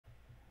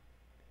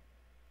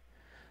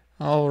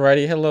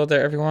Alrighty, hello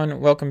there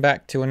everyone. Welcome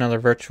back to another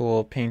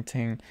virtual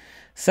painting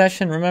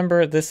session.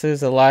 Remember, this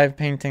is a live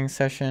painting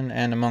session,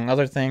 and among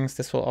other things,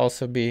 this will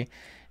also be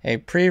a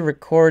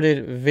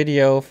pre-recorded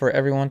video for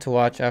everyone to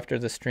watch after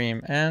the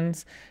stream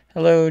ends.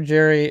 Hello,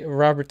 Jerry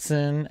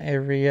Robertson,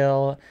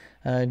 Ariel,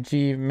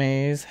 G.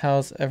 Mays.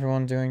 How's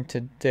everyone doing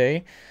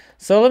today?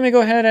 So let me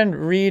go ahead and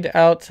read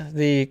out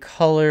the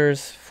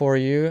colors for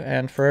you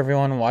and for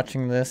everyone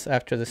watching this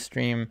after the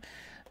stream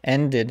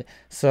ended.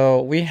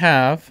 So we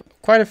have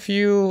quite a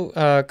few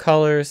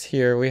colors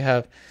here. We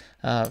have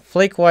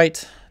Flake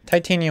White,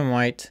 Titanium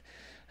White.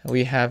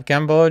 We have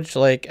Gamboge,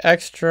 Lake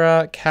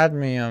Extra,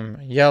 Cadmium,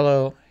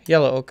 Yellow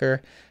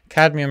Ochre,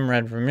 Cadmium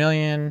Red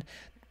Vermilion.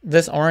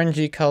 This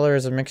orangey color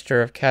is a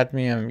mixture of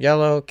Cadmium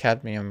Yellow,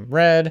 Cadmium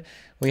Red.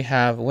 We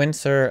have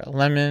Winsor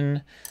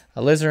Lemon,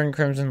 Alizarin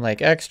Crimson,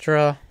 Lake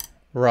Extra,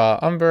 Raw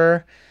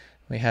Umber.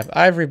 We have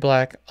Ivory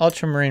Black,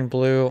 Ultramarine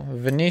Blue,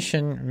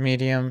 Venetian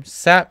Medium,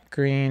 Sap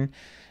Green,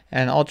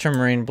 and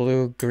Ultramarine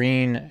Blue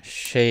Green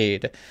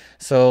Shade.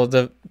 So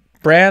the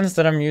brands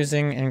that I'm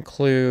using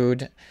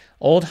include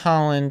Old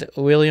Holland,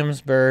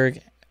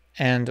 Williamsburg,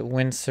 and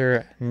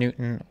Winsor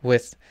Newton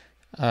with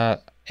a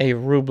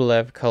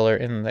Rublev color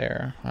in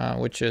there,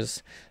 which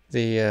is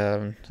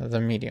the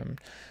medium.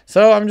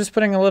 So I'm just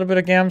putting a little bit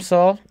of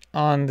Gamsol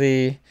on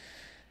the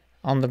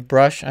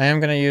brush. I am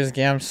going to use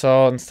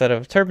Gamsol instead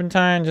of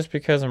turpentine just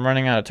because I'm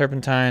running out of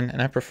turpentine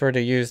and I prefer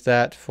to use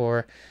that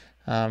for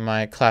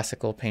my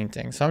classical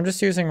painting. So I'm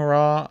just using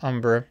raw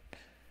umber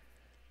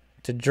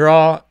to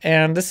draw,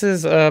 and this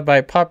is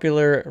by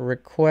popular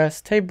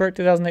request. Hey Bert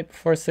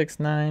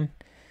 2008-469.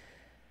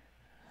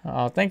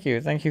 Oh, thank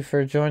you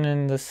for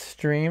joining the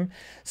stream.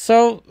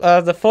 So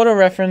the photo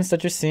reference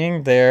that you're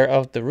seeing there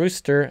of the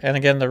rooster, and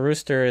again the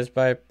rooster is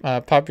by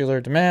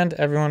popular demand.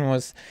 Everyone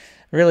was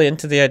really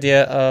into the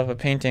idea of a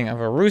painting of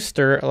a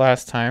rooster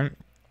last time.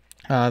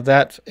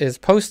 That is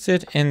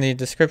posted in the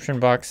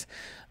description box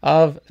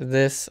of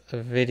this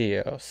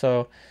video.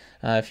 So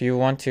if you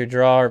want to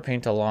draw or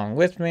paint along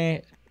with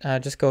me,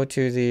 just go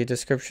to the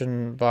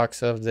description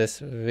box of this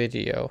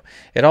video.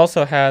 It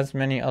also has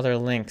many other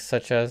links,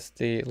 such as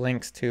the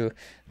links to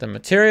the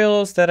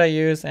materials that I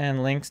use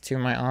and links to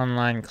my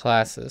online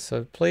classes.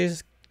 So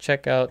please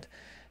check out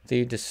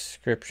the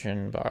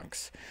description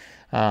box.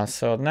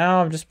 So now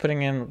I'm just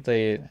putting in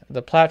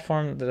the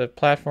platform. The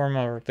platform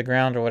or the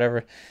ground or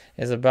whatever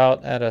is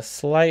about at a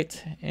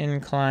slight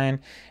incline,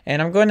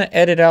 and I'm going to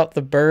edit out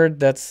the bird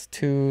that's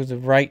to the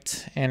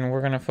right, and we're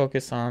going to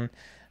focus on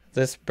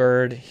this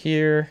bird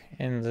here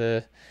in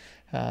the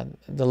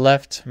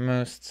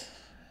leftmost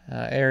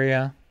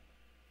area.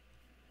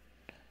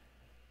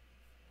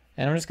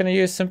 And I'm just going to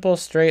use simple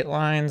straight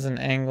lines and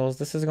angles.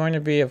 This is going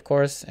to be, of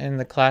course, in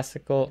the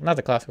classical, not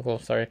the classical,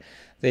 sorry,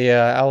 the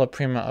alla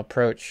prima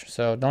approach.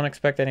 So don't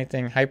expect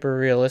anything hyper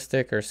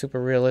realistic or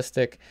super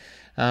realistic,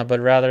 but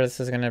rather this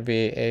is going to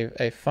be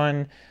a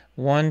fun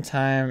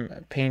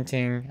one-time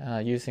painting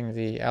using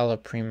the alla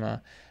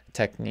prima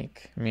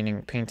technique,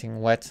 meaning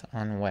painting wet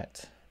on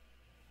wet.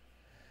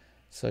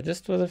 So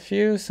just with a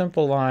few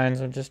simple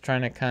lines, I'm just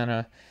trying to kind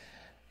of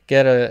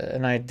get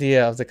an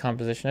idea of the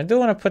composition. I do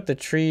want to put the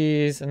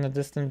trees in the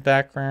distant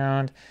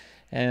background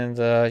and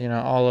you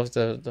know, all of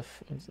the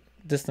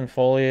distant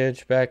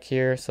foliage back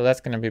here. So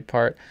that's going to be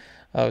part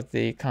of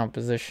the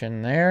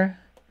composition there.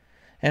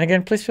 And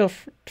again, please feel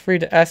free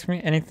to ask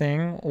me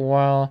anything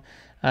while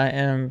I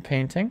am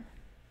painting.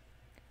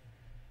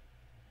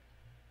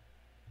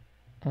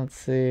 Let's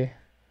see.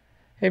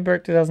 Hey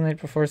Bert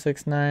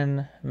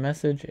 2008-469,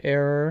 message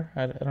error.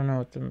 I don't know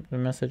what the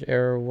message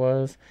error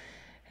was.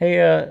 Hey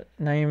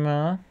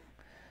Naima,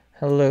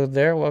 hello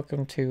there,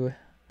 welcome to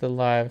the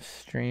live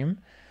stream.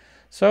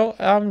 So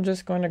I'm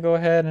just going to go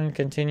ahead and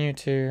continue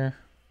to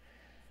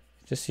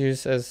just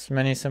use as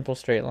many simple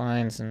straight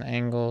lines and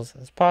angles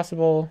as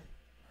possible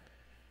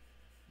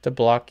to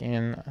block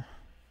in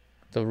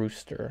the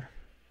rooster.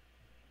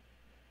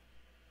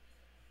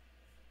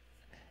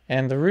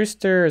 And the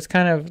rooster is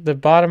kind of, the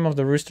bottom of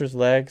the rooster's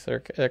legs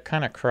are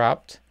kind of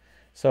cropped.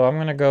 So I'm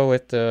going to go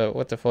with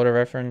what the photo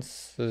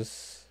reference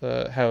is,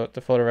 how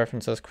the photo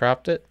reference has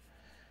cropped it.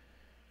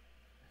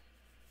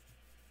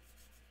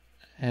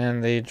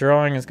 And the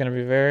drawing is going to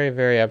be very,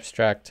 very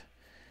abstract,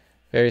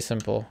 very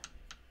simple.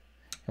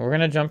 And we're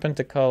going to jump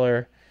into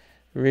color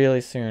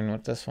really soon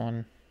with this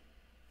one.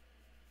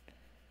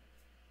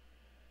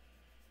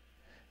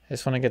 I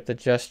just want to get the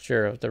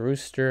gesture of the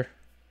rooster.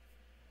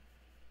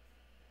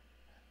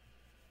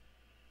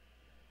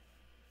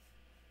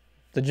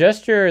 The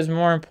gesture is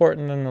more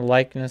important than the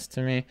likeness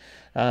to me.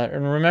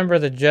 And remember,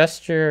 the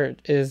gesture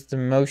is the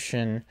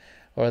motion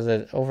or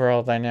the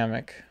overall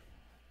dynamic,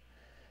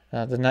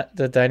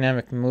 the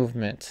dynamic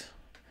movement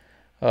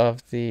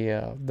of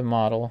the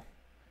model.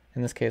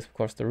 In this case, of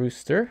course, the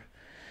rooster.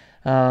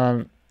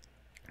 Hey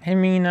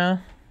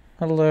Mina,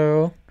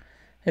 hello.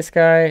 Hey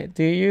Sky,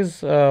 do you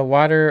use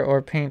water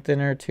or paint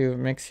thinner to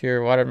mix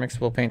your water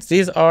mixable paints?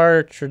 These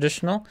are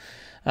traditional,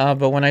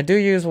 but when I do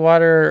use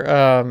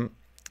water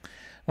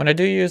When I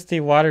do use the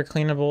water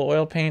cleanable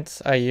oil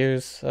paints, I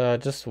use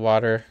just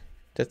water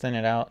to thin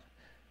it out.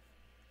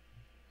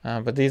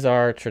 But these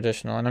are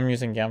traditional, and I'm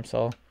using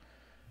Gamsol.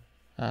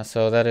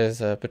 So that is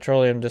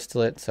petroleum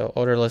distillate, so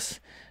odorless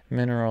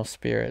mineral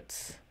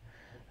spirits.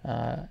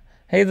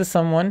 Hey, the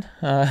someone.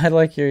 I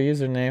like your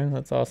username.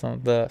 That's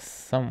awesome. The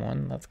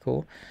someone. That's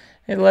cool.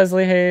 Hey,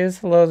 Leslie Hayes.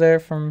 Hello there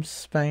from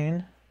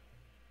Spain.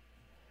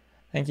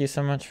 Thank you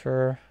so much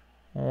for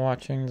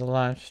watching the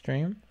live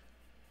stream.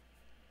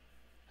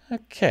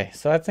 Okay,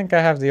 so I think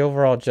I have the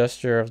overall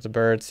gesture of the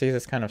bird. See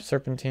this kind of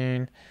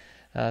serpentine,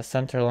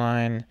 center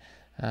line.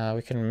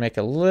 We can make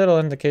a little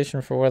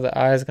indication for where the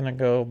eye is going to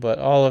go, but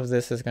all of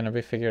this is going to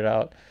be figured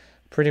out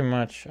pretty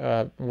much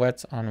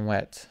wet on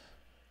wet.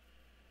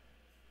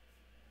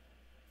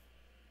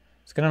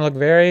 It's going to look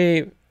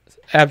very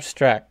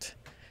abstract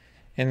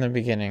in the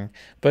beginning,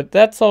 but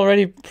that's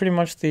already pretty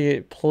much the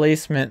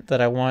placement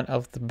that I want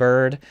of the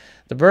bird.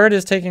 The bird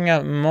is taking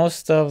out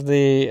most of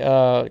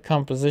the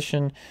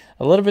composition,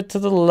 a little bit to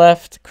the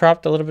left,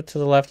 cropped a little bit to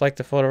the left like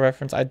the photo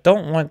reference. I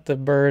don't want the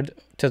bird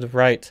to the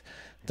right,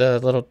 the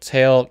little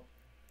tail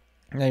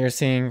that you're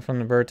seeing from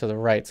the bird to the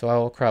right, so I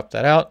will crop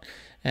that out.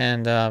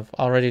 And I've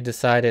already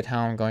decided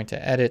how I'm going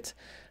to edit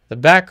the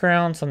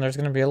background. So there's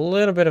going to be a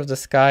little bit of the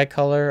sky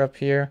color up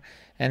here,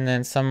 and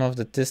then some of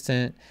the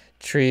distant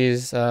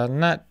trees,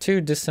 not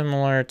too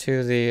dissimilar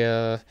to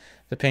the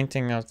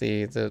painting of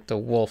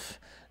the wolf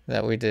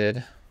that we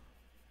did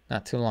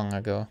not too long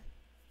ago.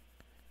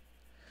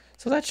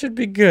 So that should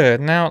be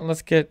good. Now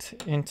let's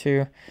get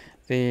into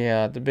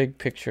the big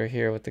picture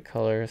here with the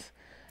colors.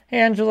 Hey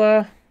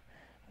Angela,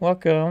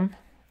 welcome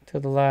to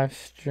the live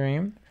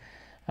stream.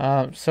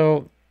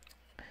 So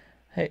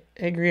hey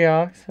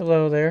Griox,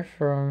 hello there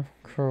from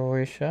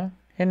Croatia.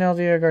 Hey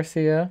Neldia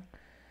Garcia.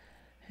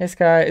 Hey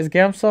Sky, is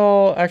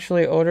Gamsol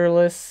actually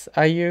odorless?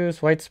 I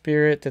use white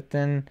spirit to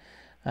thin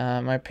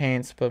my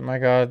paints, but my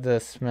god,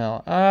 the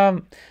smell.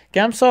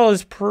 Gamsol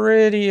is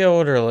pretty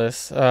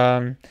odorless.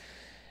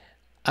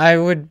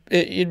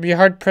 It'd be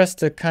hard pressed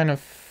to kind of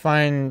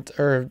find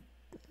or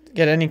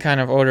get any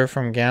kind of odor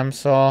from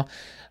Gamsol.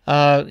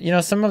 You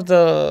know, some of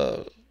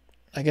the,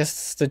 I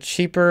guess the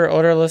cheaper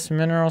odorless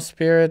mineral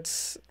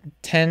spirits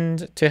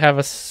tend to have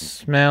a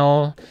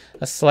smell,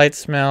 a slight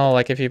smell,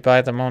 like if you buy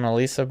the Mona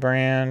Lisa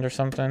brand or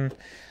something,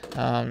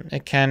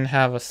 it can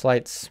have a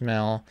slight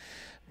smell.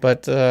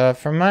 But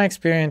from my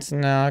experience,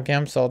 no,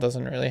 Gamsol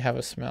doesn't really have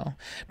a smell.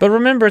 But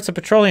remember, it's a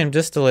petroleum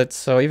distillate,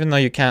 so even though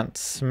you can't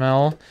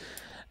smell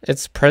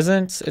its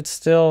presence, it's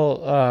still,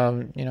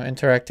 you know,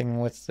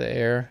 interacting with the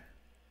air.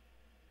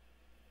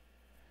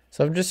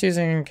 So I'm just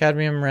using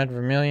Cadmium, Red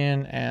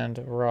Vermilion,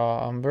 and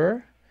Raw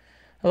Umber.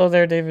 Hello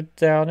there, David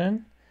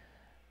Dowden.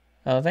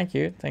 Oh, thank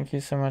you. Thank you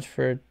so much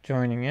for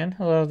joining in.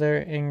 Hello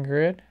there,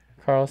 Ingrid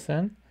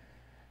Carlson.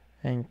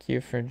 Thank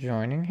you for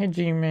joining. Hey,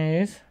 G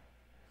Maze.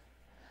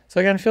 So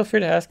again, feel free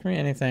to ask me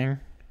anything.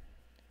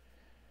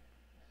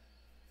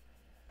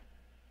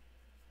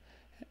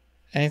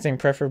 Anything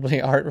preferably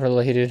art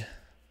related.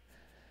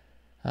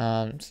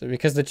 So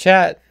because the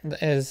chat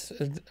is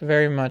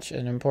very much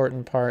an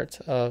important part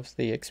of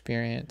the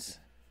experience.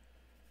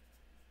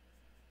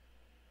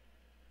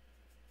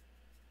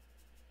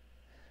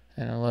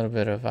 And a little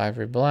bit of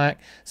ivory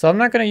black. So I'm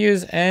not going to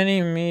use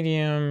any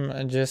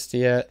medium just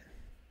yet.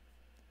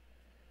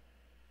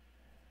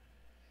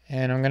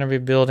 And I'm going to be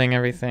building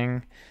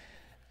everything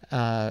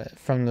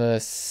from the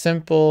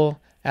simple,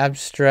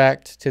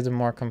 abstract to the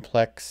more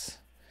complex.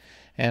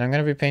 And I'm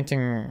going to be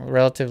painting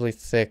relatively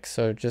thick,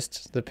 so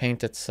just the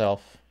paint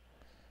itself.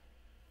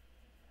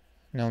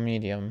 No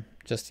medium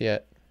just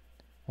yet.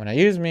 When I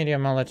use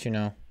medium, I'll let you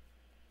know.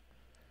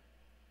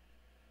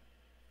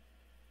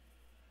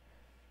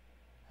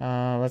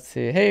 Let's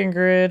see. Hey,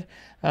 Ingrid.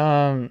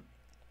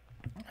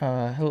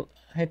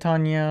 Hey,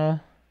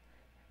 Tanya.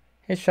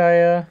 Hey,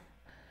 Shaya.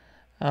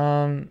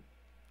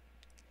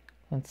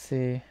 Let's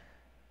see.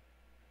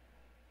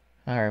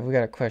 All right, we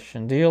got a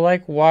question. Do you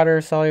like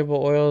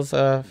water-soluble oils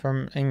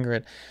from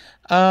Ingrid?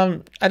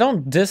 I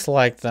don't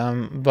dislike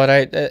them, but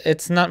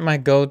it's not my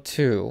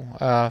go-to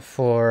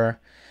for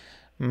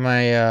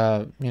my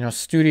you know,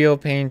 studio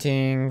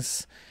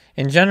paintings.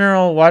 In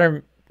general,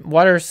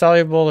 water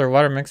soluble or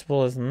water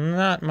mixable is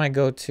not my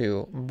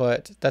go-to,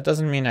 but that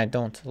doesn't mean I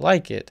don't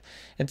like it.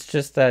 It's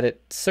just that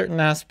certain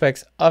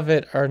aspects of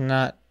it are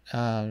not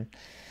the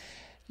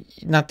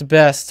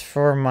best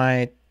for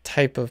my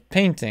type of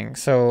painting.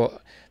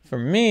 So for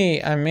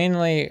me, I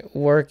mainly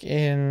work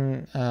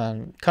in,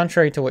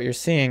 contrary to what you're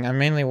seeing, I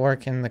mainly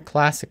work in the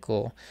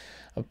classical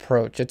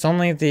approach. It's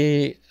only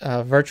the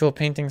virtual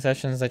painting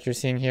sessions that you're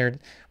seeing here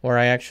where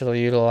I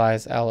actually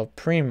utilize Alla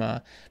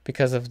Prima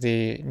because of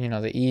the, you know,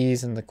 the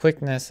ease and the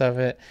quickness of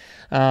it.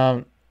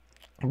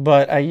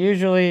 But I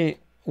usually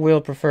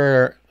will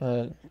prefer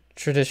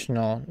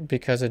traditional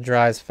because it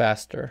dries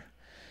faster.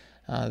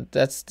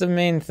 That's the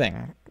main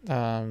thing.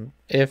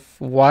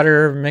 If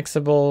water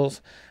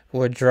mixables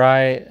would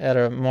dry at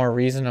a more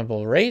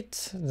reasonable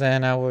rate,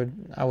 then I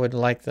would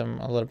like them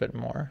a little bit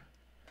more.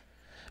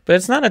 But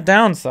it's not a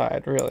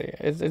downside, really.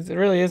 It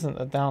really isn't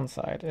a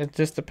downside. It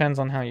just depends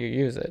on how you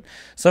use it.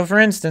 So, for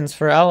instance,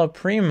 for Alla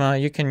Prima,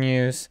 you can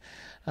use,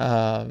 you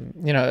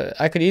know,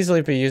 I could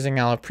easily be using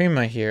Alla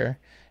Prima here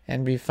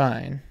and be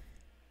fine.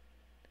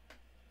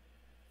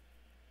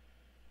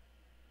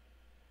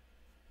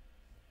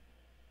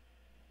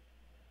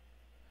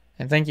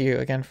 And thank you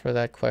again for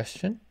that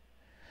question.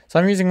 So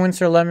I'm using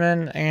Winsor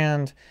Lemon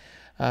and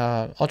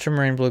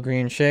Ultramarine Blue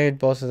Green shade.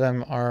 Both of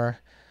them are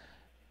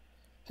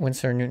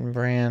Winsor Newton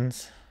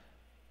brands.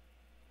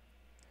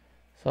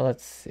 So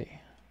let's see.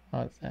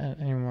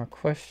 Any more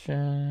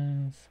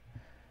questions?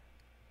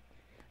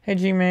 Hey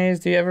G Maze,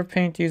 do you ever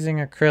paint using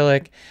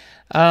acrylic?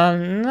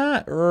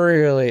 Not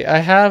really. I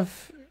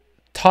have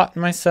taught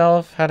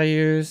myself how to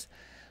use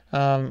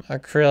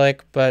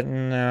acrylic, but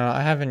no,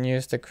 I haven't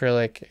used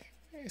acrylic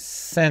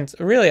since.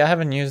 Really, I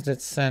haven't used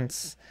it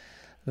since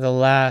the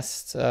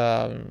last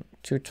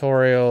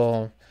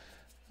tutorial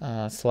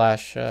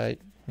slash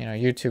you know,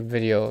 YouTube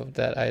video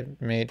that I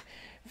made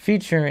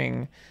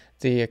featuring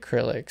the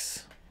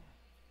acrylics.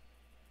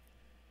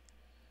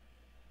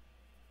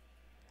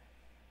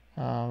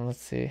 Let's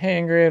see. Hey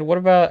Ingrid, what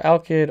about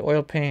alkyd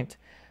oil paint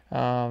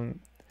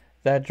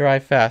that dry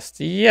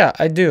fast? Yeah,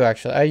 I do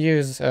actually. I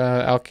use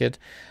alkyd.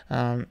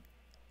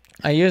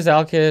 I use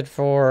alkyd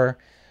for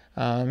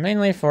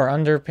mainly for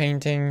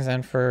underpaintings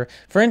and for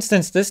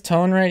instance, this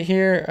tone right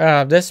here.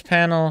 This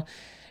panel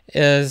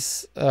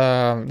is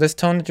this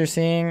tone that you're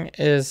seeing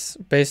is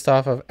based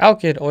off of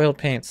alkyd oil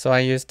paint. So I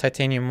use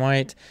titanium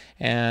white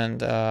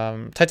and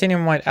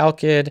titanium white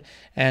alkyd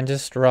and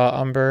just raw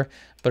umber.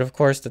 But of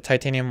course, the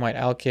titanium white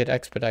alkyd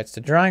expedites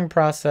the drying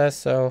process.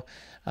 So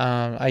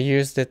I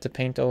used it to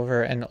paint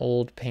over an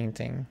old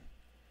painting.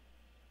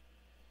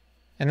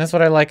 And that's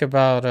what I like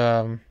about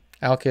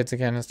alkyds,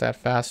 again, is that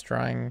fast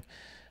drying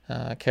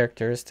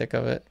characteristic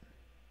of it.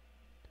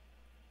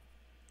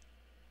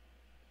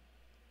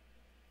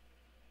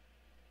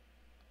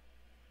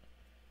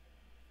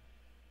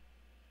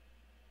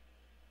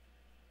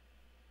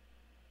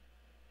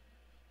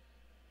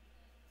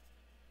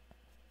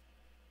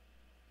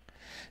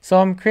 So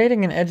I'm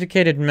creating an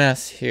educated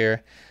mess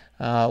here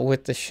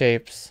with the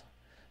shapes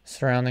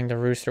surrounding the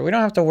rooster. We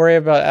don't have to worry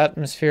about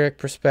atmospheric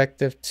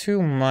perspective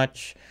too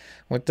much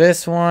with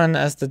this one,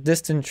 as the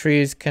distant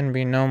trees can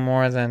be no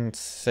more than,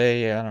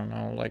 say, I don't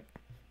know, like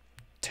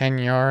 10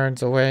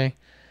 yards away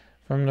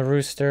from the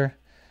rooster.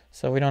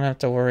 So we don't have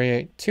to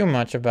worry too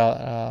much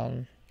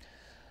about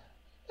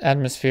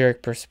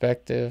atmospheric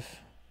perspective.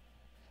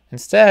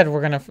 Instead,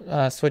 we're going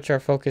to switch our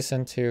focus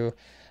into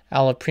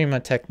alla prima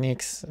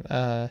techniques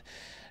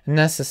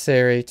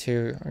necessary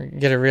to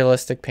get a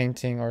realistic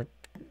painting, or,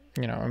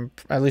 you know,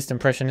 at least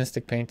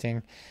impressionistic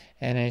painting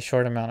in a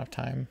short amount of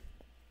time.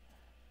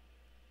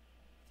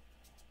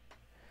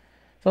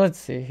 So let's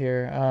see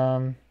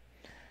here.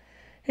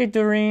 Hey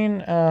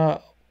Doreen,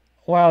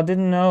 wow,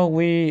 didn't know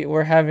we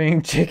were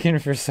having chicken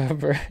for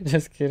supper.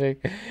 Just kidding.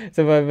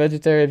 So my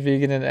vegetarian,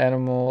 vegan, and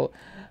animal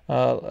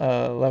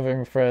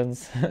loving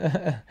friends.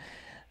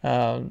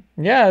 Yeah,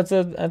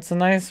 it's a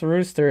nice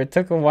rooster. It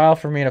took a while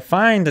for me to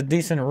find a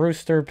decent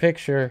rooster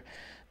picture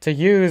to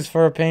use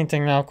for a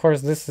painting. Now, of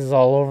course, this is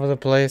all over the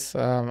place.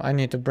 I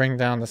need to bring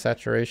down the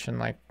saturation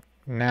like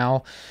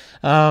now.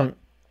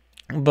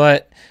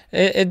 But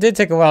it did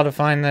take a while to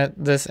find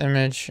this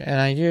image, and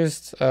I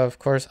used, of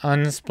course,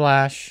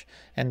 Unsplash,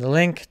 and the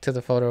link to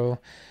the photo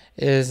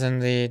is in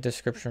the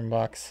description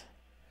box.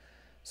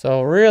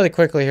 So really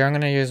quickly here, I'm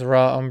going to use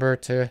raw umber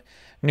to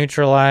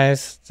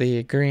neutralize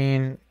the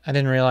green. I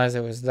didn't realize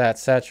it was that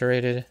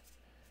saturated.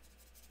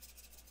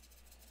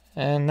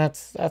 And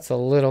that's a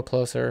little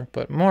closer,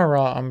 but more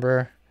raw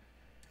umber.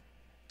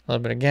 A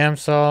little bit of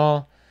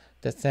Gamsol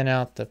to thin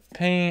out the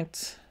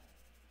paint.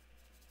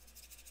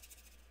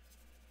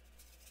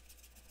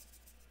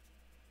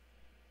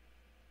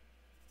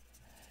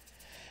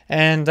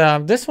 And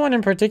this one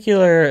in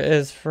particular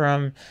is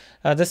from,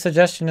 this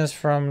suggestion is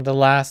from the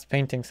last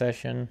painting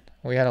session.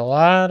 We had a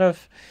lot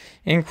of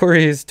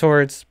inquiries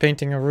towards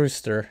painting a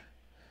rooster.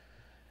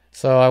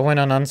 So I went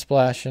on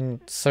Unsplash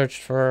and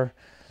searched for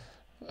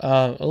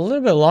a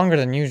little bit longer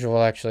than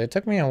usual, actually. It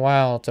took me a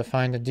while to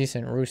find a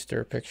decent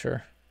rooster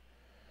picture.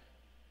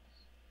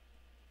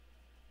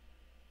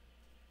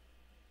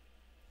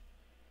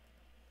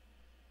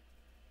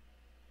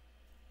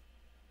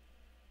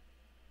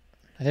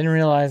 I didn't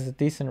realize a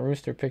decent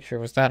rooster picture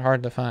was that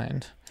hard to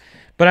find.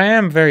 But I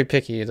am very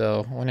picky,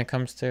 though, when it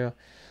comes to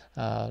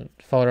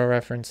photo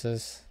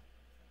references.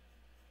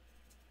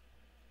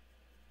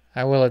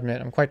 I will admit,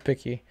 I'm quite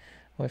picky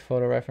with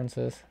photo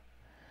references.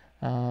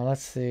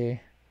 Let's see.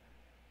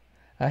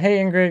 Hey,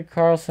 Ingrid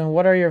Carlson,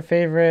 what are your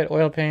favorite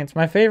oil paints?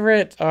 My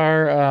favorite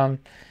are,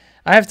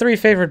 I have 3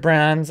 favorite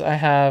brands. I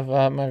have,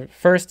 my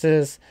first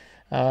is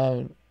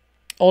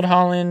Old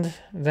Holland,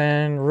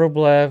 then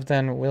Rublev,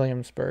 then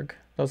Williamsburg.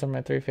 Those are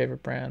my 3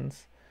 favorite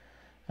brands.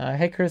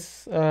 Hey,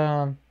 Chris.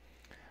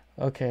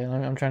 Okay,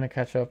 I'm trying to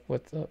catch up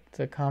with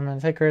the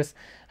comments. Hey, Chris.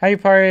 How you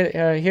party?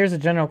 Here's a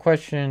general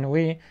question.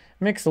 We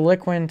mix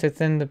liquid to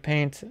thin the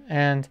paint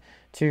and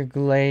to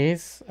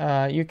glaze.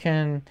 You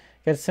can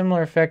get a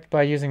similar effect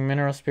by using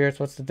mineral spirits.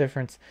 What's the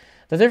difference?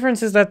 The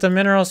difference is that the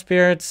mineral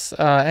spirits,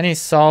 any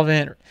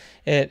solvent,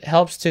 it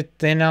helps to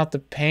thin out the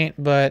paint,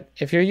 but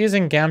if you're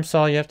using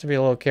Gamsol, you have to be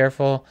a little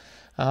careful.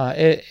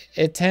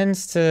 It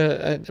tends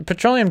to,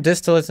 petroleum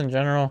distillates in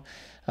general,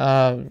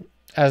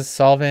 as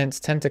solvents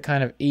tend to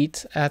kind of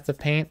eat at the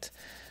paint.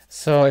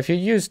 So if you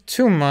use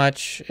too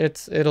much,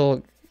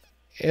 it'll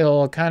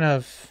kind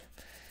of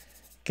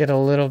get a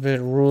little bit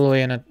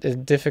ruly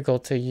and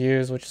difficult to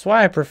use, which is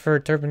why I prefer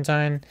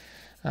turpentine.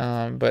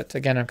 But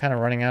again, I'm kind of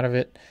running out of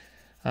it.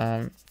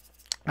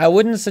 I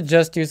wouldn't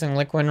suggest using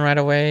liquid right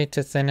away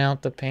to thin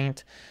out the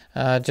paint,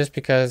 just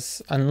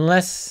because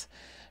unless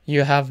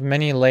you have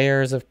many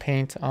layers of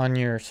paint on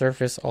your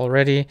surface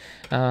already,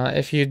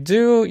 if you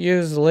do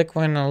use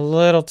liquid a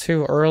little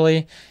too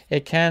early,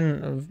 it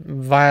can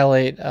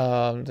violate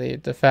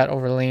the fat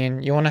over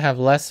lean. You want to have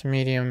less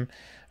medium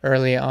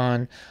early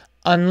on,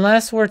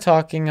 unless we're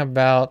talking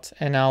about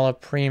an alla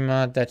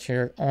prima that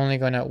you're only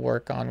going to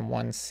work on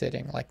one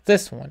sitting, like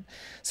this one.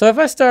 So if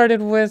I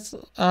started with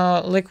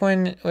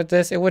liquid with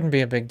this, it wouldn't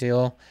be a big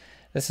deal.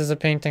 This is a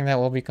painting that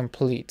will be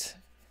complete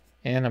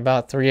in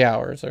about 3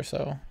 hours or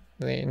so.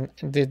 The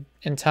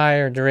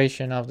entire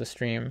duration of the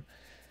stream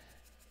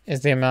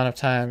is the amount of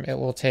time it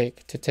will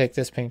take to take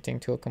this painting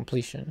to a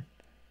completion.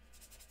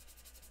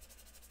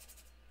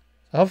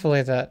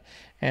 Hopefully that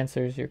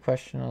answers your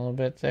question a little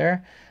bit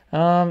there.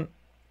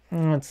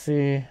 Let's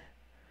see.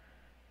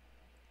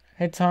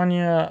 Hey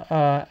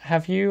Tanya,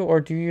 have you or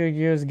do you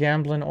use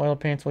Gamblin oil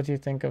paints? What do you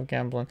think of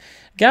Gamblin?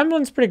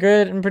 Gamblin's pretty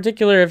good. In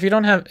particular, if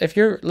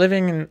you're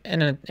living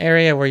in an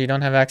area where you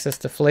don't have access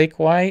to Flake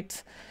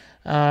white,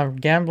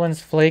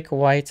 Gamblin's Flake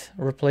white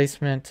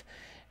replacement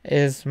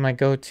is my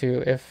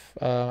go-to if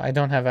I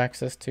don't have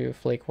access to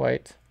Flake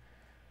white.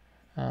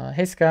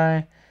 Hey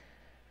Sky.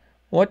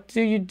 What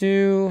do you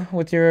do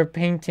with your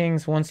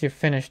paintings once you're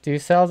finished? Do you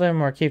sell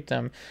them or keep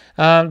them?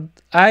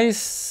 I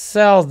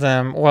sell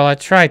them. Well, I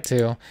try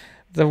to.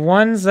 The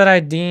ones that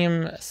I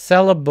deem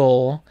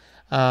sellable,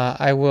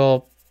 I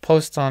will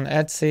post on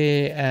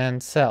Etsy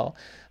and sell.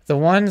 The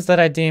ones that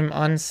I deem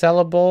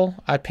unsellable,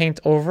 I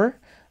paint over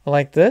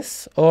like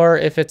this. Or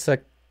if it's a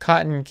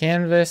cotton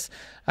canvas,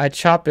 I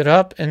chop it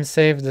up and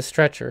save the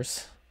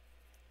stretchers.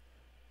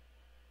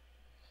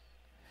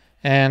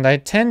 And I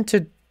tend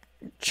to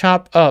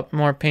chop up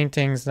more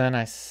paintings than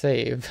I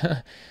save.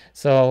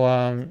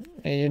 So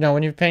you know,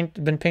 when you've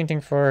been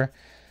painting for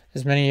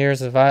as many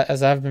years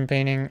as I've been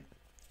painting,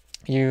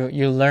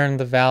 you learn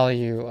the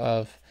value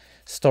of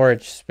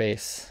storage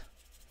space,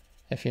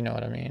 if you know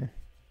what I mean.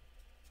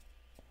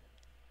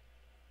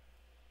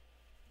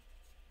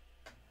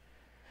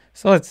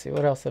 So let's see,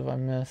 what else have I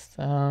missed?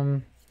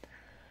 Hey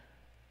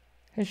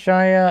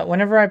Shaya,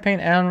 whenever I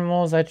paint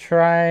animals, I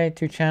try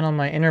to channel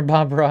my inner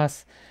Bob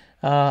Ross.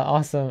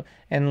 Awesome.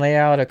 And lay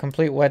out a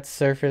complete wet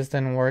surface,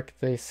 then work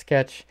the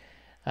sketch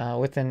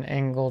with an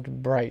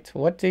angled bright.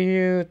 What do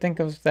you think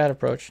of that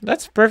approach?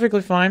 That's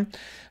perfectly fine.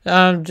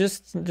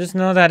 Just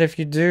know that if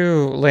you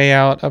do lay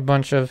out a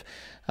bunch of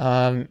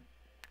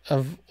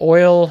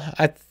oil,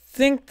 I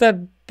think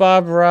that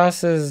Bob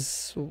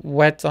Ross's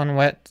wet on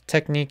wet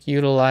technique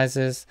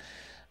utilizes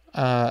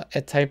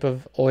a type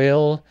of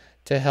oil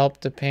to help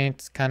the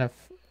paint kind of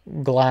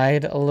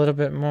glide a little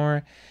bit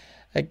more.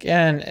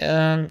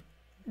 Again,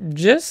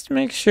 just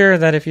make sure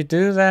that if you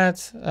do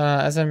that,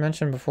 as I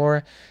mentioned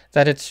before,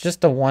 that it's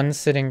just a one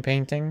sitting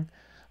painting,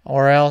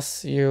 or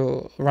else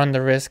you run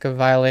the risk of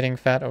violating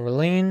fat over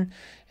lean.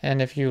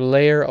 And if you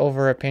layer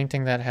over a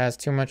painting that has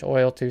too much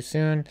oil too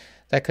soon,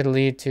 that could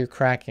lead to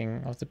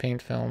cracking of the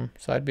paint film.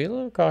 So I'd be a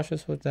little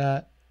cautious with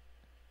that.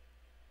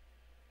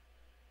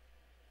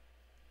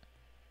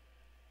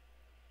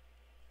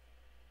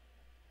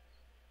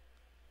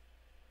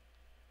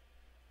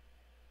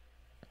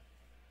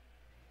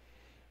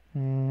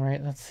 Right,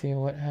 let's see,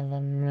 what have I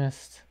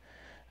missed?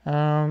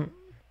 Oh,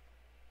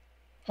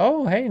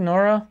 hey,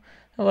 Nora.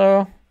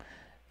 Hello.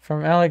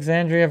 From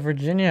Alexandria,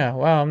 Virginia.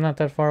 Wow, I'm not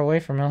that far away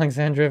from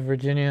Alexandria,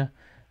 Virginia.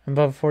 I'm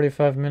about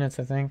 45 minutes,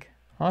 I think.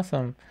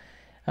 Awesome.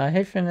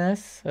 Hey,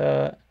 Finesse.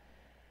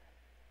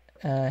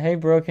 Hey,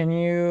 bro, can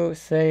you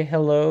say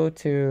hello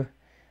to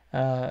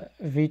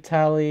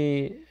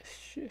Vitaly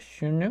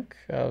Shunuk?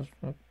 I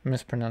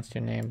mispronounced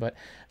your name, but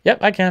yep,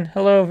 I can.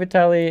 Hello,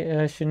 Vitaly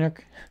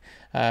Shunuk.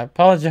 I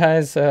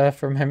apologize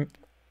for my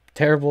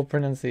terrible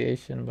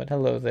pronunciation, but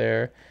hello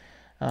there.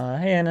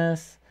 Hey,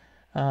 Ennis.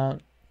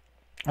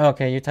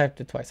 Okay, you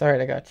typed it twice. All right,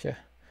 I got you.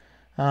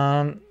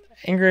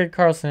 Ingrid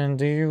Carlson,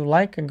 do you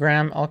like a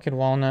gram alkyd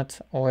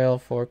walnut oil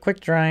for quick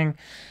drying?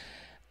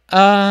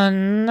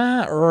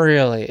 Not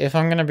really. If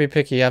I'm gonna be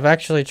picky, I've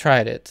actually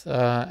tried it.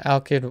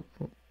 Alkyd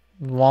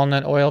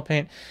walnut oil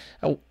paint.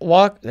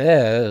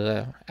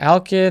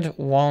 Alkyd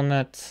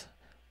walnut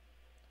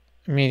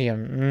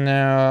medium.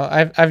 No,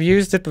 I've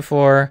used it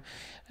before,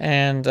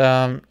 and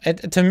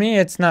to me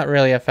it's not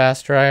really a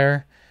fast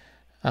dryer.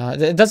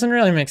 It doesn't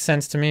really make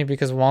sense to me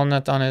because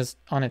walnut on its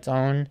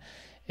own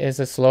is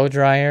a slow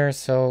dryer,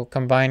 so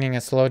combining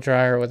a slow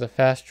dryer with a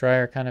fast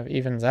dryer kind of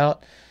evens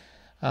out.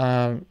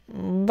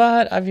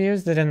 But I've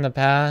used it in the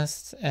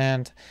past,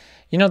 and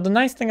you know, the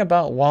nice thing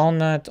about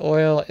walnut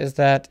oil is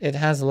that it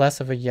has less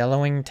of a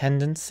yellowing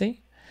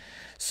tendency.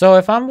 So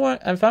if I'm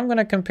going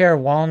to compare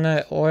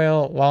walnut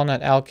oil,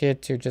 walnut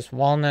alkyd to just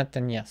walnut,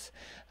 then yes,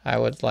 I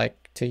would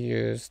like to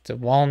use the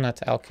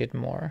walnut alkyd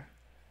more.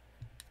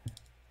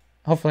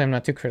 Hopefully I'm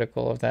not too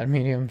critical of that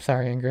medium.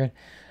 Sorry, Ingrid.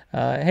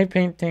 Hey,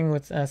 painting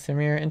with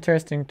Samir.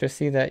 Interesting to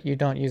see that you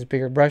don't use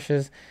bigger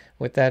brushes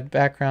with that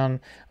background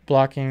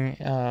blocking.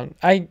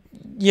 I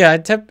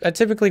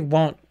typically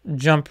won't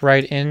jump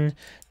right in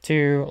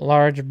to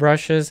large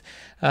brushes,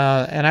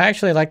 and I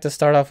actually like to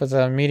start off with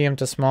a medium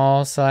to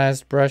small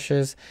sized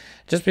brushes,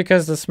 just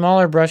because the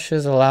smaller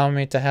brushes allow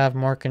me to have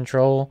more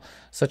control,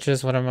 such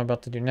as what I'm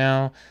about to do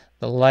now,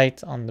 the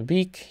light on the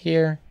beak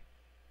here.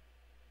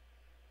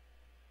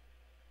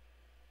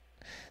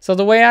 So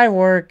the way I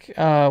work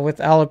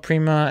with Alla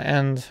Prima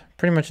and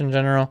pretty much in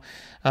general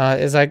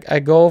is I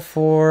go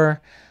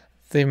for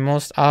the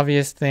most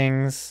obvious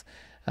things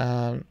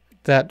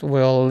that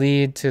will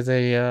lead to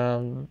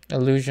the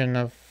illusion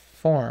of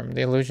form,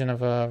 the illusion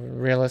of a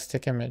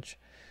realistic image.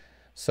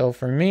 So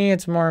for me,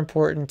 it's more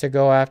important to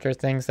go after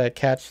things that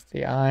catch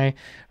the eye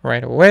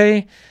right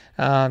away.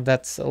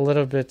 That's a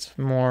little bit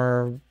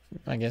more,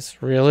 I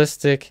guess,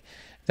 realistic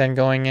than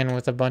going in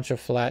with a bunch of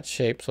flat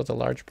shapes with a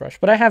large brush.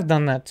 But I have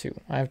done that too.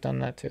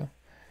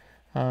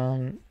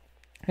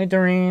 Hey,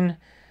 Doreen.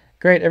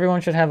 Great.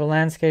 Everyone should have a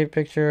landscape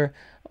picture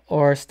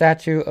or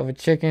statue of a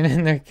chicken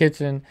in their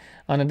kitchen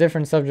on a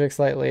different subject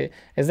slightly.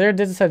 Is there a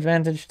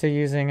disadvantage to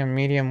using a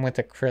medium with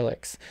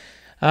acrylics?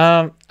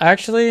 I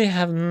actually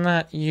have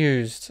not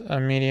used a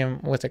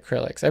medium with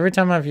acrylics. Every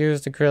time I've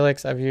used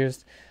acrylics, I've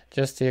used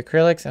just the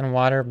acrylics and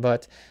water.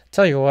 But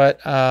tell you what,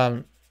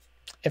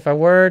 if I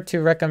were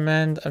to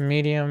recommend a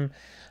medium,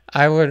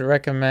 I would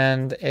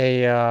recommend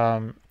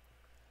a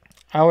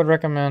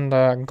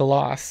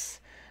gloss.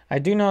 I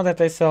do know that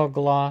they sell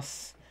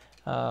gloss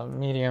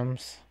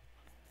mediums,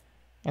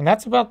 and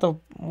that's about the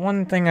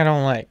one thing I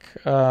don't like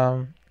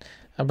about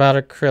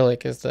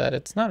acrylic, is that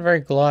it's not very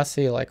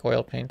glossy like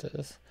oil paint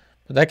is.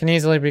 But that can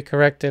easily be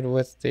corrected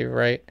with the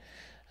right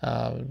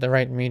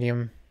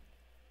medium.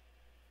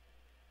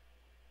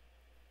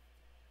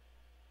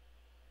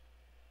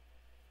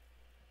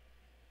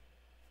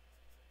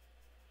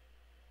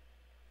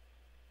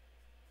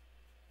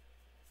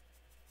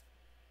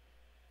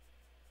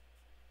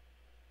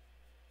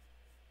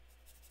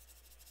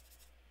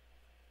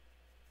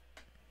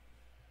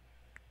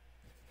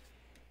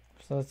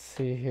 So let's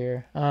see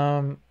here.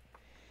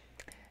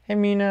 Hey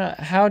Mina,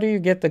 how do you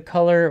get the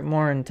color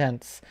more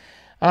intense?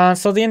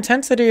 So the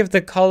intensity of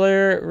the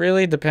color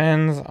really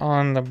depends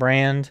on the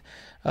brand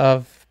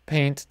of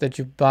paint that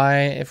you buy.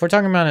 If we're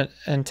talking about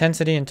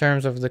intensity in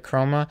terms of the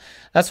chroma,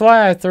 that's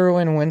why I threw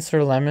in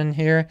Winsor Lemon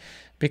here,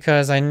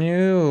 because I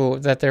knew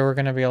that there were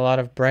going to be a lot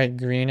of bright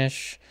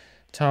greenish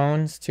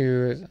tones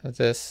to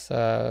this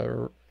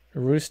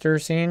rooster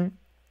scene.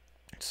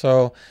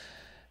 So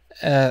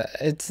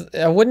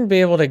I wouldn't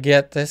be able to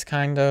get this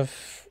kind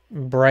of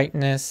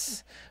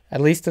brightness,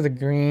 at least to the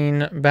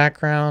green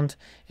background,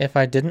 if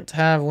I didn't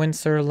have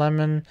Winsor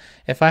Lemon.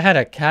 If I had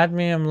a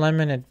Cadmium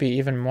Lemon, it'd be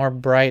even more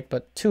bright,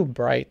 but too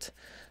bright.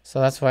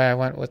 So that's why I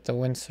went with the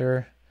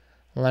Winsor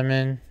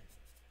Lemon.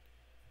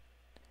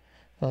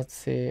 Let's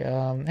see.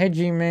 Hey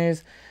G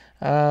Maze,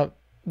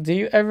 do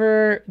you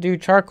ever do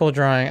charcoal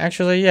drawing?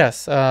 Actually,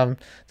 yes.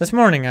 This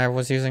morning I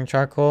was using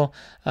charcoal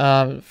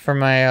for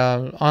my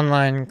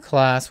online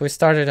class. We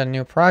started a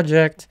new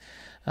project,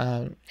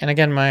 and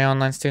again, my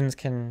online students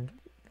can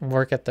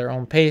work at their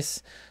own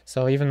pace.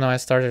 So even though I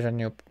started a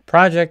new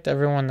project,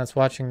 everyone that's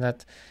watching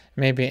that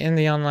may be in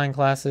the online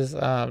classes,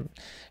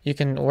 you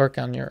can work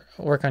on your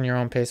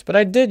own pace. But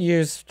I did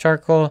use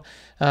charcoal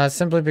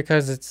simply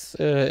because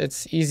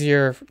it's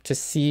easier to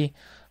see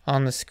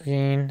on the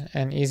screen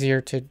and easier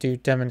to do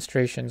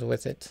demonstrations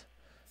with it.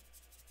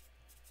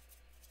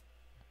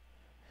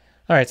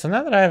 All right, so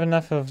now that I have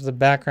enough of the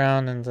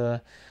background and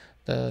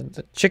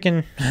the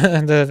chicken,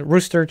 the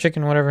rooster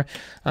chicken, whatever,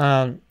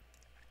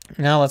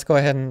 now let's go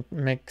ahead and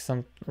make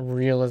some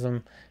realism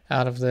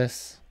out of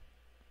this.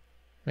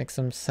 Make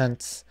some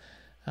sense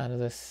out of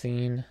this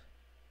scene.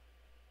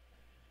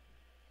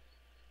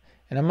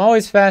 And I'm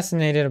always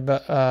fascinated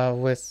about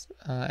with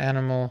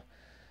animal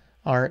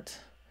art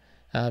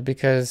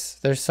because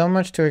there's so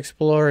much to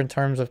explore in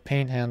terms of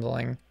paint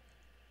handling.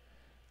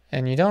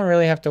 And you don't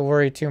really have to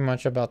worry too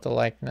much about the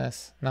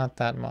likeness. Not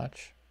that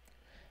much.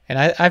 And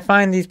I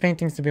find these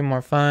paintings to be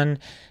more fun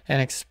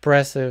and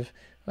expressive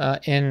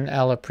in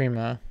Alla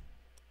Prima.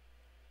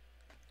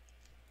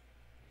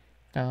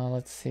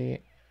 Let's see.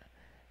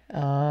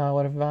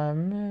 What have I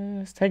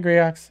missed? Hey,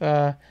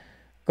 Griox.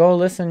 Go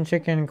Listen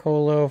Chicken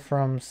Colo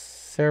from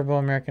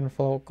Serbo-American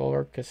Folk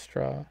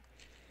Orchestra.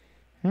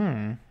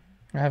 I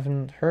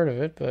haven't heard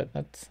of it, but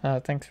that's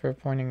thanks for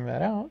pointing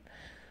that out.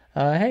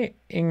 Hey,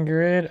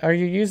 Ingrid, are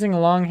you using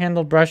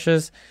long-handled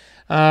brushes?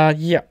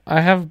 Yeah,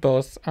 I have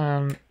both.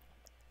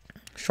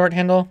 short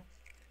handle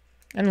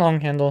and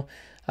long handle.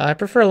 I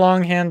prefer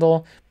long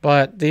handle,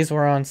 but these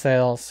were on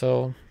sale,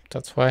 so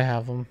that's why I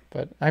have them.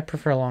 But I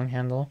prefer long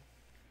handle.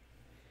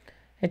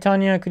 Hey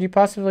Tanya, could you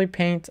possibly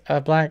paint a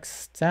black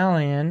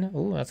stallion?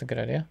 Ooh, that's a good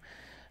idea.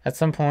 At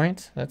some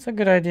point. That's a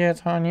good idea,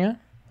 Tanya.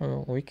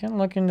 We can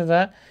look into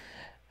that.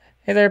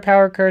 Hey there,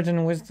 Power, Courage,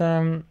 and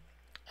Wisdom.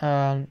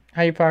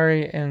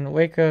 Ivory, in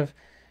wake of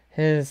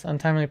his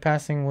untimely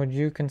passing, would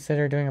you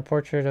consider doing a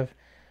portrait of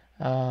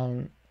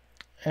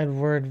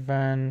Edward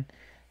Van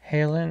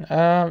Halen?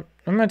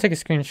 I'm going to take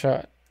a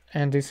screenshot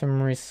and do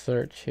some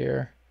research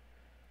here.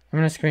 I'm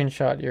going to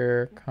screenshot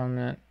your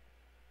comment,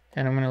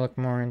 and I'm going to look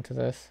more into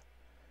this.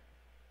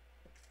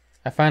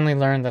 I finally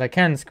learned that I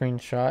can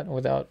screenshot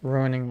without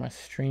ruining my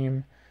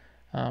stream.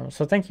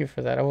 So thank you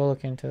for that. I will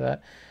look into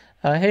that.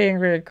 Hey,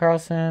 Ingrid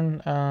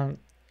Carlson.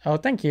 Oh,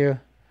 thank you.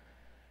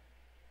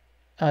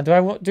 Do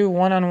I do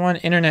one-on-one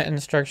internet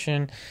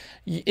instruction?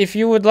 If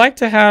you would like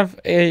to have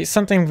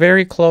something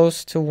very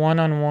close to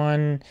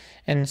one-on-one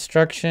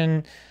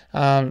instruction,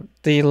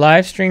 the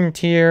live stream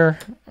tier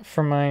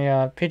for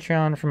my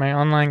Patreon, for my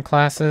online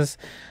classes,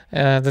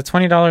 the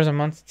 $20 a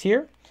month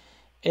tier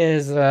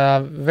is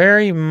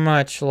very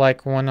much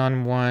like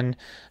one-on-one.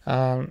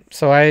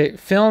 So I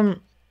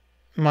film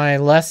my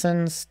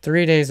lessons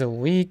 3 days a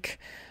week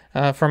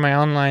for my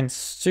online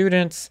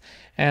students,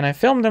 and I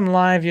filmed them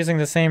live using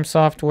the same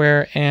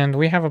software, and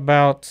we have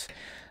about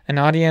an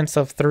audience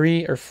of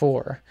 3 or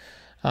 4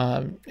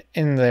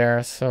 in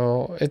there.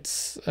 So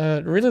it's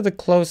really the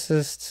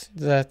closest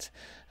that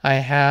I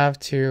have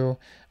to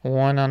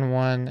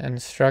one-on-one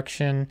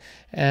instruction,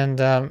 and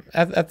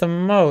at the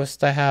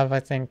most I have, I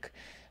think,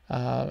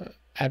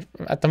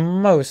 at the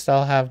most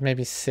I'll have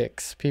maybe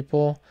 6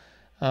 people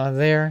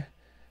there.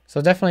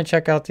 So definitely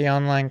check out the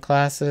online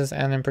classes,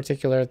 and in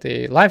particular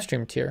the live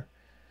stream tier.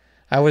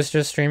 I was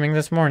just streaming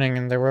this morning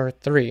and there were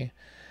 3.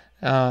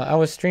 I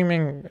was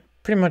streaming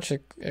pretty much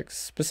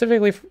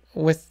specifically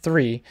with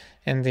 3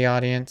 in the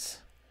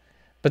audience.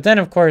 But then,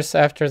 of course,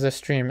 after the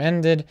stream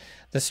ended,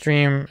 the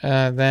stream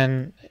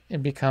then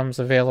it becomes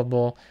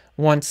available.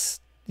 Once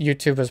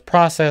YouTube has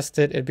processed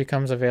it, it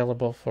becomes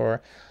available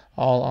for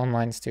all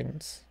online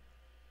students.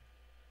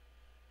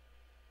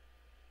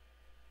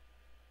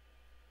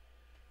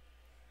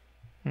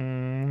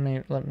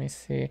 Let me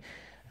see.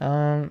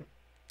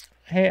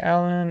 Hey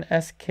Alan,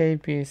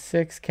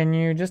 SKB6, can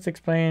you just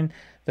explain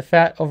the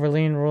fat over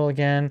lean rule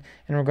again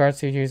in regards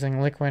to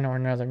using liquid or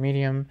another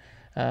medium?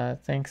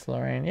 Thanks,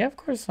 Lorraine. Yeah, of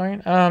course,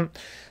 Lorraine.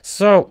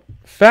 So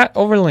fat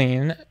over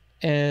lean,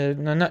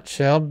 in a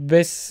nutshell,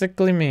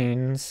 basically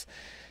means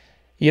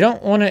you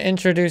don't want to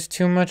introduce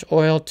too much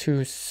oil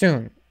too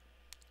soon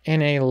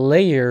in a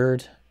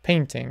layered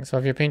painting. So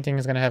if your painting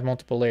is going to have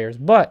multiple layers,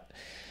 but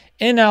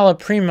in alla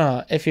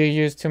prima, if you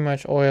use too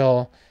much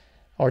oil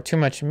or too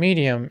much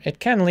medium, it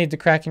can lead to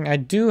cracking. I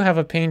do have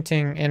a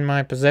painting in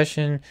my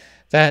possession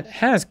that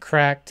has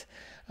cracked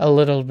a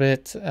little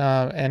bit,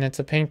 and it's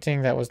a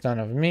painting that was done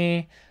of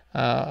me.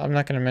 I'm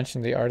not going to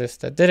mention the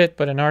artist that did it,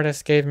 but an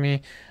artist gave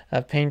me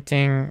a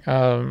painting.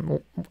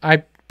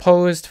 I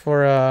posed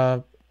for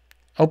a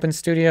open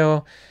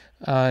studio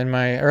in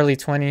my early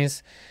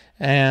 20s,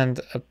 and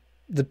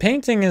the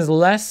painting is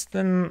less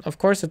than, of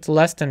course, it's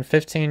less than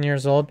 15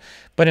 years old,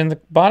 but in the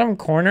bottom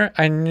corner,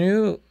 I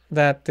knew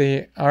that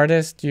the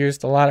artist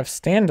used a lot of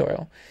stand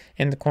oil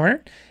in the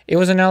corner. It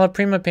was an alla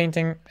prima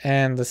painting,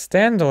 and the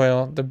stand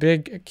oil, the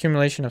big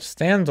accumulation of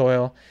stand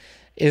oil,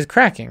 is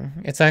cracking.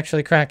 It's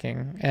actually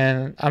cracking,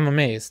 and I'm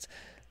amazed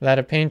that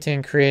a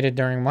painting created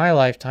during my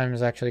lifetime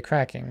is actually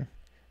cracking.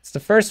 It's the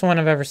first one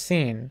I've ever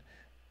seen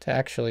to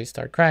actually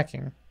start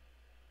cracking.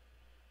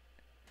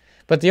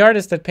 But the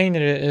artist that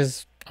painted it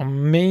is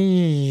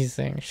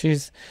amazing.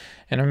 She's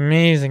an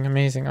amazing,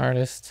 amazing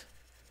artist.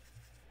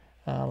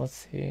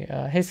 Let's see.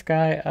 Hey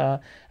Sky,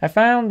 I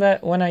found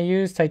that when I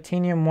use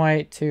titanium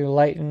white to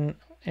lighten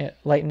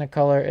a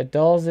color, it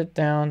dulls it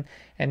down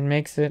and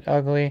makes it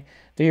ugly.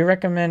 Do you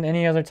recommend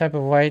any other type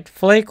of white?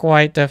 Flake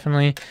white,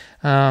 definitely.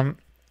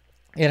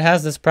 It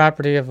has this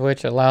property of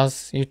which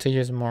allows you to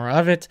use more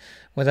of it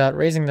without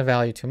raising the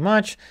value too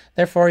much.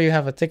 Therefore, you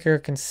have a thicker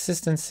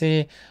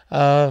consistency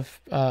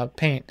of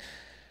paint.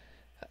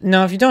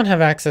 Now, if you don't have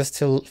access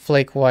to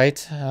flake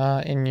white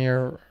in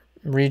your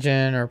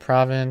region or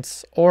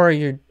province, or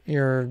you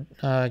don't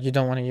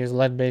want to use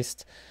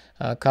lead-based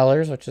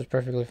colors, which is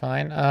perfectly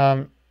fine,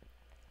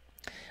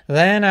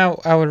 then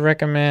I would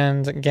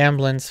recommend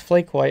Gamblin's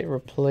Flake White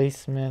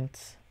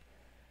replacement.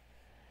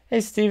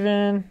 Hey,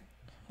 Steven.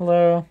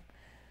 Hello.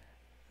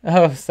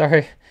 Oh,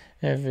 sorry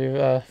if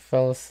you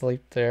fell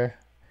asleep there.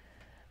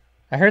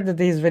 I heard that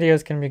these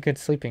videos can be good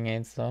sleeping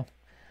aids, though.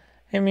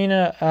 Hey,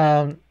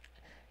 Mina.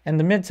 And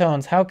the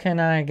midtones, how can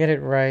I get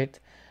it right?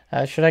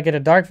 Should I get a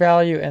dark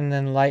value and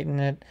then lighten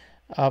it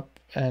up?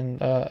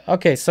 And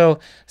okay, so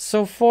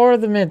for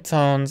the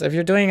midtones, if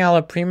you're doing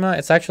alla prima,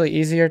 it's actually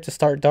easier to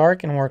start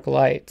dark and work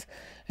light.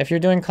 If you're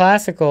doing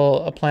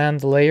classical, a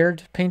planned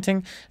layered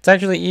painting, it's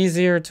actually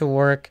easier to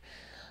work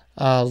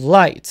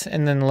light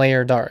and then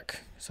layer dark.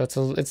 So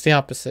it's the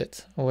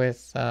opposite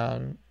with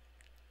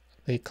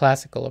the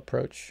classical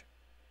approach.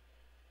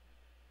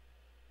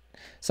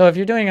 So if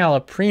you're doing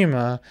alla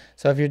prima,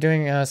 so if you're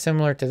doing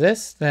similar to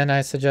this, then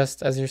I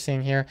suggest, as you're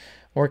seeing here,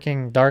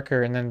 working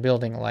darker and then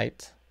building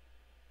light.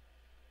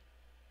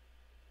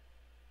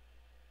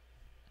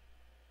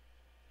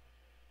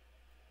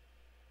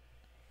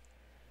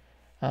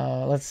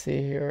 Let's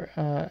see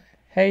here.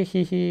 Hey,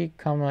 hee,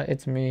 comma,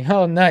 it's me.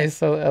 Oh, nice.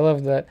 So I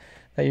love that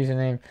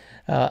username.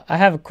 I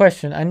have a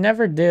question. I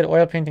never did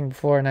oil painting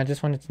before, and I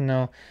just wanted to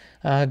know,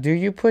 do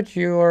you put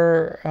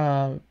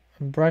your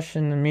brush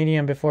in the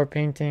medium before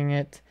painting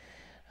it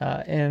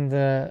in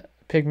the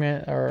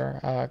pigment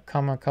or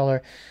comma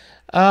color?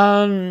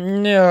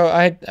 No,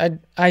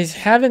 I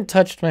haven't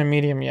touched my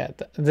medium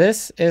yet.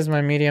 This is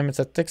my medium. It's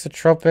a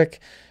thixotropic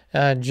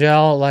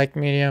gel-like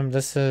medium.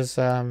 This is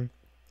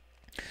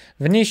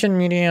Venetian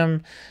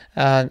medium.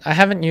 I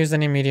haven't used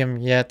any medium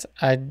yet.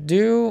 I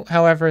do,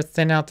 however,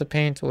 thin out the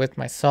paint with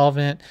my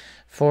solvent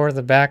for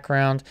the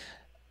background.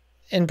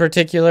 In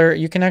particular,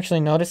 you can actually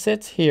notice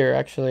it here,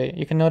 actually.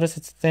 You can notice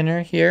it's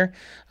thinner here.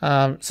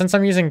 Since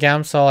I'm using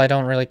Gamsol, I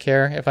don't really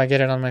care if I get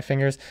it on my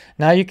fingers.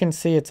 Now you can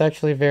see it's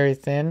actually very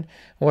thin,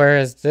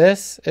 whereas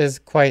this is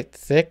quite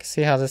thick.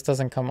 See how this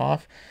doesn't come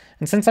off?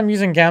 And since I'm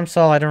using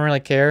Gamsol, I don't really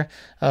care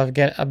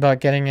about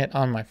getting it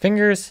on my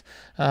fingers.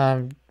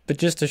 But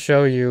just to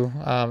show you,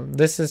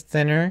 this is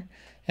thinner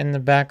in the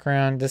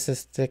background, this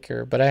is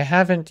thicker, but I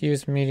haven't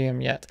used medium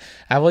yet.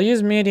 I will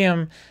use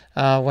medium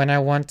when I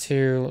want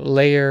to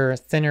layer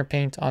thinner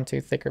paint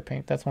onto thicker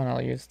paint. That's when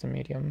I'll use the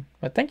medium.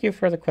 But thank you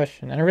for the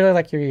question, and I really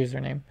like your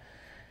username.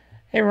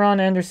 Hey, Ron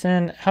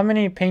Anderson, how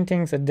many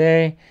paintings a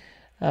day,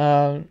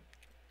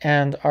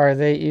 and are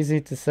they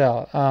easy to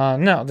sell?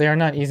 No, they are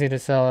not easy to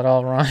sell at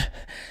all, Ron.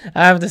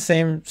 I have the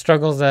same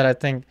struggles that I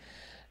think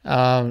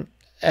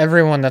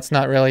everyone that's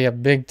not really a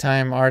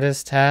big-time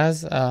artist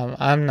has.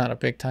 I'm not a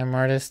big-time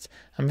artist.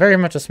 I'm very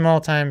much a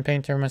small-time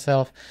painter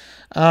myself.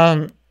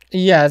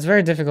 Yeah, it's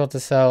very difficult to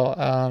sell.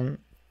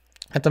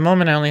 At the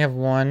moment, I only have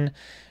one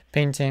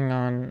painting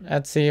on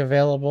Etsy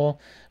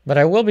available, but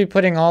I will be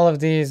putting all of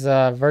these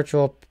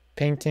virtual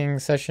painting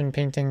session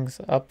paintings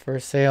up for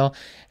sale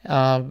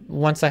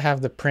once I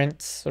have the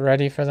prints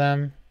ready for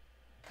them.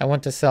 I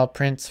want to sell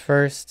prints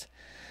first.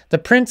 The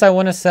prints I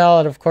want to sell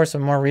at, of course, a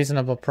more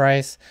reasonable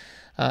price.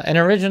 An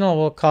original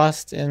will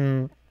cost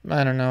in,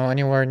 I don't know,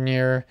 anywhere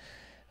near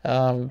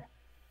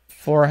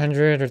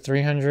 400 or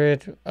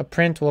 300. A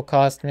print will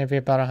cost maybe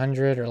about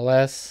 100 or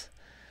less.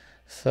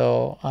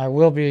 So I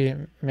will be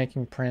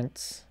making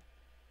prints.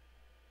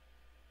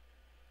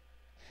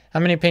 How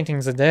many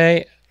paintings a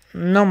day?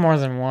 No more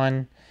than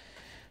one.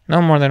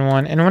 No more than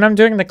one. And when I'm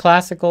doing the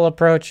classical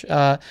approach,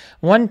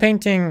 one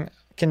painting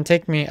can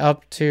take me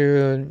up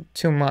to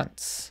 2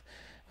 months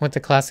with the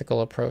classical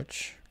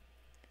approach.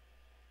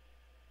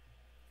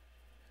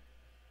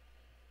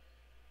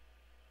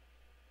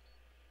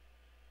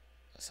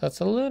 So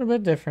it's a little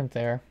bit different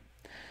there.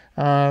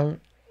 Hey,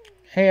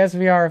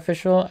 SVR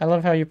official, I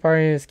love how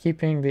Yupari is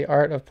keeping the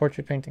art of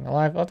portrait painting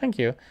alive. Oh, thank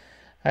you.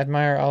 I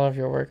admire all of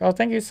your work. Oh,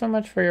 thank you so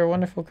much for your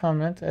wonderful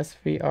comment,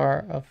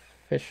 SVR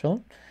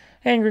official.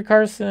 Hey, Angry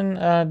Carson,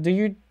 do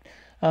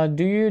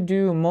you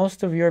do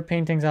most of your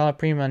paintings alla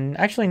prima?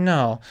 Actually,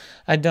 no,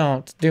 I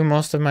don't do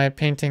most of my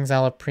paintings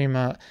alla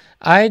prima.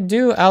 I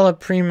do alla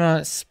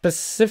prima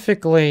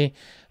specifically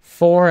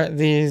for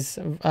these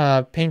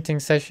painting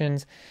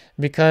sessions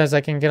because I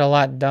can get a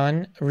lot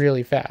done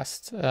really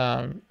fast.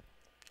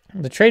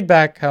 The trade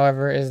back,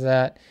 however, is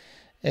that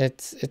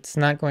it's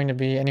not going to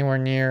be anywhere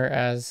near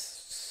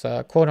as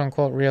quote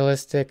unquote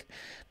realistic,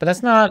 but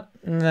that's not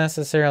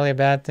necessarily a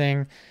bad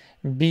thing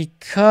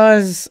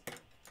because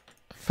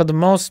for the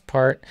most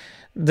part,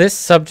 this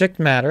subject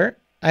matter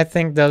I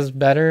think does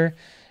better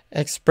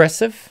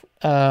expressive,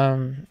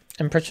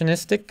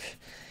 impressionistic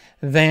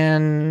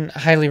than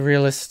highly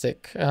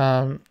realistic,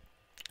 and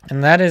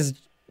that is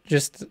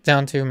just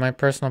down to my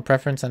personal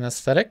preference and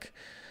aesthetic.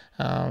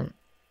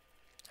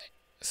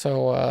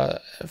 So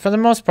for the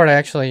most part, I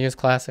actually use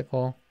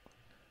classical,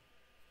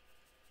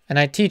 and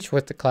I teach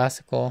with the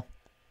classical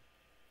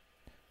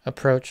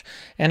approach,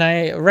 and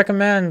I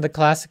recommend the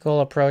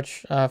classical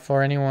approach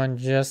for anyone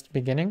just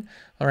beginning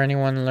or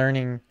anyone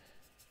learning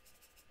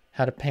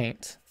how to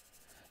paint,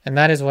 and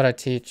that is what I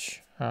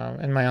teach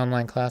in my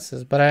online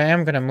classes. But I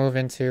am going to move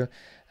into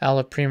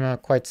alla prima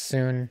quite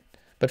soon.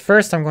 But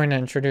first, I'm going to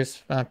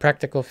introduce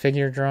practical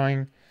figure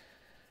drawing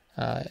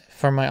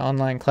for my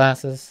online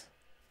classes,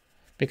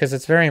 because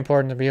it's very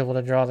important to be able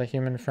to draw the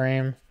human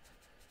frame,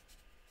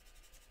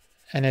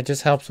 and it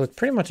just helps with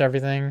pretty much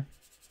everything.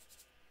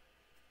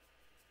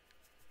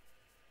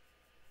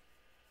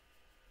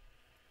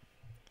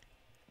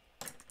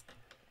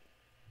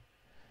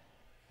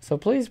 So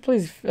please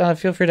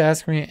feel free to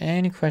ask me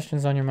any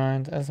questions on your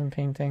mind as I'm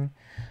painting.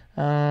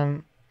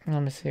 Let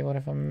me see, what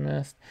have I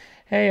missed?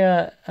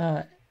 Hey,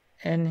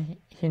 and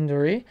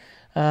Hinduri,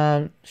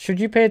 should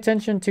you pay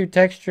attention to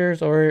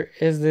textures, or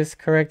is this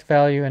correct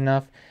value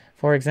enough?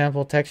 For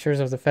example, textures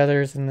of the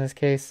feathers in this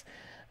case.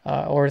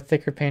 or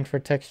thicker paint for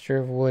texture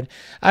of wood.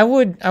 I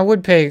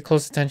would pay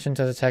close attention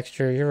to the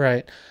texture. You're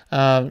right.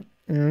 And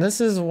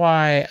this is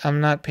why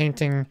I'm not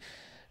painting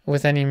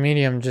with any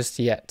medium just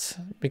yet,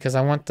 because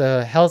I want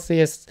the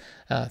healthiest,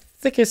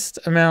 thickest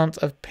amount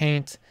of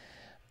paint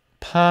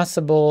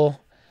possible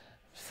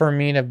for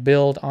me to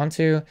build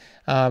onto.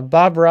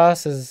 Bob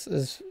Ross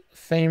is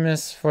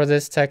famous for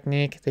this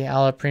technique, the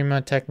alla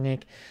prima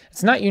technique.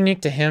 It's not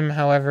unique to him,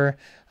 however,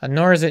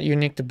 nor is it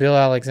unique to Bill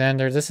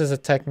Alexander. This is a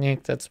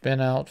technique that's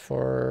been out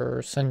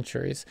for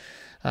centuries,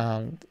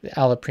 the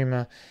alla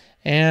prima.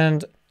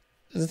 And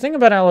the thing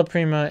about alla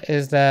prima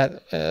is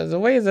that the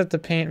way that the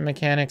paint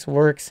mechanics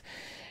works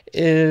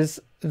is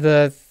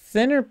the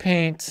thinner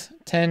paint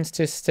tends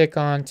to stick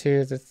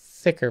onto the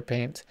thicker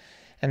paint.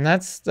 And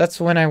that's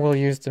when I will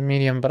use the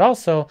medium. But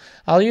also,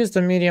 I'll use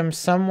the medium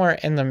somewhere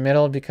in the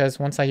middle, because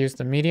once I use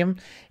the medium,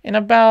 in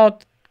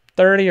about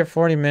 30 or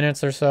 40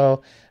 minutes or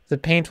so, the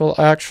paint will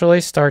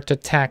actually start to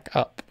tack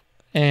up.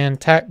 And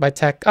by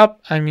tack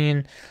up, I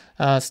mean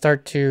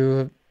start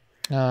to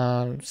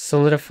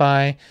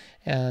solidify,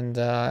 and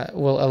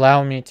will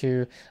allow me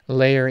to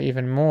layer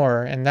even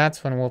more. And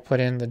that's when we'll put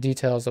in the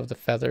details of the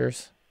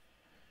feathers.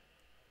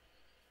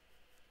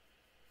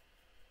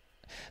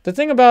 The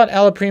thing about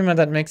alla prima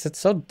that makes it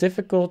so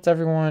difficult,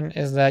 everyone,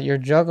 is that you're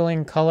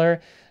juggling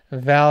color,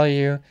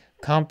 value,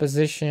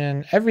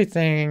 composition,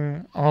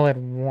 everything all at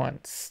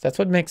once. That's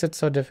what makes it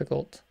so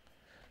difficult.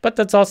 But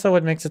that's also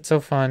what makes it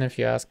so fun, if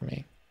you ask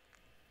me.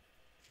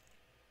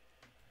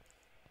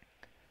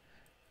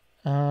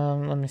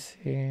 Let me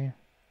see.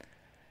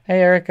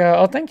 Hey, Erica.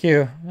 Oh, thank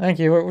you. Thank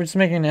you. We're just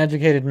making an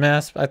educated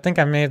mess. I think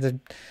I made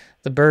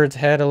the bird's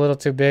head a little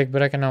too big,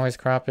 but I can always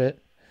crop it.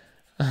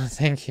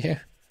 Thank you.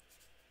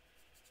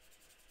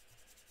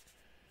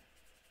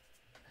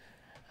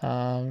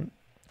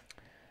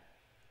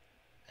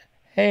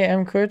 Hey,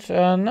 M. Kutch.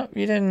 No,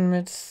 you didn't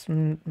miss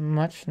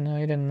much. No,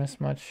 you didn't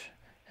miss much.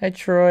 Hey,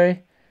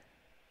 Troy.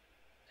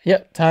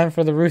 Yep, time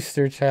for the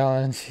rooster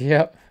challenge.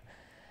 Yep.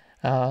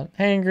 Hey,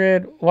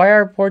 Ingrid. Why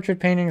are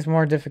portrait paintings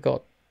more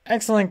difficult?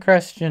 Excellent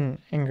question,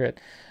 Ingrid.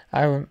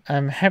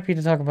 I'm happy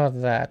to talk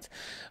about that.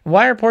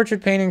 Why are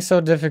portrait paintings so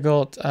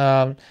difficult?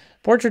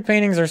 Portrait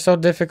paintings are so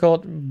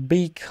difficult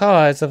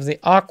because of the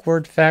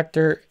awkward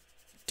factor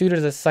due to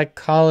the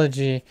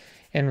psychology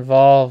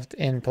involved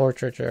in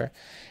portraiture.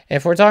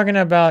 If we're talking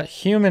about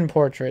human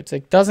portraits,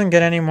 it doesn't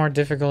get any more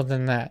difficult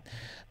than that.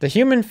 The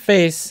human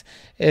face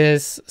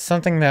is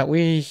something that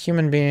we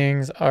human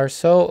beings are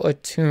so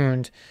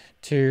attuned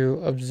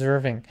to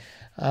observing.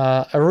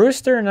 A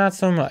rooster, not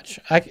so much.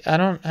 I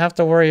don't have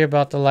to worry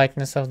about the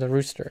likeness of the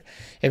rooster.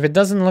 If it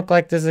doesn't look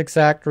like this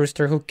exact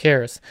rooster, who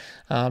cares?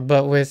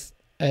 But with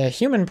a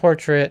human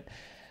portrait,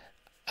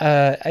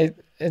 9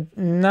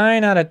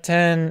 out of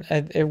 10,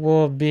 it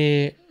will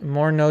be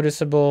more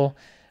noticeable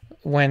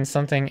when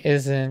something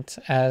isn't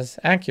as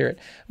accurate,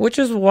 which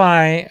is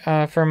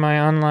why for my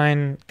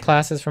online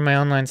classes, for my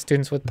online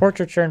students with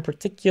portraiture in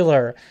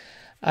particular,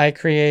 I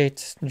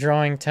create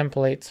drawing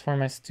templates for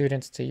my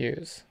students to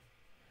use.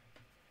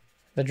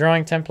 The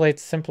drawing templates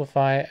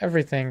simplify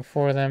everything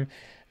for them,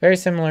 very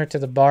similar to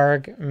the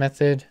Barg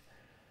method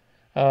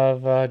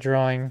of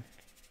drawing.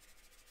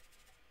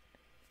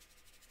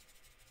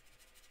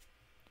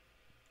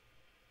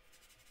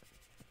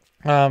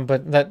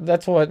 But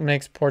that's what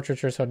makes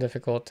portraiture so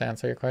difficult, to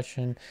answer your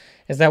question,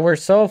 is that we're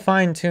so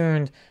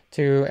fine-tuned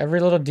to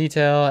every little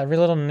detail, every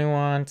little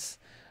nuance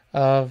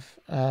of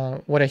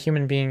what a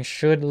human being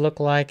should look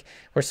like.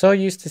 We're so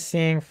used to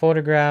seeing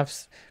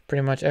photographs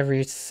pretty much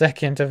every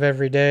second of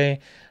every day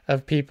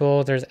of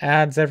people. There's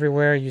ads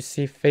everywhere. You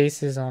see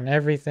faces on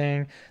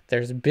everything.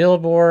 There's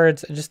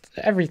billboards, just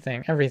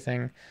everything.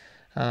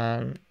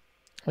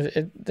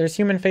 There's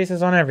human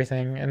faces on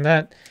everything, and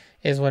that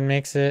is what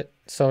makes it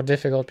so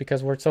difficult,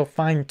 because we're so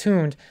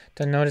fine-tuned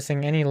to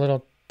noticing any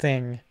little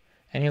thing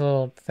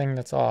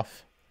that's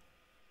off.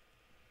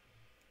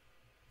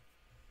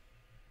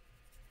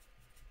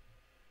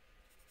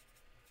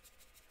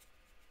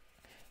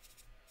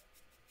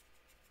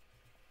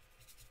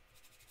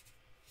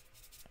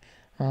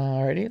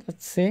 Alrighty,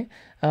 let's see.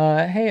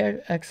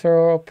 Hey,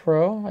 XRO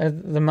Pro,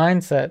 the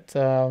mindset.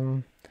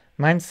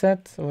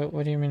 Mindset?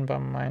 What do you mean by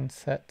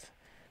mindset?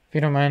 If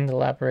you don't mind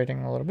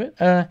elaborating a little bit.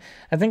 I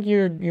think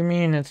you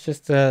mean it's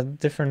just a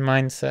different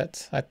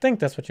mindset. I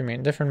think that's what you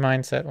mean. Different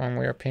mindset when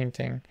we are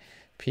painting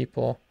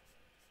people.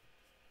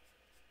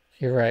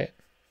 You're right.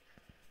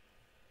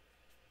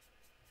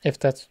 If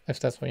that's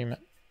what you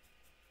meant.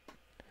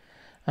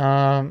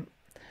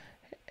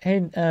 Hey,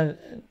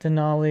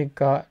 Denali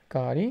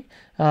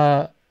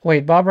Gotti.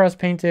 Wait, Bob Ross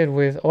painted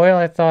with oil?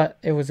 I thought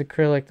it was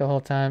acrylic the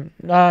whole time.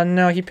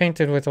 No, he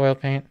painted with oil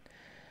paint.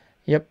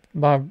 Yep,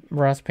 Bob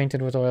Ross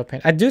painted with oil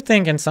paint. I do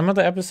think in some of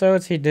the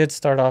episodes he did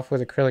start off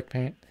with acrylic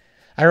paint.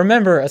 I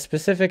remember a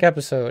specific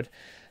episode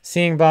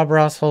seeing Bob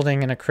Ross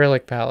holding an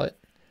acrylic palette.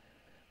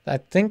 I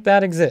think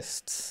that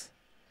exists.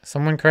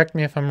 Someone correct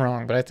me if I'm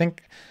wrong, but I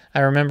think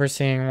I remember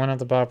seeing one of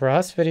the Bob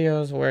Ross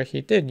videos where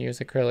he did use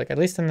acrylic, at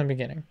least in the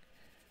beginning.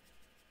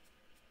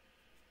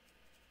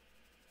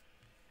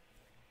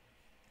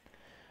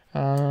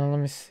 Let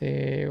me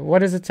see.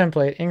 What is a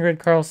template? Ingrid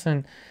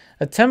Carlson.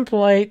 A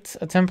template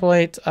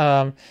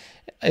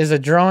is a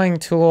drawing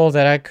tool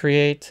that I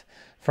create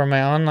for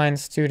my online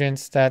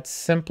students that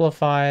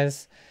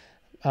simplifies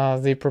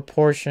the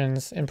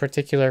proportions, in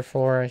particular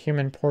for a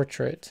human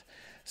portrait.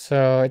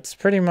 So it's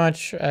pretty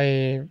much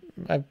a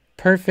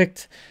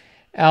perfect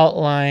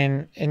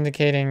outline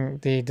indicating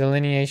the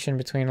delineation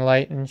between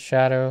light and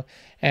shadow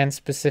and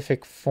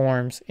specific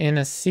forms in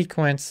a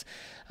sequence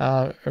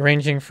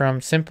ranging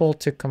from simple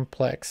to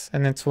complex.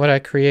 And it's what I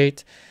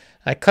create.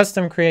 I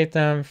custom create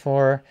them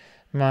for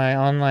my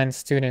online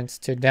students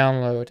to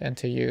download and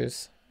to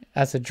use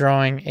as a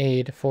drawing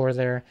aid for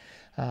their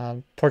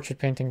portrait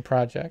painting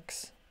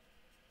projects.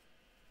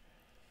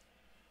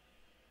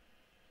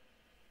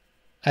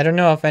 I don't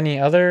know if any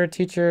other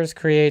teachers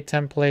create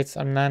templates.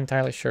 I'm not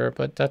entirely sure,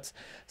 but that's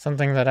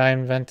something that I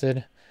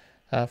invented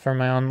for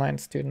my online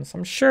students.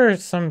 I'm sure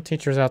some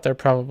teachers out there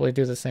probably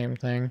do the same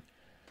thing,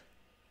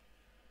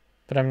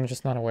 but I'm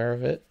just not aware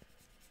of it.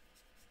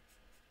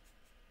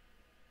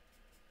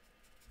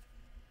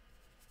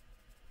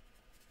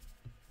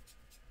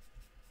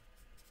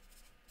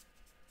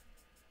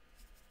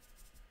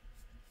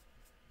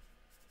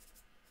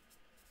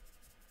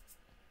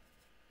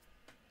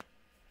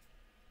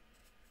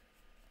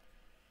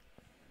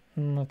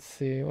 Let's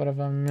see, what have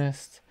I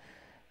missed?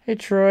 Hey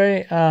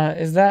Troy,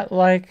 is that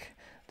like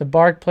the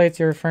bark plates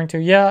you're referring to?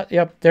 Yeah,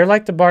 yep, they're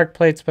like the bark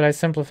plates, but I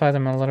simplify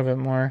them a little bit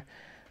more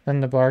than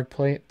the bark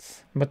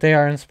plates. But they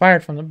are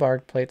inspired from the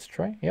bark plates,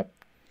 Troy. Yep.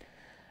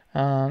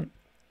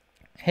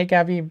 Hey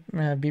Gabby,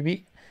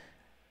 BB.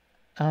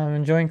 I'm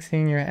enjoying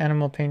seeing your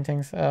animal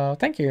paintings.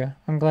 Thank you.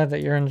 I'm glad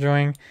that you're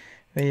enjoying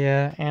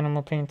the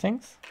animal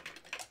paintings.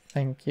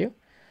 Thank you.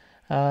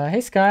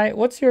 Hey Sky,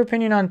 what's your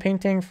opinion on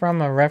painting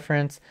from a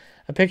reference,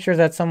 a picture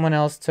that someone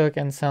else took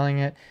and selling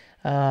it?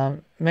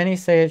 Many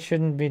say it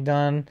shouldn't be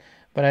done,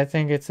 but I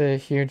think it's a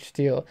huge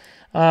deal.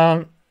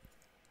 Hey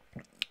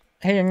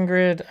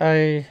Ingrid,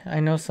 I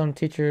know some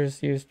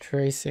teachers use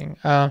tracing.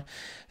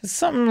 It's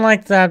something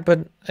like that,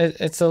 but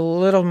it's a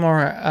little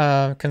more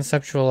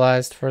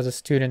conceptualized for the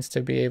students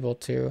to be able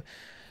to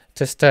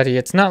study.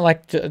 It's not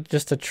like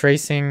just a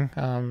tracing.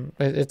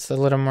 It's a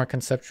little more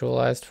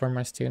conceptualized for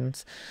my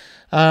students.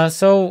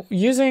 So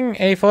using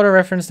a photo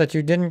reference that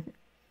you didn't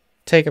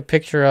take a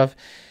picture of,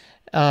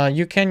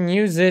 you can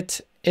use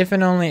it if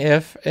and only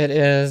if it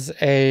is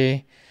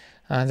a,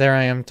 there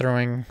I am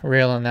throwing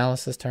real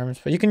analysis terms,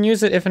 but you can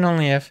use it if and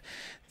only if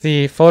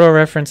the photo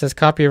reference is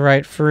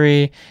copyright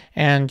free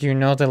and you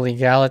know the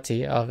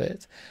legality of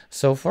it.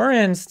 So for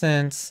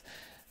instance,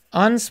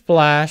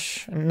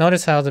 Unsplash,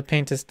 notice how the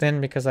paint is thin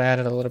because I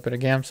added a little bit of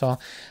Gamsol.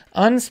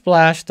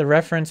 Unsplash, the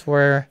reference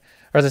where,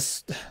 or the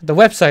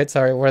website,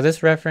 sorry, where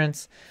this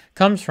reference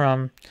comes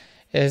from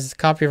is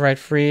copyright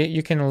free.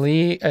 You can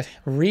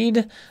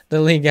read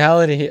the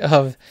legality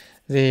of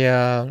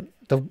the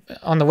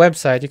on the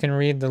website. You can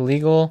read the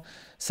legal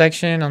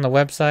section on the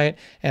website,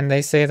 and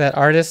they say that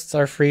artists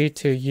are free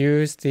to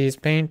use these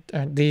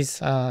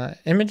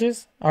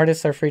images.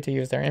 Artists are free to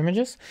use their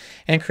images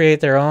and create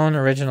their own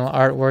original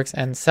artworks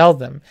and sell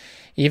them.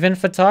 Even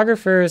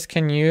photographers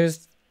can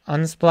use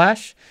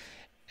Unsplash,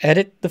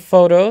 edit the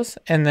photos,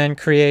 and then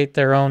create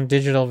their own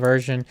digital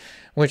version,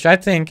 which I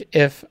think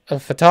if a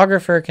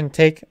photographer can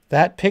take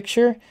that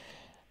picture,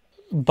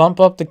 bump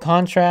up the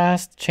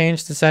contrast,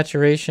 change the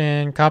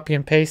saturation, copy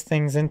and paste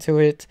things into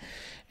it,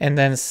 and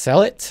then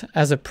sell it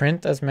as a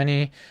print, as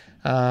many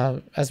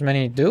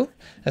do,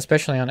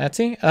 especially on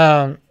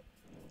Etsy,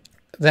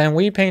 then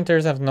we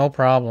painters have no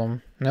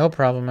problem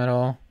at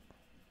all.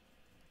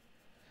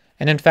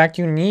 And in fact,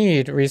 you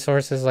need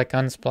resources like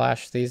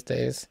Unsplash these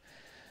days,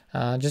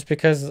 just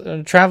because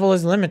travel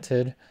is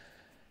limited,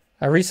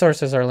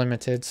 resources are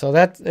limited. So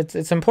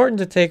it's important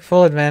to take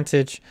full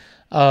advantage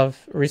of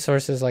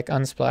resources like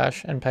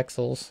Unsplash and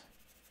Pexels.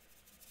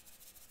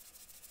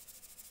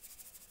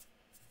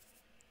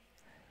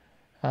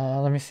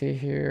 Let me see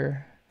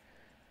here.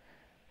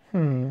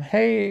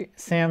 Hey,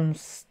 Sam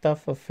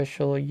Stuff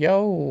Official.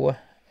 Yo,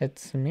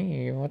 it's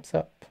me. What's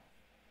up?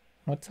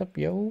 What's up,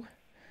 yo?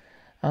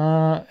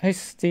 Hey,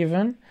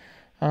 Steven.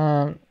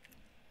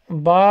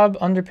 Bob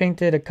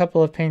underpainted a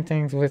couple of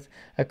paintings with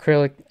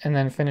acrylic and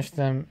then finished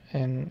them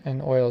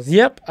in oils.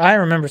 Yep, I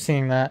remember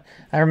seeing that.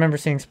 I remember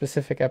seeing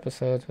specific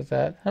episodes with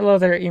that. Hello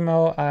there,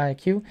 Emo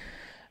IQ.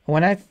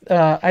 When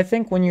I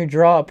think when you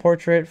draw a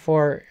portrait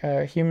for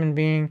a human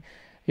being,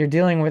 you're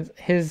dealing with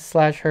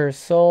his/her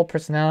soul,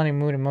 personality,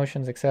 mood,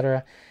 emotions,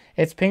 etc.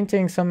 It's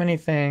painting so many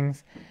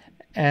things,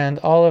 and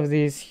all of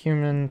these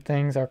human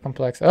things are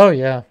complex. Oh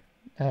yeah,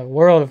 a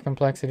world of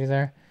complexity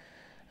there.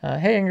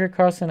 Hey Ingrid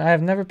Carlson, I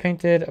have never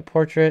painted a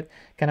portrait.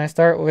 Can I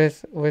start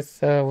with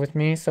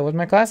me? So with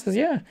my classes,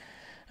 yeah,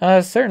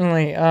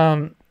 certainly.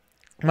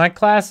 My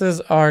classes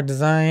are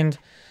designed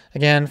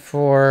again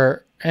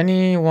for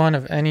anyone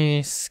of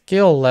any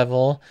skill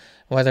level,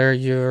 whether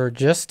you're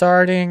just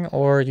starting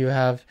or you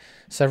have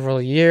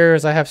several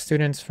years. I have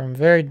students from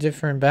very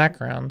different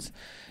backgrounds,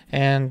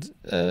 And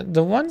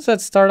the ones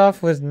that start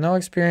off with no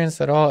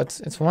experience at all,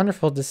 it's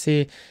wonderful to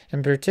see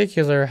in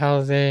particular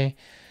how they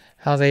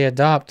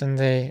adopt and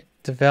they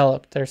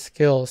develop their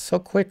skills so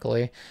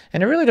quickly.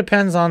 And it really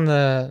depends on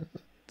the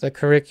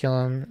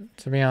curriculum,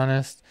 to be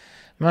honest.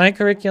 My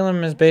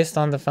curriculum is based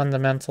on the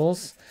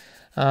fundamentals,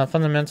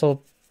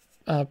 fundamental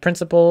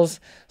principles,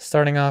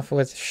 starting off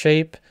with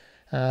shape,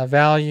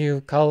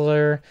 value,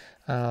 color,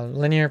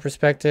 linear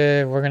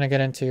perspective. We're going to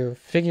get into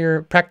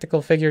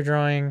practical figure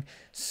drawing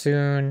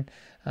soon.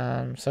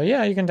 So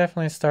yeah, you can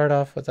definitely start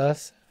off with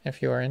us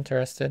if you are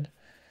interested.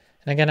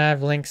 And again, I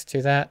have links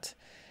to that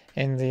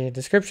in the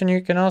description.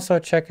 You can also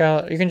check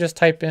out, you can just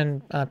type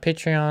in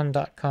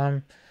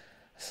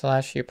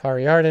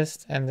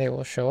patreon.com/upariartist and they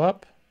will show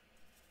up.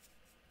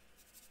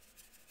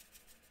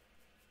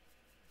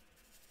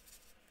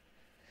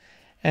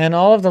 And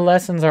all of the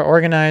lessons are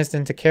organized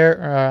into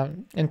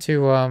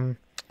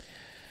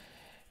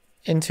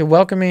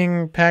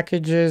welcoming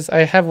packages.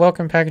 I have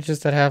welcome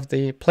packages that have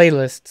the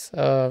playlists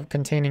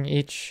containing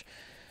each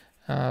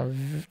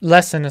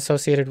lesson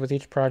associated with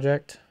each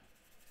project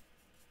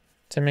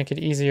to make it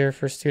easier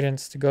for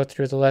students to go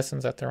through the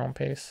lessons at their own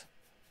pace.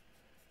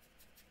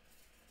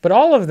 But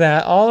all of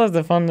that, all of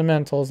the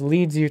fundamentals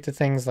leads you to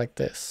things like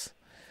this,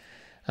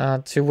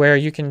 to where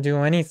you can do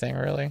anything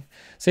really.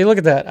 So you look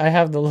at that. I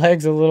have the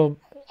legs a little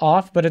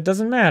off, but it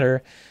doesn't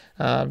matter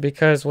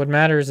because what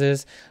matters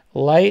is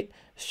light,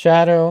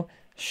 shadow,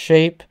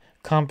 shape,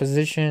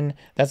 composition.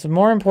 That's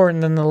more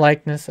important than the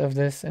likeness of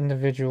this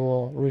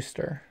individual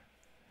rooster.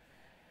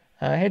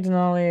 Hey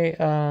Denali,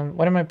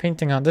 what am I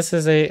painting on? This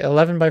is a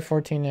 11 by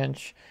 14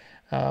 inch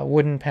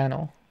wooden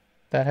panel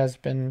that has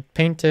been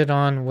painted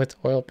on with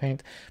oil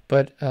paint,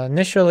 but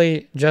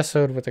initially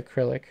gessoed with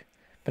acrylic,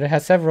 but it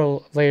has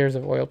several layers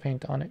of oil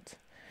paint on it.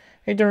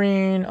 Hey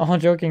Doreen, all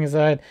joking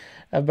aside,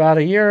 about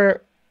a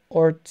year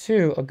or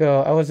two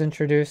ago, I was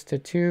introduced to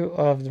two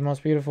of the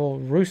most beautiful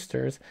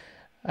roosters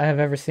I have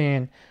ever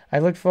seen. I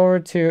look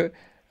forward to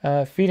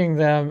feeding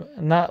them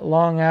not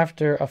long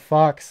after a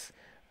fox.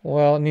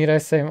 Well, need I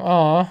say,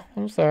 aw,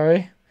 I'm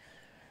sorry.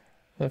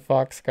 The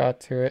fox got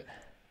to it.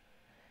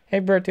 Hey,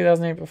 Bert,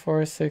 2008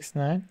 before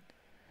 6'9".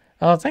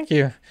 Oh, thank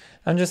you.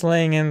 I'm just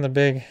laying in the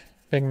big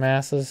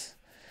masses.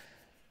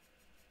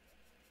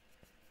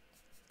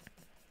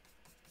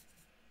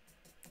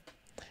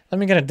 Let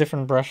me get a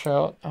different brush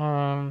out.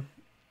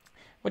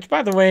 Which,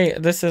 by the way,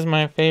 this is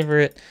my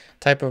favorite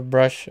type of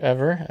brush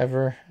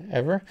ever.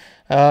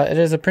 It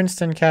is a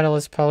Princeton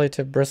Catalyst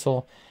Polytip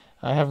Bristle.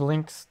 I have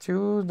links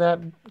to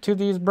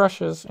these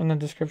brushes in the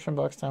description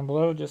box down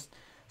below. Just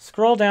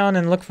scroll down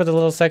and look for the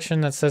little section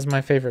that says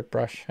my favorite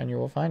brush, and you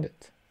will find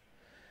it.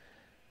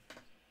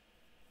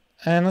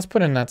 And let's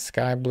put in that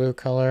sky blue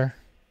color.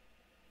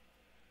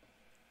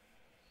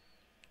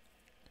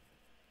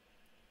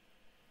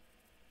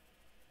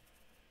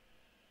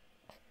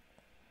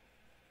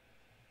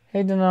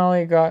 Hey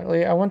Denali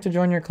Gottlieb, I want to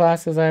join your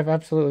classes. I have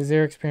absolutely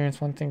zero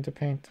experience wanting to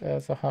paint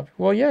as a hobby.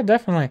 Well, yeah,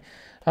 definitely.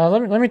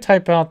 Let me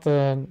type out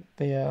the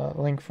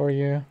link for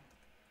you,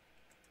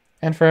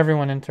 and for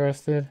everyone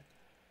interested.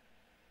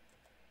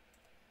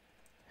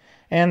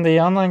 And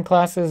the online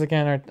classes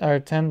again are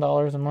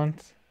 $10 a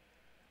month,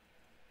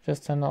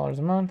 just $10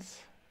 a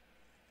month.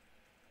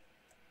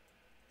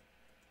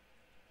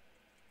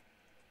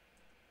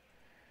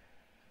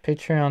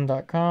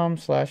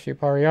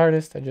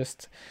 Patreon.com/upariartist. I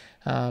just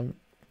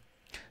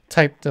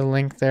type the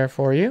link there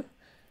for you,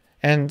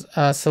 and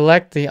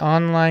select the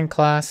online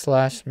class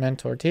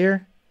 /mentor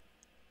tier.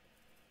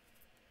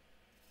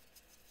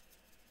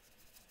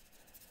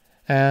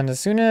 And as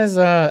soon as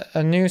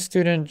a new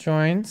student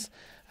joins,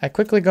 I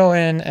quickly go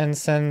in and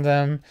send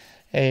them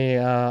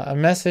a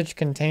message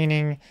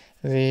containing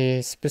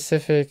the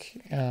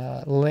specific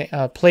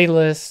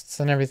playlists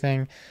and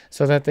everything,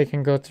 so that they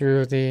can go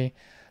through the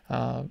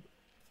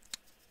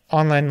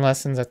online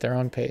lessons at their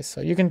own pace.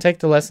 So you can take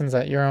the lessons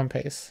at your own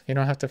pace. You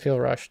don't have to feel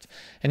rushed.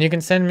 And you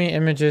can send me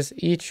images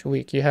each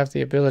week. You have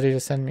the ability to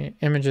send me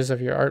images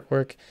of your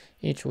artwork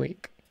each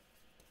week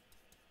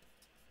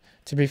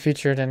to be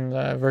featured in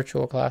the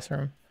virtual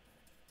classroom.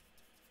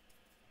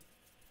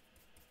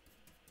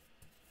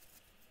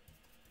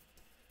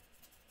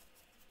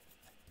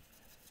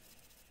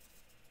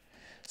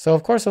 So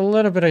of course a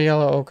little bit of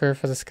yellow ochre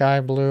for the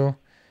sky blue,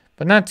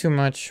 but not too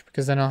much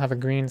because then I'll have a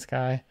green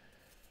sky.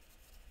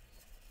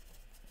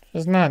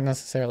 It's not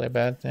necessarily a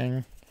bad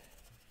thing.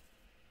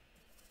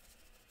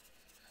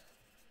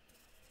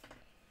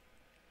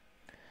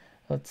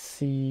 Let's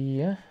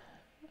see.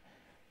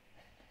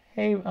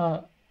 Hey,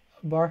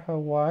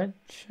 Barhawaj.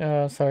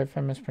 Sorry if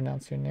I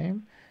mispronounced your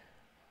name.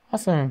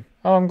 Awesome.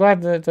 Oh, I'm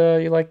glad that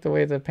you like the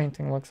way the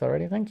painting looks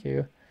already. Thank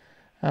you.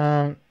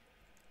 Oh,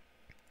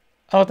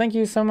 thank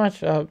you so much,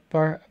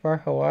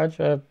 Barhawaj.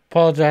 I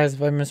apologize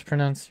if I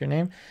mispronounced your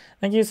name.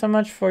 Thank you so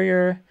much for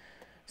your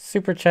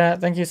super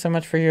chat. Thank you so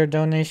much for your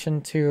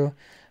donation to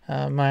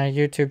my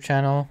YouTube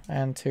channel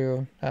and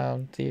to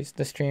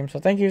the stream. So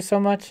thank you so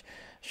much.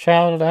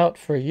 Shout out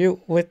for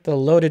you with the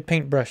loaded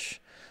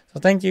paintbrush. So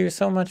thank you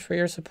so much for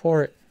your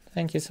support.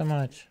 Thank you so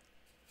much.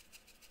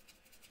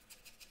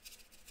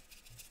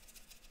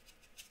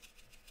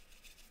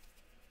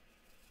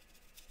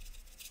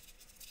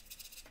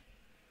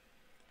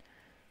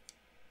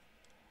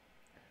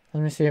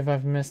 Let me see if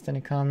I've missed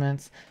any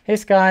comments. Hey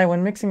Sky,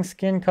 when mixing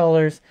skin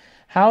colors,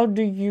 how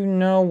do you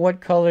know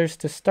what colors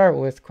to start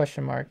with?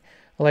 Question mark.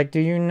 Like, do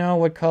you know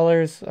what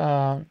colors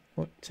to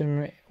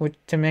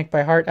make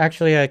by heart?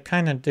 Actually, I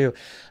kind of do.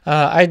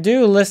 I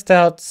do list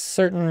out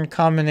certain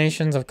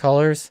combinations of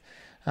colors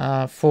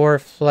for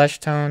flesh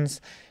tones,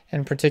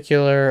 in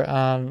particular,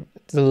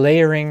 the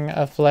layering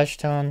of flesh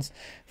tones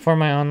for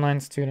my online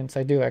students.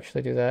 I do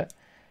actually do that.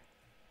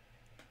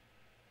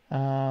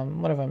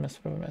 What have I missed?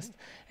 What have I missed?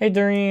 Hey,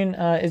 Doreen,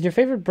 is your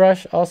favorite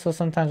brush also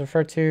sometimes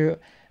referred to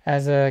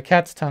as a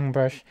cat's tongue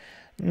brush?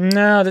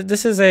 No,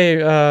 this is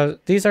a,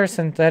 these are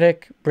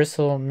synthetic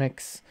bristle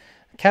mix.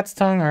 Cat's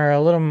tongue are a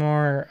little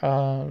more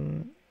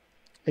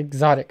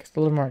exotic. It's a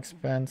little more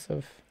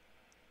expensive.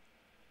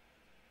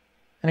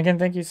 And again,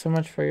 thank you so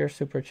much for your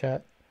super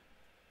chat.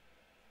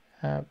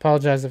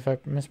 Apologize if I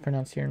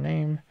mispronounce your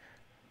name.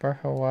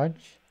 Barhawaj.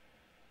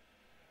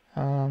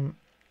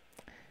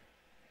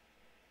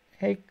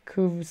 Hey,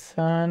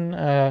 Kuv-san.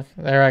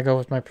 There I go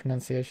with my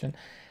pronunciation.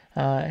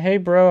 Hey,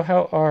 bro,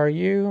 how are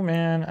you,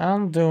 man?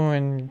 I'm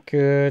doing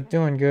good,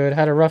 doing good.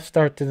 Had a rough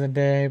start to the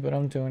day, but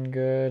I'm doing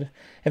good.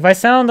 If I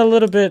sound a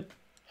little bit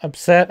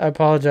upset, I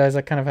apologize.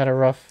 I kind of had a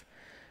rough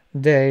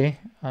day.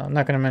 I'm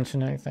not going to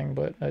mention anything,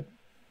 but I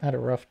had a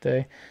rough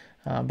day.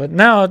 But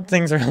now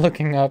things are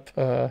looking up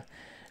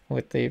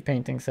with the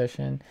painting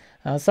session.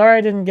 Sorry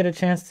I didn't get a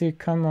chance to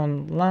come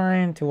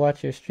online to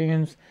watch your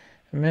streams.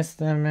 I missed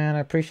them, man. I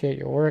appreciate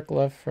your work.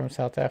 Love from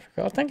South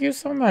Africa. Oh, thank you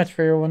so much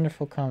for your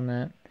wonderful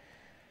comment.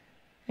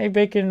 Hey,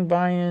 Bacon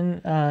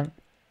Buy-in.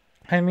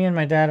 Hi, me and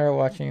my dad are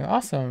watching you.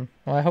 Awesome.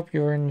 Well, I hope you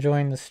were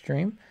enjoying the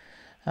stream.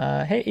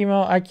 Hey,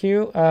 Emo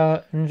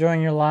IQ.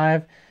 Enjoying your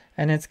live.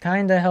 And it's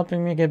kind of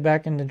helping me get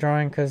back into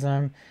drawing because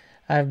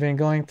I've been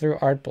going through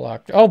art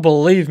block. Oh,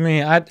 believe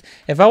me,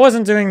 if I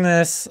wasn't doing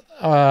this,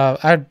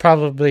 I'd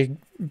probably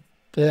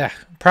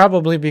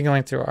be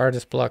going through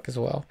artist block as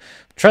well.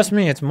 Trust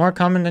me, it's more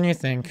common than you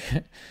think.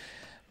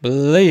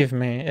 Believe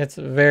me, it's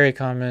very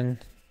common.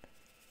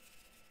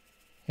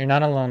 You're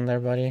not alone there,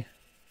 buddy.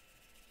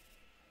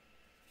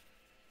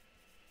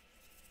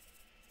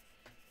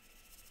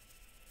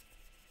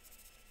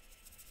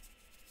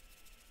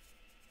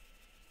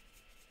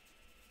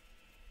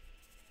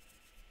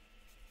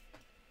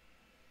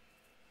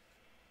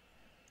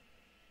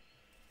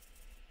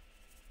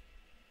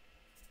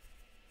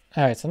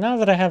 Alright, so now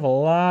that I have a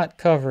lot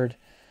covered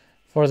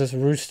for this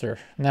rooster,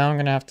 now I'm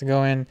going to have to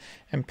go in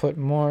and put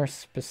more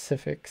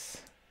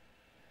specifics.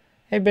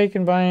 Hey,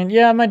 Bacon Buy-in.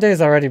 Yeah, my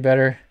day's already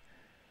better.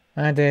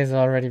 My day's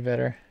already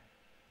better.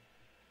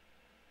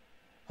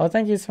 Oh,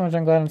 thank you so much.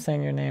 I'm glad I'm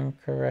saying your name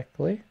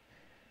correctly.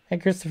 Hey,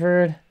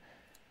 Christopher.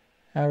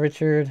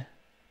 Richard.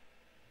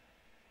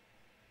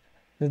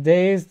 The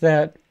days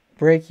that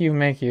break you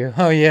make you.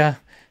 Oh, yeah.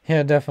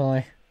 Yeah,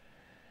 definitely.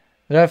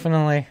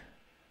 Definitely.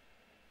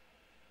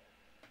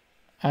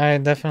 I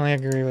definitely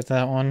agree with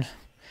that one.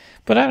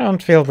 But I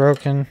don't feel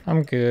broken.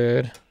 I'm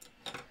good.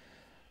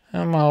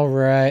 I'm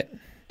alright.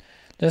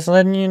 Just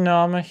letting you know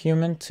I'm a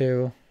human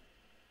too.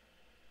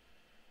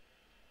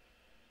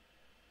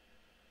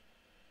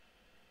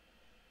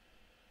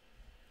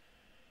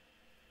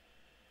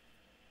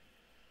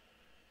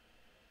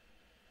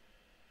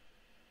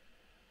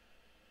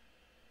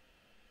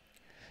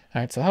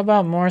 Alright, so how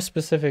about more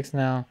specifics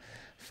now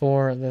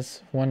for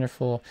this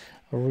wonderful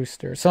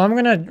rooster. So I'm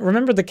going to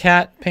remember the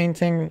cat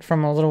painting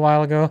from a little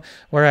while ago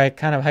where I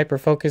kind of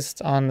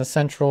hyper-focused on the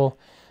central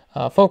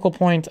focal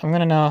point. I'm going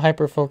to now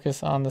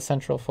hyper-focus on the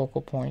central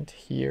focal point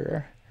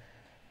here.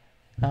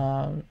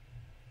 Hey,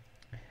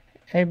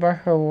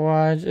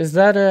 Barhawaj, is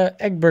that a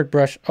Egbert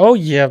brush? Oh,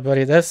 yeah,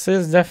 buddy. This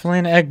is definitely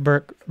an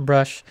Egbert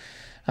brush.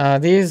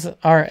 These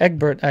are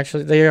Egbert,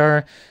 actually. They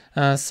are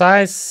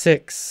size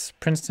 6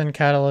 Princeton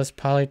Catalyst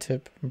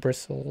Polytip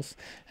bristles.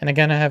 And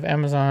again, I have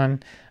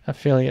Amazon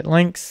affiliate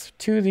links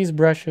to these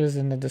brushes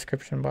in the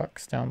description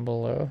box down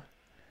below.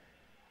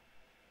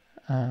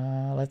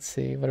 Let's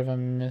see, what have I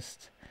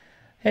missed?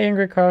 Hey,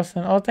 Ingrid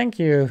Carlson. Oh, thank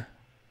you.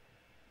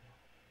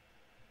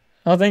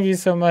 Oh, thank you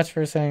so much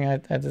for saying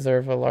I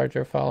deserve a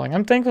larger following.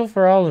 I'm thankful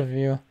for all of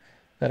you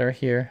that are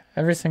here,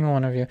 every single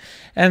one of you.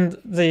 And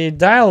the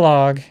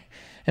dialogue,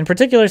 in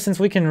particular, since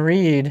we can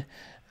read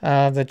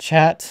the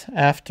chat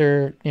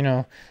after, you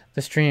know,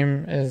 the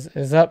stream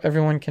is up,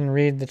 everyone can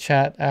read the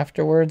chat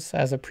afterwards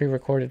as a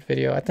pre-recorded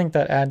video. I think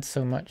that adds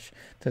so much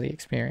to the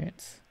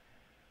experience.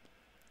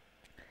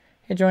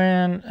 Hey,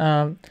 Joanne.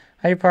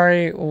 Hi,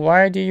 Pari.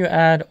 Why do you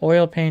add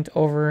oil paint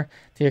over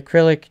the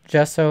acrylic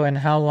gesso, and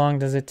how long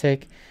does it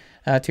take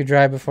to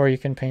dry before you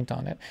can paint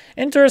on it?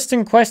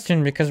 Interesting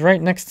question, because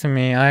right next to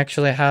me, I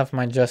actually have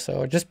my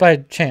gesso, just by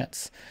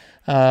chance.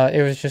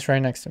 It was just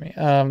right next to me.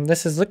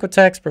 This is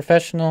Liquitex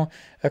Professional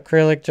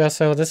Acrylic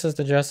Gesso. This is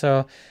the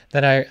gesso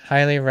that I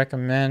highly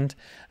recommend.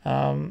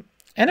 And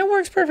it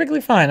works perfectly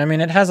fine. I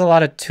mean, it has a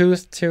lot of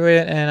tooth to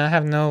it, and I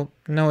have no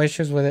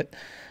issues with it.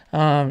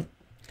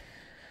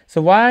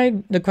 So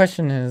why, the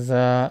question is,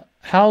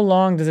 how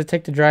long does it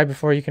take to dry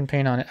before you can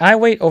paint on it? I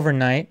wait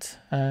overnight,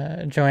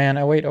 Joanne,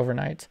 I wait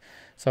overnight.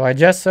 So I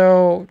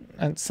gesso,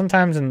 and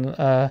sometimes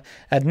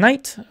at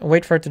night,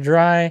 wait for it to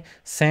dry,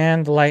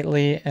 sand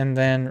lightly, and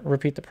then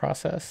repeat the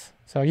process.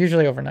 So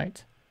usually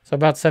overnight. So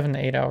about 7 to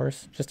 8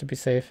 hours, just to be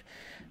safe.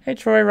 Hey,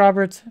 Troy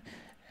Roberts.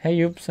 Hey,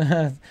 oops.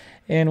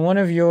 In one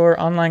of your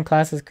online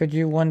classes, could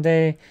you one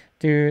day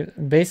do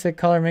basic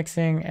color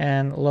mixing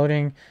and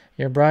loading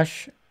your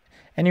brush?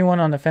 Anyone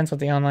on the fence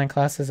with the online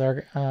classes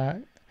are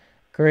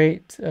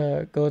great.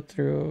 Go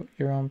through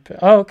your own.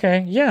 Oh,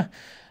 okay. Yeah,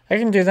 I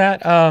can do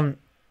that.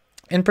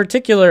 In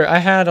particular, I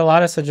had a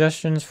lot of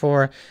suggestions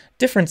for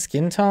different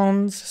skin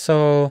tones.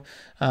 So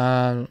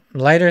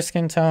lighter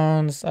skin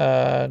tones,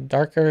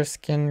 darker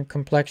skin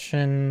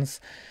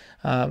complexions,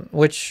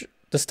 which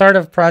the start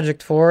of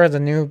Project 4, the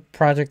new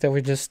project that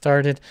we just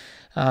started,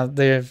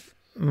 the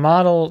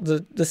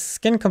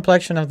skin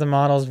complexion of the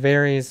models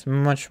varies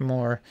much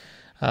more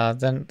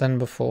than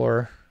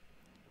before.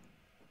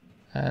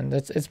 And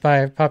it's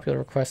by popular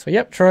request. So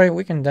yep, Troy,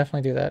 we can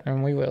definitely do that,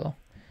 and we will.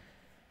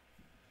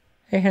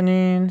 Hey,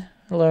 Haneen.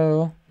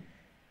 Hello.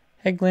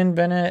 Hey, Glenn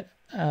Bennett.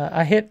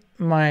 I hit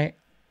my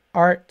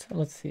art.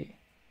 Let's see.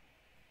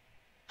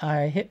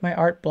 I hit my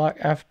art block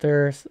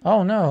after.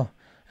 Oh no.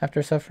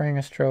 After suffering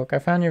a stroke. I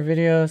found your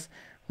videos,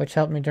 which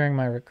helped me during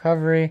my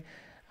recovery.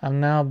 I'm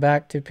now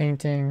back to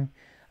painting,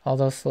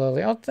 although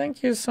slowly. Oh,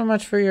 thank you so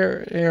much for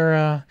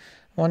your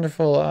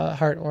wonderful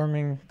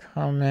heartwarming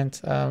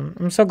comment.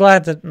 I'm so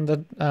glad that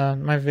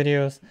my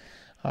videos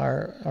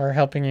are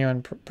helping you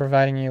and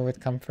providing you with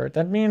comfort.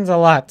 That means a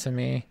lot to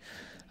me.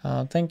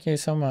 Thank you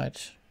so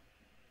much.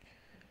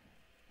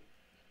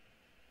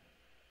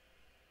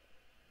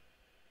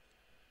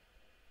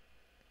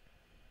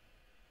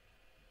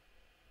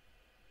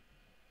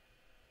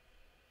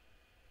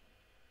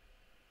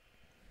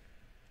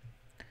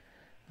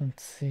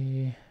 Let's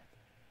see.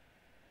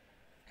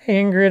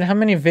 Hey Ingrid, how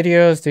many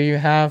videos do you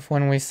have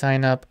when we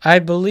sign up? I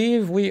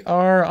believe we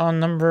are on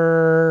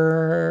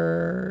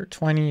number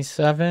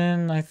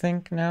 27, I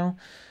think now,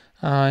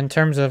 in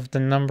terms of the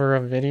number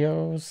of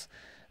videos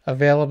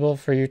available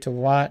for you to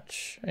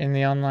watch in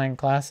the online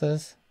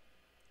classes.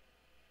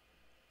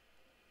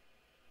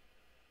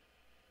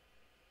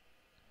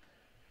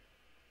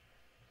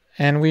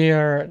 And we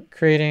are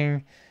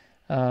creating,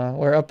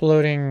 we're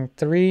uploading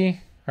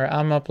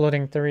I'm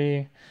uploading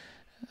three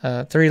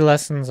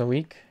lessons a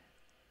week.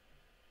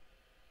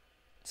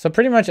 So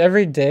pretty much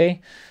every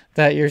day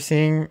that you're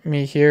seeing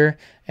me here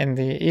in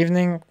the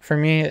evening, for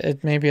me,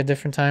 it may be a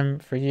different time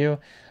for you.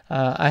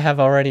 I have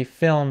already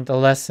filmed the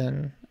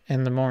lesson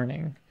in the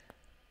morning.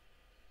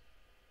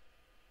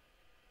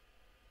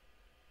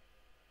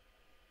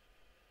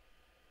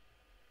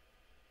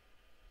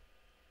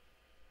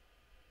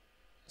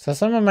 So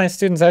some of my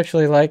students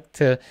actually like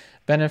to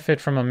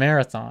benefit from a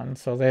marathon.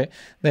 So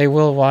they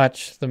will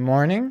watch the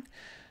morning,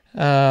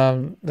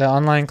 the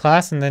online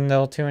class, and then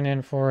they'll tune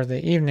in for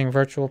the evening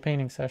virtual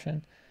painting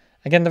session.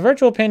 Again, the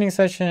virtual painting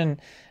session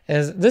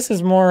this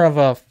is more of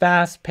a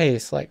fast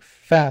pace, like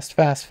fast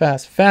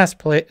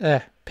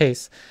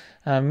pace,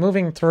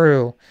 moving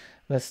through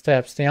the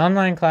steps. The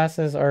online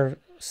classes are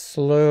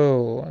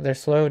slow. They're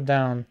slowed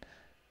down.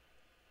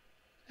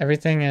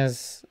 Everything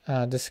is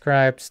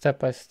described step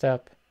by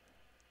step.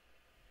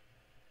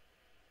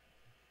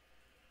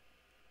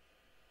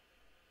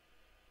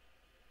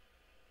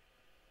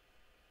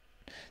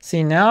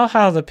 See now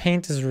how the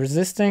paint is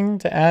resisting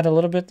to add a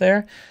little bit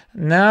there.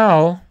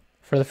 Now,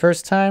 for the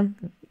first time,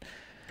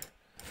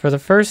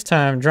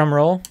 drum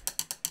roll,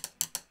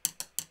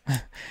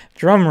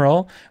 drum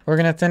roll, we're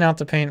going to thin out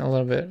the paint a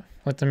little bit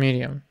with the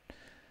medium.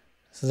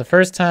 This is the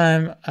first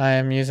time I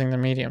am using the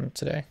medium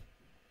today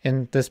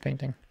in this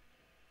painting.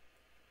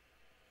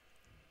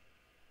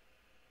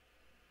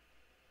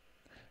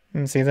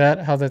 And see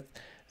that? How the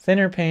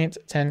thinner paint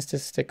tends to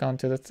stick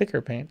onto the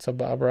thicker paint. So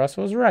Bob Ross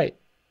was right.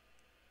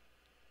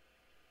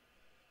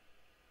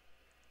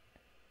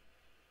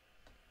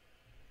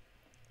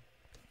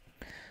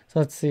 So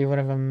let's see, what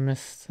have I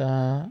missed?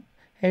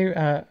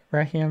 Hey,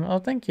 Rahim. Oh,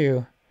 thank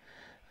you.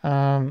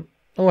 Oh,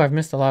 I've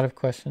missed a lot of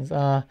questions.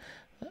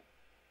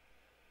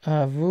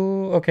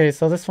 Vous. Okay,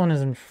 so this one is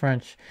in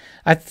French.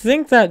 I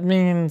think that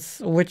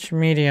means which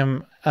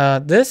medium.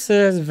 This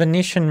is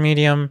Venetian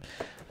medium.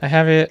 I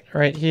have it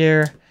right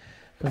here.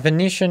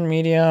 Venetian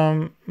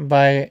medium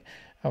by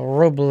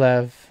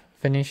Roblev.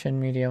 Venetian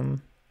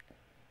medium.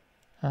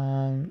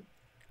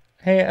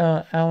 Hey,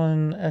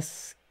 Alan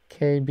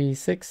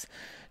SKB6.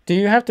 Do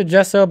you have to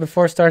gesso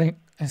before starting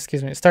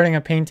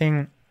a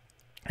painting,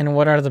 and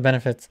what are the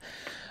benefits?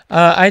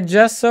 I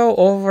gesso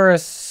over a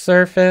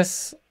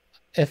surface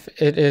if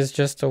it is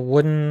just a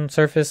wooden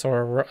surface,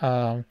 or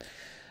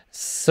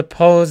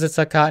suppose it's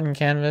a cotton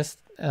canvas,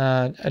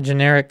 a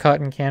generic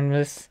cotton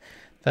canvas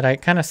that I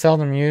kind of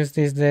seldom use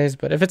these days.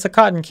 But if it's a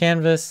cotton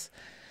canvas,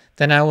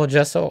 then I will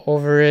gesso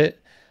over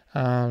it,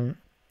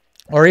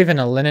 or even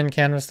a linen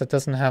canvas that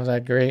doesn't have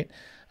that great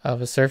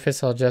of a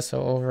surface, I'll gesso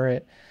over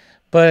it.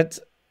 But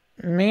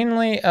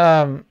mainly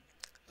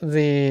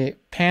the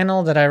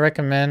panel that I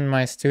recommend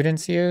my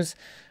students use,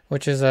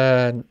 which is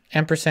a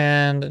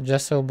ampersand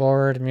gesso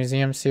board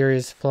museum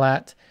series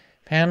flat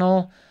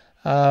panel.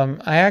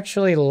 I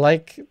actually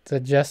like the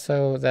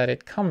gesso that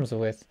it comes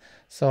with,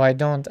 so I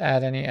don't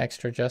add any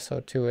extra gesso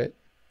to it.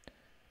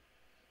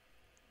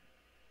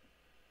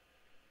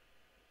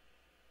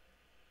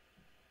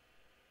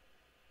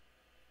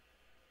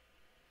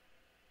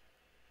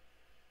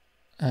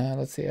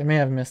 Let's see, I may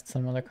have missed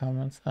some other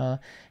comments.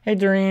 Hey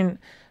Doreen,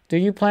 do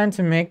you plan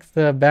to make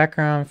the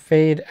background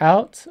fade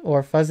out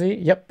or fuzzy?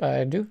 Yep,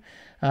 I do.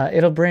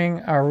 It'll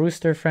bring our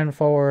rooster friend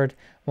forward,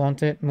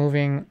 won't it?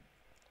 Moving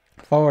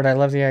forward, I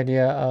love the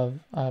idea of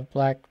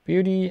Black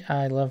Beauty.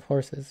 I love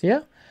horses.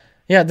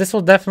 Yeah, this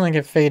will definitely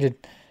get faded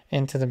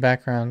into the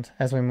background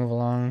as we move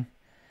along.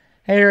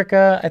 Hey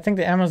Erica, I think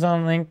the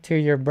Amazon link to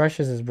your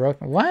brushes is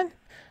broken. What?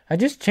 I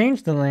just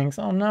changed the links.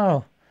 Oh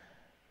no.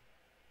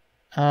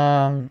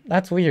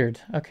 That's weird.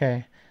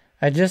 Okay.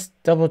 I just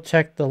double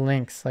checked the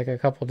links like a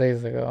couple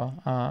days ago.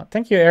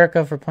 Thank you,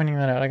 Erica, for pointing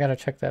that out. I gotta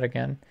check that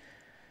again.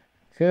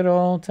 Good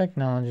old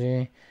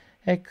technology.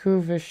 Hey,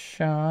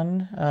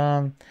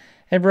 Kuvishan.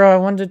 Hey, bro, I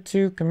wanted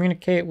to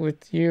communicate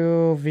with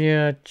you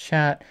via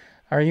chat.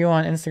 Are you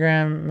on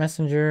Instagram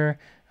Messenger?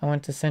 I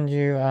want to send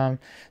you.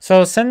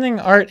 So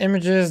sending art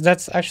images,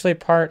 that's actually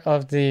part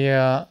of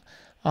the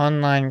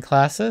online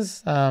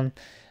classes.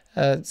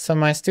 So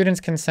my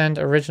students can send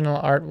original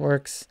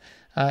artworks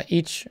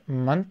each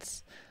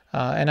month.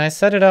 And I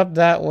set it up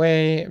that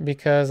way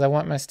because I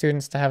want my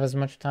students to have as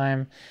much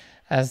time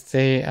as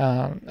they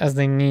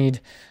need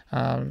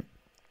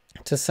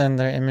to send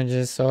their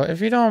images. So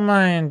if you don't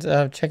mind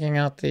checking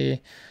out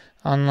the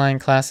online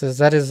classes,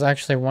 that is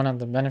actually one of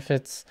the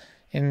benefits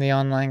in the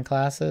online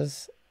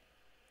classes.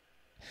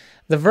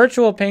 The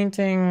virtual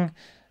painting,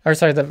 or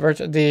sorry,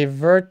 the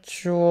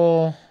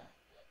virtual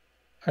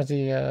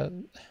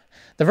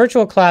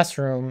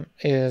classroom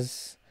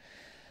is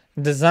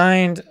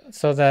designed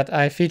so that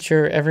I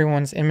feature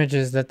everyone's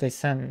images that they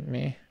send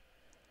me.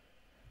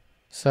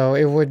 So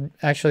it would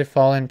actually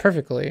fall in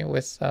perfectly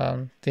with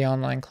the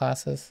online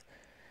classes,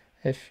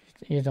 if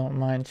you don't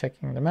mind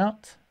checking them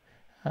out.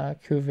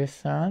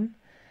 Kuvisan.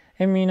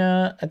 Hey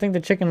Mina, I think the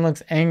chicken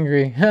looks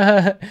angry.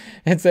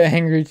 It's an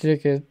angry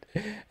chicken.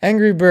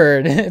 Angry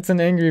bird. It's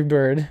an angry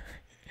bird.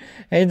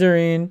 Hey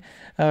Doreen,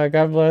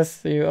 God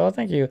bless you. Oh,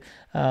 thank you.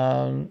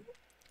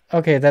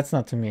 Okay, that's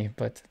not to me,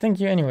 but thank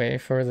you anyway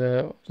for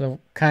the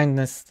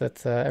kindness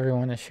that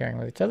everyone is sharing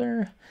with each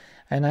other.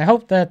 And I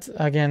hope that,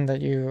 again,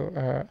 that you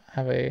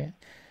have a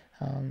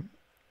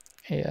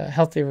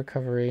healthy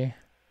recovery.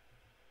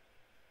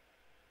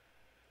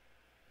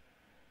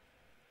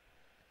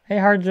 Hey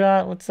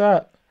Hardjot, what's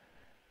up?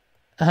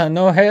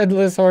 No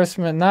headless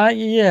horseman, not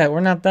yet.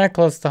 We're not that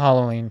close to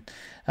Halloween.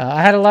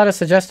 I had a lot of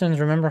suggestions,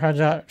 remember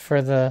Hardjot,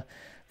 for the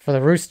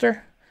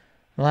rooster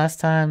last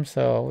time,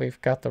 so we've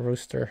got the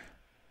rooster.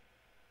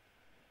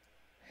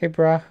 Hey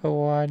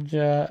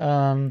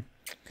Brahawaja,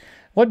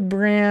 what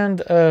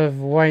brand of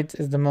white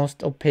is the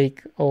most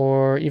opaque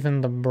or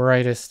even the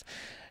brightest?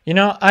 You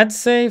know, I'd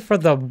say for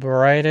the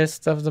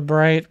brightest of the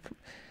bright,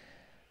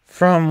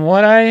 from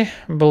what I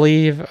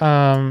believe,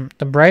 the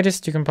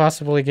brightest you can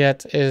possibly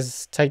get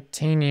is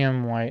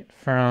titanium white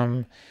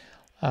from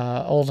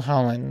Old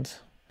Holland,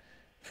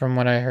 from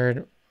what I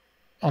heard.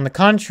 On the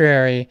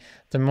contrary,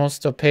 the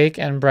most opaque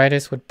and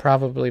brightest would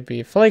probably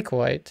be flake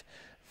white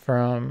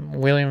from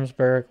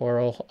Williamsburg or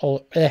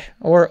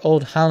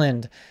Old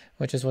Holland,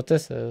 which is what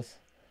this is.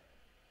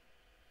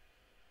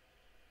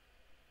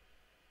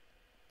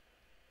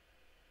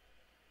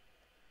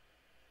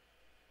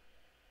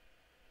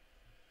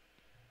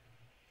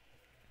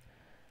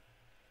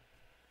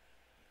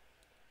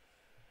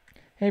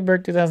 Hey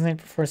Bert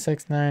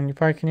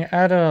 2008-469, can you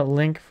add a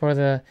link for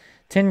the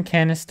tin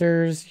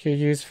canisters you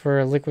use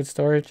for liquid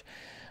storage?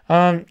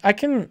 I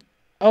can.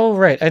 Oh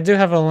right, I do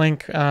have a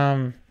link.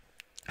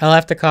 I'll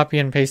have to copy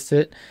and paste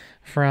it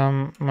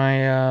from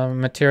my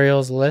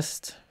materials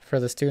list for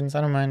the students.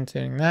 I don't mind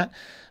doing that.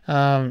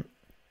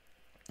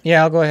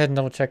 Yeah, I'll go ahead and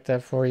double check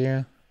that for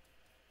you.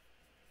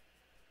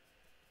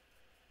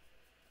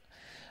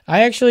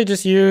 I actually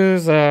just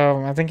use,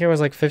 I think it was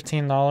like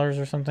 $15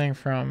 or something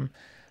from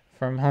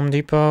Home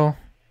Depot,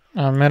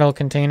 metal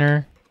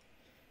container.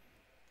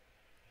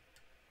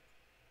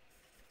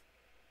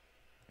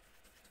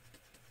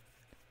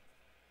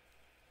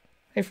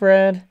 Hey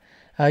Fred,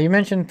 you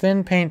mentioned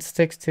thin paint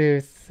sticks to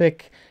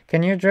thick.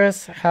 Can you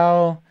address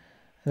how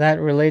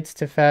that relates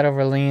to fat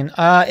over lean?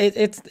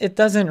 It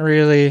doesn't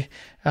really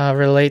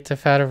relate to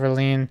fat over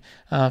lean,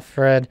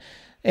 Fred.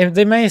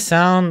 They may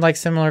sound like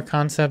similar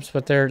concepts,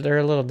 but they're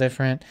a little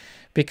different,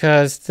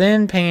 because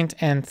thin paint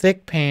and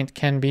thick paint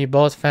can be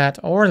both fat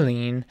or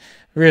lean.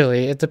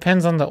 Really, it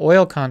depends on the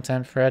oil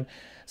content, Fred.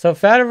 So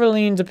fat over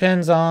lean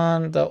depends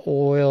on the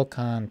oil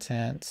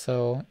content.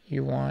 So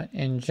you want,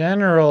 in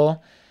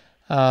general,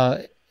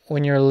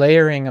 when you're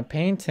layering a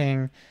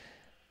painting,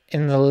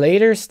 in the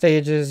later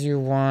stages you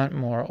want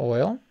more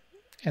oil.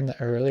 In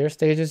the earlier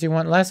stages you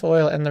want less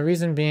oil. And the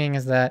reason being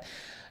is that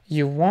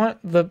you want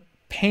the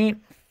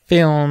paint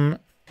film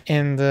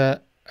in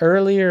the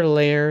earlier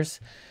layers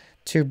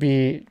to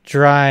be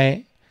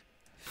dry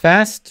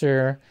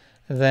faster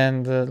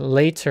than the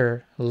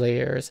later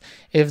layers.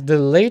 If the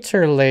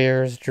later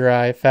layers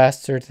dry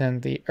faster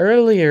than the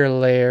earlier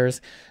layers,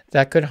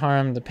 that could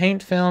harm the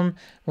paint film,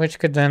 which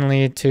could then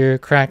lead to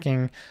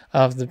cracking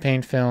of the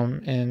paint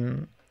film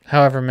in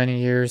however many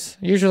years.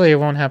 Usually it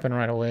won't happen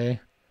right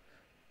away.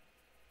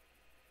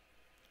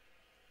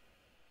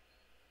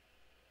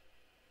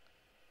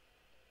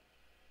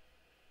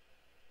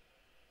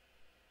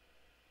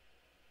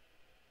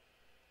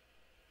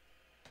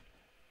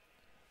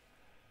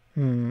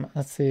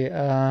 Let's see.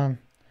 Hey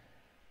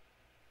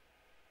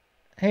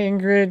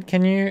Ingrid,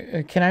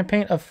 can I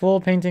paint a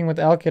full painting with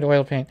alkyd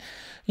oil paint?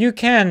 You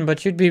can,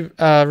 but you'd be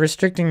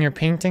restricting your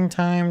painting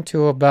time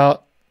to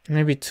about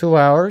maybe 2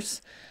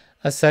 hours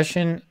a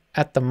session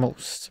at the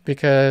most,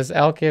 because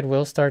alkyd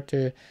will start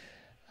to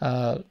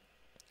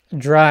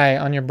dry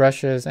on your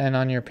brushes and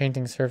on your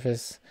painting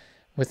surface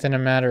within a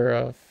matter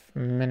of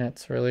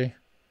minutes, really.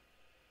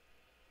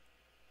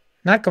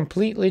 Not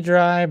completely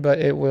dry, but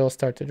it will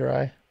start to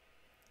dry.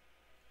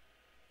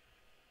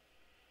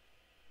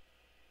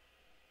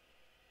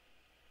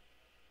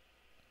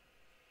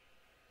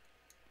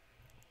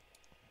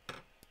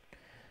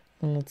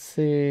 Let's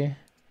see.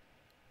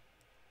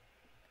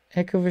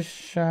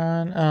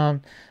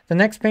 Ekovishan. The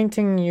next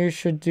painting you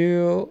should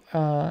do,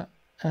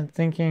 I'm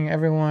thinking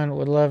everyone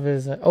would love,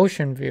 is an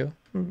ocean view.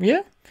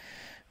 Yeah,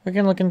 we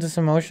can look into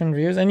some ocean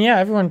views. And yeah,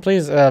 everyone,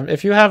 please,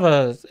 if you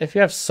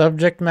have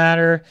subject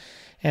matter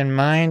in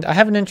mind, I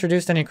haven't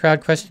introduced any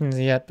crowd questions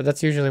yet, but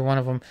that's usually one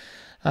of them.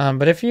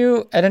 But if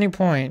you, at any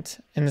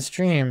point in the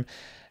stream,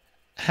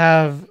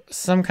 have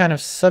some kind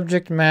of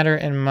subject matter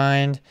in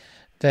mind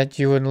that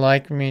you would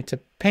like me to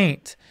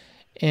paint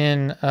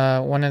in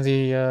one of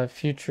the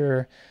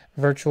future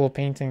virtual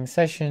painting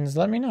sessions,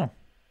 let me know.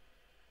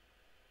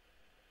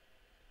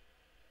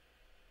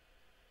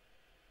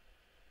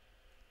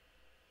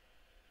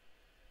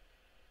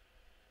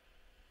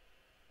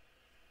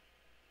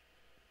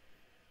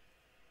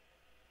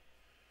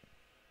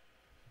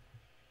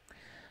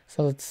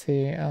 So let's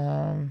see.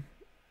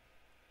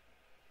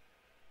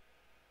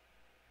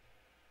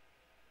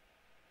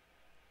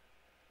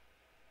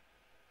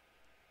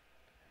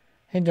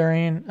 Hey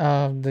Doreen,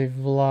 the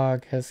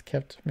vlog has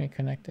kept me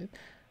connected.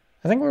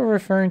 I think we're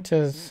referring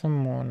to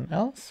someone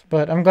else,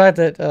 but I'm glad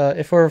that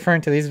if we're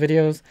referring to these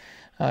videos,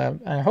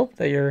 I hope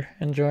that you're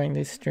enjoying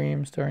these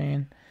streams,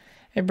 Doreen.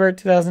 Hey Bert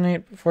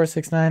 2008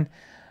 469.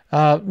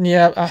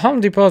 Yeah,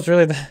 Home Depot is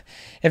really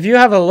if you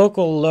have a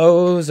local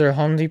Lowe's or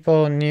Home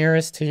Depot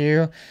nearest to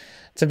you,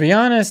 to be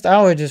honest,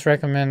 I would just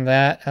recommend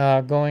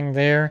that, going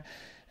there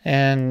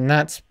and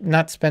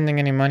not spending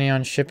any money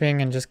on shipping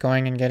and just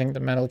going and getting the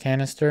metal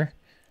canister.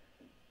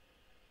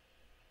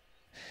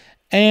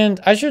 And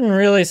I shouldn't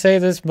really say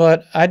this,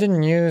 but I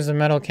didn't use a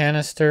metal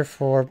canister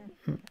for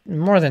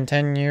more than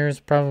 10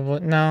 years, probably.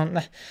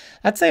 No,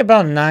 I'd say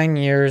about 9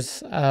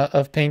 years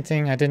of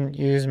painting. I didn't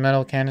use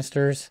metal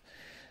canisters,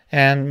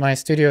 and my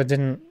studio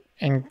didn't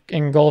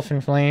engulf in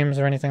flames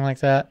or anything like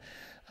that.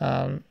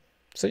 So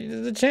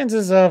the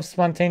chances of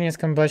spontaneous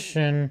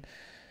combustion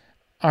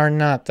are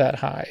not that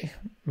high,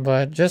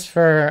 but just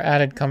for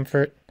added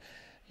comfort,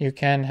 you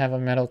can have a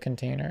metal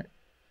container.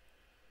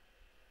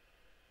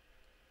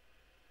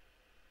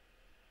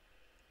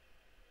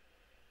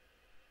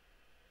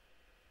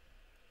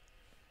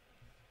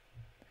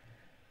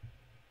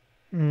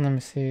 Let me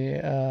see.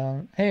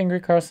 Hey,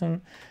 Angry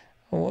Carson.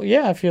 Well,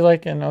 yeah, if you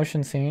like an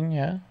ocean scene,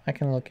 yeah, I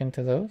can look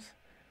into those.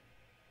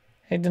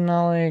 Hey,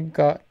 Denali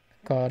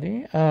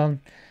Gotti.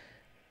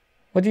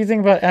 What do you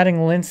think about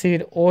adding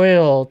linseed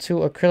oil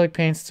to acrylic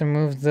paints to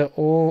move the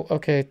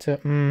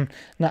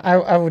no,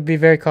 I would be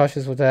very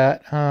cautious with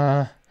that.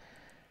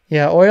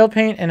 Yeah, oil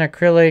paint and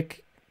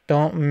acrylic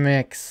don't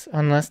mix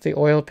unless the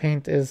oil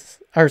paint is,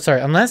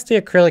 unless the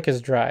acrylic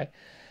is dry.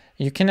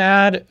 You can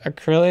add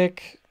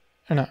acrylic.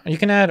 No, you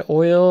can add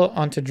oil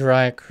onto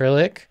dry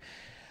acrylic,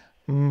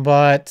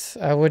 but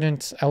I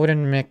wouldn't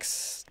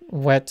mix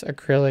wet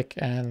acrylic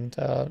and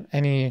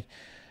any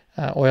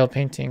oil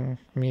painting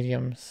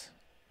mediums.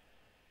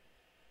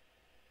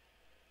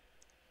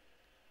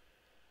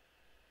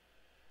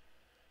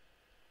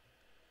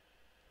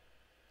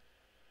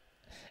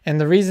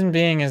 And the reason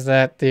being is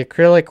that the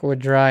acrylic would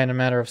dry in a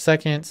matter of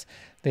seconds.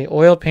 The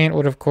oil paint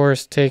would, of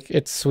course, take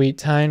its sweet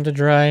time to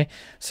dry.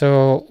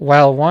 So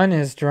while one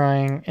is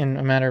drying in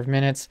a matter of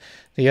minutes,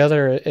 the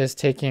other is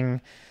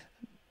taking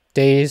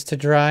days to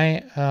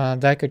dry.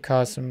 That could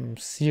cause some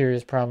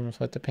serious problems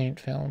with the paint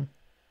film.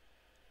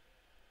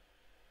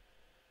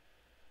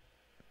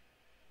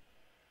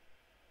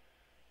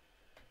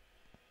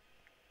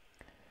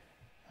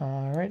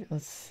 All right,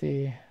 let's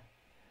see.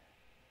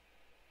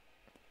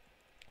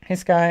 Hey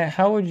Sky,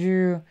 how would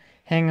you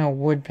hang a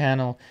wood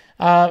panel?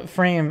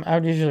 Frame. I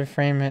would usually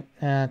frame it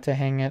to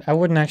hang it. I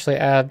wouldn't actually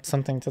add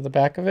something to the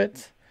back of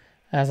it,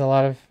 as a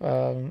lot of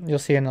you'll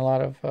see in a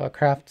lot of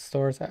craft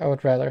stores. I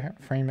would rather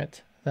frame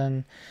it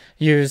than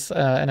use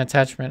an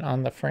attachment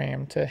on the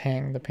frame to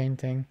hang the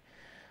painting.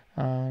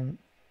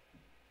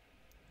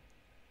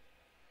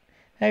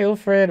 Hey,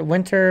 Wilfred,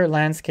 winter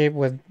landscape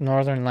with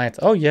northern lights.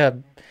 Oh, yeah.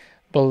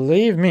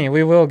 Believe me,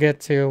 we will get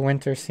to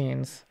winter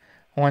scenes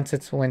once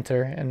it's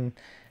winter in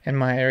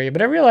my area.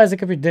 But I realize it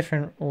could be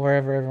different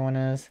wherever everyone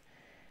is.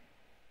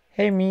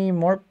 Hey, me,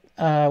 more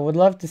would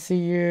love to see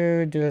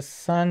you do a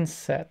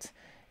sunset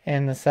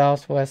in the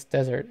Southwest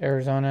Desert,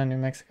 Arizona, New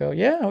Mexico.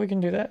 Yeah, we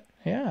can do that.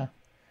 Yeah.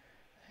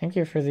 Thank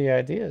you for the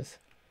ideas.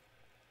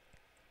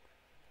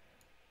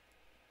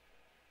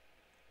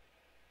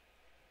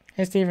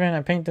 Hey, Steven,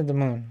 I painted the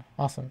moon.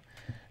 Awesome.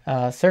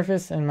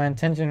 Surface, and my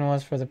intention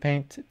was for the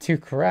paint to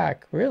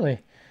crack. Really?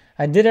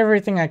 I did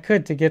everything I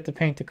could to get the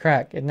paint to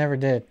crack. It never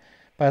did.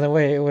 By the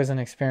way, it was an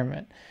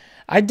experiment.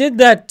 I did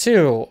that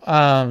too.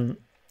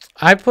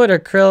 I put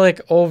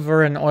acrylic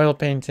over an oil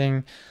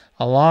painting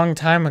a long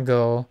time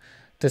ago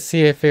to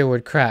see if it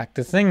would crack.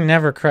 The thing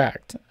never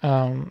cracked.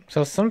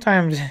 So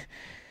sometimes,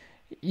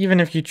 even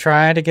if you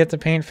try to get the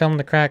paint film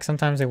to crack,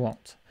 sometimes it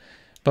won't.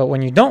 But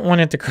when you don't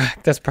want it to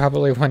crack, that's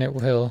probably when it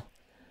will.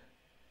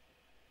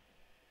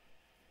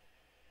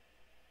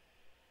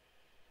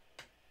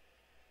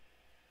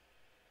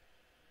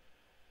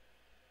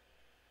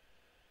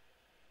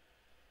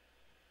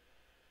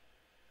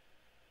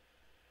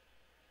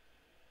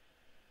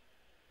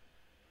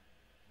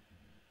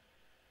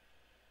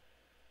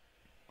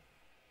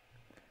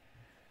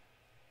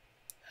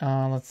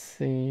 Let's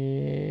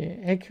see.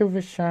 Hey,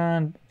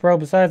 Kuvishan. Bro,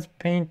 besides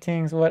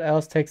paintings, what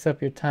else takes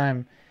up your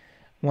time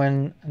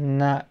when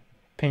not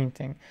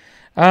painting?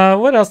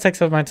 What else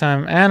takes up my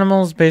time?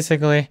 Animals,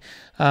 basically.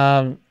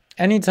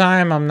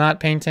 Anytime I'm not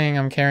painting,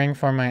 I'm caring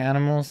for my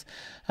animals.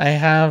 I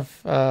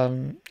have,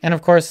 and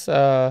of course,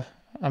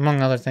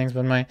 among other things,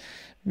 but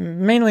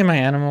mainly my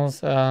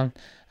animals. I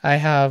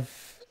have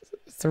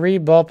 3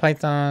 ball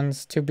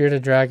pythons, 2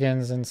 bearded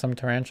dragons, and some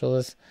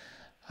tarantulas.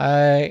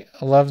 I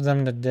love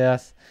them to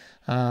death.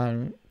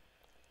 I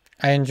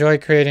enjoy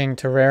creating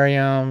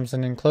terrariums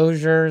and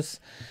enclosures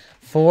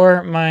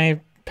for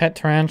my pet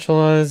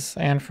tarantulas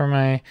and for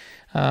my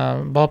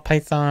ball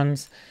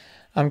pythons.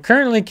 I'm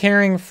currently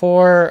caring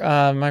for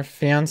my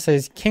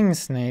fiance's king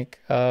snake.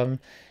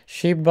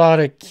 She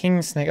bought a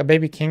king snake, a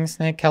baby king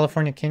snake,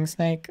 California king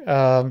snake.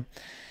 But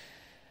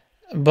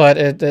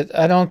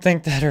I don't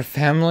think that her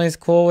family's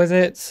cool with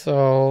it,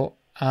 so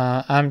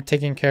I'm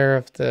taking care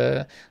of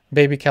the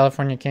baby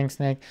California king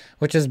snake,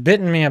 which has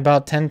bitten me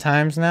about 10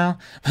 times now,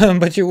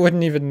 but you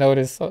wouldn't even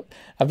notice. So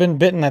I've been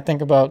bitten, I think,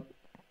 about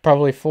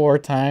probably 4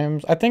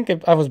 times. I think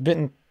I was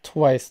bitten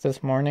twice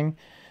this morning,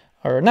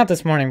 or not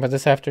this morning, but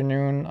this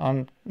afternoon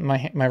on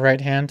my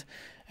right hand,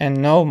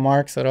 and no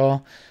marks at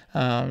all.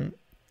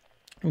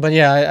 But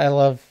yeah, I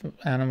love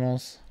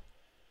animals.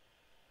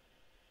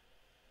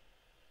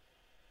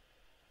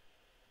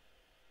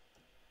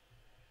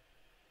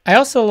 I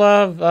also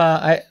love,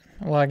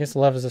 well, I guess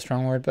love is a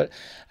strong word, but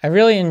I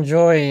really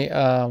enjoy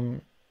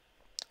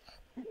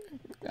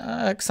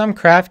some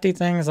crafty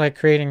things like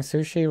creating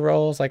sushi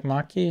rolls, like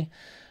maki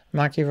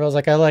rolls.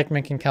 Like I like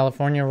making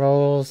California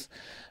rolls,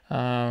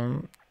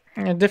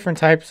 different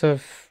types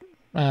of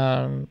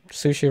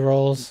sushi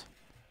rolls.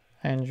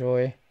 I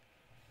enjoy.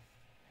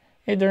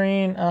 Hey,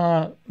 Doreen,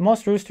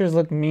 most roosters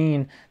look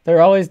mean.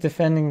 They're always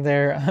defending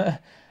their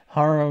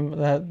harem.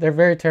 They're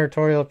very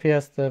territorial.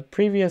 P.S. The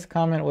previous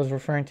comment was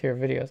referring to your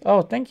videos.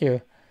 Oh, thank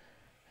you.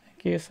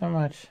 Thank you so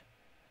much.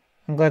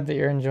 I'm glad that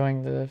you're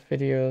enjoying the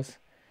videos.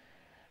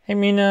 Hey,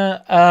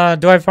 Mina,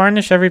 do I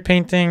varnish every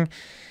painting?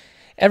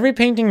 Every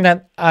painting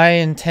that I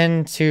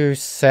intend to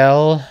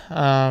sell,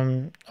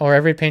 or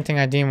every painting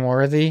I deem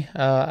worthy,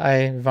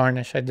 I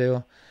varnish, I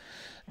do.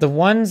 The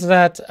ones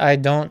that I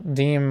don't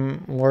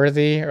deem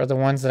worthy, or the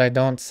ones that I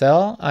don't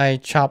sell, I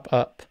chop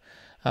up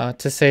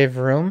to save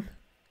room.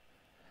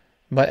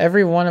 But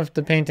every one of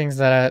the paintings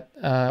that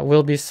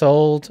will be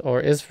sold,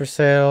 or is for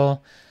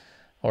sale,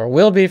 or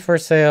will be for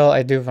sale,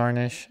 I do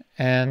varnish.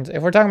 And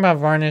if we're talking about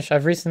varnish,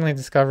 I've recently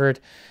discovered,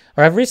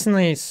 or I've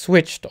recently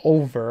switched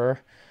over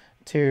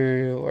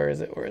to, where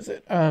is it?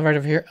 Right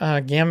over here,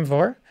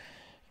 Gamboge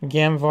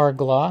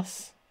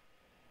gloss.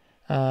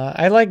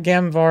 I like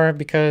Gamboge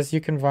because you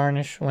can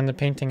varnish when the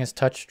painting is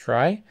touch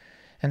dry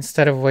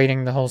instead of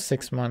waiting the whole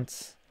 6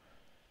 months.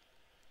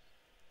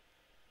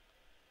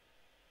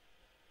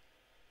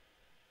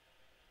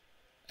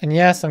 And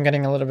yes, I'm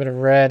getting a little bit of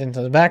red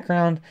into the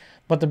background,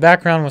 but the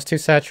background was too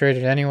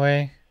saturated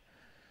anyway,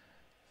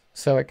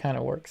 so it kind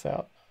of works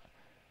out.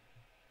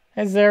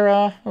 Hey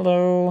Zara,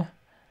 hello.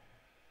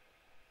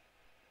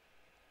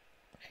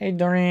 Hey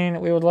Doreen,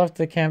 we would love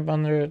to camp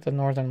under the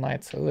northern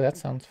lights. Ooh, that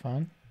sounds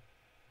fun.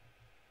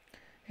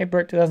 Hey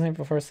Bert 2008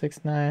 before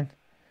 69.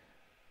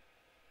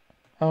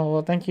 Oh,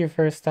 well, thank you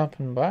for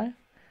stopping by.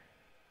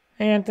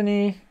 Hey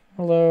Anthony,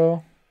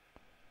 hello.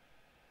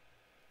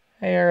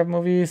 Hey Arab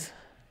Movies.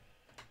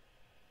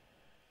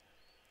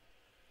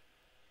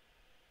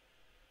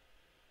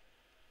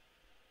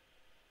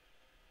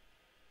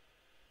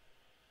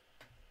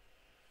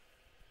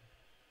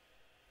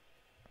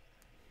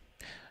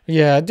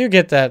 Yeah, I do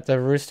get that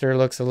the rooster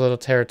looks a little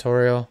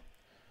territorial.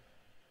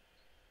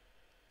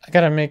 I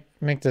gotta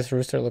make this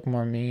rooster look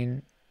more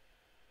mean.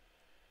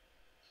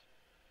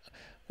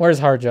 Where's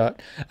Harjot?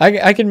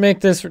 I can make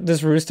this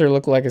rooster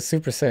look like a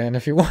Super Saiyan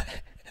if you want.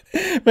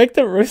 Make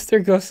the rooster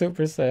go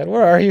Super Saiyan.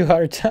 Where are you,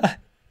 Harjot?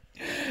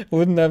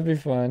 Wouldn't that be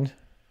fun?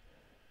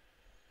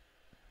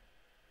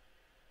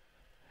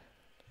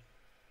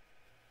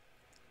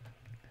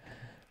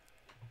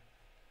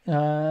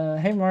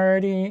 Hey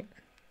Marty.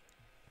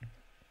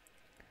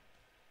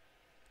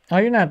 Oh,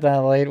 you're not that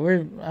late.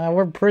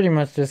 We're pretty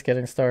much just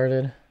getting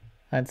started.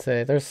 I'd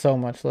say there's so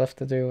much left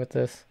to do with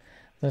this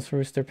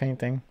rooster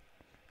painting.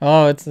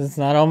 Oh, it's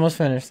not almost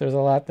finished. There's a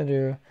lot to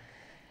do.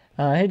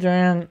 Hey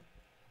Joanne,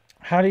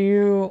 how do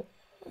you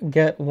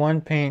get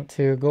one paint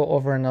to go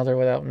over another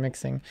without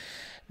mixing?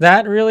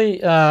 That really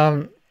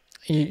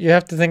you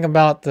have to think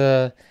about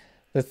the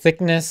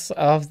thickness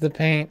of the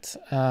paint.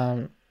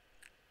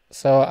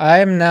 So I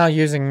am now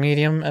using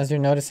medium, as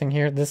you're noticing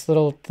here. This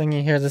little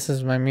thingy here, this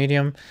is my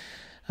medium.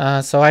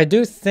 So I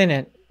do thin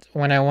it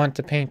when I want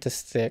the paint to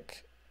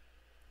stick.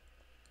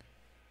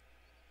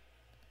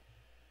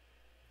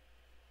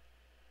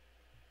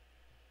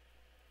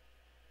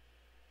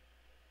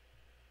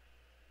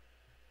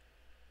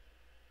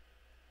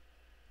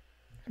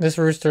 This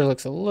rooster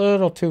looks a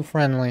little too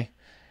friendly.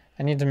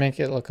 I need to make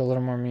it look a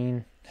little more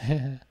mean.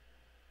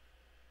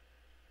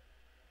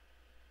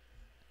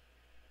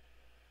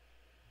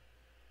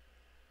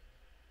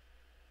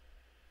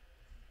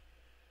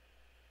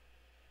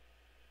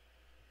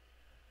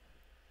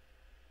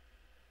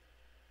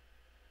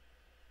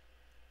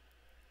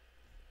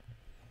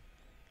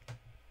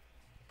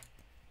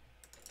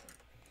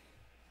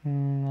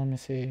 Let me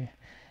see.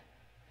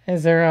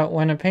 Is there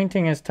when a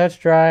painting is touch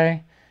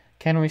dry,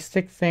 can we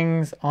stick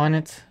things on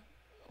it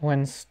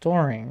when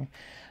storing?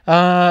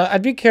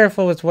 I'd be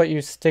careful with what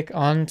you stick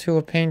onto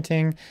a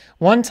painting.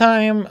 One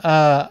time,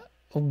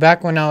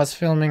 back when I was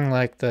filming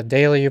like the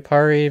daily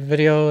Upari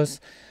videos,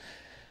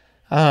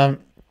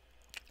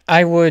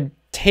 I would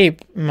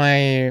tape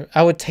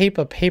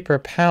a paper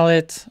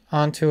palette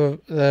onto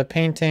the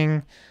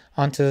painting,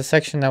 onto the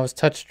section that was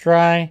touch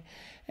dry,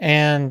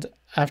 and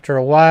after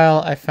a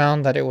while I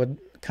found that it would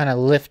kind of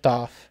lift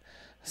off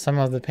some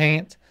of the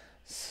paint.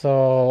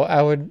 So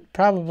I would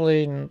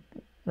probably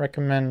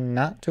recommend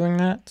not doing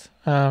that,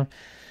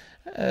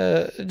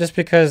 just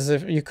because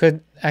if you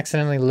could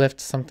accidentally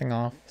lift something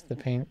off the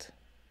paint.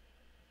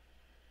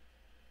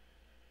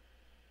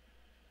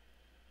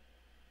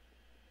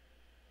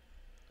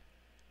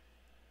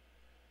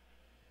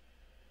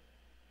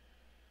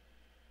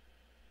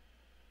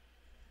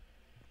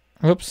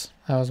 Whoops,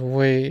 that was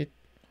way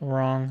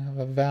wrong of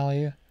a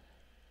value.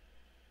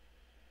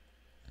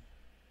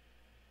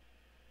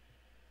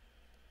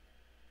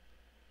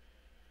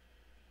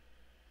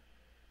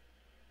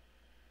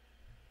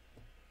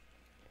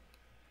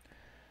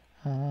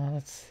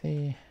 Let's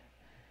see.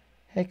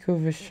 Hey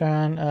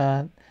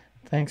Kuvishan,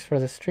 thanks for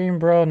the stream,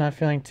 bro. Not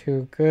feeling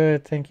too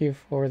good. Thank you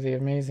for the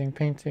amazing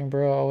painting,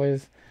 bro.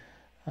 Always,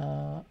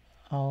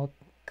 I'll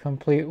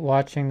complete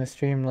watching the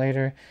stream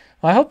later.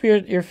 Well, I hope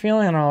you're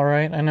feeling all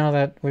right. I know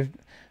that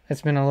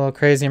it's been a little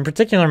crazy. In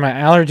particular, my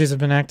allergies have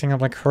been acting up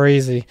like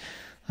crazy.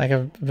 Like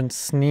I've been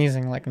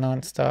sneezing like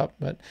nonstop,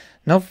 but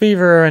no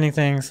fever or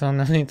anything, so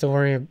no need to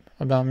worry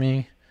about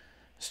me.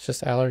 It's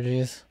just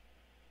allergies.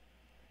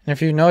 And if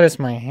you notice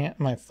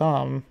my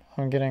thumb,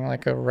 I'm getting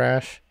like a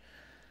rash.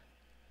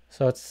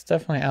 So it's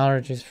definitely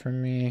allergies for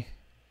me.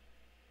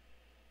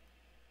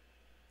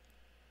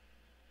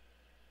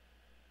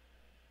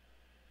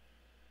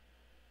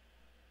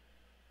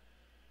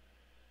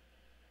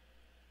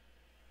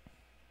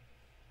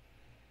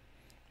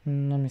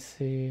 Let me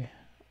see.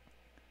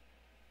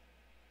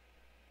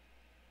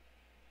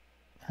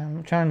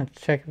 I'm trying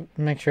to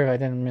make sure I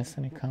didn't miss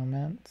any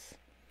comments.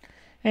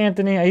 Hey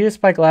Anthony, I used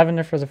spike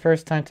lavender for the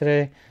first time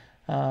today.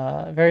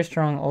 Very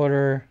strong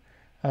odor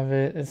of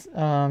it.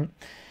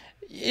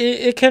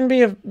 It can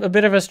be a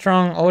bit of a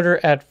strong odor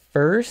at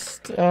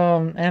first,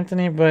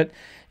 Anthony, but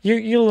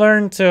you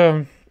learn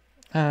to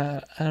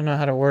I don't know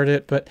how to word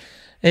it, but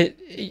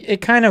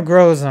it kind of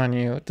grows on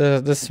you,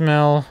 the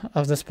smell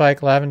of the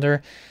spike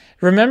lavender.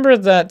 Remember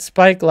that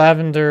spike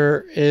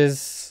lavender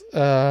is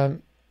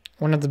one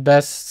of the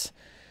best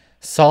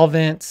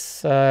solvents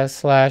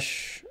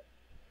slash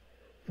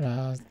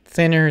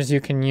thinners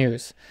you can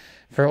use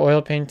for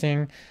oil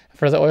painting,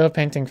 for the oil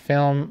painting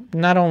film.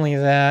 Not only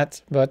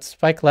that, but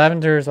spike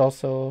lavender is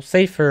also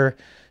safer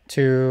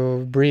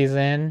to breathe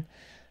in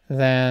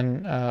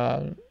than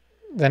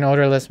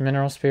odorless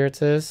mineral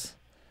spirits is.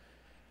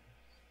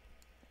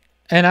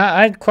 And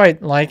I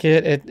quite like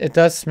it. It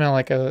does smell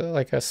like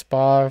a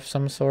spa of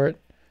some sort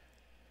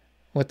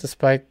with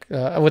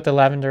the with the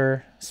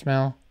lavender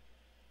smell.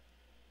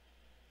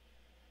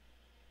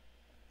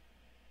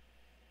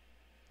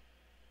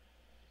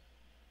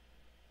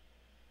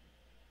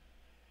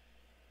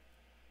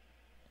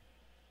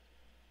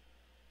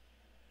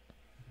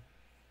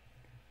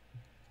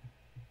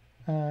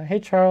 Hey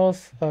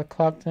Charles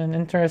Clopton,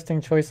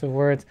 interesting choice of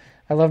words.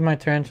 I love my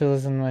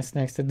tarantulas and my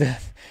snakes to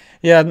death.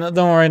 Yeah, no,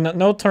 don't worry.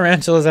 No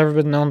tarantula's ever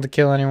been known to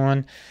kill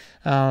anyone.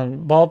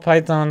 Ball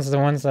pythons, the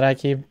ones that I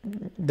keep,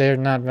 they're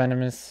not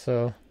venomous,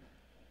 so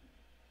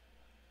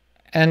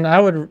And I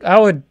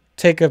would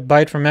take a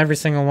bite from every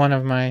single one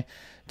of my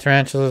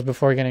tarantulas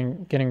before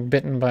getting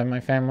bitten by my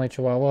family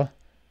chihuahua.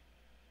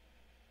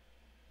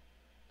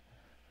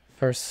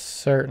 For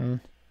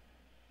certain.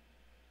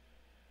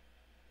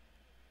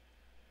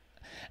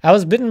 I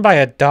was bitten by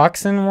a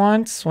dachshund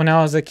once when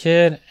I was a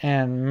kid,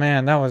 and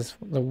man, that was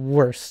the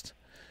worst.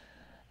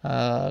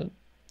 Uh,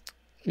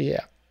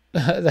 yeah,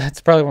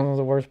 that's probably one of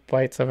the worst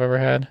bites I've ever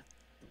had.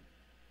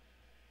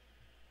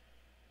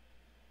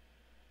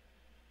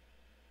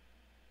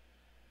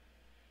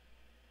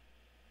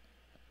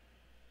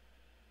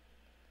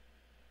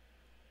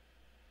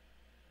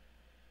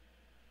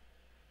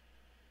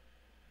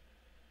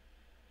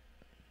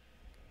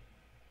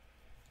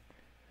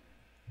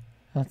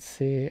 Let's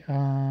see.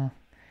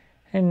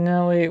 Hey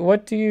Nelly,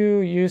 what do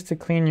you use to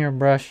clean your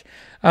brush?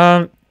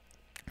 Um,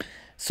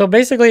 so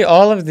basically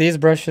all of these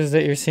brushes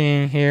that you're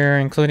seeing here,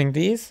 including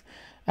these,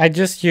 I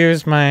just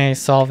use my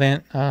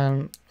solvent,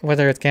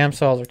 whether it's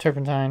Gamsol or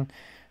turpentine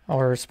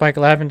or spike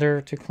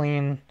lavender to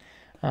clean.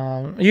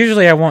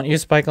 Usually I won't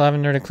use spike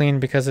lavender to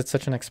clean because it's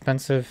such an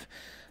expensive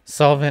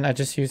solvent. I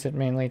just use it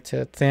mainly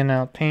to thin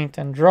out paint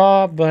and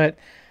draw, but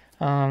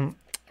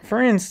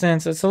for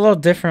instance, it's a little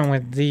different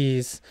with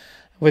these.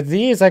 With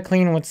these, I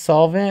clean with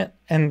solvent,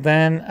 and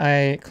then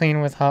I clean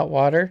with hot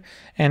water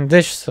and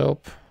dish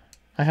soap.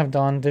 I have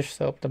Dawn dish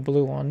soap, the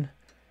blue one,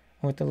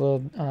 with the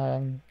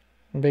little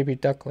baby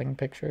duckling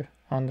picture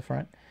on the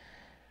front.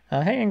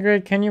 Hey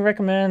Ingrid, can you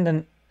recommend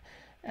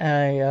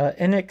an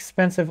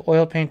inexpensive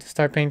oil paint to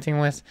start painting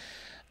with?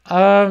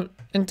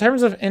 In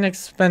terms of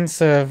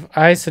inexpensive,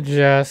 I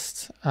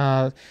suggest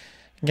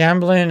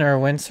Gamblin or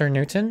Winsor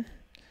Newton.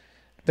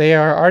 They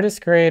are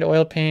artist grade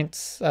oil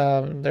paints.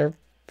 They're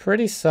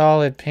pretty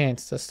solid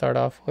paints to start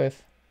off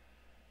with.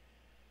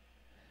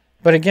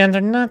 But again,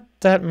 they're not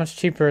that much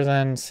cheaper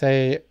than,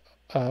 say,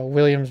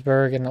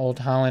 Williamsburg and Old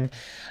Holland.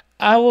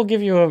 I will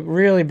give you a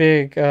really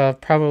big,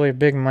 probably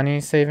big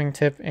money saving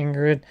tip,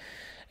 Ingrid.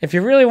 If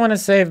you really want to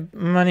save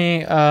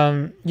money,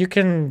 you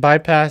can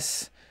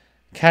bypass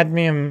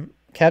cadmiums.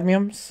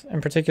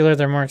 In particular,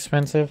 they're more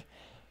expensive.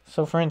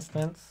 So for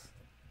instance,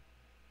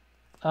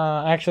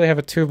 I actually have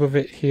a tube of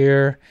it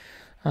here.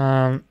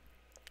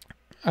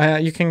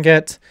 You can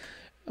get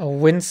a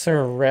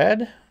Winsor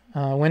Red.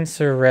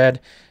 Winsor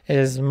Red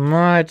is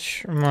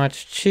much,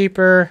 much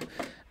cheaper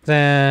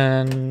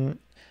than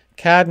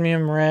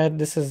Cadmium Red.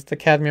 This is the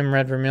Cadmium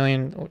Red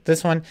Vermilion.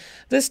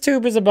 This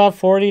tube is about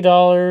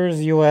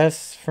 $40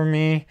 US for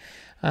me.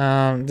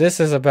 This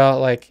is about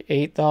like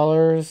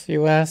 $8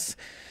 US.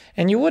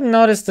 And you wouldn't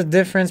notice the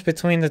difference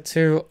between the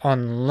two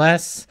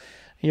unless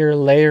you're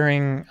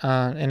layering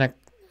in a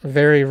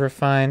very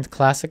refined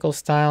classical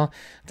style.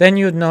 Then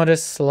you would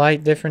notice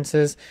slight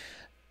differences.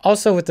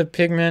 Also with the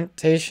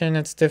pigmentation,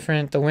 it's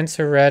different. The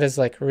Winsor Red is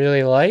like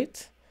really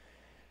light.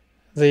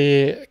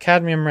 The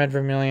Cadmium Red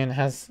Vermilion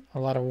has a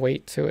lot of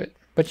weight to it.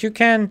 But you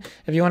can,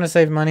 if you want to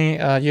save money,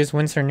 use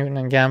Winsor Newton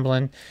and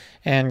Gamblin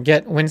and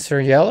get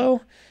Winsor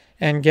Yellow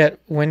and get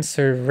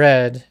Winsor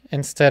Red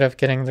instead of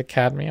getting the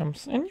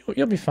cadmiums. And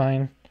you'll be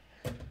fine.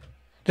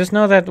 Just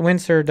know that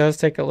Winsor does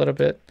take a little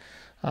bit,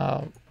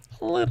 a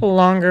little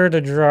longer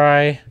to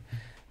dry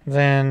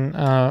than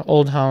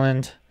Old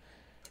Holland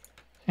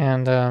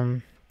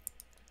and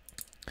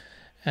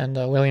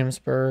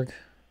Williamsburg.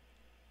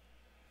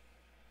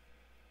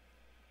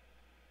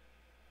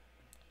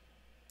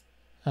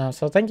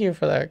 So thank you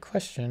for that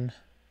question.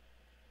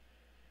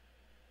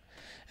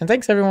 And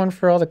thanks everyone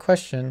for all the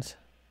questions.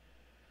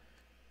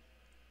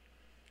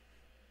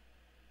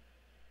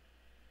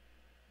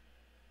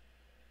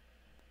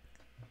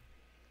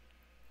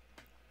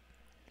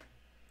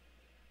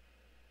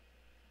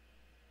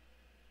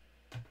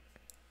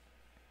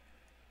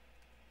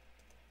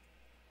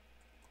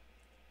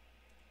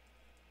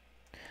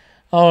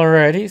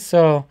 Alrighty,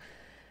 so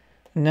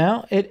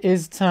now it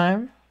is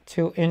time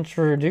to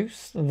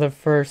introduce the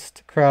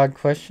first crowd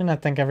question. I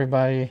think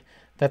everybody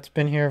that's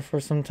been here for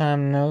some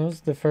time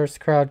knows the first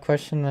crowd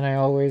question that I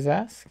always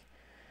ask.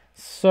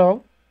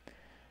 So,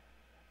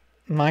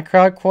 my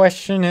crowd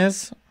question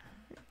is,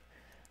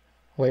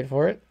 wait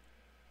for it.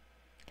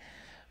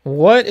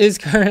 What is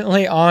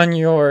currently on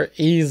your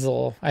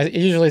easel? I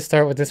usually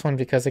start with this one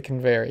because it can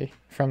vary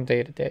from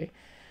day to day.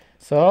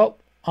 So,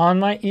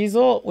 on my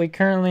easel, we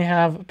currently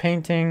have a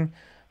painting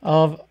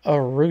of a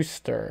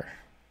rooster.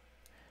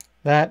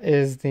 That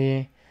is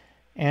the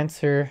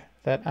answer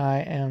that I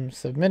am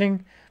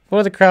submitting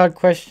for the crowd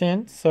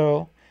question.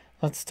 So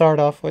let's start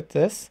off with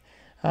this.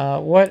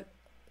 What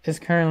is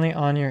currently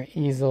on your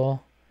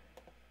easel?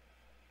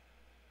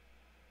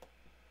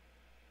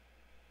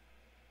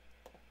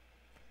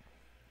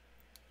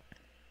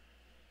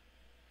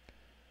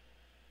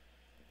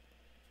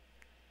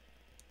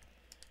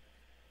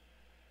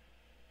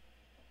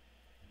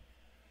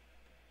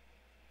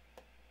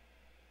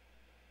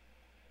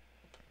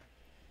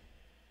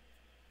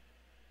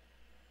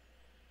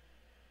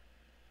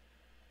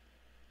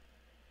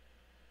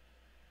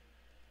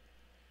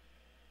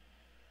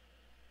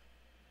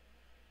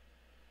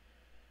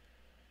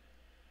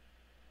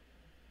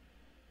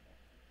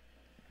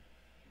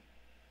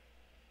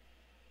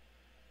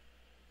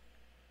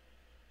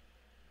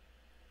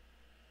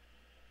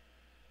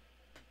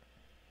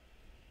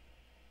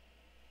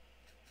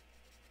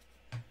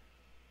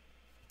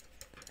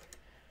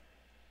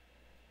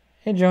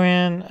 Hey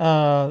Joanne,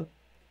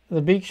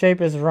 the beak shape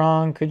is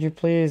wrong. Could you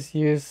please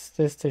use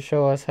this to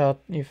show us how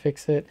you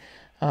fix it?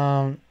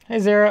 Hey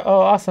Zara, oh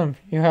awesome.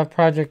 You have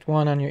project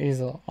 1 on your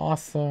easel.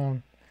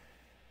 Awesome.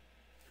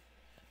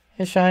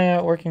 Hey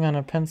Shaya, working on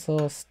a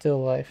pencil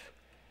still life.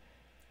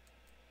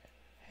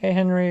 Hey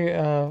Henry,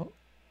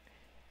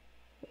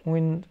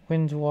 Wind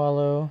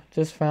Wallow,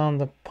 just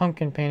found the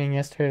pumpkin painting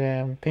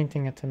yesterday. I'm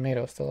painting a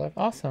tomato still life.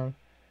 Awesome.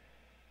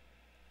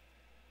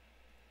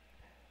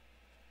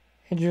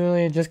 Hey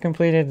Julie, just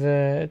completed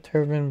the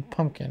turban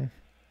pumpkin.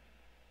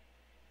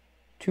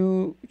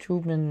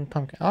 Turban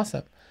pumpkin.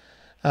 Awesome.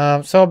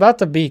 So about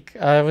the beak,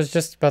 I was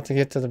just about to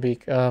get to the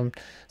beak.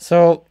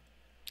 So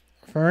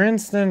for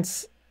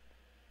instance,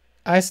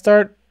 I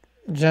start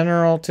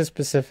general to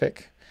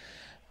specific.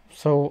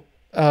 So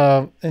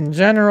in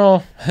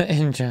general,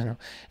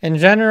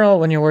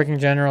 when you're working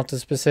general to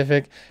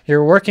specific,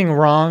 you're working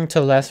wrong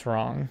to less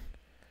wrong.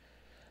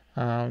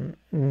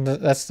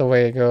 That's the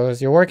way it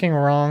goes. You're working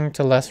wrong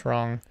to less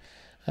wrong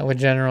with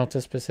general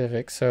to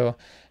specific. So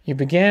you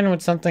begin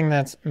with something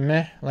that's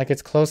meh, like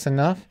it's close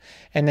enough,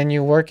 and then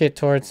you work it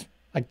towards,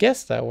 I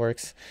guess that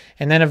works.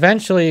 And then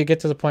eventually you get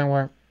to the point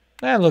where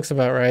that looks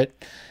about right.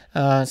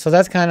 So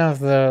that's kind of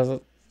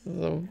the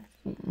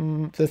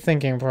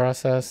thinking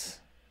process.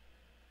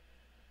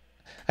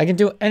 I can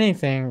do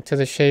anything to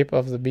the shape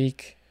of the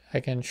beak. I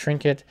can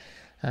shrink it,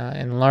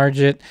 enlarge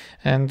it.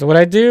 And what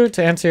I do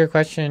to answer your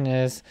question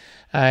is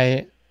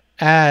I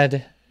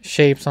add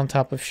shapes on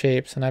top of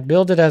shapes, and I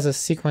build it as a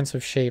sequence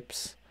of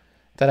shapes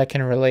that I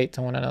can relate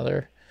to one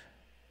another.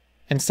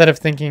 Instead of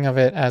thinking of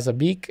it as a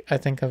beak, I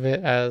think of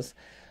it as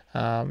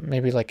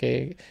maybe like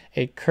a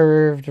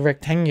curved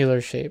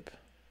rectangular shape.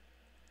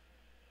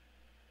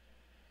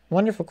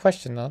 Wonderful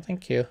question though,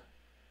 thank you.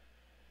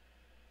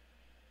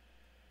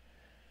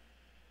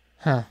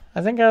 Huh,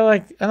 I think I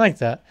like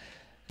that.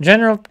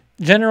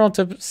 General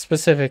to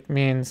specific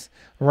means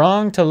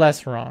wrong to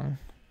less wrong.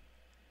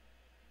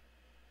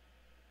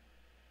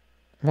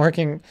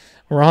 Working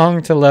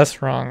wrong to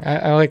less wrong.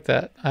 I like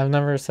that. I've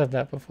never said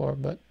that before,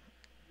 but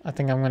I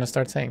think I'm going to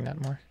start saying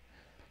that more.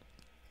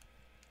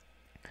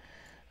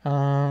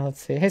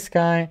 Let's see. Hey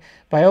Sky,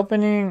 by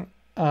the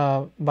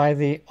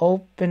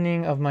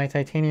opening of my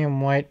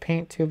titanium white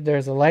paint tube,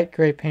 there's a light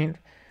gray paint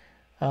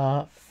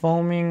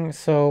foaming.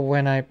 So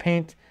when I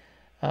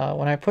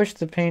push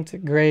the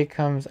paint, gray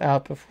comes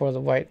out before the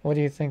white. What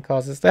do you think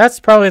causes? That's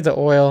probably the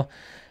oil,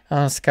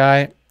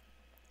 Sky.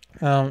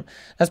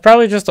 That's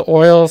probably just the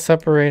oil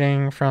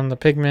separating from the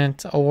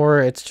pigment, or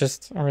it's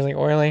just really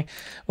oily.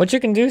 What you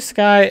can do,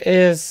 Sky,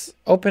 is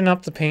open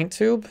up the paint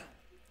tube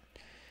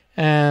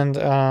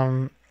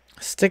and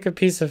stick a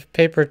piece of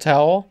paper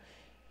towel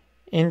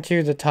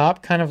into the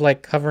top, kind of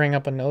like covering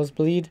up a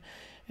nosebleed,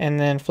 and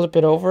then flip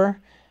it over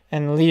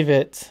and leave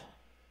it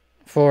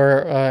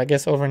for I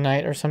guess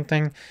overnight or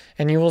something,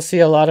 and you will see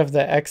a lot of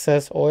the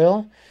excess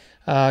oil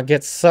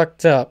gets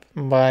sucked up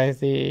by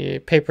the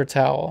paper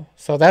towel.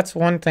 So that's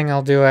one thing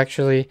I'll do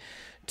actually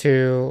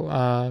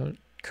to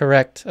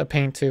correct a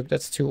paint tube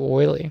that's too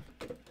oily.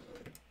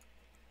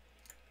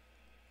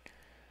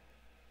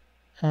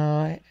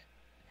 Hey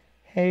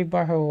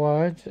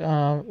Barhawaj,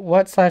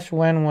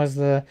 what/when was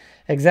the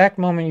exact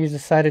moment you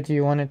decided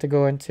you wanted to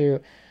go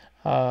into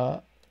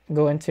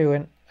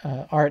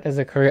art as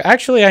a career?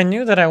 Actually, I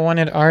knew that I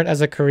wanted art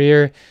as a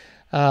career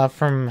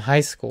from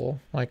high school.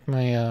 Like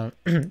my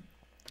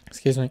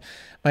excuse me,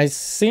 my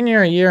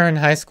senior year in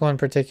high school in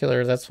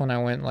particular, that's when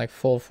I went like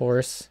full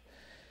force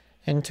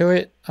into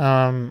it.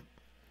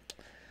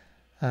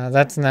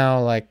 That's now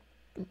like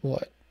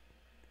what?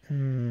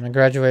 I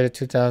graduated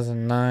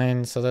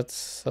 2009, so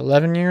that's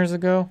 11 years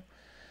ago.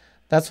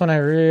 That's when I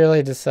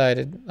really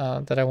decided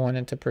that I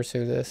wanted to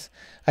pursue this.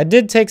 I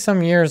did take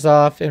some years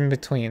off in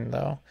between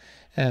though,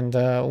 and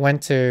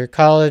went to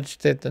college,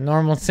 did the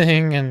normal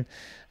thing, and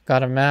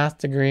got a math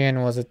degree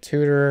and was a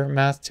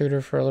math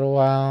tutor for a little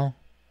while.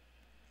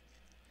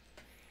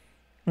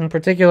 In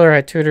particular,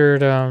 I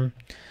tutored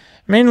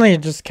mainly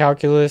just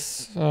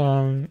calculus,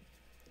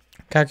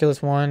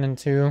 calculus 1 and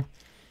 2,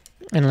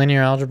 and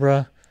linear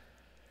algebra.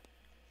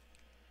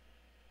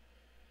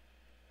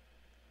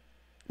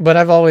 But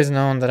I've always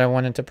known that I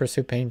wanted to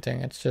pursue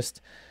painting. It's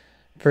just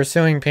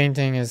pursuing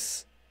painting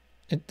is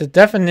the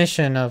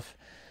definition of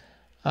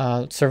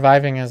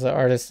surviving as an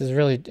artist is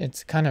really,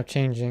 it's kind of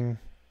changing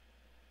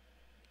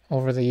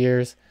over the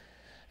years.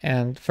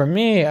 And for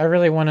me, I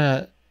really want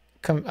to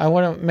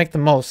make the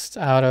most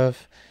out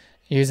of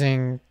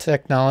using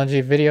technology,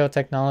 video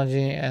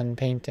technology and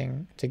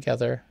painting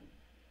together.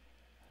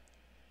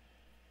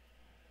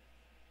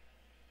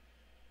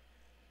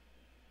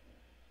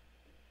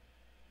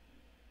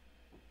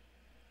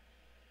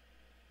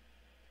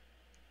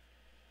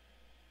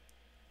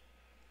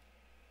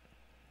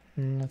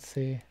 Let's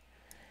see.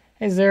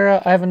 Hey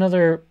Zara, I have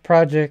another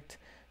project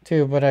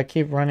too, but I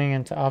keep running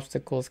into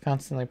obstacles,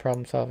 constantly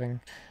problem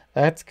solving.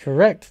 That's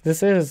correct.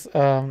 This is,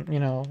 you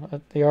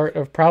know, the art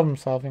of problem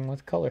solving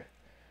with color.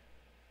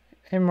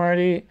 Hey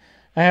Marty,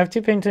 I have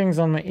 2 paintings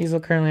on my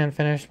easel currently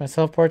unfinished, my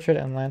self-portrait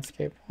and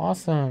landscape.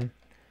 Awesome.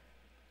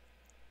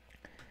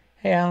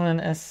 Hey, Alan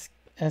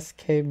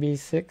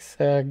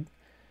SKB6,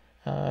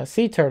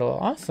 sea turtle,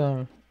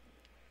 awesome.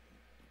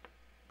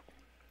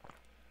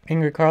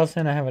 Ingrid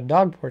Carlson, I have a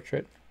dog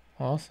portrait,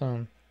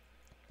 awesome.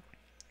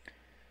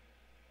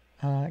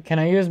 Can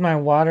I use my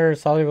water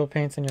soluble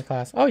paints in your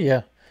class? Oh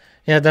yeah,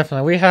 yeah,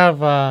 definitely. We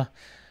have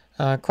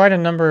quite a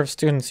number of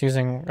students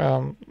using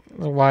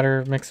the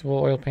water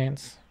mixable oil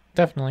paints,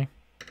 definitely.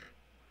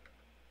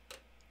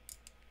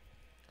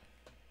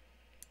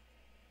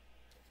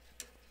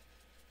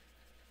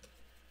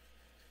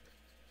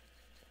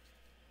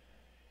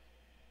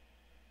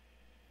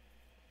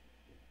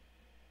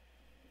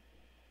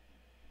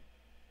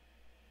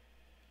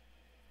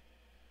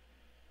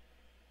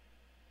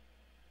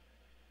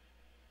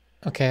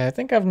 Okay, I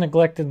think I've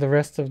neglected the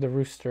rest of the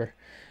rooster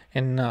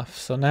enough.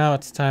 So now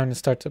it's time to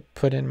start to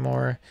put in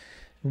more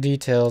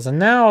details. And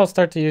now I'll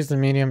start to use the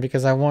medium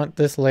because I want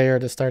this layer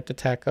to start to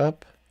tack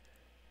up.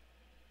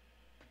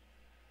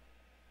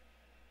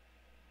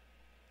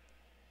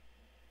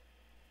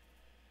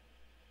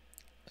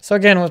 So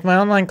again, with my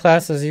online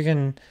classes, you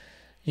can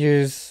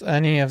use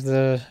any of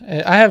the...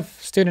 I have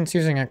students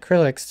using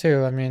acrylics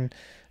too. I mean,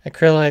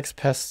 acrylics,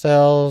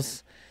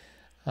 pastels.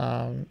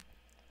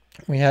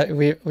 We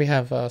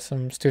have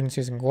some students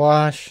using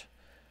gouache.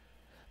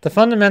 The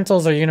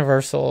fundamentals are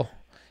universal,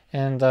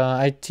 and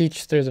I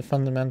teach through the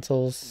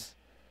fundamentals.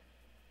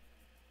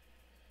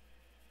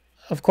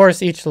 Of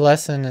course, each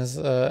lesson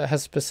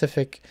has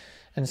specific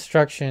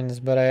instructions,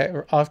 but I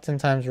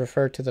oftentimes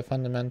refer to the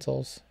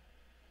fundamentals.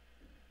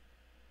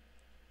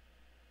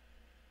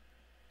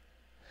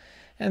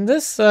 And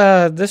this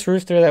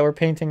rooster that we're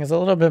painting is a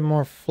little bit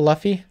more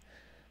fluffy,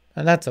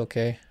 and that's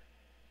okay.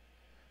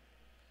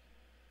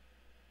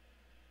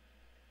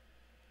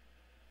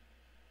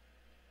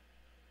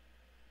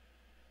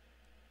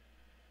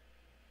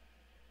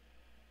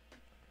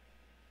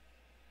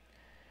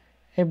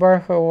 Hey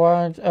Barco,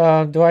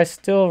 what do I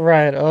still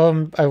ride?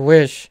 I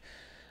wish.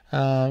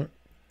 If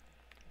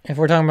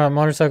we're talking about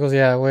motorcycles,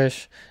 yeah, I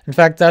wish. In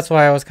fact, that's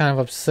why I was kind of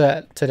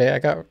upset today. I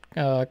got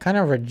kind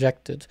of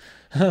rejected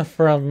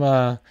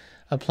from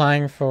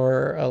applying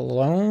for a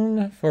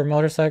loan for a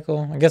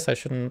motorcycle. I guess I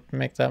shouldn't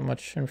make that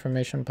much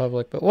information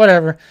public, but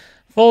whatever.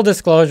 Full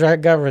disclosure, I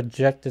got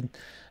rejected,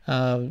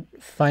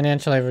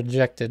 financially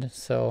rejected.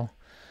 So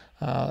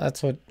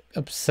that's what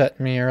upset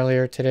me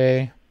earlier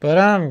today. But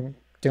I'm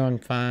doing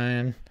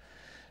fine.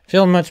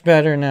 Feel much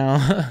better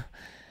now.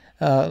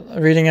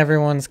 Reading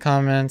everyone's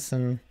comments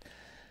and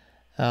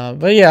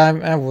but yeah,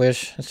 I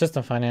wish. It's just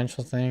a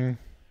financial thing.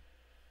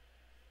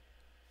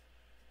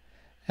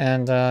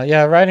 And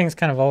yeah, writing's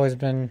kind of always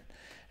been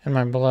in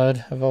my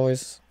blood. I've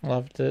always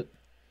loved it.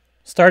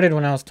 Started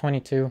when I was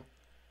 22.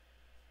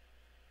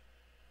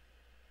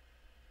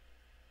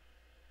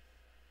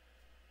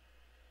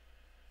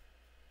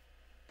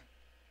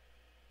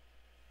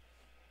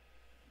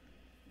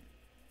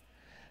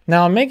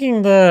 Now I'm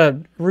making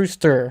the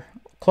rooster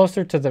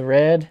closer to the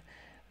red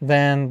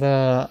than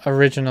the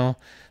original.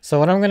 So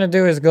what I'm going to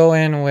do is go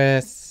in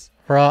with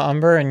raw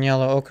umber and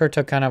yellow ochre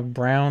to kind of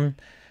brown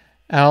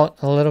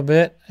out a little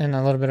bit and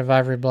a little bit of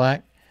ivory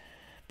black.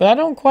 But I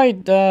don't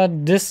quite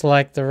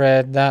dislike the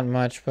red that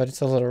much, but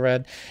it's a little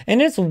red. And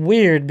it's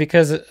weird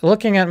because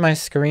looking at my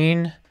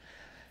screen,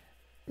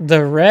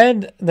 the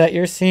red that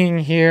you're seeing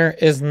here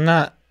is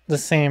not the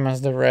same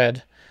as the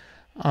red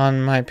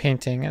on my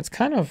painting. It's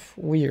kind of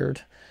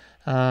weird.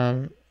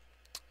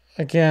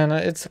 Again,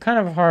 it's kind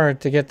of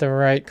hard to get the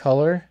right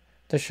color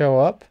to show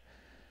up.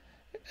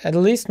 At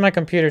least my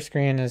computer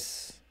screen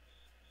is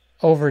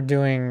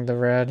overdoing the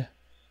red.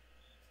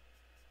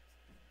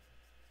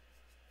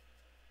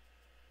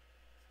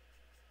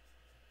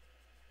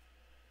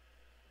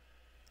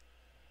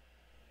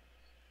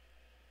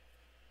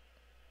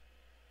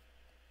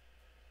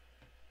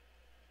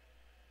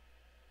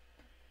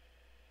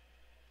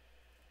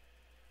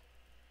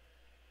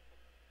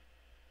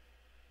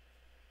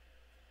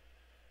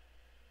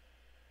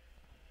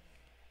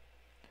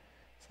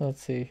 So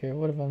let's see here.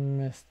 What have I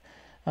missed?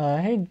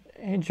 Hey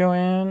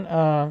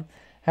Joanne.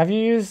 Have you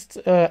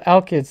used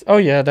Alkids? Oh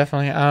yeah,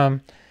 definitely.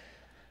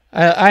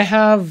 I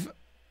have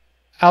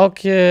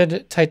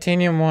Alkyd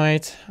Titanium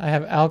White. I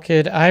have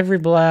Alkyd Ivory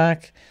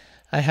Black.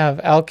 I have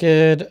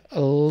Alkyd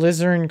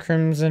Alizarin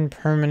Crimson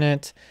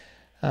Permanent.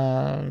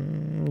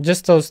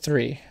 Just those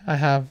three. I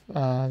have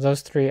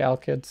those three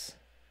Alkyds.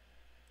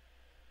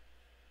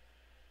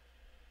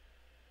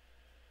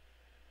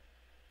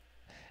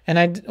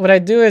 And what I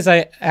do is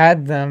I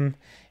add them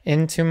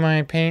into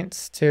my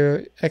paints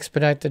to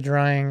expedite the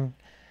drying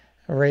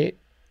rate.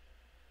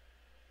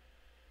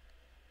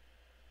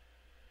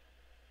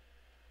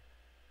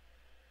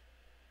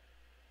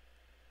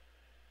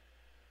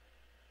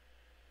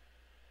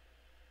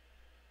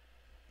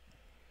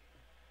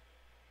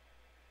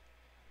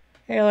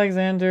 Hey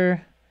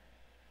Alexander.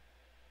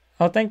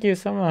 Oh, thank you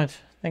so much.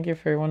 Thank you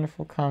for your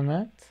wonderful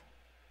comment.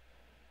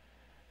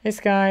 Hey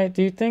Sky,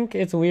 do you think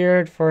it's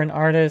weird for an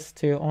artist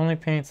to only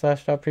paint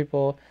slash draw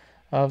people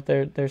of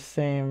their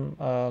same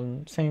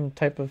same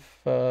type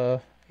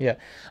of yeah?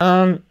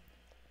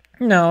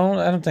 No,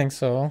 I don't think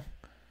so.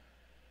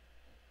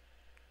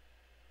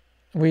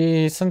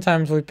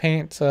 Sometimes we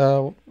paint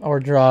or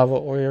draw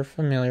what we're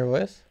familiar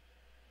with.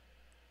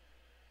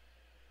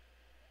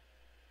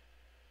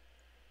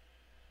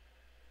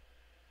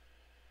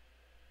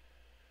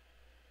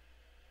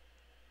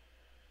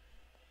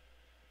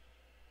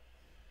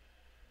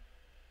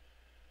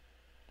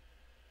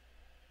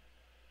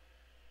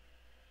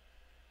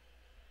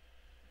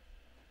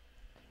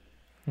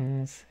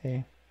 Let's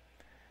see.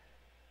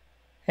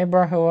 Hey,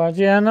 Brahawaj.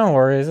 Yeah, no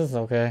worries. It's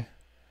okay.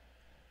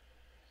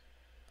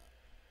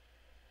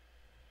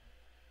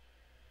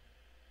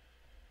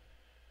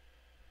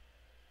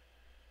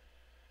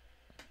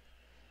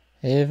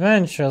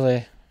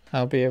 Eventually,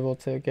 I'll be able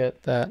to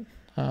get that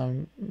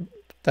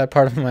that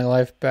part of my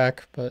life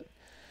back, but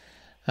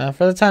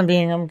for the time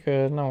being, I'm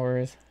good. No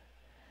worries.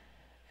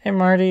 Hey,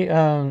 Marty.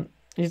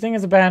 You think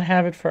it's a bad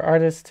habit for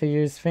artists to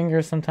use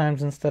fingers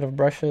sometimes instead of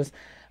brushes?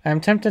 I'm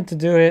tempted to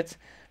do it,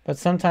 but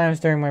sometimes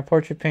during my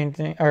portrait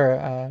painting,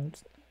 or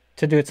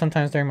to do it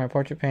sometimes during my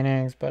portrait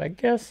paintings. But I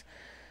guess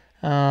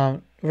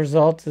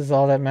result is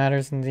all that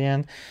matters in the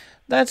end.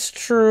 That's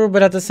true,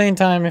 but at the same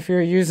time, if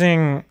you're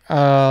using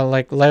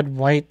like lead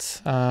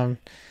white and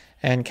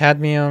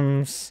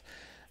cadmiums,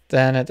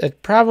 then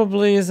it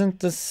probably isn't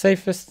the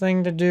safest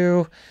thing to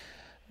do.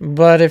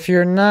 But if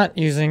you're not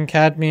using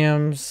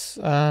cadmiums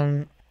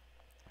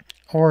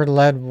or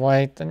lead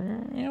white,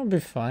 then you'll be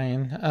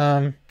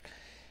fine.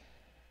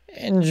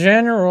 In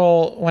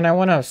general, when I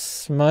want to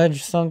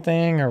smudge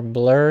something or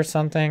blur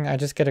something, I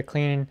just get a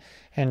clean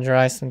and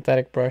dry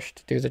synthetic brush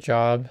to do the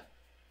job.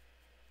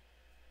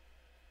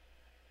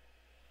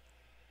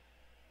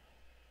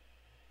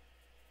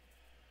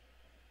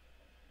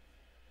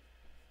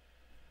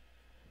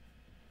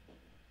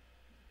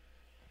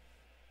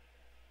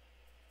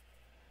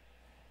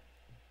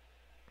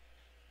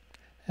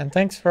 And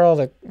thanks for all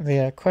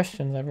the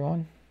questions,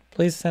 everyone.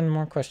 Please send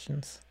more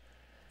questions.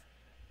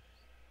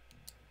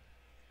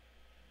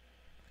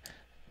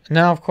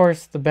 Now, of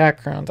course, the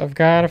background. I've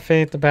got to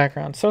fade the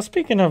background. So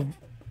speaking of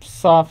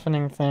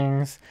softening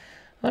things,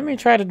 let me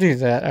try to do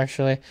that,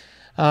 actually.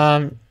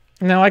 Now,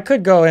 I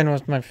could go in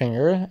with my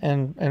finger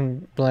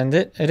and blend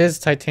it. It is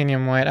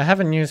titanium white. I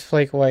haven't used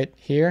flake white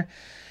here,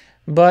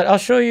 but I'll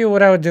show you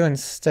what I would do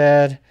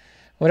instead.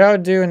 What I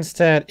would do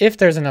instead, if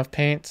there's enough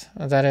paint,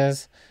 that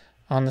is,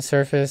 on the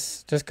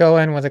surface, just go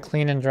in with a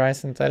clean and dry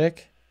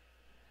synthetic.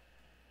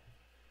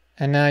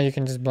 And now you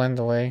can just blend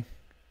away.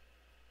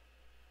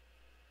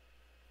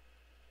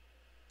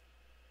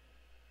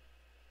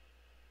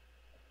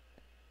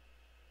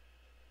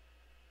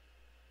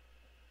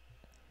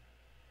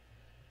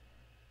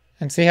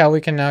 And see how we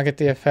can now get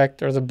the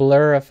effect, or the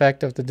blur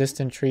effect, of the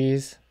distant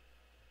trees.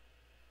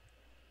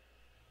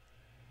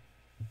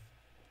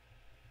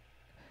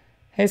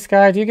 Hey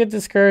Sky, do you get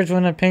discouraged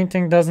when a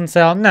painting doesn't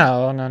sell?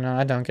 No,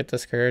 I don't get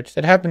discouraged.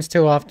 It happens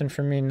too often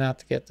for me not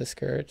to get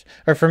discouraged,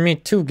 or for me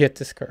to get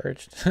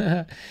discouraged.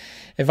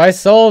 If I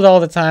sold all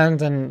the time,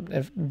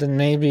 then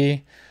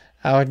maybe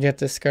I would get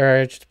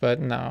discouraged, but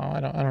no,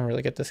 I don't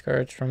really get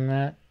discouraged from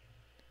that.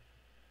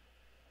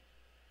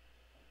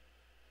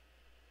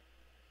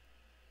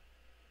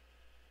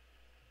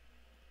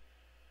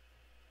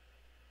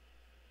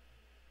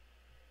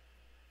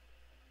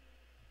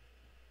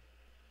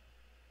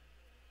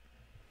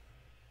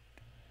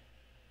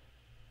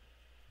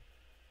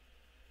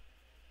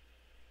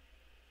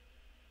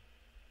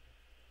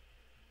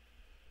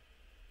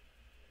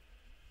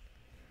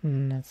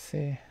 Let's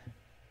see.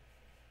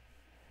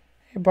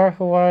 Hey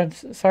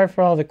Barhawad, sorry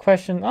for all the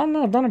questions. Oh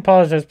no, don't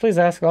apologize. Please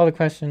ask all the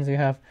questions you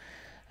have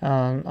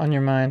on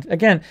your mind.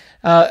 Again,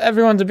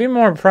 everyone, to be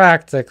more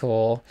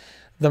practical,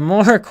 the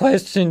more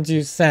questions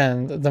you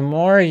send, the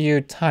more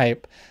you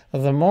type,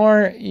 the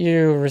more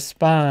you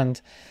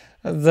respond,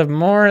 the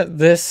more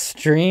this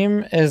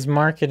stream is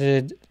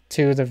marketed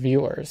to the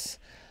viewers.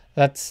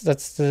 That's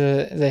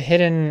the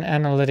hidden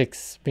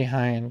analytics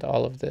behind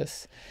all of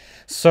this.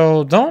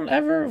 So don't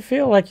ever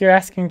feel like you're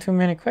asking too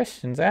many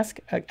questions.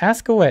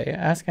 Ask away.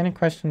 Ask any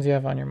questions you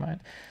have on your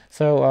mind.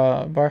 So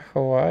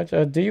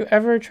Barhawaj, do you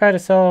ever try to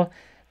sell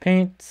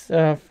paints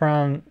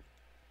from?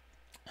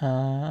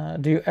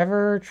 Do you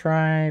ever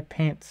try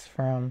paints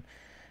from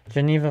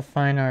Geneva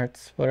Fine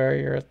Arts? What are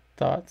your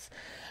thoughts?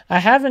 I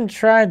haven't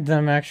tried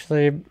them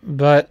actually,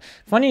 but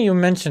funny you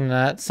mentioned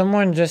that.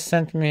 Someone just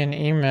sent me an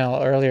email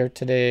earlier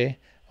today,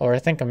 or I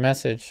think a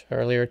message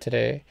earlier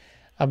today,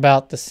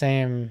 about the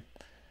same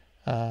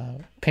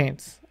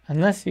paints,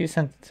 unless you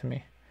sent it to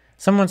me.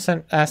 Someone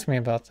asked me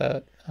about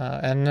that,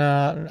 and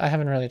I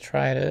haven't really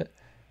tried it.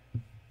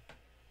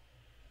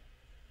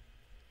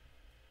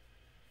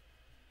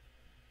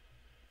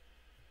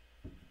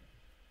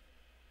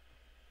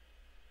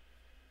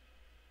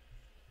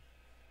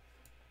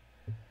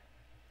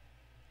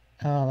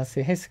 Let's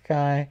see. Hey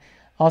Sky.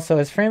 Also,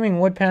 is framing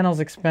wood panels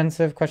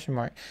expensive? Question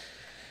mark.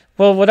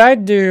 Well, what I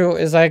do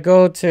is I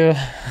go to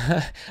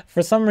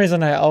for some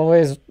reason I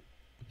always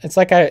it's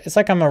like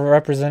I'm a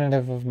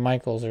representative of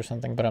Michaels or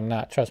something, but I'm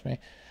not, trust me.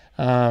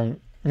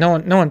 No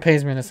one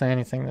pays me to say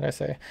anything that I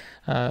say.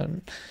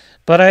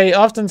 But I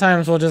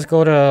oftentimes will just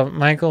go to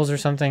Michael's or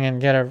something and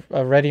get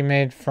a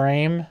ready-made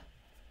frame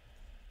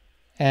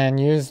and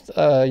use the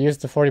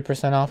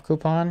 40% off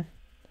coupon.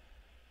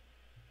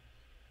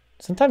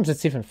 Sometimes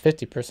it's even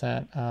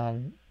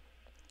 50%.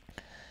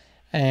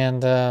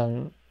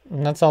 And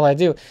that's all I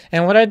do.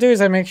 And what I do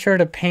is I make sure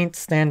to paint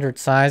standard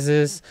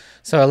sizes.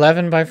 So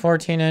 11 by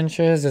 14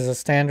 inches is a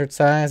standard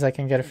size. I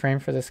can get a frame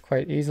for this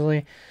quite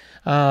easily.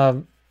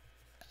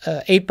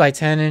 8 by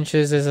 10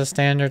 inches is a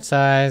standard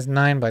size.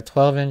 9 by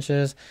 12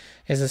 inches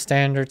is a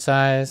standard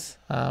size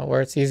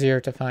where it's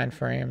easier to find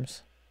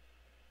frames.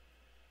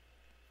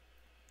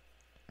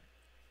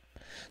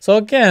 So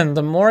again,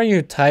 the more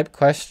you type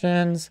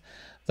questions,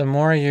 the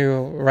more you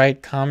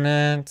write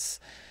comments,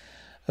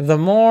 the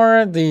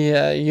more the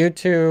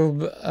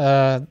YouTube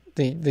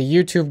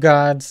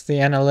gods, the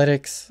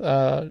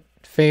analytics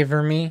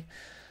favor me.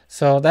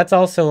 So that's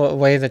also a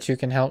way that you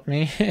can help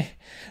me.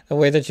 The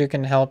way that you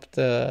can help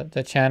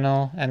the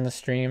channel and the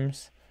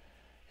streams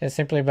is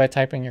simply by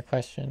typing your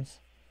questions.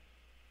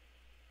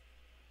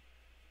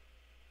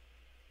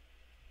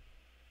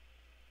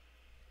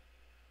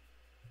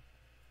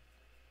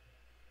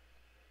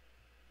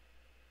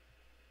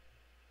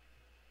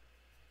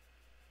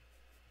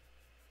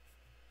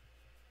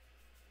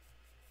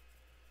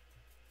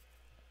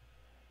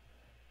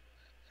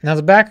 Now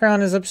the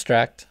background is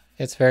abstract.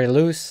 It's very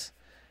loose,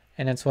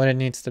 and it's what it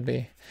needs to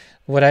be.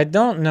 What I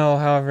don't know,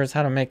 however, is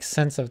how to make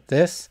sense of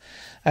this.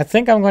 I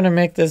think I'm going to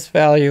make this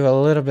value a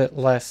little bit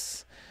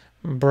less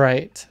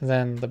bright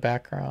than the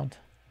background.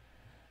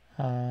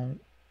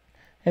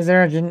 Is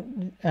there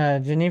a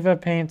Geneva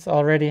paints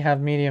already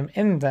have medium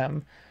in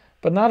them?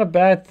 But not a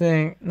bad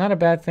thing. Not a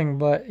bad thing,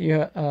 but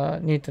you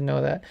need to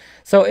know that.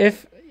 So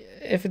if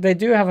they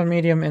do have a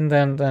medium in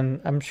them,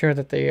 then I'm sure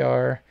that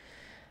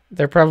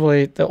they're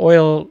probably, the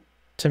oil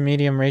to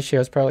medium ratio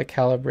is probably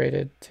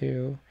calibrated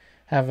to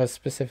have a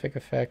specific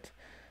effect.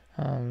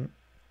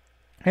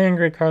 Hey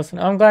Ingrid Carlson,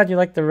 I'm glad you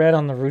like the red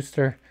on the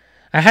rooster.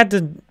 I had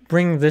to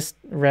bring this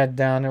red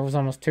down. It was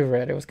almost too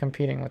red. It was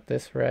competing with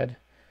this red.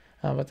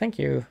 But thank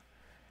you.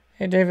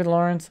 Hey David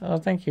Lawrence,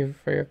 thank you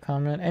for your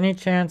comment. Any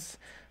chance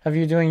of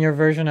you doing your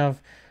version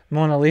of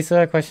Mona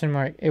Lisa? Question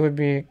mark. It would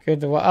be good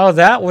to. Oh,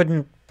 that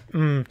wouldn't.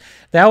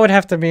 That would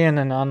have to be in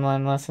an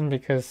online lesson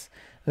because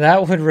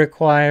that would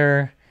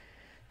require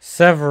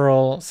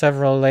several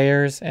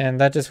layers, and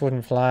that just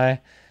wouldn't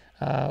fly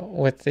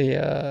with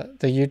the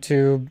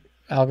YouTube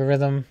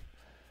algorithm.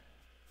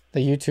 The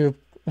YouTube,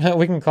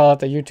 we can call it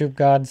the YouTube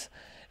gods.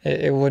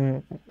 It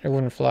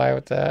wouldn't fly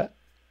with that,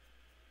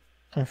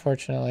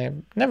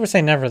 unfortunately. Never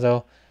say never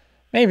though.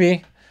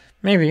 Maybe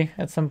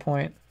at some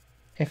point,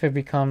 if it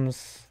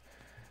becomes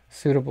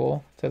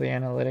suitable to the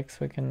analytics,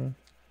 we can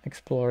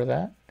explore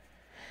that.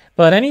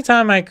 But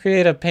anytime I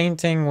create a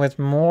painting with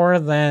more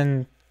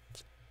than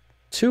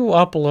 2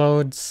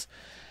 uploads,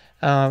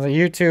 the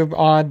YouTube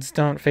odds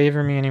don't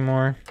favor me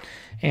anymore.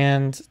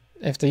 And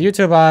if the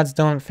YouTube odds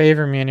don't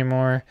favor me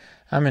anymore,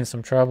 I'm in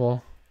some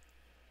trouble.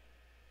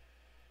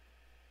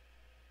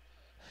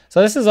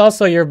 So this is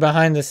also your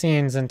behind the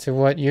scenes into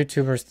what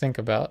YouTubers think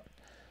about.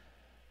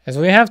 As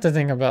we have to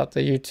think about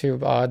the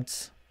YouTube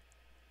odds.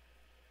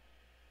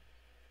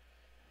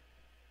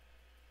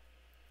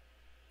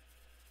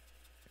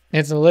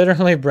 It's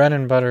literally bread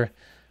and butter.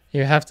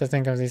 You have to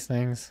think of these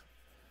things.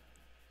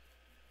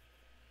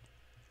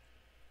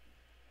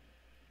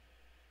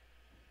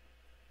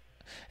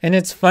 And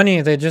it's funny,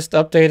 they just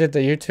updated the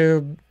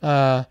YouTube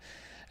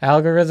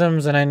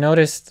algorithms, and I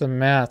noticed the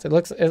math.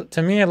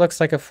 To me, it looks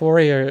like a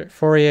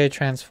Fourier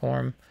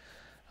transform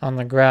on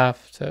the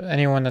graph to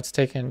anyone that's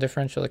taken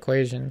differential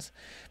equations,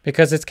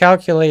 because it's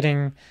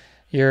calculating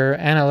your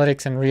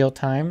analytics in real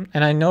time.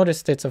 And I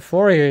noticed it's a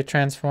Fourier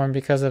transform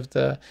because of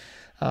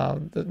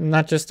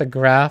not just the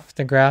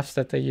graphs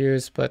that they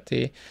use, but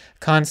the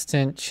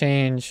constant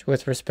change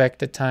with respect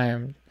to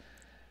time.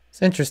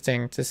 It's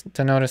interesting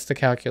to notice the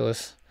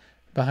calculus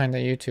behind the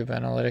YouTube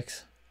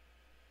analytics.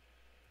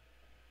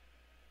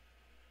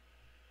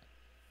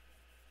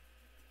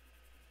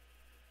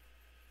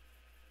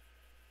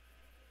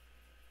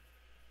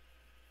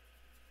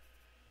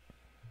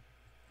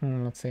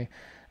 Let's see.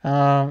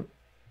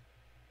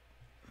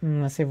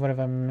 Let's see, what have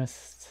I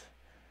missed?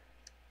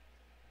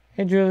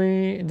 Hey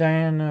Julie,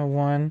 Diana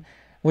 1.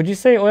 Would you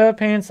say oil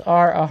paints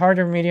are a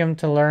harder medium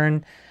to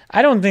learn?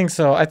 I don't think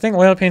so. I think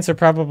oil paints are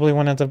probably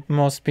one of the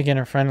most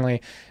beginner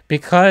friendly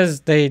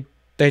because they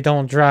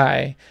don't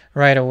dry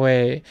right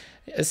away.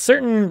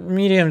 Certain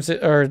mediums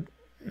or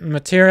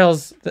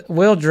materials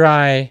will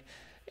dry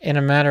in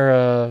a matter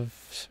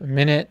of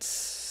minutes,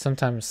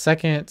 sometimes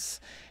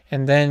seconds,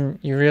 and then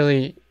you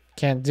really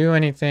can't do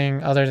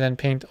anything other than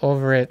paint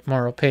over it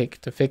more opaque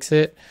to fix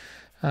it.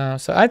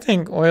 So I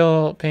think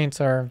oil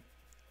paints are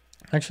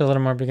actually a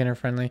little more beginner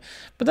friendly,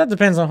 but that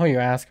depends on who you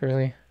ask,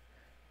 really.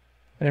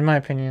 But in my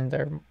opinion,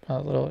 they're a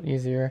little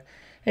easier.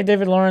 Hey,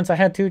 David Lawrence, I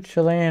had 2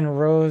 Chilean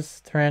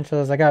rose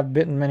tarantulas. I got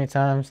bitten many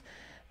times.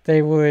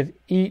 They would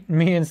eat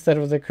me instead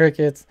of the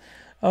crickets.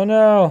 Oh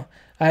no,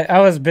 I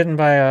was bitten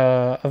by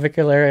a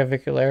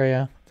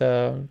vicularia,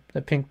 the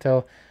pink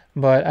toe,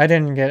 but I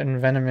didn't get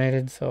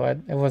envenomated, so it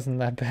wasn't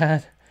that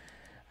bad.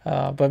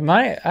 But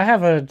I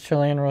have a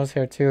Chilean rose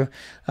hair too.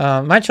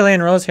 My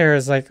Chilean rose hair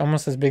is like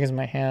almost as big as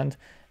my hand,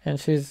 and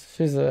she's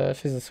a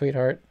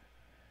sweetheart.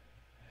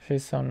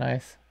 She's so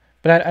nice.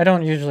 But I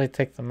don't usually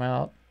take them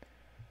out,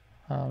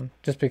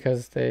 just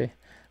because they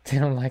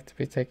don't like to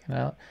be taken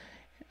out.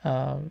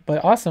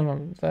 But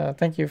awesome.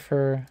 Thank you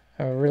for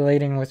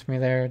relating with me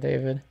there,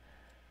 David.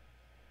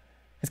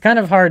 It's kind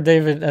of hard,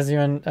 David,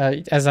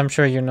 as I'm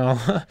sure you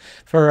know,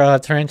 for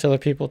tarantula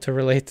people to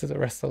relate to the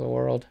rest of the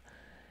world.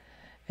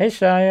 Hey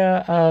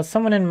Shaya,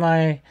 someone in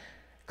my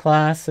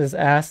class has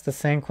asked the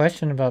same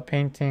question about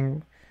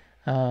painting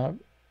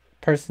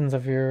persons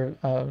of your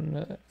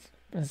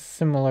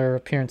similar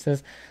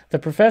appearances. The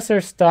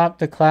professor stopped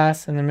the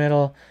class in the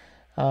middle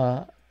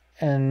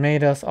and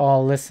made us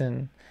all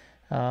listen.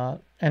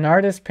 An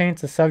artist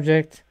paints a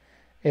subject.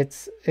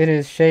 It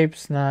is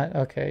shapes, not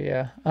okay.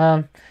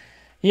 Yeah.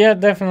 Yeah,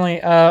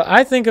 definitely.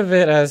 I think of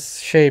it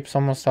as shapes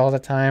almost all the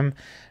time.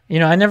 You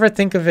know, I never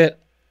think of it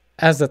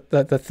as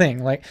the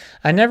thing. Like,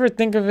 I never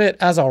think of it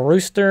as a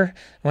rooster.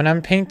 When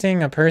I'm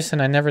painting a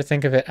person, I never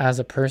think of it as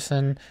a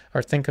person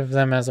or think of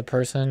them as a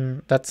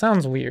person. That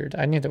sounds weird.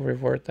 I need to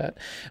reword that.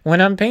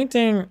 When I'm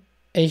painting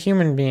a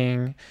human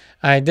being,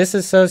 I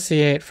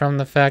disassociate from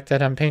the fact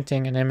that I'm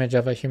painting an image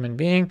of a human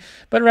being,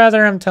 but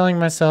rather I'm telling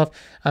myself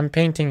I'm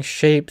painting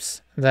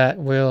shapes that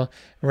will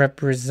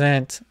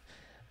represent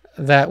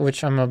that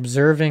which I'm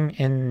observing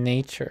in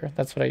nature.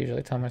 That's what I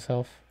usually tell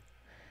myself.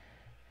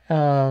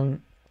 Hey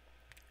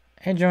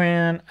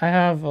Joanne, I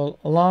have a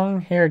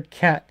long-haired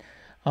cat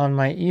on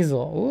my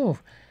easel. Ooh,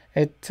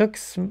 it took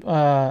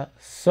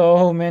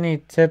so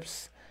many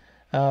tips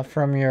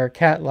from your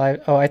cat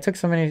live. Oh, I took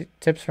so many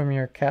tips from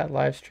your cat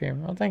live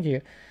stream. Oh, thank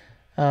you.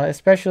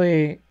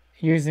 Especially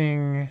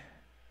using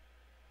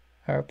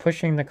or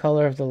pushing the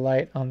color of the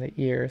light on the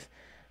ears.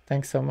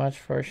 Thanks so much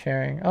for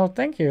sharing. Oh,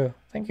 thank you.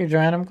 Thank you,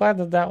 Joanne. I'm glad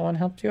that one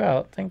helped you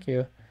out. Thank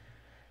you.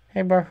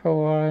 Hey,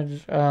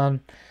 Barkawaj.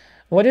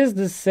 What is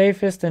the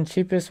safest and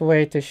cheapest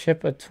way to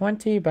ship a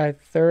 20 by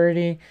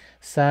 30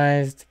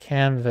 sized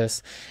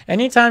canvas?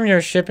 Anytime you're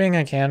shipping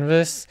a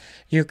canvas,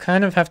 you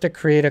kind of have to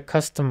create a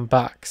custom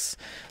box.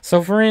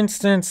 So for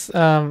instance,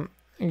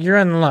 you're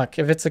in luck.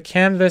 If it's a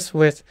canvas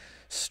with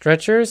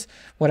stretchers,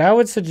 what I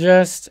would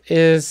suggest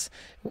is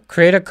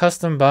create a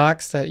custom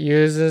box that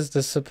uses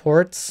the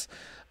supports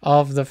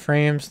of the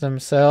frames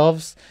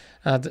themselves,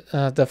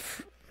 the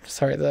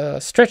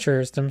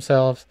stretchers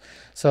themselves.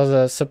 So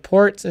the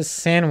support is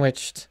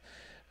sandwiched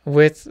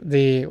with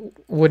the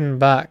wooden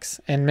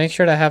box, and make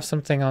sure to have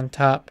something on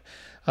top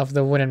of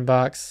the wooden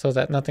box so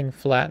that nothing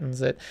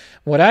flattens it.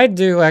 What I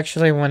do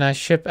actually when I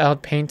ship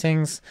out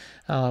paintings,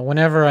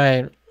 whenever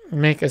I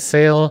make a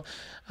sale,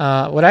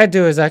 what I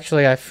do is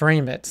actually I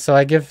frame it. So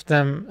I give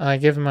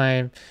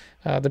my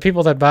the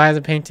people that buy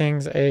the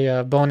paintings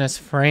a bonus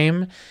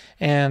frame,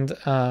 and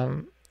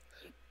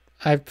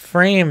I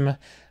frame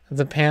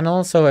the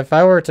panel. So if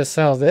I were to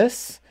sell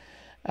this,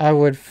 I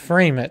would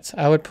frame it.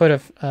 I would put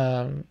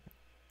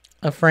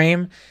a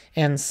frame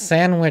and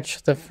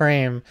sandwich the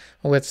frame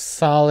with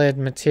solid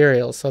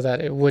material so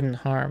that it wouldn't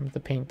harm the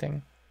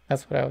painting.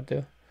 That's what I would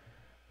do.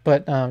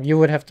 But you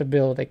would have to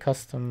build a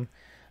custom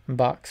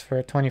box for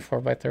a 24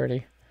 by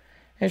 30.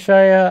 Hey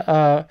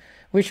Shaya,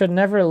 we should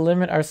never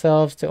limit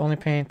ourselves to only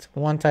paint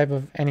one type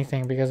of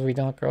anything because we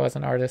don't grow as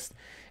an artist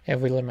if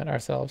we limit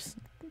ourselves.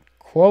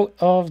 Quote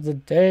of the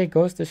day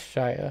goes to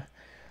Shaya.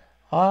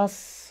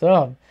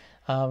 Awesome.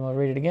 I'll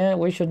read it again.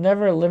 We should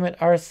never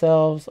limit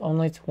ourselves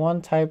only to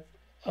one type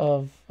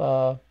of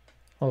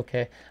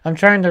okay. I'm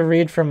trying to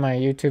read from my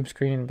YouTube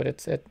screen, but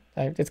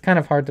it's kind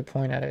of hard to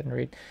point at it and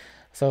read.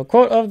 So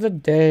quote of the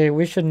day,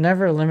 we should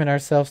never limit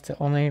ourselves to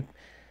only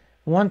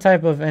one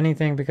type of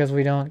anything because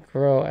we don't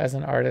grow as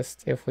an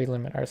artist if we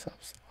limit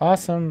ourselves.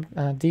 Awesome,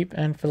 deep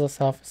and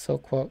philosophical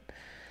quote.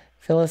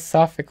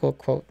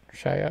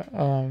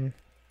 Shaya.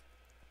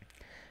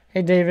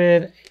 Hey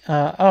David,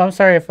 oh, I'm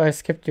sorry if I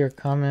skipped your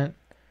comment.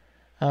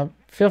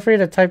 Feel free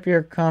to type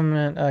your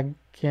comment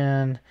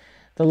again.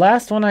 The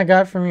last one I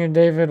got from you,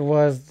 David,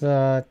 was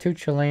the 2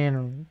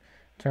 Chilean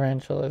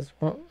tarantulas,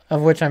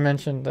 of which I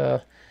mentioned.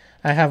 I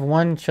have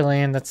one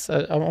Chilean that's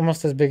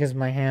almost as big as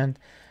my hand.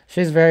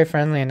 She's very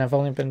friendly, and I've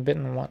only been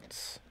bitten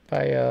once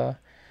by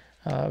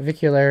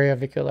vicularia,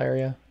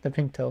 the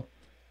pink toe.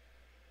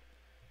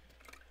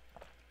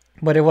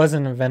 But it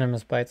wasn't a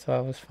venomous bite, so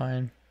I was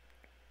fine.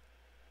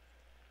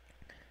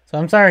 So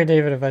I'm sorry,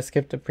 David, if I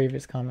skipped the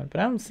previous comment, but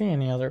I don't see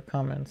any other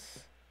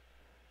comments.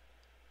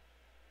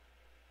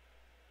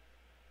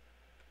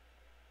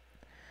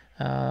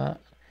 Hey,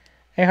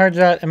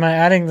 Hardjot, am I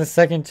adding the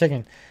second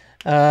chicken?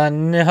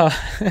 No,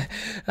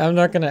 I'm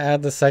not going to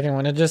add the second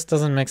one. It just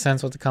doesn't make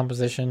sense with the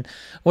composition.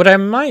 What I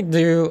might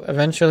do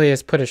eventually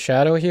is put a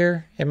shadow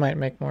here. It might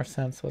make more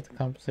sense with the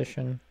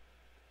composition.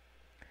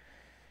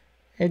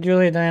 Hey,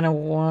 Julia, Diana,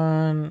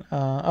 1.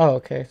 Oh,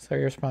 okay, so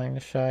you're responding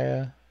to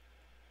Shaya.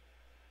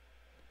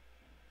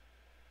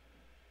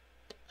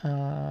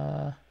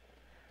 Uh,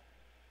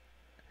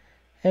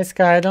 hey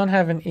Sky, I don't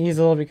have an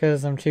easel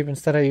because I'm cheap.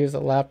 Instead, I use a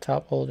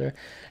laptop holder.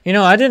 You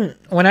know,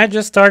 when I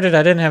just started,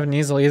 I didn't have an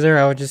easel either.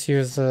 I would just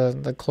use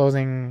the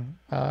clothing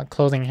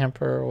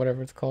hamper or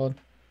whatever it's called.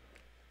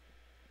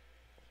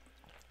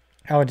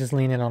 I would just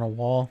lean it on a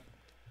wall.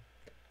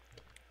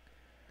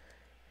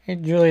 Hey,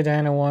 Julie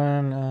Diana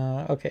 1.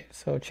 Okay,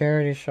 so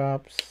charity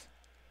shops.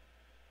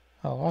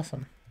 Oh,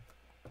 awesome.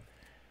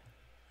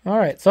 All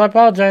right, so I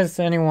apologize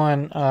to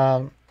anyone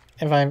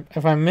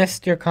if I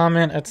missed your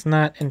comment. It's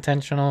not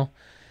intentional.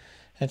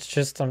 It's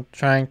just I'm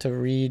trying to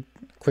read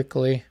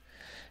quickly,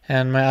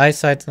 and my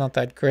eyesight's not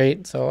that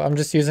great, so I'm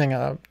just using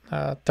a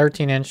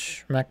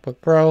 13-inch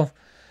MacBook Pro,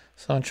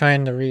 so I'm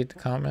trying to read the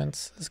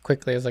comments as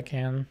quickly as I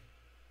can.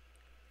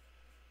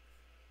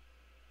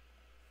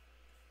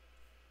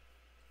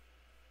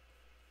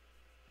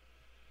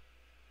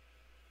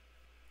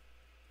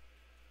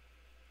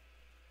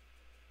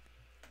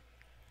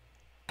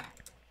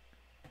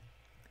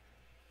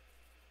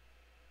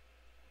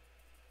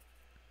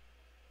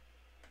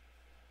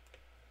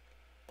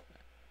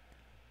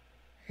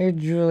 Hey,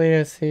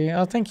 Julia C.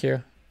 Oh, thank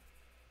you.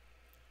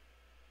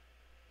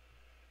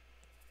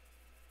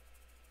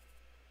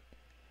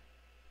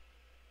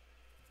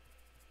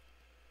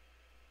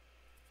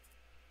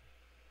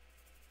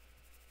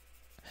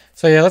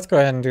 So yeah, let's go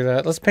ahead and do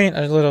that. Let's paint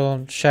a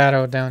little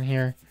shadow down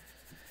here.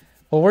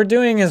 What we're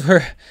doing is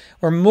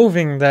we're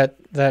moving that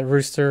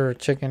rooster or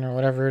chicken or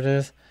whatever it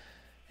is,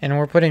 and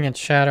we're putting its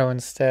shadow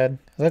instead.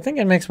 I think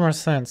it makes more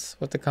sense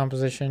with the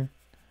composition.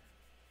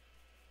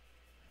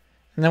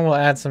 And then we'll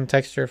add some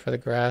texture for the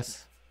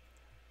grass.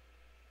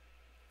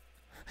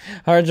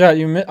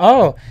 Harjot,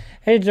 oh,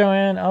 hey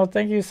Joanne. Oh,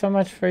 thank you so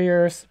much for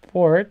your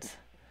support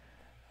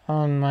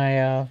on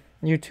my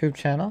YouTube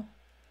channel.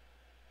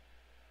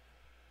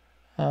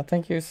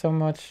 Thank you so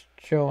much,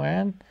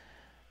 Joanne.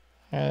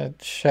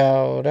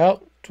 Shout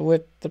out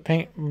with the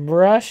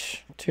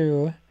paintbrush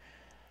to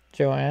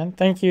Joanne.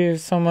 Thank you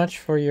so much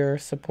for your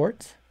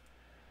support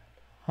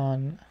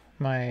on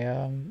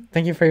my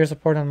thank you for your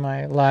support on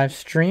my live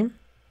stream.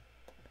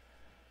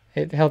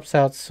 It helps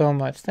out so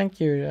much. Thank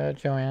you,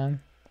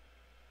 Joanne.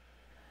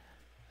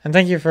 And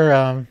thank you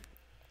for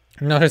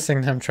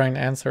noticing them trying to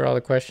answer all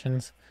the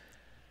questions.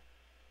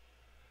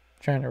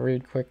 Trying to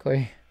read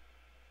quickly.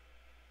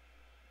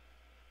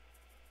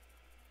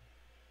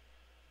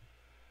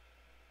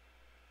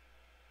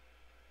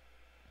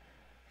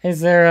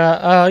 Is there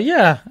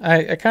yeah,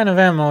 I kind of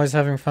am always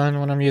having fun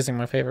when I'm using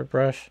my favorite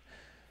brush.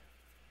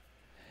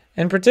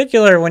 In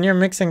particular, when you're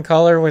mixing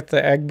color with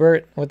the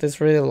Egbert, with this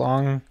really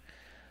long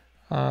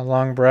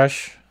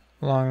brush,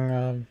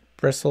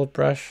 bristled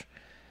brush.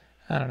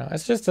 I don't know.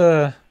 It's just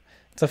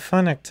it's a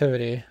fun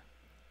activity.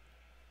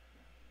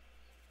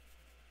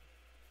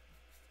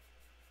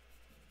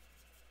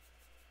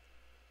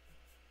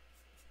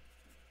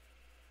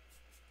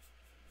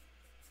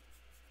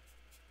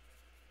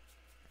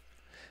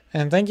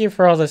 And thank you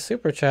for all the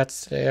super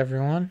chats today,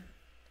 everyone.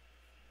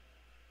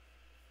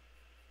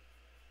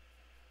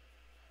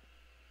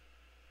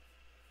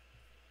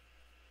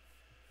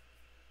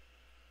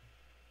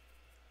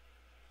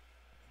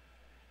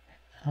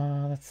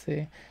 Let's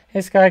see.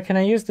 Hey, Sky, can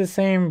I use the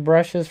same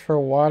brushes for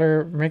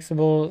water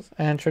mixables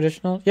and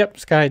traditional? Yep,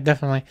 Sky,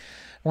 definitely.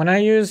 When I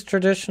use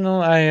traditional,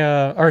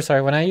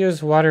 when I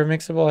use water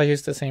mixable, I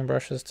use the same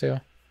brushes too.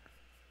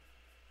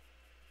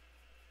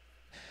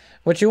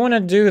 What you want to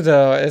do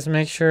though is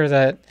make sure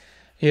that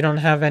you don't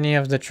have any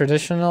of the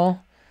traditional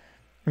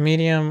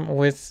medium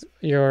with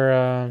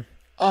your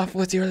off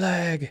with your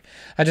leg.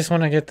 I just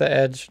want to get the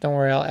edge. Don't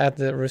worry, I'll add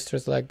the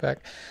rooster's leg back.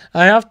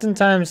 I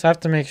oftentimes have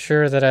to make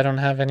sure that I don't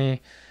have any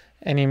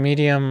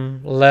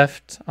medium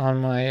left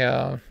on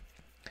my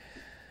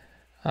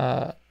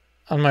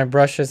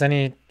brushes,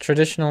 any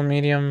traditional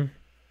medium,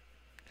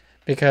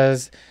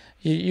 because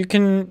you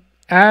can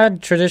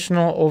add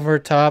traditional over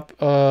top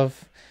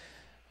of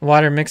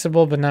water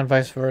mixable, but not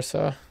vice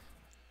versa.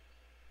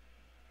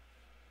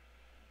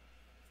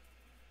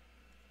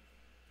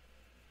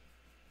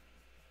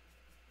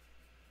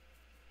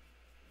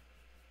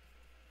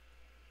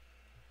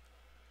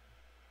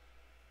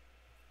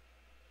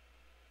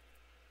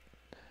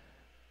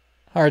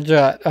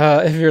 Harjot,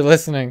 if you're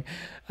listening,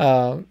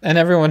 and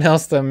everyone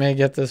else that may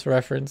get this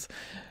reference,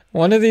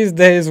 one of these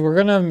days we're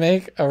gonna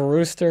make a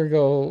rooster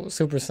go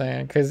Super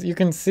Saiyan, because you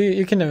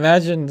can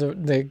imagine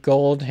the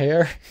gold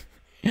hair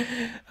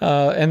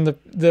and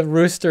the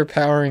rooster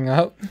powering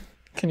up.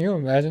 Can you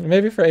imagine?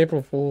 Maybe for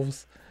April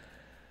Fools.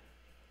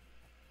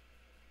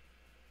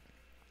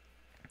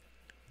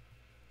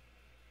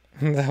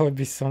 That would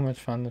be so much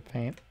fun to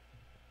paint.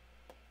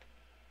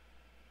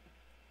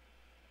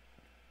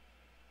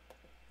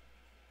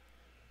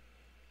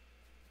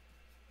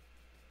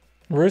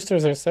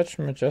 Roosters are such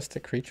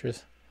majestic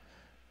creatures.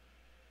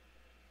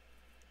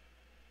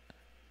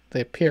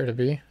 They appear to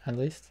be, at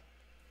least.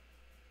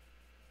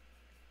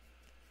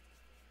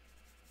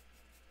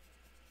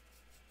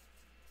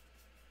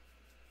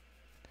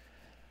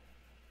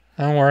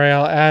 Don't worry,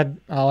 I'll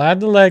add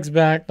the legs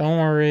back. Don't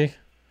worry.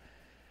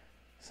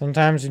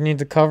 Sometimes you need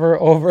to cover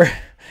over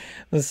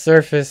the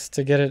surface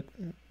to get it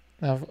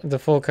the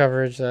full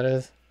coverage, that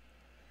is.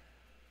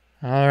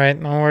 Alright,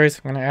 no worries.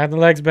 I'm going to add the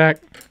legs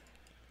back.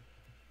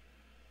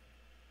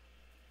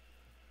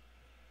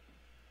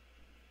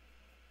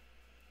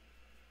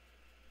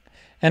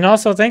 And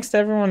also, thanks to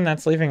everyone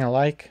that's leaving a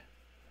like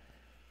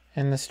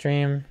in the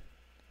stream.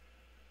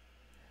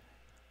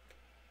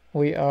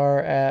 We are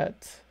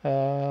at,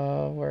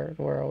 where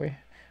are we?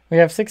 We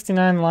have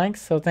 69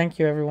 likes, so thank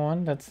you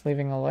everyone that's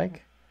leaving a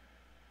like.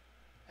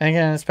 And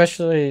again,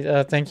 especially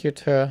thank you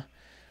to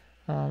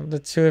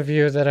the two of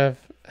you that have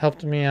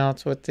helped me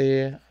out with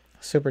the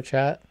super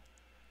chat.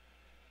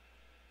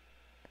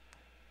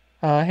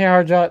 Hey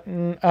Harjot,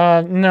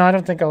 no, I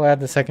don't think I'll add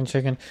the second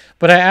chicken,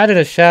 but I added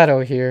a shadow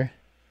here.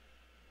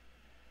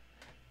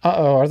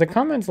 Uh-oh, are the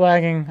comments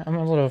lagging? I'm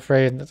a little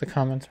afraid that the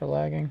comments are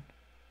lagging.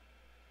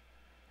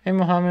 Hey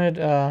Mohammed,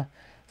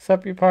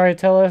 sup Yupari,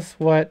 tell us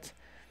what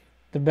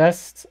the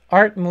best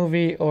art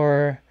movie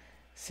or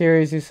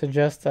series you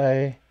suggest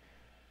I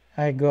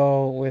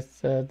go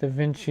with Da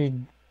Vinci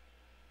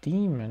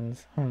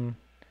Demons.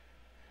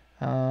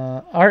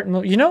 Art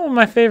movie. You know what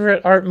my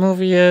favorite art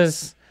movie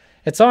is?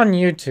 It's on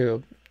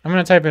YouTube. I'm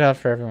gonna type it out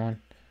for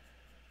everyone.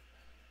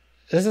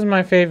 This is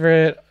my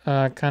favorite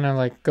kind of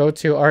like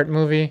go-to art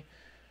movie.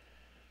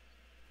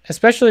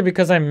 Especially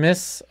because I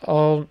miss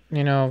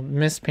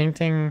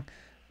painting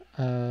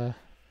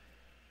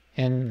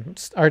in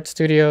art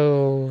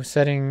studio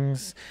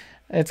settings.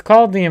 It's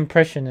called The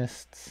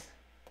Impressionists.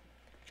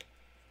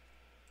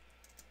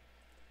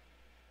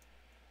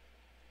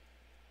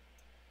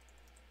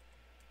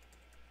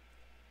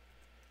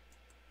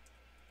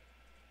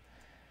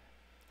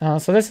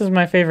 So this is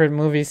my favorite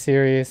movie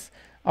series,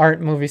 art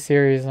movie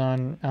series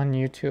on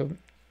YouTube.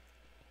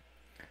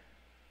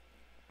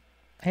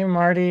 Hey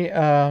Marty,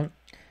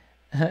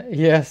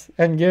 yes,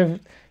 and give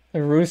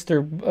the rooster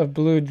a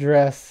blue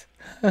dress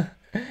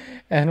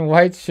and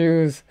white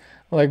shoes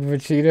like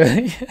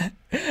Vegeta.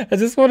 I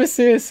just want to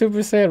see a Super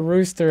Saiyan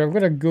rooster. I'm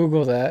gonna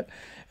Google that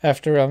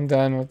after I'm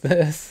done with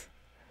this.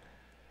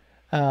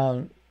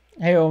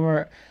 Hey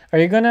Omer, are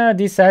you gonna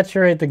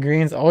desaturate the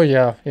greens? Oh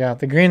yeah,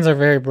 the greens are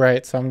very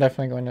bright, so I'm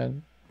definitely going to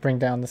bring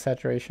down the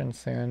saturation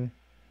soon.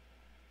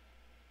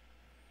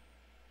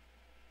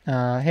 Hey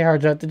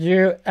Harjot, did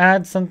you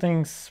add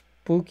something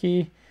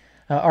spooky?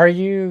 Are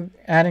you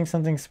adding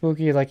something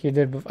spooky like you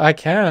did before? I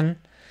can.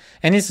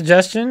 Any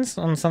suggestions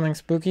on something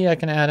spooky I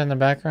can add in the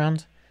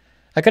background?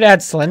 I could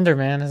add Slender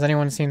Man. Has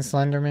anyone seen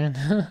Slender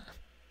Man?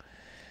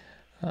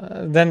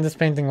 Then this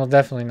painting will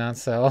definitely not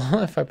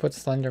sell if I put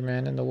Slender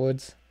Man in the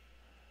woods.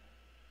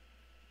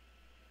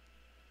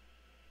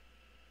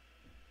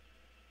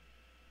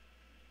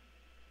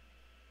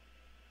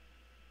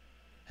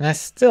 And I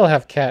still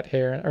have cat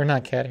hair, or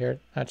not cat hair,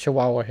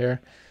 Chihuahua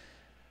hair.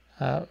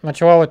 My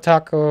Chihuahua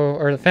Taco,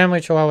 or the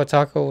family Chihuahua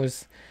Taco,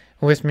 was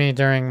with me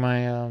during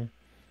my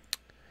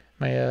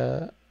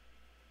my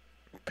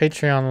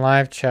Patreon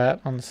live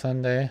chat on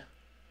Sunday.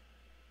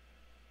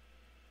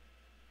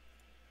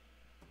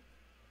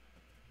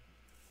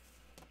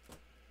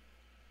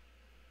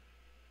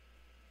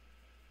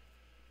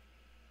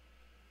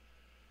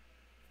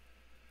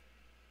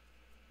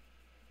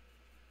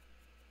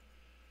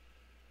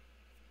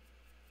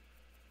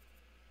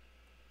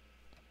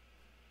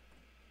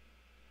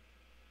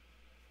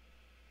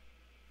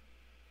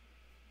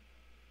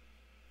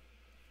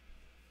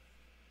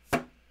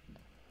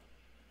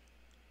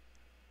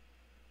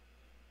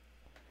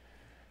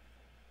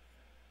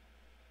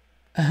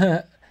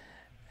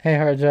 Hey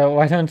Harjo,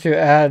 why don't you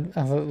add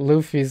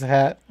Luffy's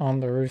hat on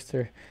the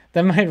rooster?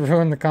 That might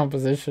ruin the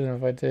composition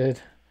if I did.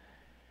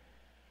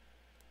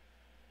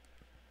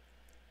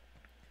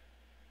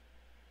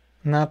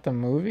 Not the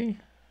movie?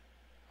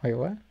 Wait,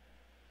 what?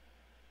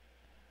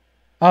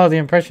 Oh, The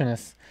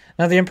Impressionists.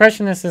 Now, The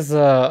Impressionists is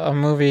a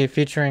movie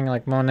featuring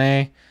like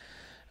Monet,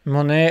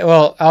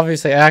 well,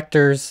 obviously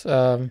actors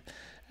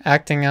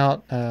acting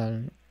out,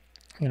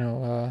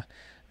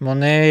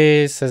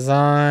 Monet,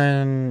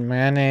 Cézanne,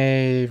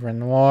 Manet,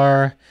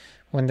 Renoir,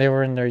 when they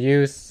were in their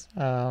youth,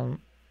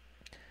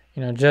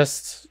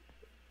 just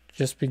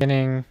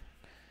beginning.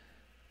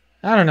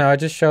 I don't know, it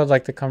just showed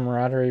like the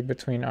camaraderie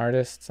between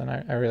artists, and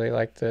I really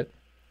liked it.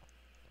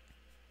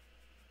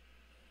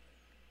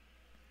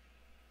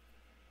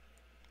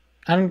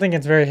 I don't think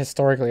it's very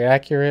historically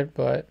accurate,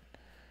 but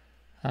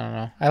I don't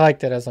know. I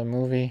liked it as a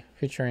movie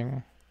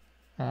featuring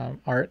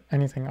art,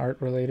 anything art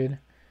related.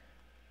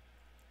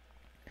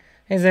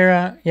 Hey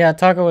Zara, yeah,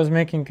 Taco was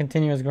making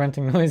continuous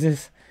grunting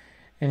noises,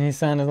 and he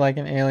sounded like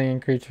an alien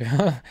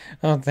creature.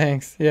 Oh,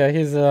 thanks. Yeah,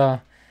 he's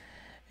a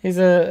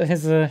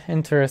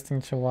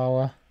interesting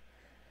Chihuahua.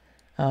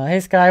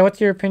 Hey Sky,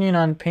 what's your opinion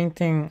on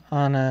painting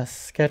on a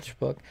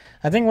sketchbook?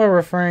 I think we're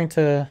referring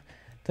to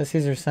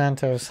Cesar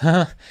Santos.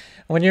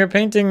 When you're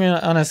painting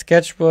on a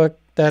sketchbook,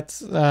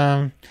 that's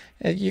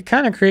you're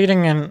kind of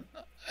creating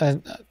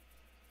a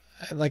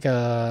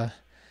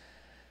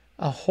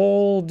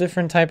whole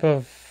different type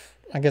of,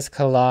 I guess,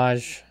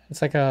 collage.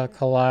 It's like a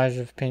collage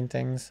of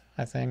paintings,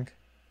 I think.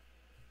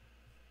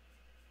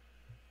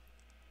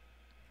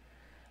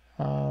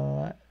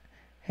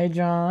 Hey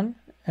John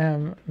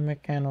M.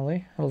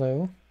 McAnally,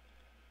 hello.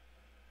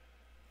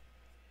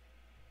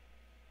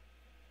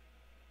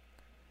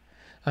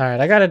 Alright,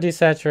 I gotta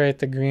desaturate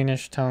the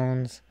greenish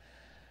tones.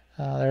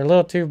 They're a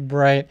little too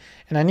bright,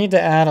 and I need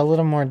to add a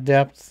little more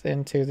depth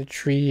into the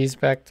trees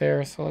back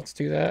there, so let's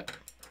do that.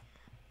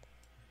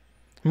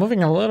 I'm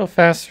moving a little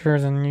faster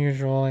than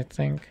usual, I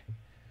think.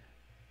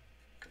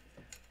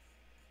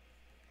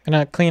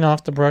 Gonna clean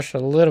off the brush a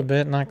little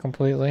bit, not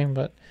completely,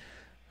 but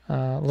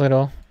a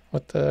little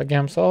with the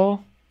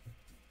Gesso.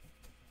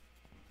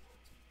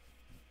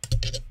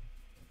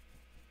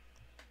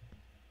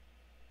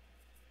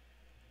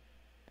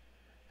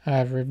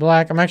 Ivory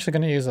black. I'm actually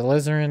going to use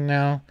Alizarin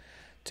now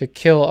to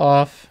kill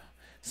off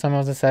some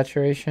of the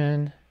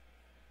saturation.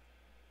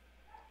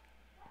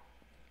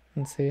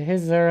 Let's see. Hey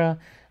Zara,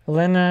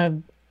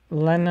 Lena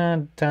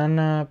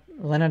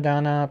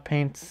Donna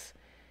paints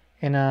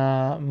in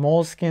a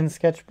moleskin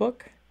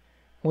sketchbook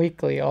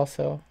weekly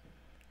also.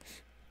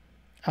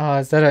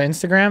 Is that an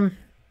Instagram?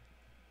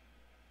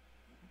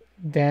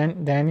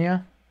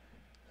 Dania?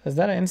 Is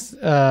that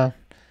an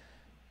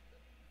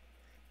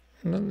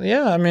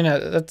yeah, I mean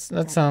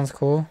that sounds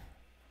cool.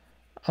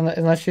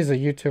 Unless she's a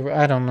YouTuber,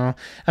 I don't know.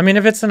 I mean,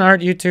 if it's an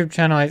art YouTube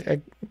channel, I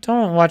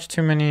don't watch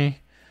too many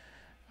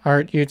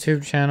art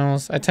YouTube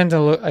channels. I tend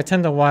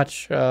to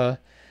watch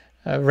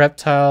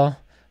reptile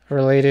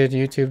related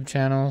YouTube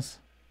channels.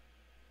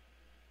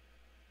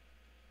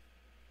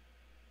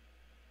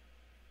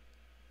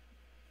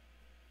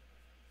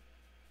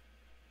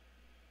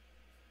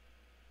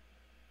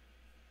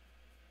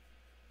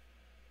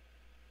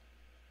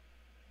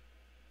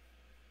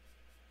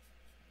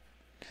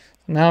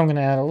 Now I'm going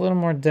to add a little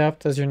more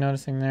depth, as you're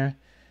noticing there,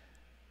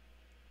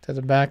 to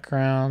the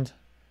background.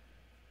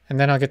 And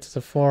then I'll get to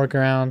the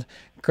foreground.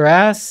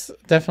 Grass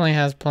definitely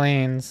has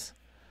planes,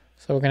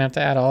 so we're going to have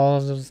to add all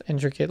of those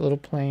intricate little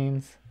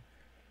planes.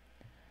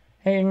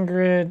 Hey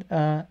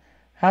Ingrid,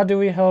 how do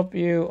we help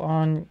you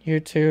on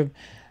YouTube?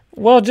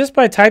 Well, just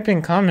by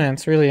typing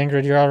comments, really,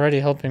 Ingrid, you're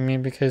already helping me,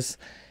 because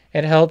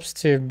it helps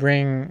to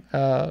bring,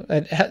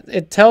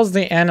 it tells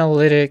the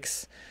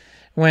analytics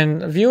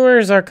when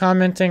viewers are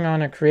commenting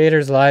on a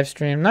creator's live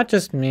stream, not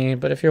just me,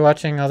 but if you're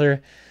watching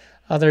other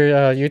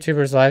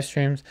YouTubers' live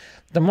streams,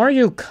 the more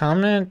you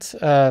comment,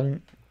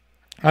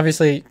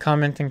 obviously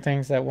commenting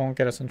things that won't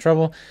get us in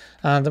trouble,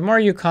 the more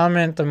you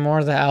comment, the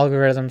more the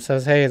algorithm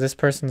says, hey, this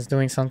person's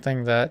doing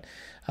something that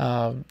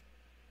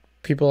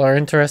people are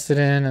interested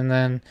in, and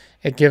then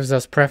it gives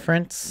us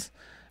preference.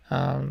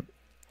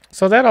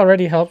 So that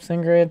already helps,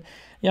 Ingrid.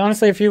 Yeah,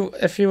 honestly, if you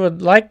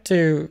would like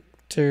to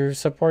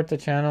support the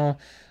channel,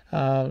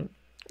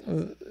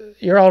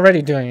 you're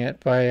already doing it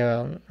by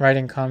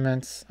writing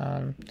comments.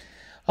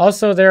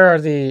 Also, there are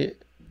the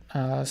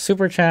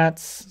super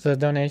chats, the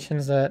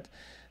donations that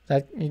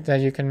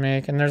you can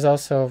make, and there's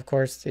also, of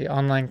course, the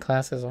online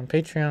classes on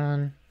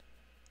Patreon.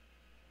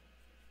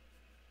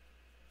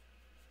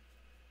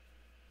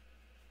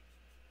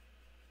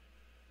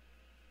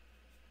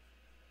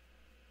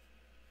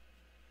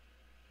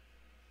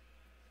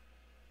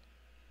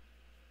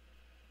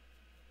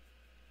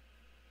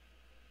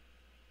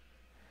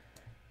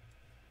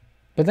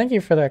 But thank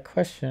you for that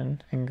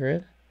question,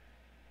 Ingrid.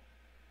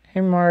 Hey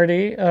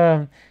Marty,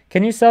 can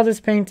you sell this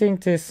painting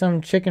to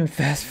some chicken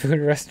fast food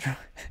restaurant?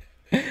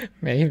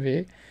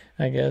 Maybe,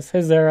 I guess.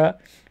 Hey Zara.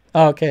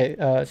 Oh, okay,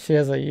 she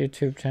has a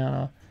YouTube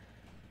channel.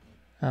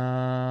 Who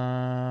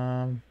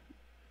are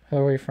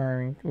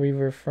we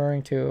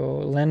referring to?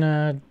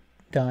 Lena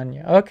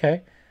Danya.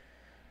 Okay.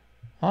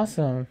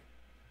 Awesome.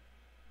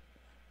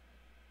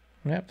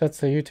 Yep,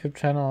 that's a YouTube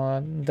channel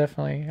I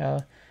definitely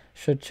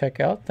should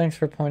check out. Thanks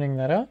for pointing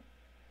that out.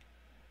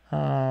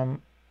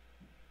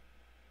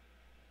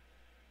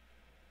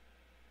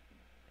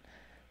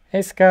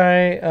 Hey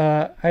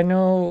Sky, I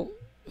know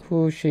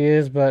who she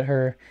is, but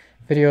her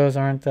videos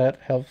aren't that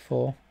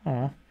helpful.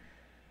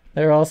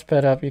 They're all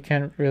sped up. You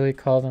can't really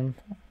call them.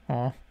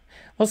 Well,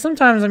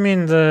 sometimes, I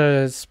mean,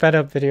 the sped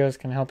up videos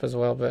can help as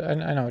well, but I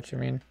know what you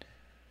mean.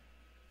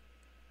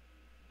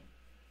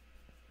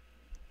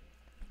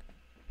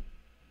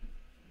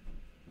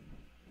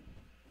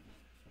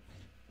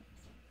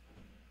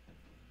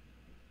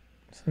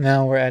 So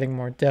now we're adding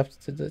more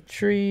depth to the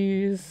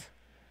trees.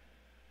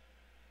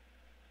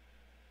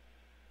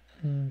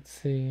 Let's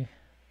see.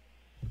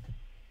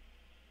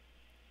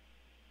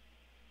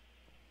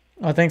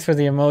 Oh, thanks for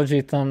the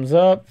emoji thumbs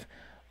up,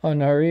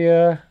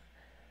 Honoria.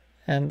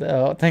 And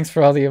thanks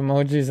for all the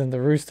emojis and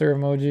the rooster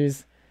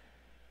emojis.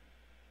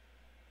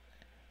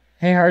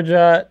 Hey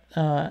Harjot,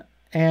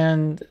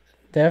 and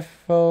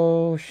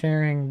defo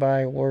sharing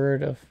by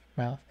word of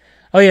mouth.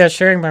 Oh yeah,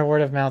 sharing by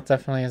word of mouth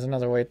definitely is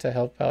another way to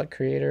help out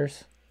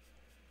creators.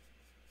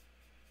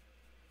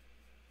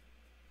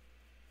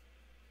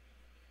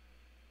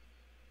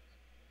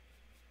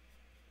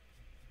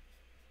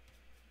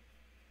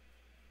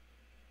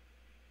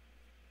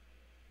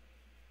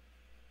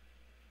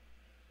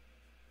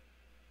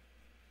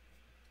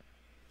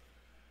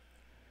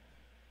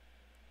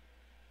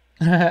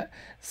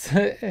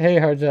 So, hey,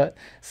 Harjot.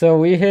 So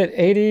we hit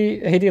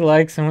 80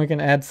 likes and we can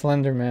add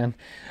Slender Man.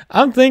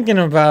 I'm thinking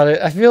about it.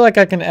 I feel like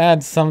I can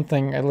add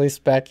something at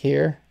least back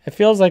here. It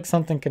feels like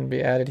something can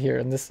be added here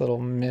in this little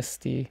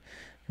misty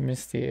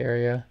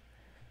area.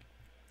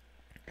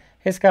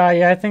 Hey, Sky.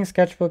 Yeah, I think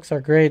sketchbooks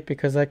are great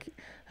because I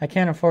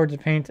can't afford to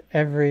paint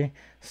every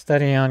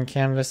study on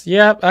canvas.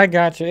 Yep, I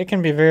got you. It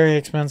can be very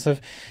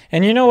expensive.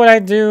 And you know what I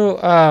do?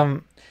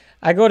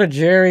 I go to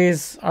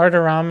Jerry's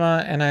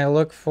Artorama and I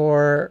look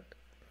for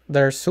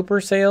their super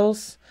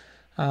sales.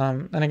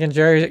 And again,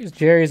 Jerry's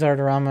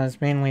Artorama is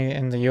mainly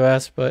in the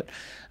US, but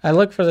I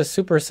look for the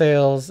super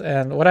sales.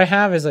 And what I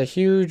have is a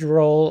huge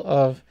roll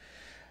of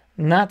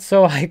not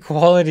so high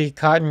quality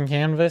cotton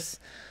canvas.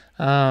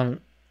 And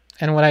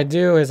what I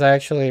do is I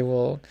actually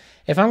will,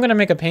 if I'm going to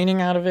make a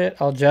painting out of it,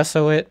 I'll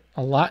gesso it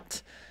a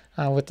lot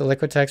with the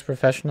Liquitex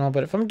Professional.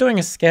 But if I'm doing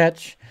a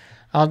sketch,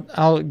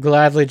 I'll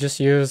gladly just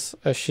use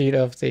a sheet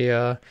of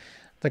the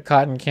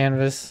cotton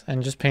canvas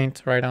and just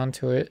paint right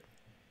onto it.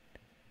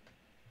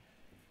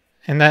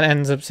 And that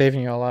ends up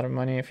saving you a lot of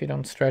money if you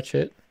don't stretch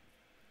it.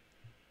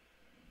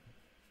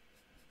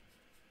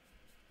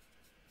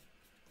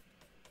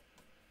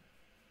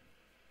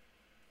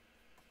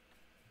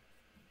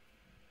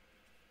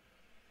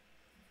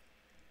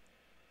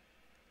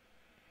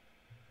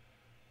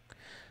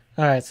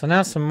 Alright, so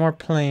now some more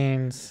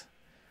planes.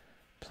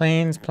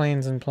 Planes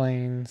and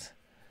planes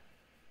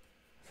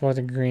for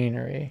the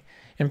greenery.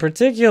 In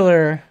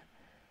particular,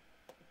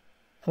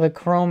 the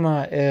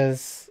chroma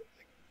is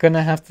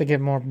gonna have to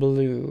get more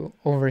blue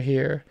over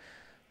here.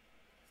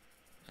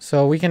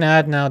 So we can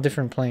add now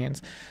different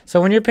planes. So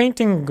when you're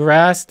painting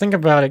grass, think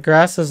about it.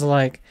 Grass is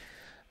like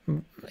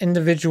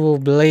individual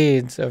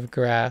blades of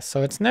grass.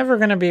 So it's never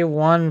gonna be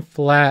one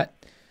flat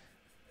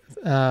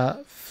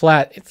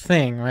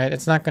thing, right?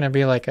 It's not going to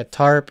be like a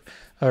tarp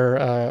or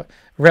a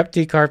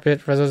repti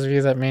carpet, for those of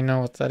you that may know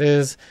what that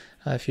is,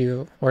 if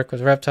you work with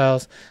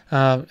reptiles.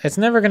 It's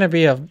never going to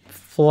be a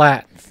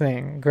flat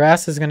thing.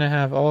 Grass is going to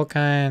have all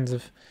kinds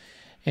of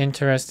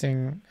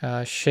interesting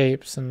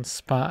shapes and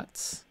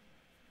spots.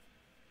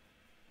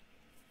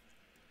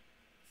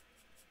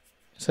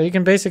 So you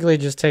can basically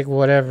just take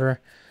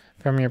whatever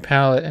from your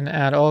palette and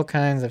add all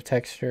kinds of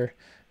texture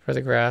for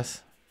the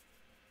grass.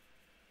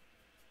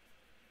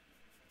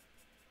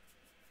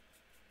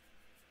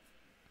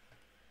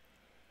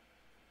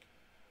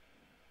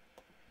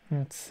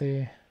 Let's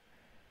see.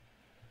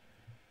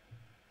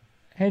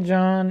 Hey,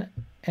 John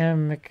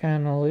M.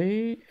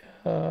 McCannley,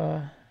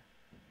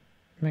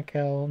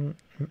 McCallany.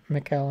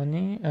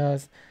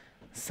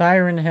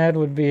 Siren Head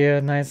would be a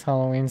nice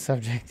Halloween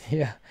subject.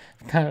 Yeah,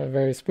 kind of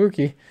very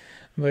spooky,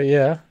 but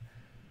yeah.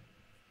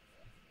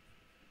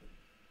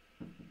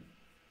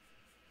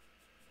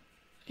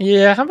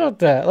 Yeah, how about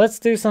that? Let's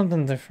do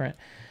something different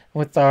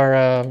with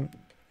our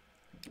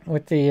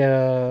with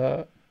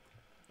the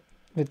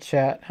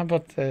chat. How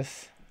about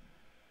this?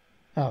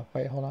 Oh,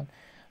 wait, hold on.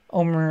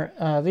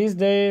 Omer, these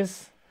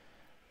days,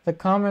 the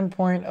common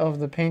point of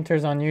the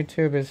painters on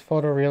YouTube is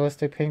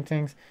photorealistic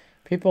paintings.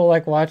 People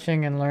like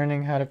watching and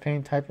learning how to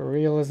paint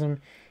hyperrealism,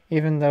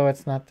 even though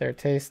it's not their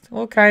taste.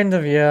 Well, kind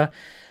of, yeah.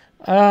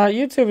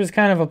 YouTube is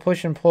kind of a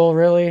push and pull,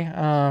 really.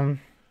 I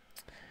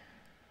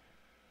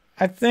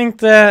think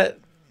that,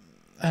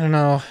 I don't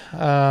know,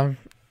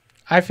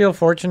 I feel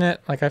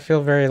fortunate, like I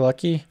feel very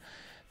lucky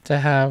to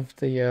have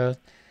the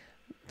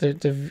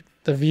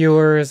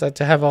viewers,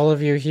 to have all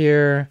of you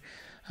here.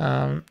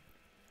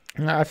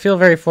 I feel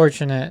very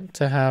fortunate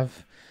to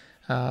have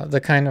the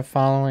kind of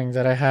following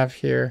that I have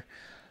here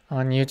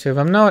on YouTube.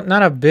 I'm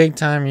not a big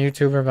time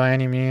YouTuber by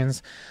any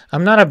means.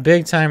 I'm not a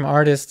big time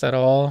artist at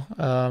all.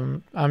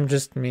 I'm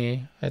just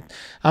me.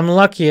 I'm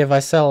lucky if I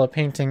sell a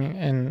painting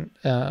in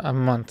a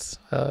month.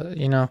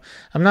 You know,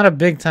 I'm not a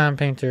big time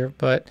painter,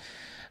 but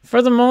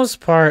for the most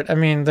part, I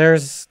mean, there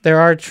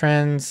are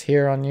trends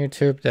here on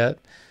YouTube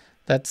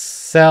that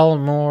sell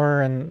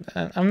more, and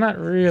I'm not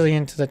really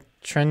into the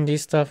trendy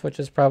stuff, which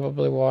is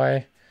probably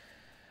why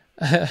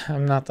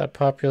I'm not that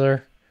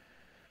popular.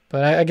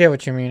 But I get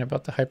what you mean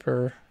about the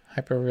hyper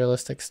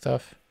realistic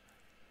stuff.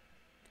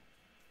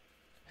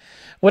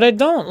 What I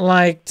don't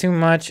like too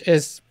much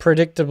is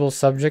predictable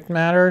subject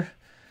matter,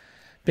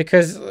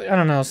 because I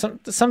don't know,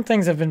 some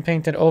things have been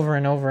painted over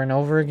and over and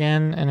over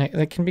again, and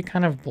it can be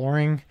kind of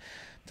boring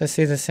to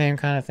see the same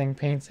kind of thing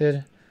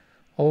painted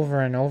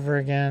over and over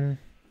again.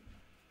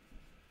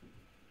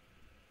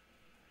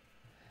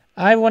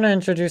 I want to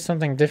introduce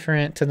something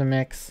different to the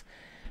mix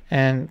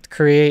and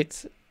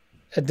create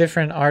a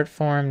different art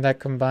form that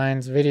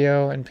combines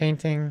video and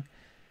painting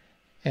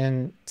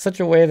in such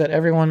a way that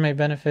everyone may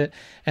benefit.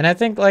 And I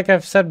think, like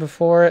I've said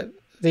before,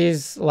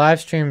 these live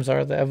streams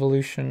are the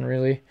evolution,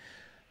 really,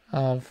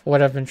 of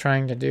what I've been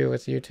trying to do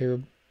with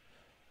YouTube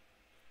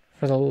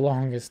for the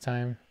longest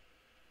time.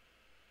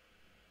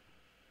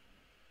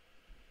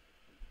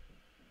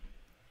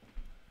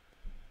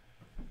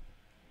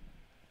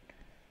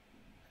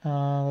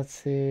 Let's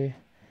see.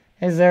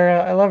 Hey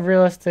Zara, I love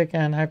realistic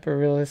and hyper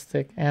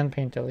realistic and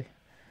painterly.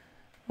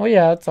 Well,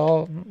 yeah, it's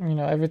all,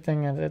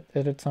 everything at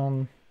its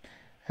own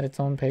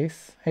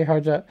pace. Hey,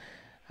 Harja,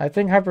 I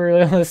think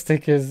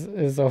hyperrealistic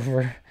is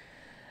over.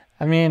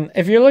 I mean,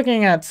 if you're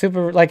looking at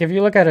super, like if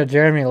you look at a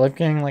Jeremy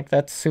Lipking, like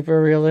that's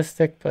super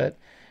realistic, but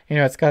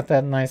it's got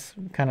that nice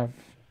kind of,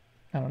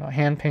 I don't know,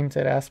 hand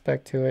painted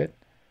aspect to it.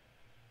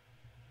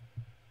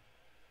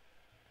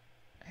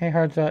 Hey,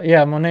 Harja,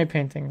 yeah, Monet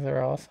paintings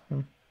are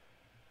awesome.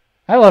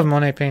 I love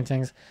Monet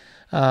paintings,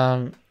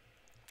 um,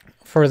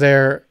 for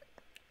their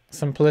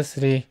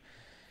simplicity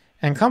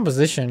and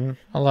composition.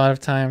 A lot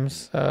of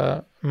times,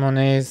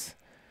 Monet's,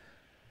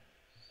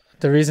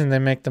 the reason they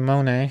make the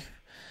Monet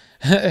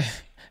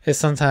is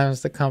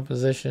sometimes the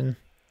composition.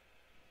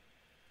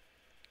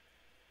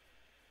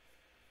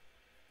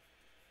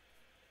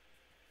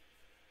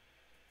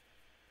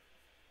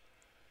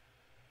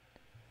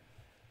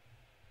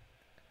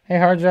 Hey,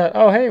 Hardshot.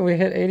 Oh, hey, we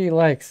hit 80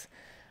 likes.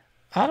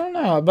 I don't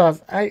know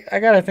about. I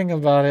gotta think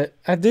about it.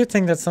 I do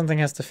think that something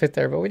has to fit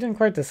there, but we didn't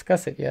quite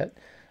discuss it yet.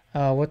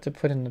 What to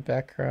put in the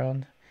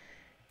background.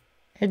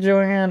 Hey,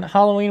 Joanne.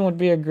 Halloween would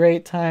be a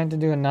great time to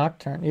do a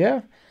nocturne.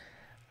 Yeah.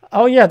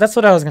 Oh yeah, that's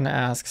what I was gonna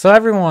ask. So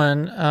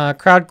everyone,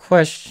 crowd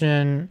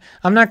question.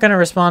 I'm not gonna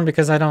respond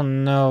because I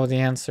don't know the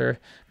answer,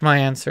 my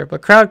answer.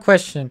 But crowd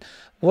question: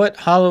 what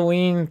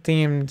Halloween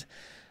themed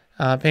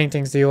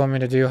paintings do you want me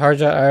to do?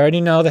 Harja, I already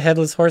know the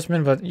Headless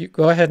Horseman, but you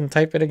go ahead and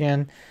type it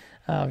again,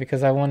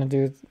 because I want to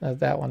do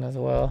that one as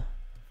well.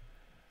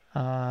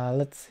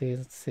 Let's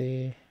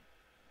see.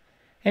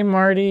 Hey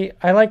Marty,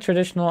 I like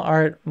traditional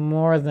art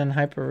more than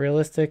hyper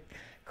realistic.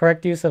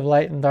 Correct use of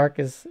light and dark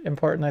is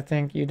important. I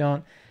think you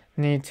don't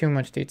need too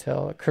much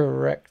detail.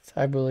 Correct.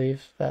 I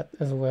believe that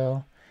as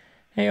well.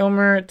 Hey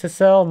Omer, to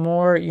sell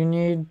more, you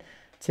need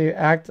to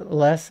act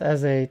less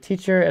as a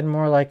teacher and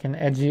more like an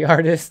edgy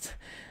artist.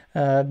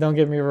 Don't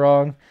get me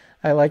wrong.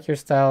 I like your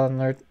style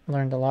and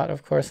learned a lot,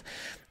 of course.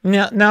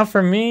 Now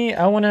for me,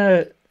 I want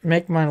to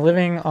make my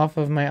living off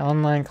of my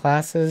online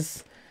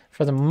classes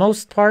for the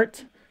most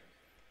part.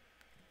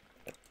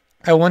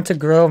 I want to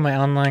grow my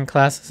online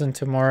classes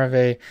into more of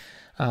a,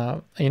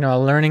 a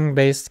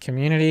learning-based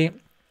community.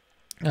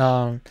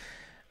 That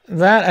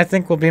I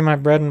think will be my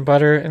bread and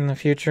butter in the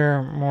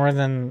future more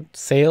than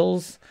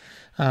sales.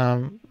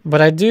 But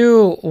I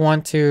do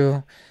want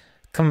to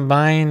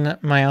combine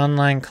my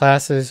online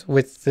classes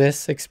with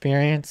this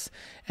experience.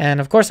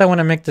 And of course, I want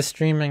to make the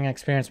streaming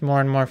experience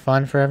more and more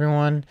fun for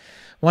everyone.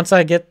 Once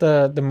I get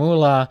the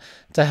moolah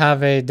to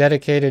have a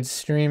dedicated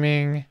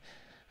streaming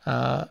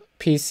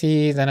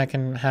PC, then I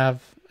can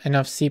have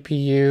enough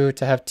CPU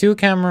to have 2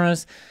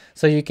 cameras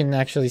so you can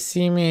actually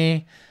see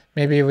me.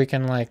 Maybe we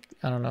can, like,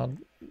 I don't know,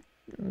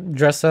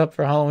 dress up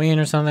for Halloween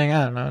or something.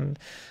 I don't know.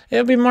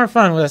 It'll be more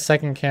fun with a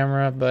second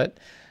camera, but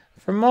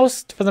for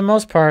the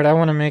most part, I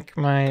want to make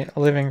my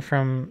living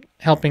from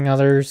helping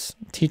others,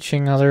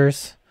 teaching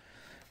others,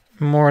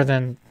 more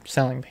than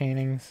selling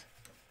paintings.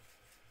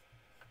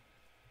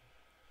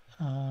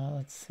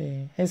 Let's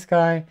see. Hey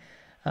Sky,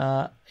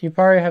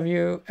 Yupari, have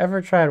you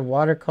ever tried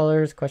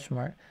watercolors? Question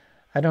mark.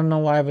 I don't know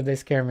why, but they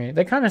scare me.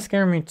 They kind of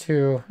scare me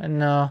too. And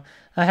no,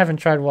 I haven't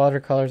tried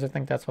watercolors. I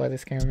think that's why they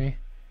scare me.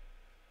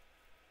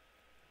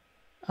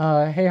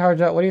 Hey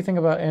Harjot, what do you think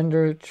about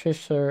Andrew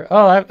Chisher?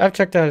 Oh, I've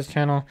checked out his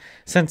channel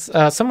since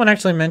someone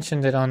actually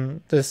mentioned it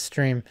on this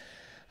stream,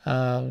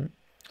 and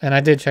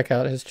I did check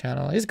out his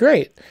channel. He's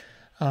great.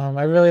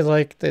 I really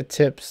like the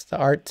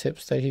art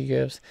tips that he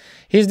gives.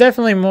 He's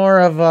definitely more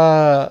of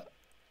a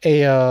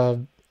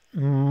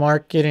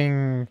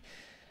marketing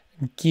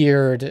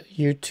geared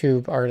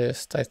YouTube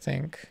artist, I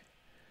think.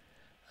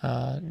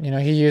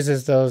 He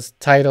uses those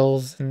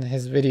titles in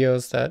his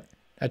videos that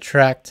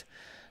attract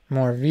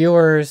more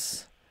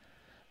viewers.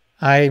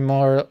 I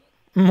more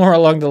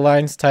along the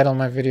lines title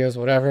my videos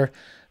whatever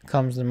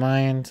comes to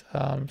mind.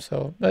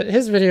 But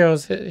his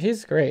videos,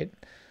 he's great.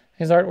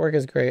 His artwork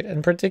is great.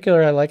 In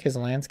particular, I like his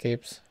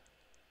landscapes.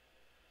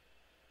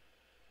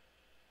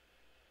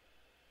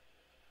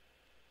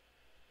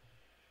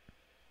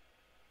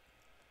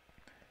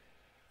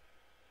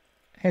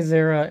 Hey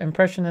Zara,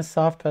 Impressionist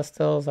soft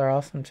pastels are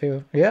awesome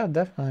too. Yeah,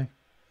 definitely.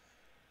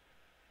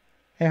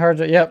 Hey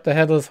Harja, yep, the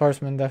Headless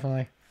Horseman,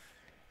 definitely.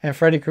 And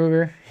Freddy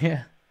Krueger,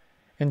 yeah.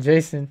 And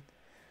Jason.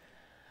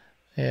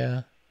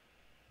 Yeah.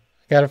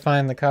 Gotta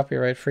find the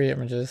copyright free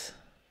images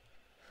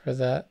for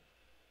that.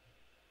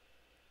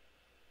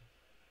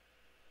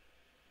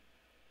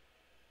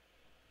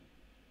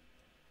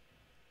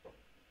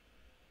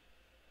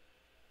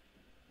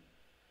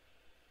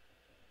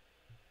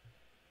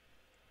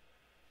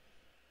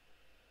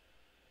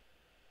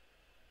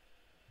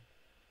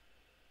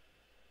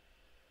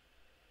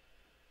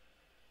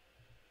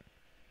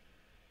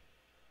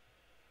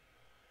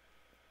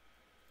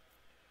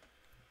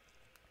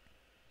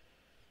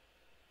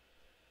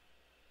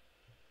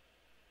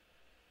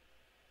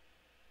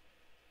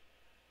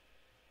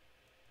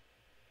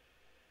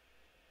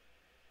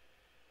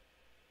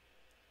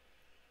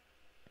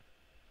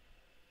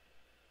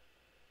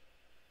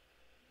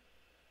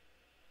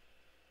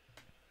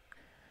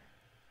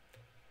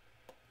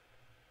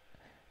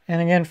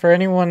 And again, for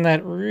anyone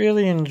that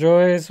really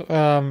enjoys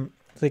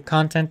the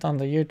content on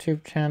the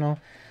YouTube channel,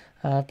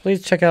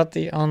 please check out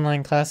the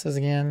online classes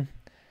again,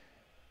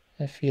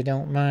 if you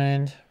don't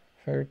mind,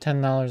 for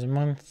 $10 a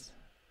month.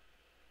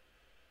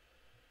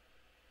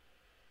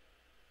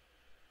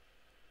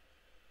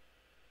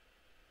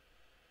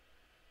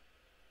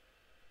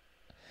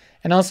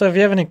 And also, if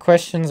you have any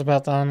questions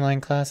about the online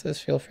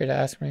classes, feel free to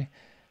ask me.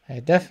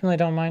 I definitely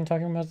don't mind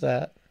talking about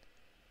that.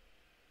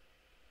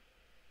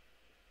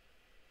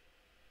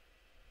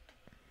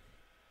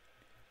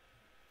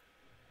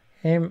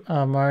 Hey,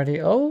 Marty.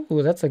 Oh,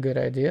 that's a good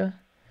idea.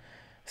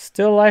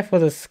 Still life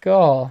with a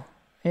skull.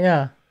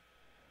 Yeah,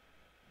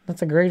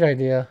 that's a great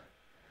idea.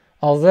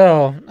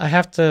 Although,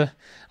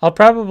 I'll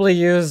probably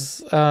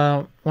use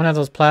one of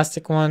those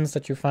plastic ones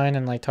that you find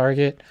in like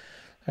Target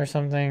or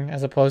something,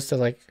 as opposed to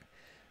like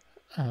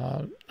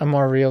a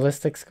more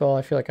realistic skull.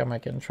 I feel like I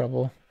might get in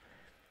trouble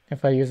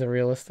if I use a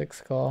realistic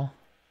skull.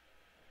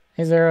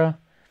 Hey, Zara.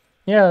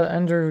 Yeah,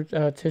 Andrew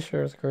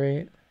Tisher is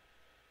great.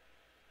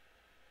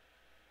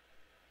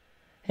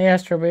 Hey,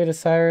 Astro Beta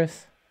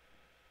Cyrus.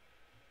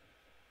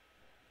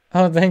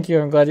 Oh, thank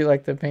you. I'm glad you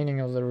liked the painting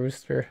of the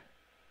rooster.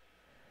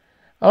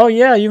 Oh,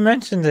 yeah, you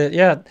mentioned it.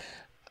 Yeah.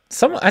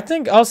 I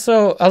think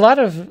also a lot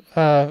of,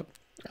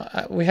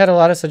 we had a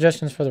lot of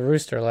suggestions for the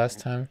rooster last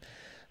time.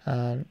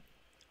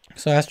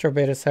 So Astro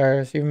Beta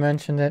Cyrus, you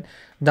mentioned it.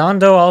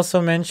 Dondo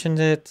also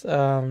mentioned it.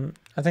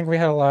 I think we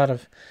had a lot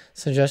of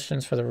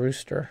suggestions for the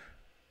rooster.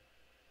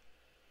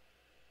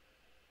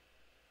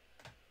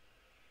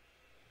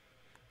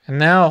 And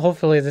now,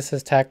 hopefully, this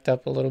is tacked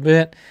up a little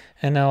bit.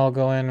 And now I'll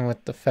go in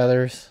with the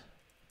feathers.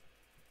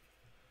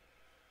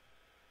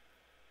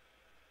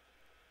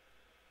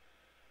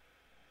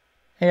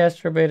 Hey,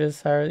 Astro Beta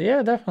Cyrus.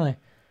 Yeah, definitely.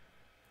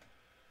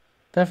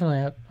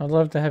 Definitely. I'd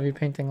love to have you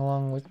painting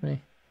along with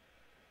me.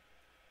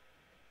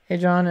 Hey,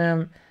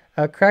 John,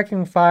 a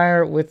cracking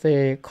fire with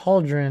a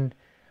cauldron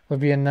would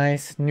be a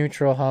nice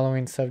neutral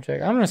Halloween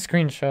subject. I'm going to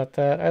screenshot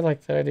that. I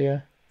like that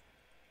idea.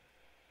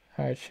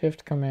 All right,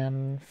 Shift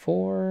Command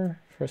 4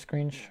 for a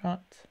screenshot.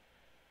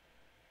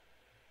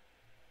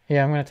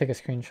 Yeah, I'm going to take a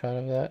screenshot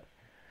of that.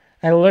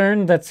 I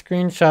learned that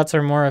screenshots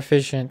are more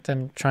efficient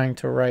than trying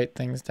to write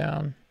things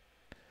down.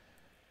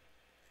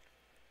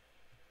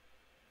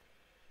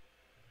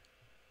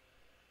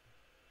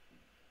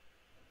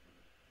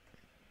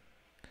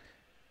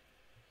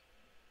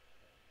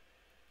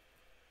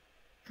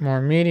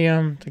 More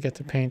medium to get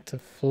the paint to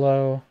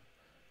flow.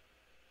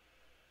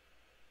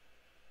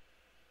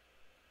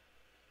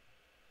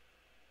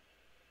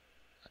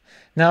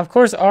 Now, of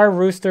course, our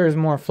rooster is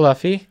more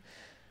fluffy,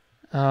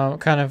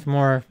 kind of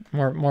more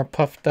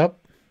puffed up.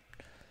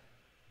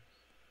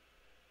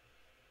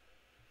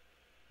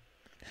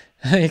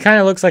 He kind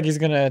of looks like he's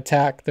gonna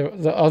attack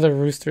the other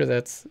rooster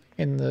that's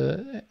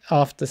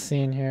off the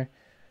scene here.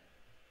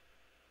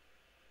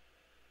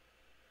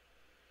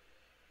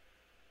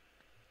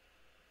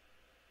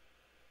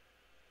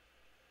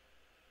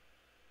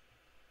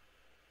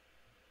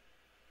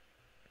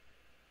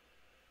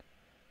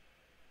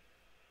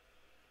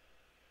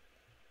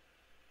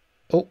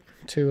 Oh,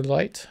 too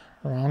light.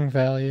 Wrong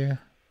value.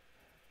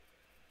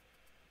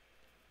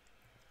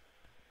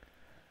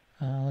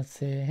 Let's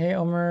see. Hey,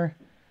 Omer.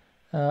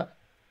 A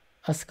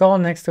skull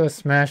next to a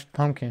smashed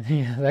pumpkin.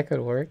 Yeah, that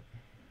could work.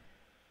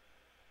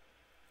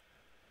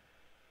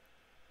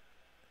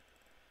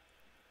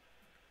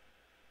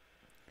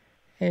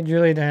 Hey,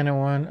 Julie Diana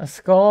 1. A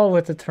skull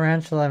with a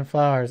tarantula and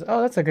flowers.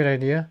 Oh, that's a good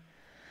idea.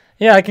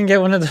 Yeah, I can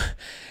get one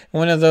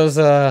of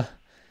those.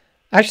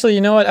 Actually,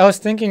 you know what? I was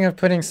thinking of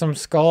putting some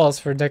skulls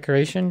for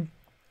decoration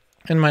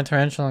in my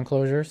tarantula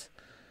enclosures.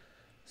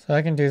 So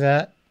I can do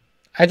that.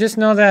 I just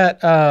know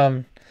that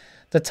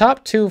the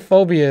top 2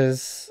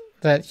 phobias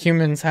that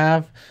humans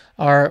have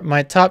are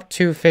my top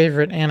 2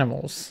 favorite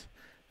animals.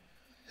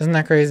 Isn't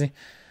that crazy?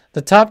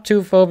 The top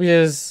 2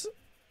 phobias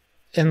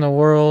in the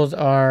world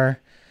are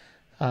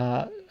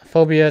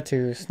phobia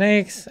to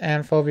snakes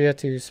and phobia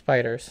to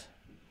spiders.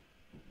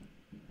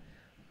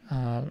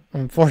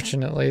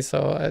 Unfortunately,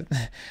 so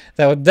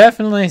that would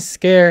definitely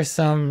scare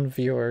some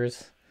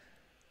viewers.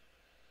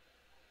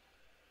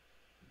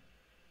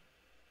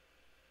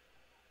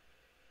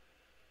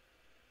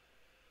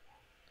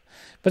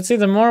 But see,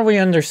 the more we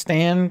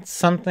understand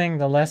something,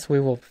 the less we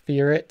will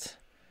fear it.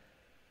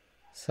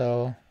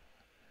 So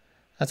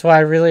that's why I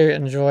really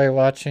enjoy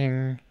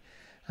watching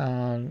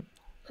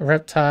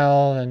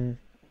reptile and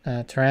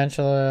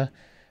tarantula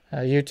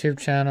YouTube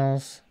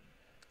channels,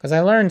 because I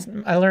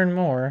learn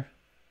more.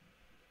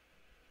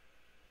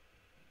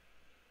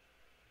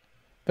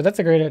 But that's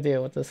a great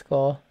idea with the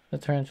skull, the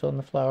tarantula, and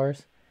the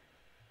flowers.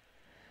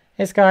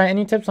 Hey Sky,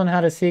 any tips on how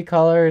to see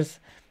colors?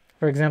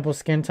 For example,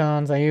 skin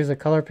tones. I use a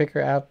color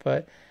picker app,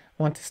 but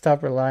want to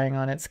stop relying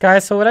on it. Sky,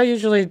 so what I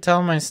usually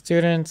tell my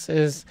students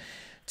is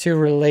to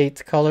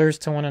relate colors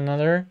to one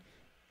another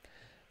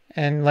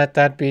and let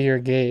that be your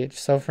gauge.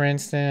 So for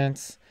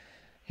instance,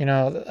 you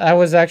know, I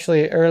was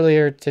actually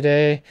earlier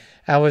today,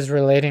 I was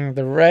relating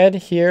the red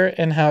here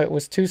and how it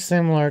was too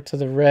similar to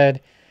the red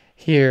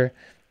here.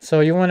 So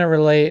you want to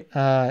relate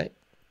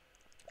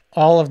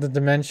all of the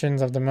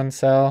dimensions of the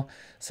Munsell.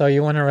 So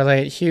you want to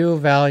relate hue,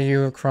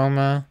 value,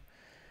 chroma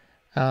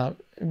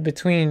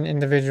between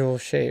individual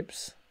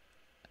shapes.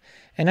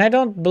 And I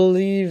don't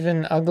believe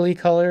in ugly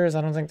colors.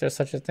 I don't think there's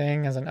such a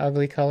thing as an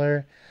ugly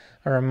color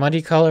or a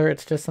muddy color.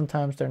 It's just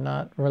sometimes they're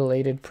not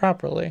related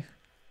properly.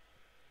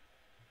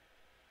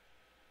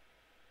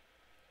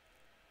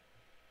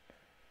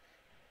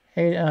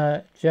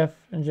 Hey,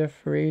 Jeff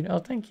Reed. Oh,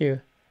 thank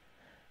you.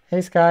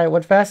 Hey, Sky.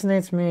 What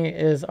fascinates me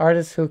is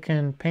artists who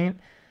can paint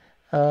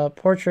a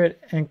portrait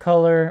in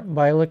color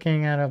by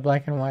looking at a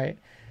black and white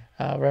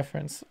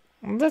reference.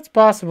 That's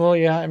possible,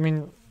 yeah. I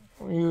mean,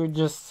 you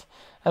just,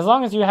 as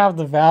long as you have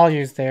the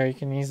values there, you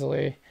can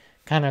easily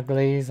kind of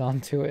glaze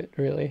onto it,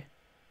 really.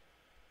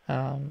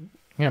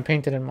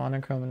 Paint it in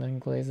monochrome and then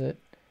glaze it.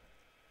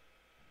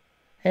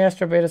 Hey,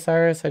 Astro Beta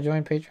Cyrus, I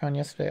joined Patreon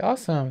yesterday.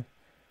 Awesome.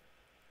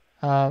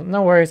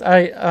 No worries.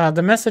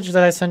 The message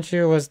that I sent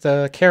you was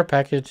the care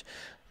package.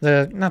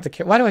 Not the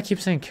care. Why do I keep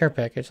saying care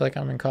package like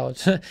I'm in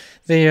college?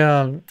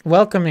 The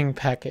welcoming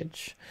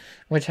package,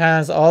 which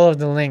has all of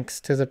the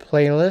links to the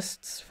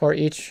playlists for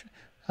each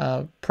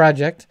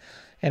project,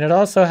 and it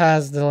also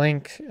has the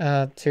link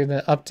to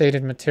the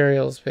updated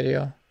materials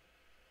video.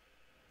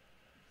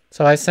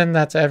 So I send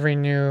that to every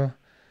new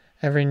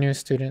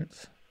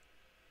student.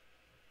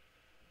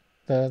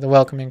 The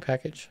welcoming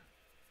package.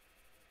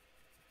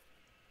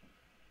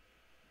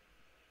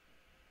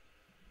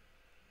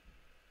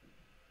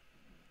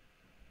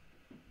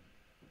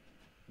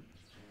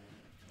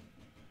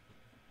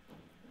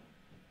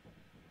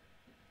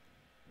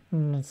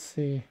 Let's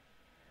see.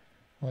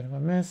 What have I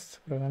missed?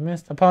 What have I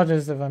missed?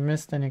 Apologies if I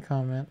missed any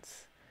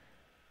comments.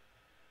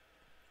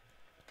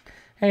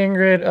 Hey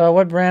Ingrid,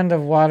 what brand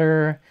of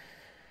water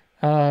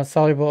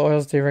soluble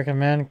oils do you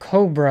recommend?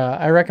 Cobra.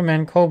 I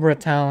recommend Cobra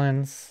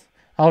Talons.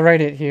 I'll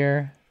write it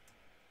here.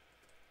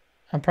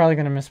 I'm probably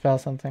going to misspell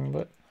something,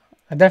 but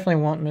I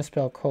definitely won't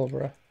misspell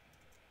Cobra.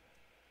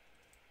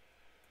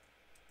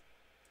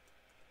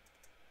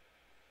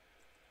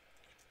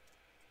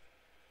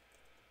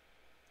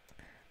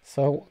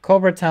 So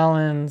Cobra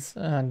Talons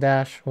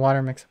dash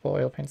water mixable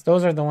oil paints.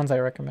 Those are the ones I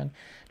recommend.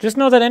 Just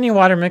know that any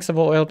water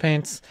mixable oil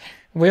paints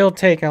will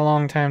take a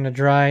long time to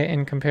dry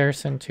in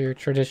comparison to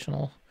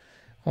traditional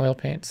oil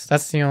paints.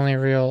 That's the only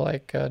real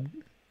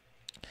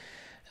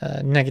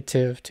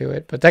negative to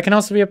it. But that can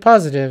also be a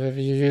positive if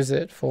you use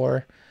it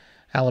for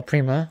alla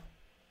prima.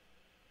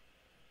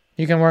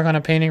 You can work on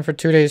a painting for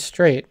 2 days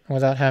straight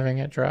without having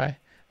it dry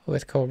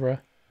with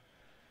Cobra.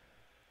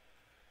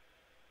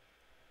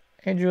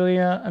 Hey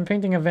Julia, I'm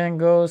painting a Van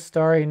Gogh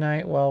Starry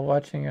Night while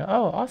watching it.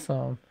 Oh,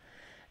 awesome.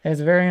 It's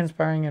very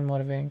inspiring and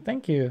motivating.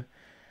 Thank you.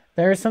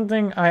 There is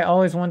something I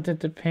always wanted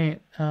to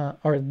paint,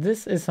 or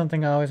this is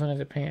something I always wanted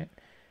to paint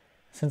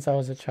since I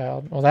was a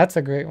child. Well, that's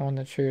a great one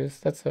to choose.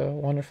 That's a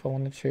wonderful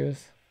one to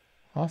choose.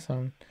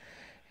 Awesome.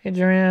 Hey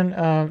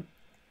Joanne,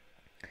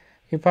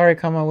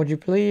 Yuparikama, would you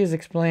please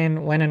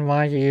explain when and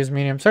why you use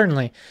medium?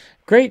 Certainly.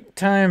 Great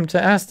time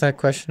to ask that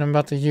question. I'm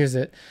about to use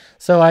it.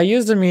 So I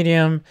used a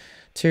medium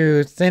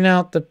to thin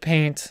out the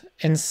paint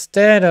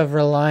instead of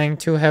relying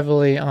too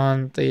heavily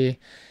on the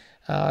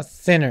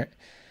solvent,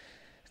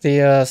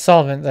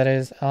 that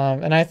is.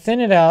 And I thin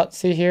it out.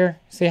 See here?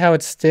 See how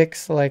it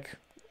sticks, like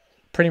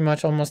pretty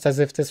much almost as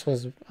if this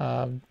was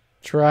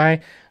dry.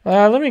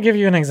 Let me give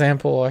you an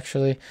example,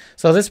 actually.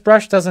 So this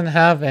brush doesn't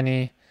have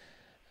any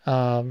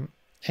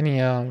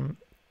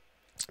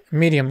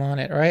medium on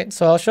it, right?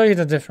 So I'll show you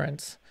the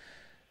difference.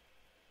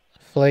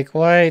 Flake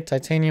white,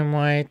 titanium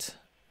white,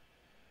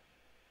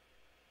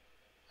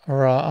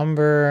 raw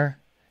umber,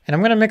 and I'm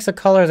going to mix a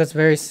color that's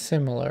very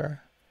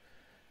similar.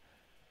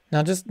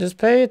 Now just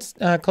pay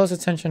close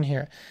attention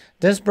here.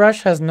 This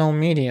brush has no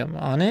medium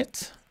on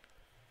it.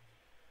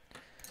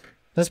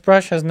 This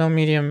brush has no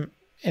medium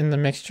in the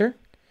mixture,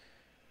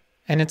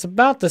 and it's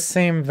about the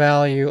same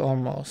value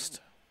almost.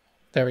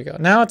 There we go.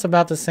 Now it's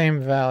about the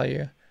same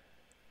value.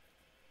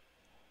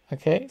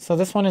 Okay, so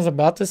this one is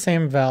about the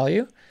same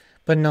value,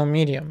 but no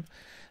medium.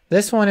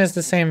 This one is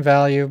the same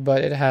value,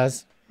 but it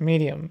has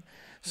medium.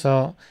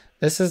 So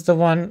this is the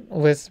one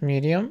with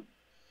medium.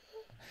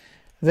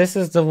 This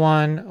is the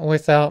one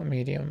without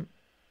medium.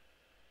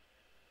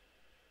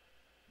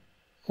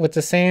 With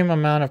the same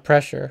amount of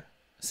pressure.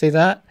 See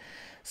that?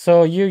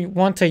 So you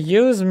want to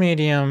use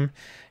medium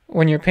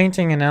when you're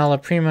painting an alla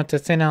prima to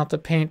thin out the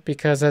paint,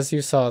 because as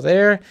you saw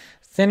there,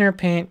 thinner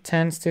paint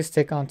tends to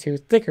stick onto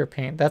thicker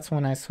paint. That's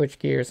when I switch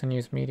gears and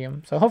use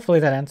medium. So hopefully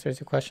that answers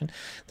your question.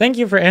 Thank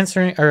you for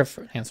answering, or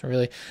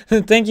really.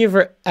 Thank you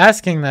for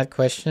asking that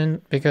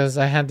question, because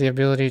I had the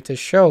ability to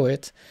show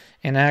it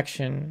in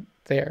action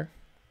there.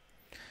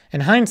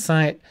 In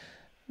hindsight,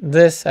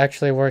 this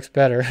actually works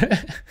better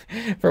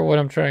for what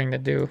I'm trying to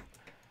do.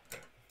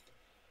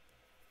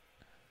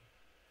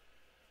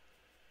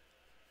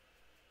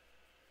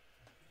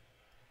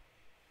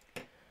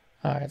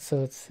 All right, so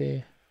let's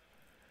see.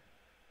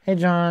 Hey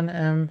John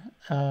M.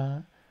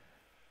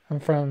 I'm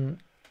from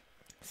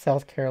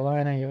South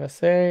Carolina,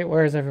 USA.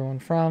 Where is everyone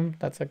from?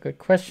 That's a good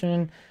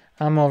question.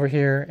 I'm over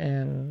here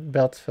in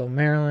Beltsville,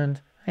 Maryland.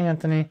 Hey,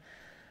 Anthony.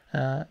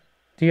 Do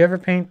you ever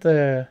paint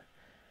the...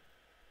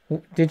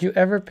 Did you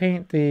ever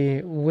paint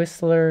the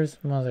Whistler's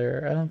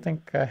Mother? I don't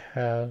think I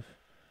have.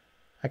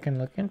 I can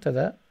look into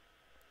that.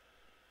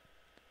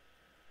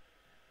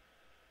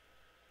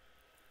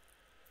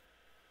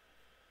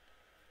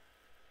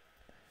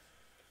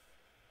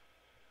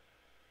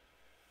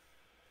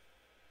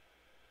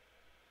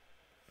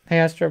 Hey,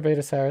 Astro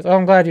Beta Cyrus. Oh,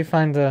 I'm glad you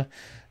find the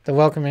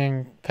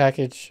welcoming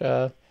package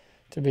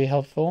to be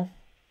helpful.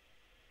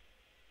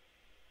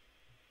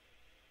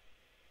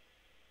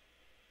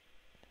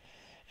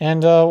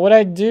 And what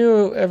I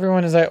do,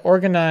 everyone, is I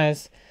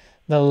organize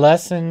the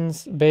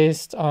lessons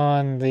based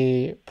on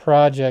the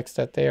projects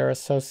that they are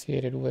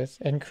associated with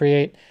and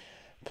create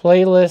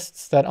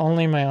playlists that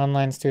only my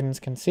online students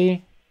can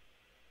see.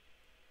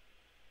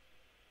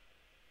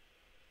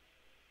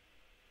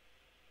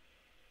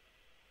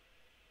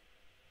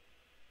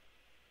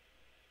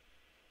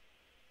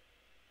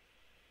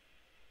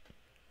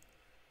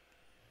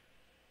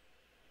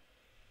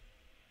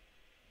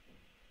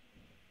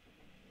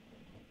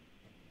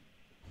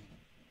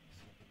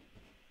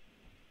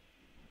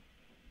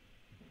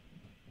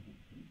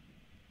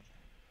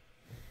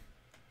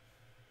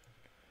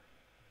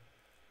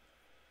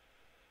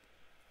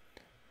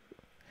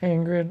 Hey,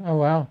 Ingrid. Oh,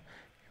 wow.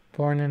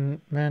 Born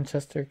in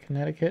Manchester,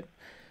 Connecticut.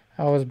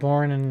 I was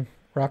born in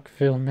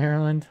Rockville,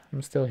 Maryland.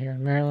 I'm still here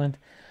in Maryland.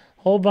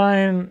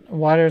 Holbein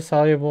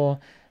water-soluble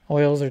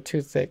oils are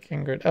too thick,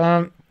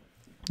 Ingrid.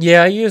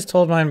 Yeah, I used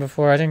Holbein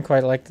before. I didn't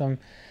quite like them.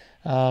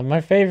 My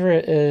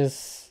favorite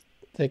is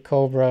the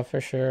Cobra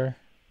for sure.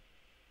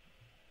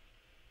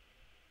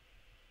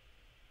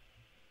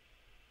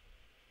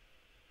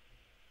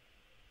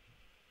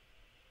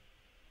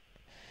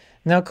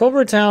 Now,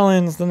 Cobra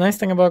Talons, the nice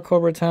thing about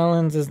Cobra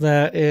Talons is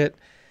that it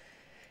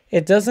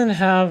doesn't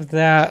have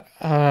that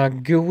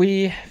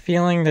gooey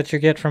feeling that you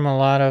get from a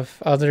lot of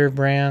other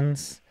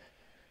brands,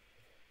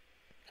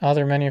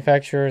 other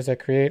manufacturers that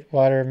create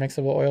water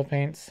mixable oil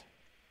paints.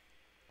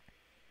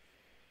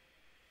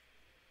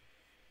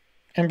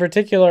 In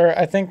particular,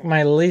 I think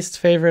my least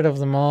favorite of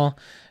them all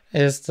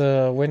is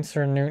the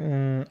Winsor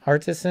Newton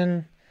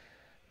Artisan.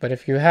 But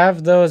if you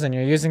have those and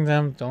you're using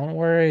them, don't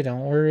worry,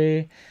 don't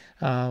worry.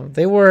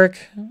 They work.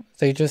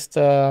 They just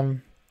they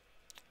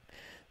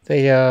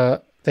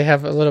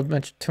have a little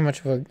bit too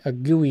much of a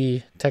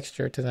gooey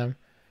texture to them,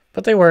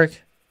 but they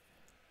work.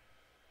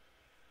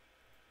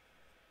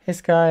 Hey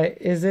Sky,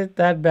 is it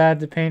that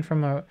bad to paint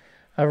from a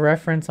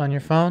reference on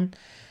your phone?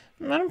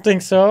 I don't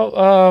think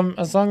so.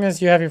 As long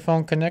as you have your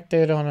phone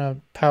connected on a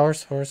power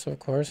source, of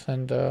course.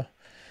 And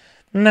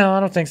no, I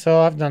don't think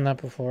so. I've done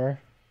that before.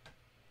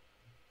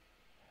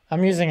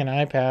 I'm using an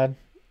iPad.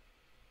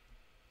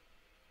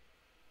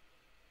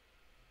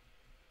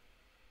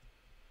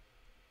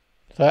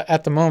 So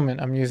at the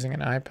moment, I'm using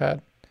an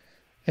iPad.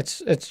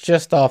 It's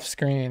just off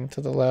screen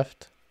to the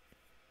left.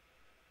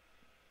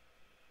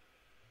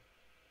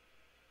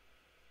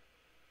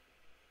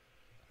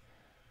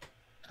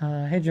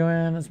 Hey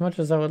Joanne, as much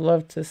as I would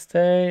love to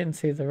stay and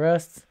see the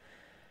rest,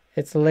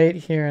 it's late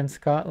here in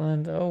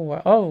Scotland. Oh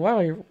wow! Oh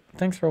wow!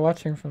 Thanks for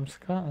watching from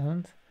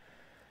Scotland.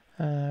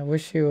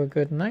 Wish you a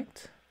good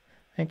night.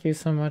 Thank you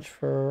so much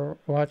for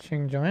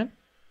watching, Joanne.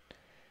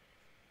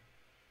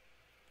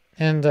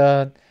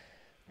 And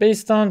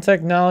based on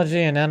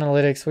technology and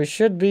analytics, we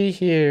should be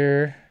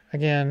here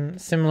again,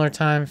 similar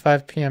time,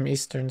 5 p.m.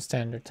 Eastern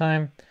Standard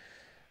Time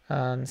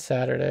on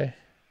Saturday.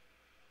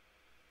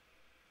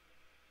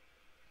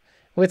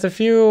 With a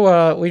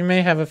few, we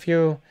may have a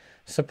few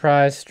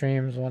surprise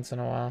streams once in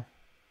a while.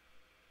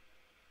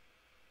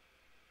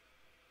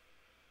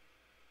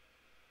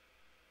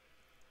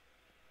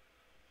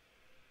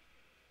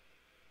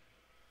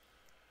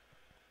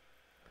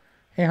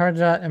 Hey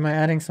Hardjot, am I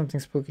adding something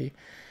spooky?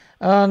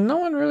 No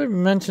one really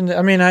mentioned it.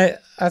 I mean, I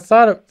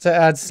thought to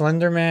add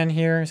Slenderman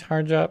here,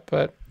 Hardjot,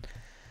 but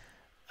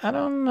I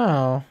don't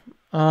know.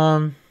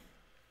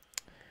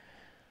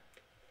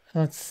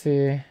 Let's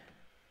see.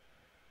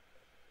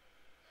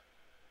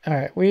 All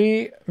right,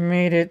 we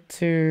made it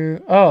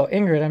to... Oh,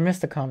 Ingrid, I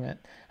missed a comment.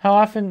 How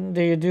often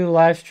do you do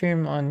live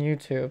stream on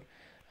YouTube?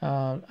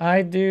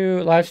 I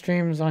do live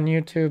streams on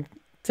YouTube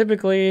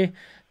typically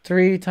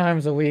 3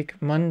 times a week,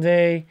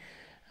 Monday,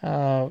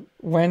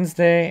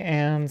 Wednesday,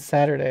 and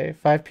Saturday,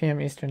 5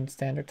 p.m. Eastern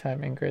Standard Time,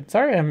 Ingrid.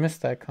 Sorry I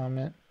missed that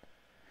comment.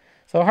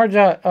 So,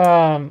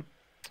 Harjot,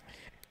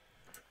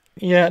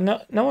 yeah,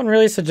 no one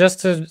really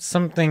suggested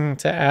something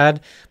to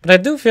add, but I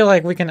do feel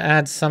like we can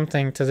add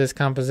something to this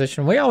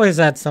composition. We always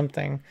add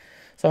something.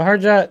 So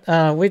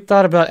Harjot, we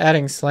thought about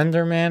adding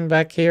Slenderman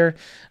back here.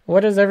 What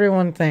does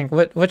everyone think?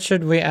 What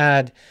should we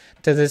add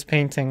to this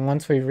painting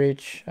once we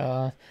reach?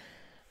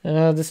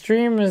 The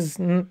stream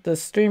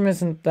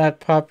isn't that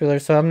popular,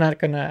 so I'm not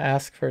gonna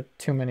ask for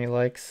too many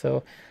likes.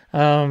 So,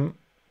 how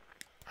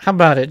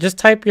about it? Just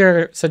type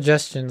your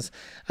suggestions.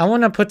 I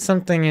want to put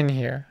something in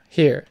here.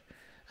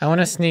 I want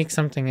to sneak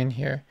something in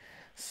here.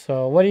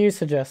 So what do you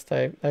suggest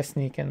I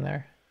sneak in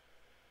there?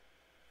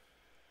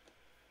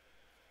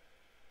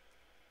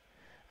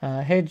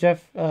 Hey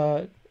Jeff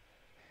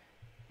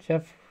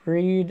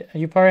Reed,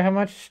 you probably, how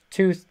much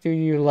tooth do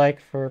you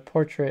like for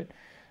portrait?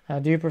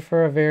 Do you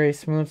prefer a very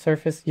smooth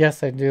surface?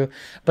 Yes, I do.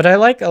 But I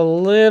like a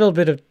little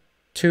bit of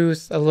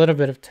tooth, a little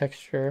bit of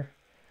texture.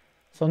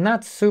 So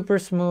not super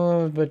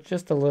smooth, but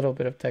just a little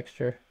bit of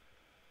texture.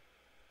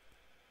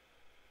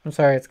 I'm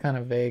sorry, it's kind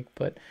of vague,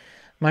 but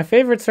my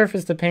favorite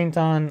surface to paint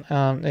on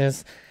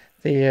is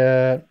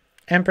the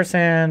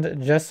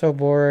Ampersand Gesso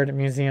Board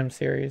Museum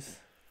Series.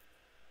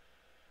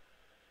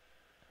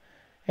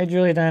 Hey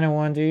Julie Dino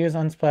 1, do you use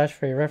Unsplash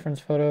for your reference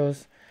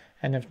photos?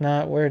 And if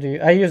not, where do you...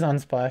 I use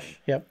Unsplash.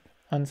 Yep,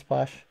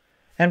 Unsplash.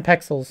 And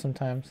Pexels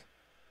sometimes.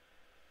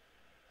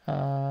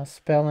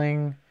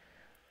 Spelling.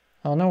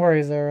 Oh, no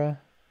worries, Zara.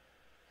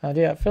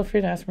 Yeah, feel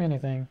free to ask me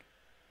anything.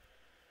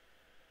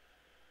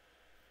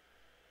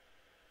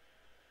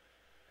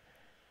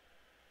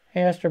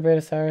 Hey Astro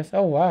Beta Cyrus.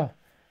 Oh, wow.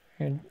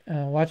 You're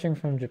watching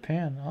from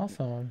Japan.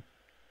 Awesome.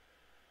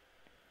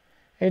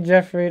 Hey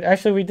Jeffrey.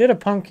 Actually, we did a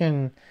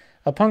pumpkin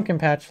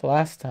patch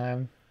last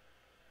time.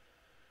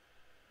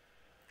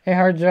 Hey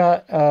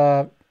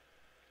Hardjot,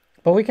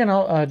 but we can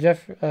all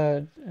Jeff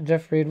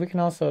Reed, we can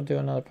also do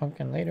another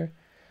pumpkin later.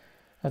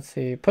 Let's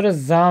see. Put a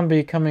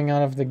zombie coming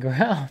out of the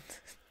ground.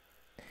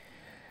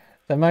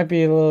 That might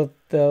be a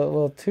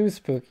little too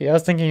spooky. I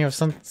was thinking of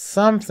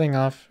something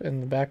off in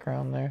the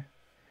background there.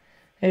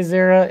 Hey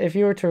Zara, if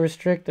you were to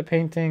restrict the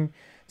painting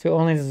to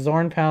only the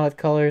Zorn palette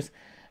colors,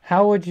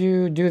 how would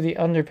you do the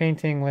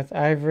underpainting with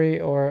Ivory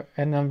or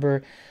an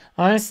Umber?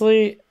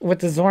 Honestly, with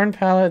the Zorn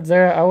palette,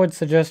 Zara, I would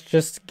suggest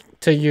just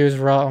to use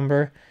raw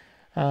Umber.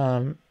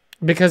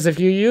 Because if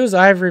you use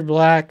Ivory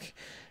Black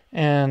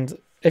and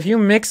if you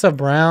mix a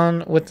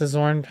brown with the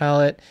Zorn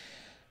palette,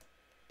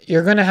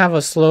 you're going to have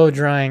a slow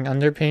drying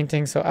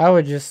underpainting. So I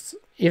would just,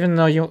 even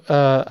though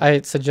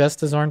I suggest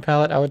the Zorn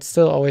palette, I would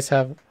still always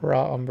have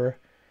raw Umber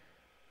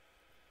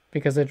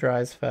because it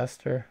dries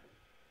faster.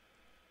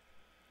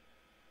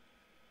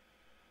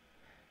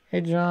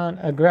 Hey John,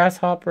 a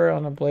grasshopper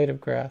on a blade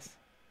of grass.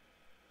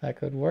 That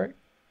could work.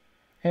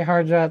 Hey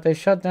Hardjot, they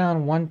shut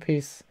down One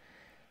Piece,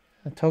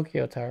 the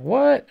Tokyo Tower.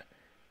 What?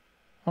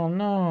 Oh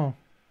no.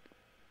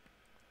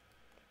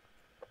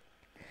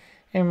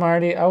 Hey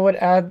Marty, I would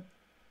add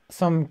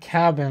some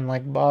cabin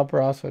like Bob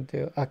Ross would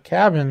do. A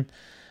cabin?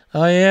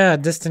 Oh yeah, a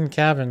distant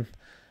cabin.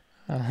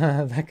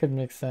 That could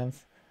make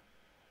sense.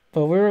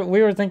 But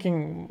we were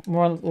thinking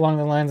more along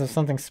the lines of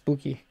something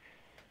spooky.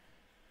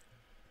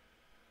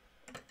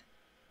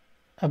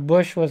 A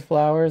bush with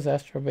flowers,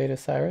 Astro Beta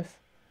Cyrus.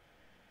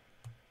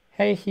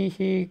 Hey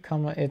hee,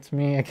 comma, it's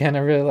me again. I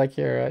really like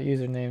your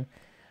username.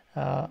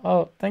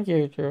 Oh, thank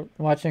you. You're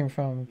watching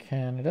from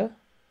Canada.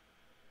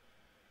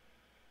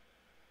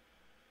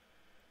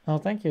 Oh,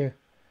 thank you.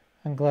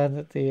 I'm glad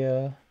that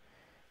the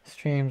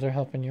streams are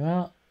helping you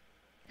out.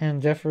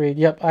 And Jeffrey,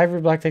 yep,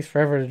 Ivory Black takes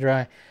forever to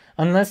dry.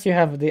 Unless you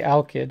have the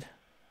Alkyd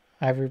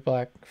Ivory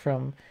Black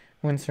from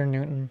Winsor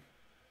Newton.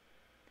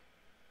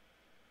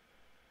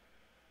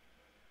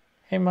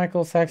 Hey,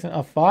 Michael Saxon.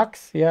 A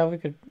fox? Yeah, we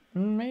could...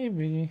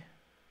 maybe.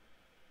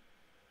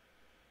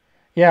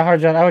 Yeah,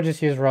 Hardjot, I would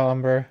just use raw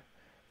umber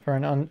for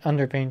an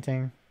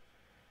underpainting.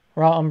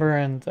 Raw umber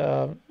and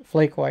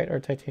flake white or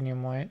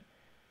titanium white.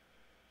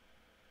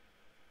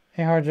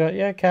 Hey, Hardjot.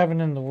 Yeah,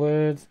 cabin in the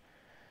woods.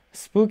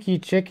 Spooky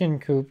chicken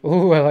coop.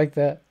 Ooh, I like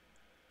that.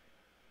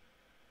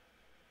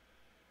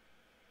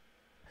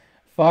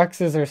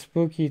 Foxes are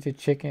spooky to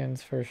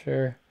chickens for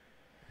sure.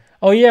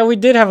 Oh yeah, we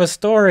did have a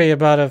story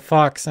about a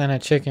fox and a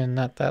chicken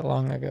not that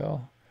long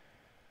ago.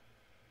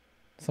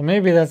 So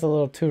maybe that's a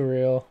little too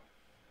real.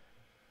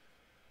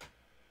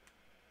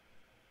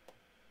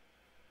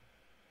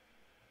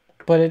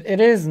 But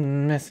it is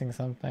missing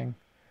something.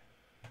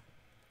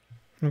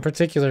 In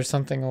particular,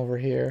 something over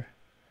here.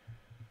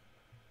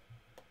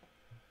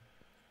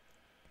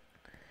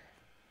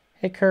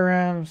 Hey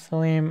Karam,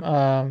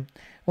 Salim,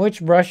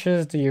 which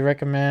brushes do you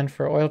recommend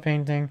for oil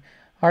painting?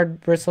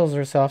 Hard bristles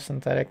or soft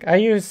synthetic? I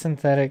use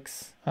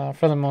synthetics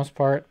for the most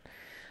part.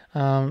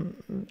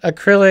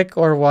 Acrylic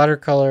or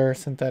watercolor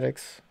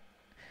synthetics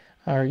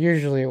are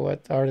usually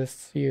what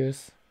artists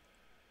use.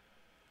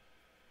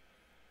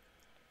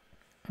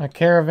 A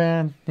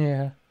caravan,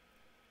 yeah.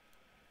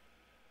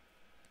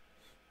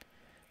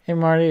 Hey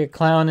Marty, a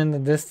clown in the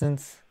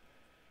distance.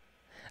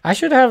 I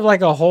should have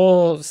like a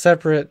whole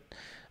separate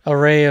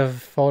array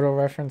of photo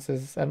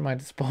references at my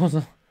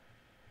disposal.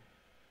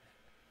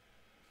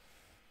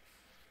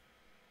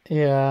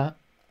 Yeah.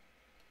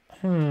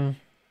 A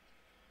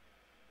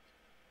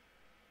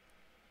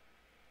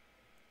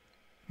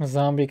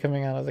zombie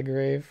coming out of the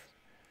grave.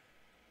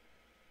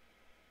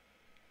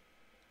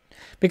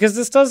 Because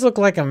this does look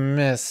like a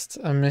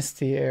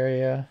misty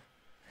area.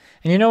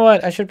 And you know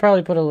what? I should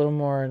probably put a little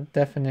more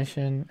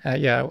definition.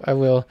 Yeah, I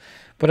will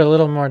put a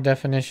little more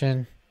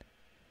definition.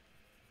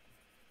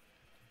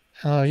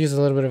 I'll use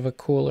a little bit of a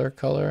cooler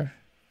color.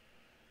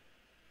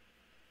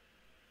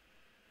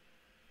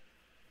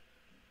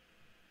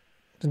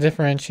 To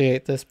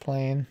differentiate this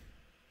plane.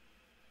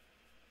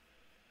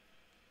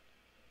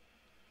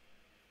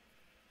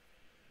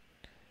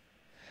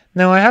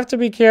 No, I have to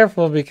be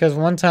careful because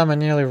one time I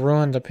nearly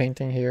ruined a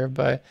painting here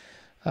by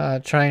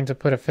trying to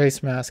put a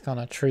face mask on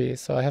a tree,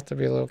 so I have to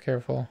be a little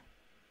careful.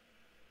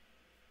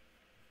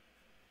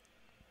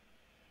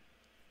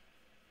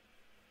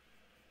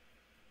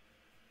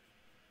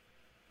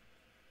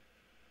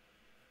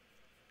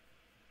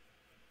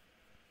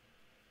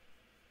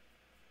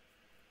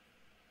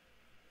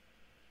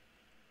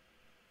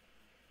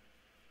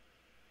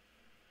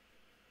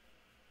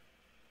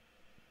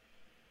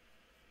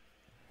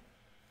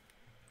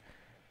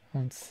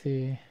 Let's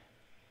see.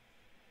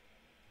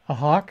 A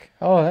hawk?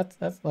 Oh,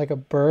 that's like a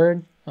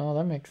bird. Oh,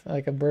 that makes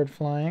like a bird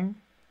flying.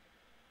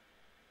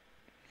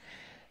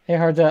 Hey,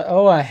 hard to.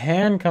 Oh, a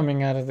hand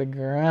coming out of the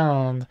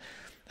ground.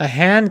 A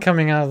hand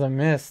coming out of the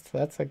mist.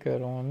 That's a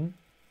good one.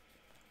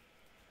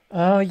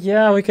 Oh,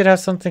 yeah, we could have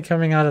something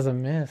coming out of the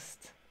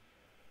mist.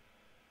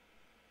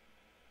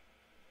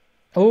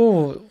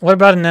 Oh, what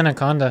about an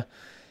anaconda?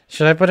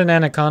 Should I put an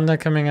anaconda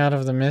coming out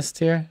of the mist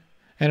here?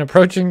 And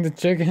approaching the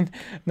chicken?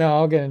 No,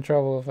 I'll get in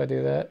trouble if I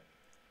do that.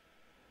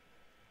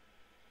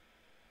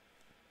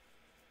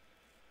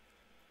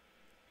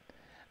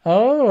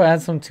 Oh,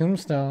 add some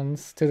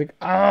tombstones to the...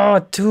 Oh,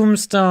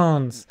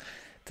 tombstones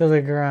to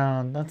the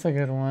ground. That's a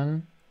good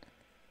one.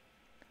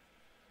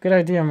 Good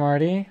idea,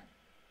 Marty.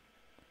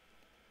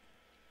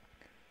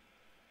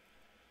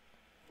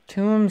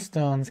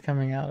 Tombstones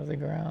coming out of the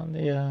ground,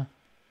 yeah.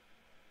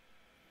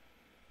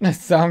 A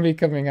zombie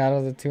coming out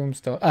of the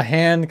tombstone. A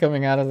hand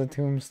coming out of the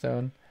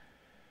tombstone.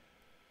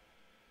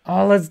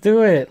 Oh, let's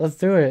do it. Let's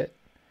do it.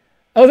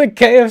 Oh, the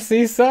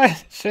KFC sign,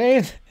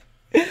 Shane.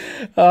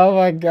 Oh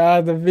my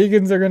God, the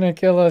vegans are gonna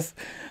kill us.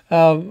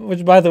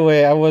 Which, by the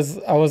way, I was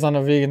on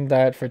a vegan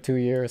diet for 2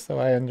 years, so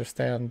I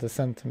understand the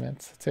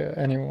sentiments to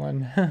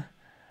anyone.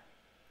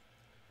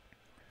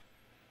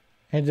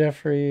 Hey,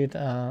 Jeffrey.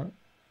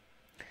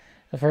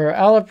 For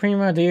Alla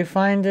Prima, do you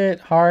find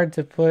it hard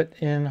to put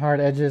in hard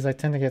edges? I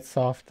tend to get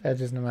soft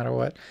edges no matter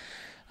what.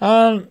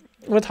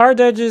 With hard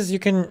edges, you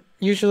can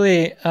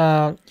usually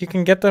you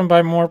can get them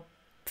by more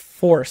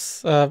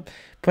force,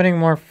 putting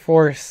more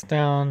force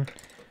down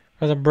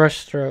with a brush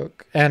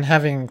stroke and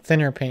having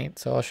thinner paint.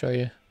 So I'll show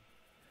you.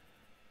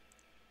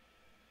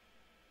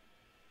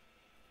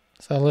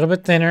 So a little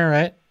bit thinner,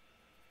 right?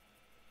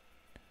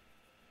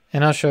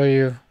 And I'll show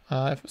you.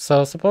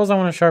 So suppose I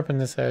want to sharpen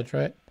this edge,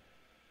 right?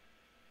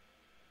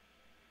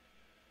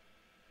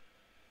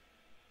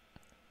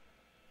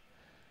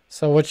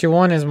 So what you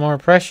want is more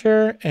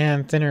pressure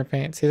and thinner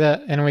paint. See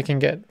that? And we can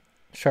get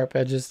sharp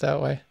edges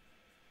that way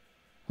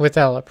with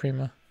Alla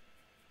Prima.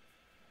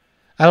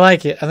 I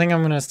like it. I think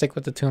I'm going to stick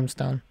with the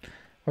tombstone.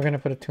 We're going to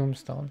put a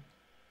tombstone.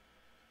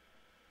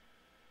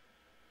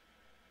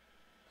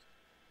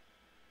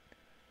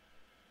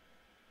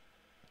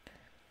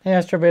 Hey,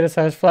 Astro Beta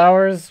size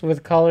flowers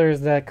with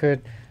colors that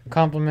could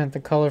complement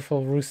the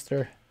colorful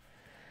rooster.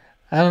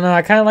 I don't know.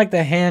 I kind of like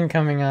the hand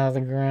coming out of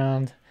the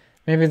ground.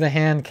 Maybe the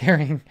hand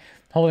carrying,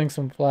 holding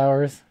some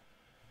flowers.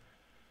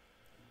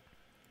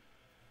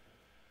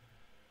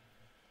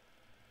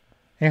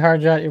 Hey,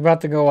 Hardjot, you're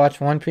about to go watch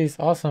One Piece?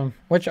 Awesome.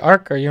 Which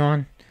arc are you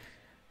on?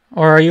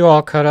 Or are you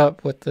all caught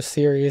up with the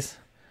series?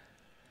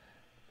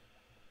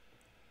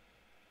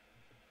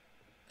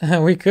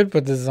 We could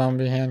put the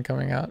zombie hand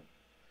coming out.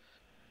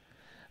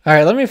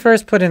 Alright, let me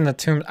first put in the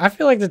tomb. I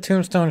feel like the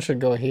tombstone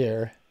should go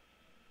here.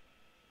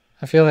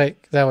 I feel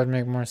like that would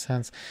make more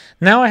sense.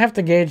 Now I have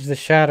to gauge the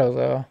shadow,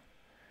 though.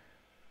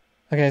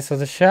 Okay, so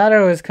the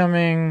shadow is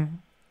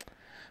coming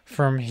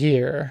from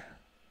here,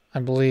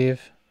 I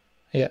believe.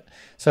 Yeah.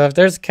 So if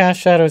there's cast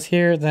shadows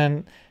here,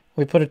 then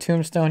we put a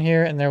tombstone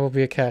here, and there will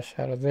be a cast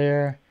shadow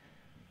there.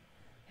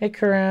 Hey,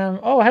 Karam.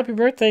 Oh, happy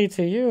birthday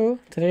to you.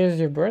 Today is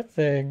your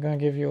birthday. I'm going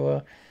to give you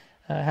a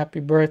happy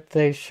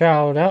birthday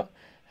shout out.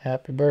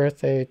 Happy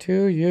birthday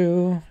to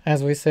you,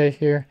 as we say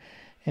here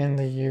in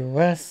the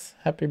U.S.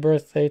 Happy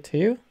birthday to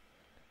you.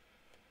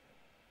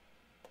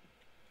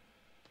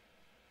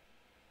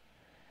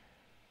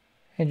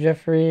 Hey,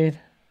 Jeff Reed.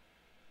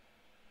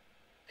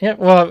 Yeah,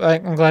 well,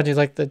 I'm glad you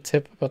liked the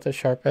tip about the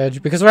sharp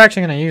edge, because we're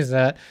actually going to use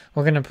that.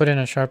 We're going to put in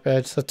a sharp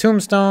edge. So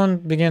tombstone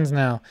begins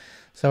now.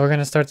 So we're going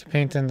to start to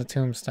paint in the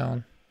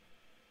tombstone.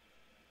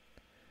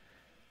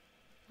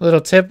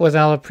 Little tip with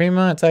Alla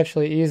Prima, it's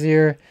actually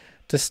easier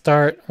to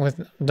start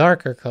with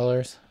darker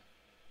colors.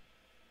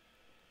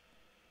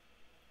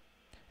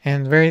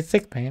 And very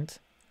thick paint.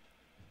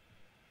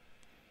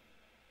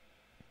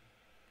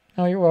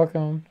 Oh, you're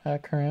welcome,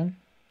 Karan.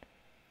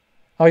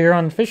 Oh, you're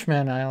on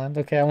Fishman Island.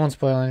 Okay, I won't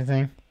spoil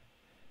anything.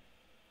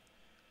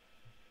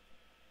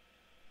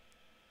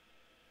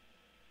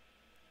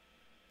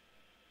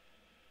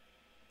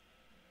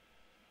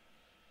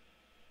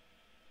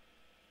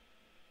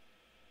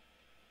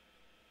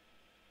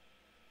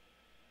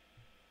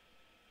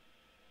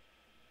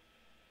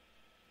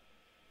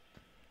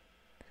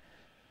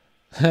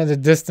 The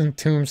distant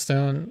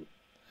tombstone.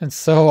 It's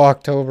so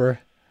October.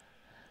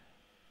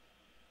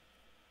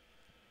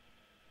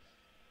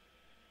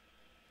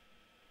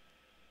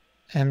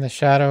 And the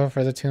shadow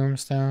for the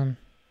tombstone.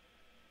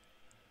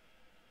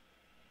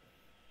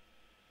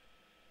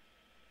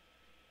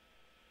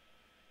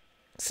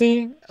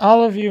 See,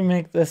 all of you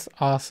make this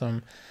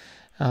awesome.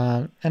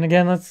 And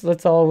again,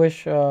 let's all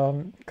wish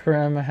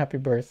Karim a happy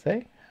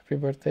birthday. Happy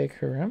birthday,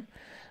 Karim.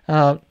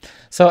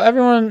 So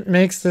everyone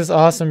makes this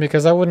awesome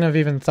because I wouldn't have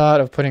even thought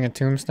of putting a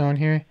tombstone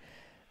here.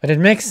 But it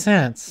makes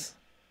sense.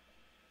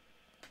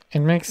 It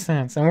makes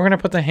sense. And we're going to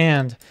put the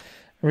hand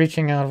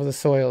reaching out of the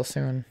soil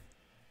soon.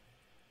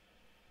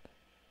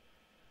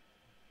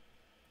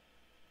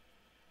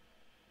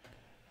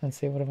 Let's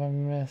see, what have I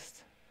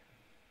missed?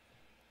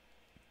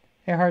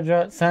 Hey,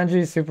 Hardjot.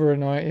 Sanji's super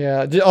annoying.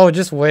 Yeah. Oh,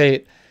 just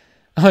wait.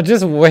 Oh,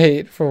 just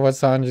wait for what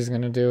Sanji's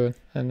going to do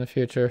in the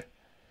future.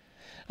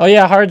 Oh,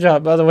 yeah,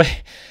 Hardjot, by the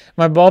way.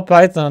 My ball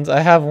pythons, I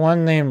have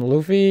one named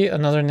Luffy,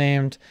 another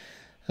named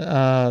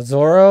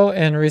Zoro,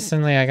 and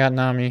recently I got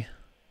Nami.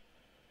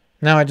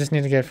 Now I just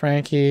need to get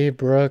Frankie,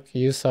 Brooke,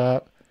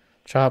 Usopp,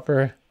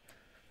 Chopper.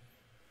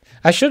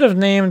 I should have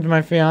named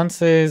my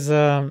fiance's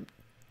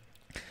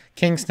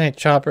King Snake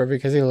Chopper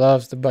because he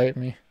loves to bite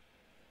me.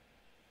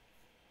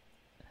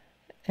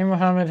 Hey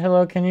Mohammed,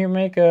 hello. Can you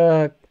make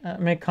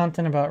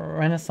content about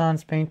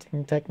Renaissance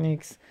painting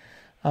techniques?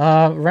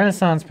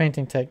 Renaissance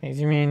painting techniques.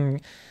 You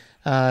mean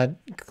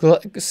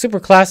super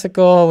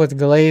classical with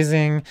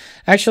glazing?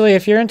 Actually,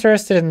 if you're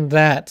interested in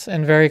that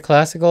and very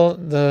classical,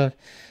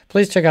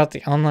 please check out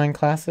the online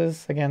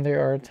classes. Again, they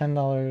are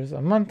 $10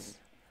 a month.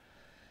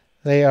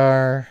 They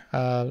are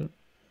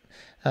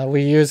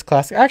we use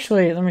classic.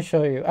 Actually, let me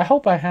show you. I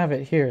hope I have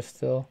it here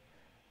still.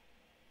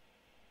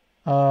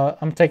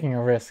 I'm taking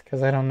a risk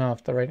because I don't know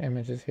if the right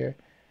image is here.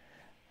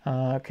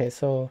 Okay,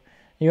 so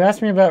you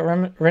asked me about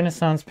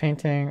Renaissance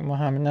painting,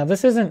 Mohammed. Now,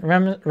 this isn't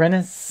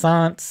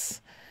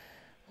Renaissance.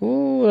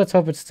 Ooh, let's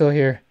hope it's still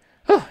here.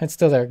 Oh, it's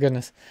still there.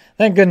 Goodness.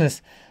 Thank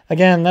goodness.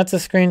 Again, that's a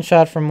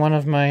screenshot from one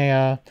of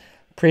my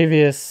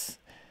previous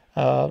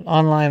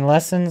online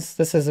lessons.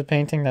 This is a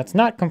painting that's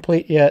not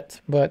complete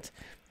yet, but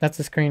that's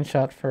a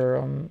screenshot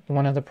for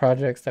one of the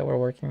projects that we're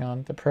working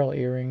on, the pearl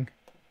earring,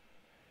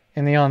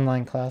 in the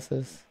online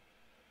classes.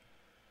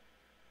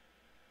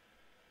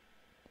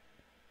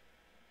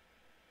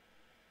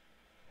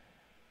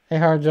 Hey,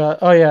 Hardjot.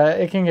 Oh, yeah,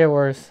 it can get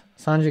worse.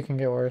 Sanji can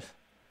get worse.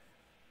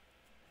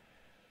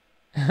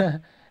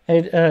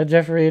 Hey,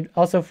 Jeffrey.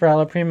 Also for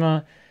Alla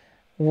Prima,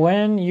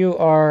 when you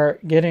are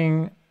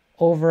getting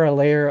over a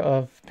layer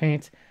of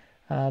paint,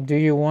 do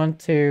you want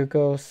to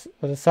go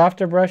with a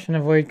softer brush and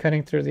avoid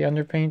cutting through the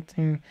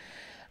underpainting?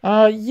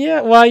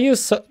 Yeah, well, I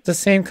use the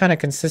same kind of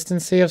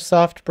consistency of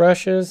soft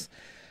brushes,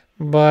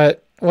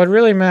 but what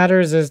really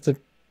matters is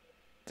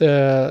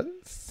the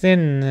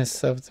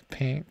thinness of the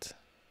paint.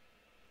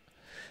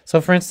 So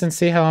for instance,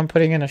 see how I'm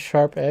putting in a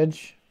sharp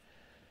edge?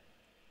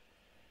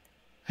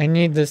 I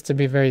need this to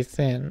be very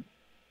thin.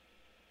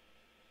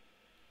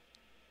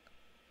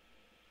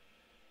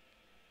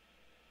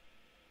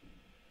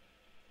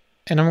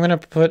 And I'm going to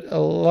put a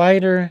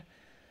lighter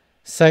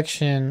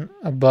section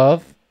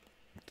above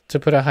to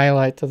put a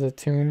highlight to the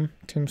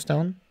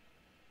tombstone.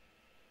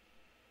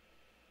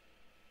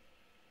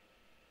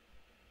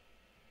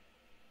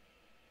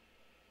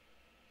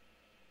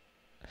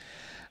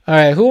 All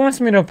right, who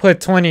wants me to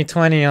put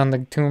 2020 on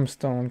the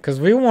tombstone? Because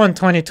we want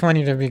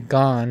 2020 to be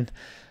gone,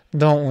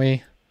 don't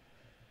we?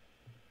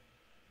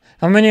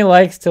 How many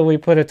likes till we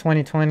put a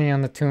 2020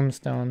 on the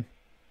tombstone?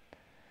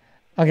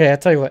 Okay, I'll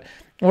tell you what.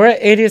 We're at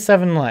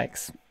 87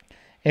 likes.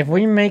 If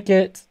we make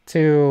it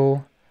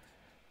to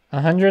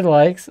 100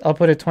 likes, I'll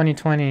put a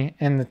 2020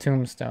 in the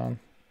tombstone.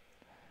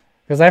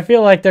 Because I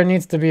feel like there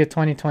needs to be a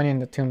 2020 in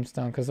the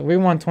tombstone. Because we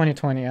want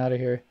 2020 out of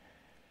here.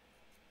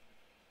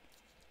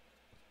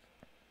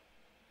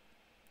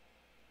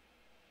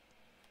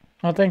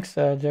 Oh, thanks,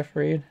 Jeff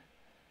Reed.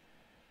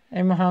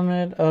 Hey,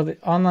 Mohammed. Oh, the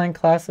online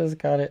classes,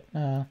 got it.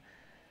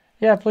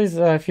 Yeah, please,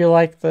 if you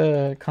like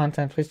the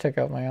content, please check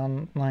out my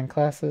online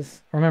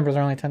classes. Remember,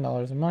 they're only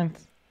 $10 a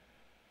month.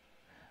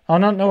 Oh,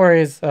 no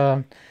worries.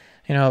 You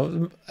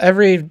know,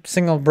 every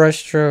single brush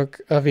stroke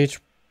of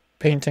each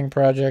painting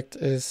project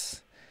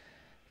is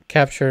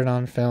captured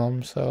on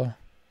film, so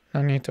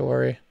no need to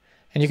worry.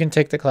 And you can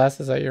take the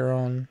classes at your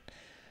own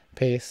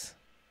pace.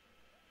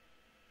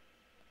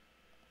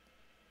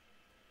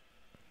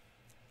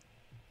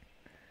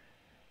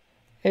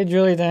 Hey,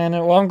 Julie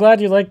Diana. Well, I'm glad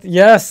you liked.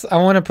 Yes, I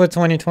want to put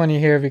 2020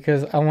 here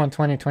because I want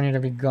 2020 to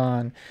be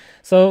gone.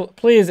 So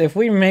please, if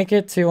we make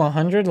it to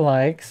 100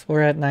 likes,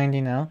 we're at 90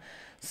 now.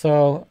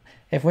 So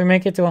if we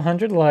make it to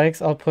 100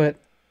 likes, I'll put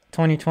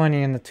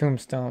 2020 in the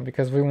tombstone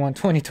because we want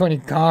 2020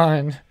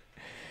 gone.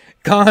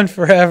 Gone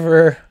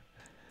forever.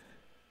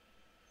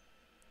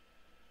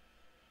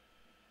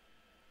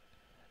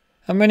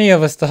 How many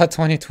of us thought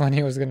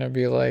 2020 was going to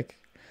be like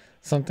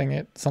something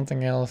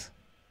else?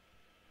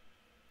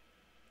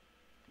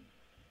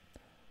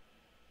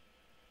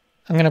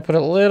 I'm going to put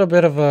a little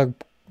bit of a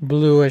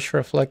bluish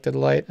reflected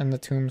light in the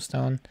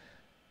tombstone.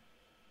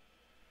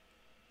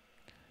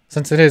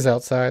 Since it is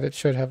outside, it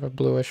should have a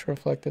bluish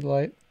reflected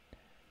light.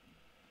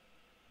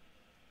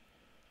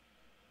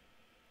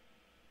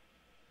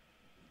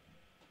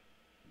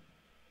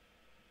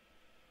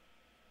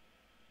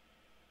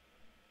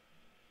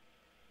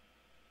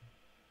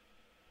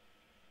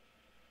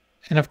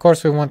 And of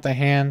course we want the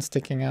hand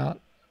sticking out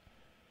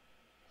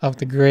of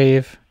the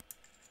grave.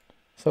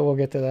 So we'll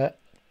get to that.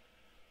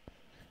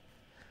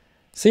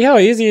 See how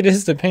easy it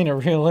is to paint a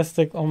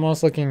realistic,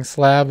 almost looking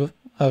slab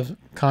of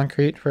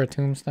concrete for a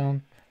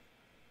tombstone?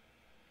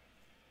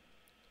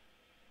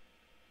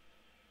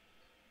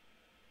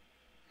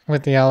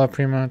 With the alla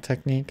prima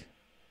technique.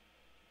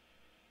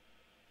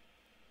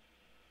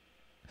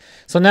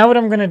 So now what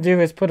I'm going to do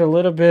is put a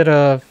little bit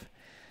of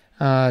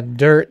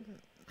dirt,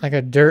 like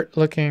a dirt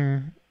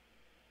looking,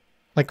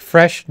 like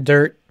fresh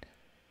dirt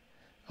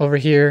over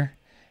here.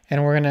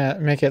 And we're going to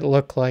make it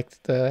look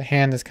like the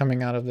hand is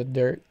coming out of the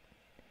dirt.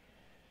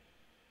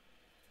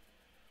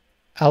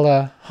 A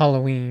la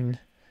Halloween.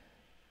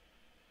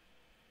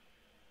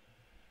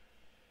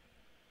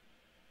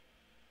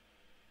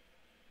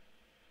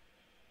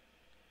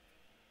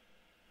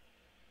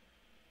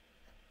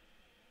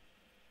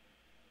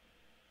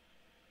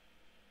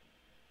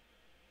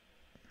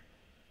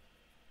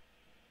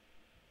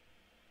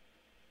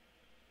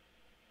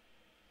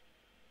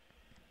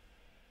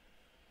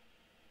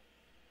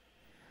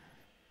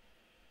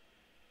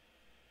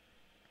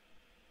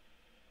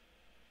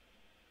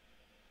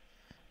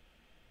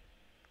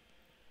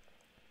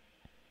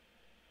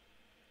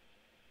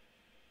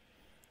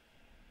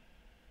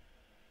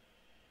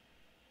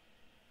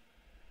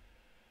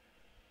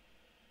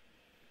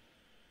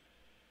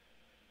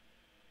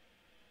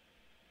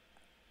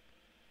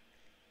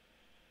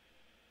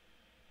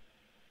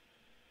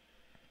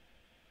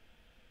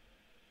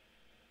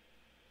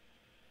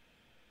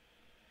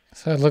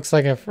 So it looks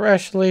like a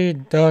freshly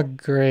dug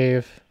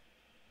grave.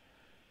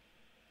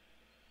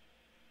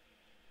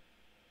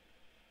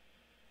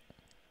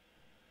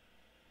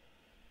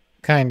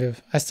 Kind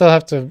of. I still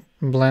have to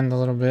blend a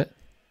little bit.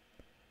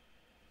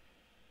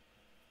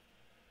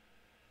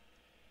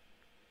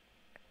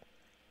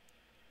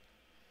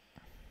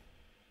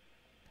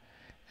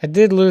 I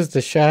did lose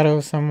the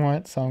shadow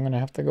somewhat, so I'm going to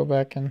have to go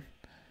back and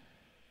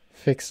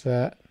fix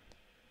that.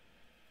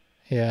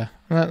 Yeah,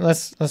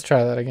 let's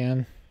try that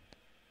again.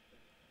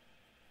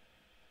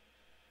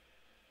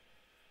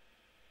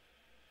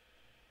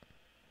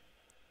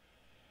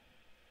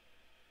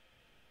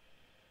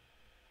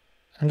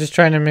 I'm just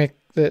trying to make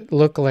it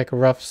look like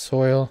rough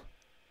soil.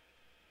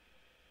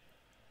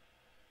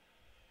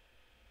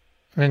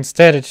 But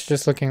instead, it's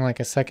just looking like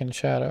a second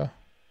shadow.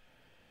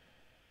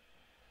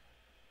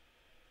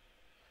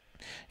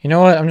 You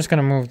know what? I'm just going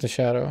to move the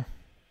shadow.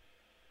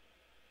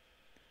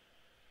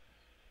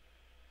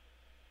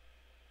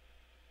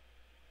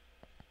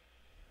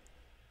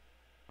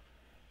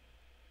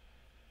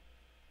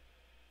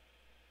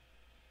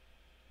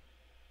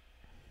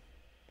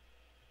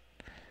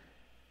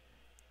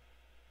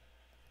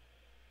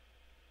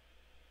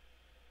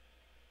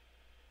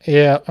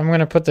 Yeah, I'm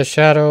going to put the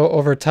shadow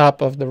over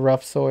top of the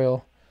rough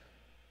soil.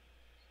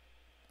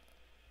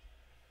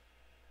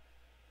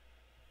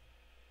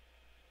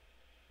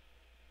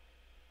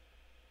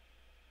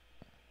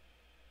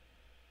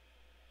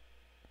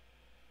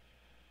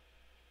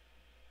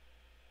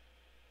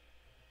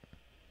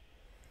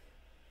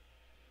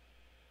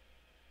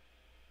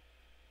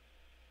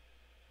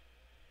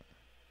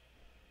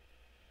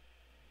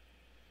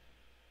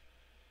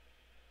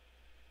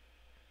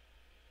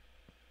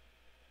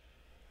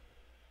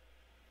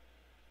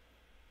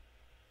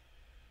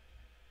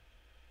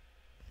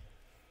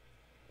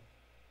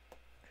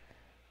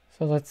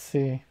 So let's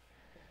see.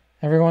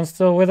 Everyone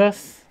still with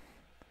us?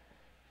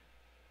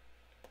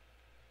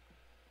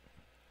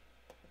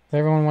 Does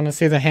everyone want to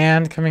see the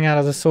hand coming out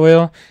of the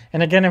soil?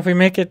 And again, if we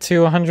make it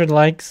to 100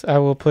 likes, I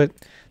will put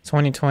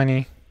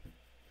 2020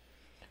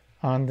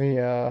 on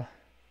the,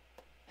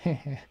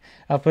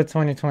 I'll put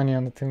 2020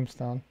 on the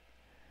tombstone.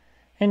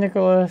 Hey,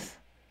 Nicholas.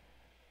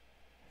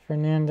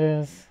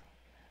 Fernandez.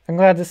 I'm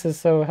glad this is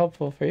so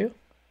helpful for you.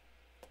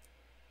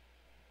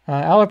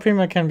 Alla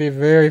Prima can be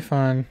very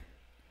fun.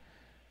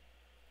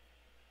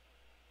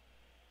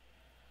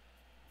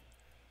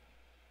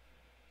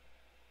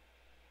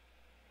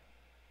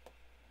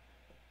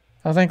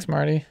 Oh, thanks,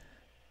 Marty.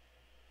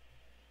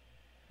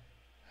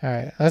 All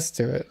right, let's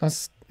do it.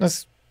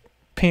 Let's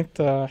paint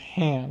the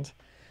hand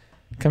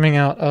coming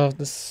out of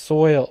the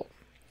soil.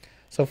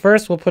 So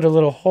first, we'll put a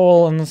little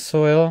hole in the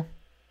soil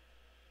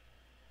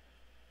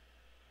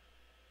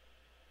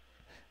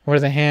where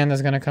the hand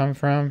is going to come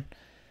from.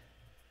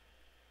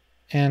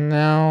 And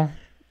now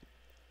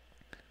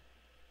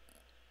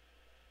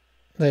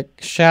the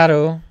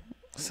shadow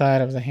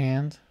side of the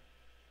hand.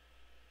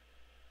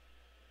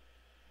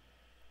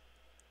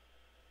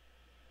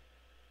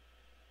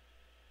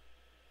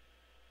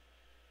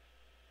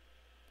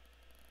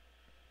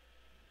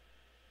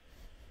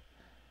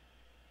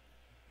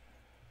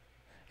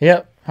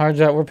 Yep, hard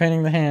job. We're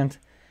painting the hand.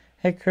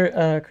 Hey,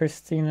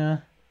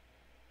 Christina.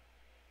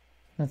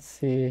 Let's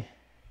see.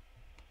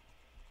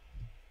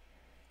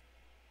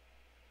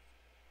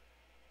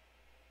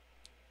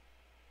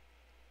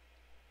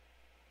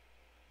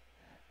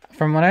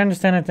 From what I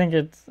understand, I think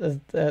it's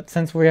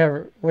since we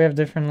have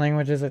different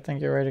languages. I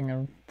think you're writing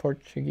in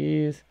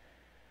Portuguese.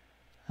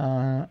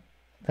 That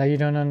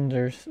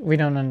that we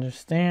don't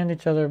understand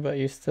each other, but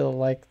you still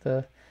like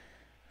the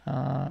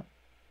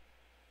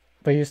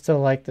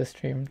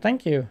stream.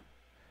 Thank you.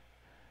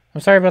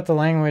 I'm sorry about the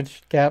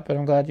language gap, but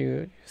I'm glad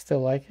you still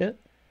like it.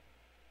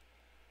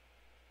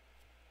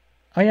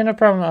 Oh yeah, no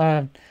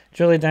problem.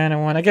 Julie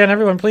Diana 1. Again,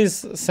 everyone,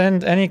 please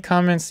send any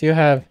comments you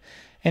have,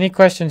 any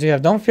questions you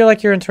have. Don't feel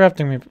like you're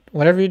interrupting me.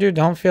 Whatever you do,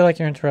 don't feel like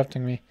you're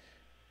interrupting me.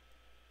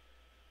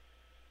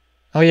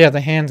 Oh yeah,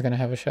 the hand's gonna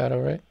have a shadow,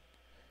 right?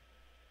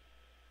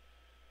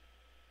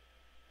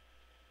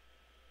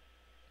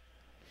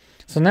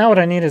 So now what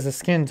I need is a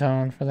skin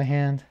tone for the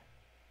hand.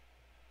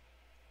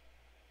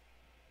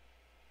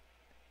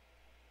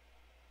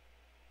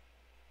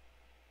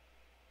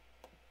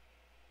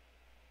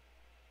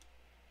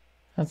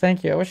 Oh,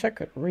 thank you. I wish I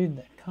could read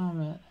that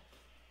comment.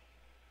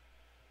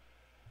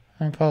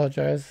 I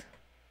apologize.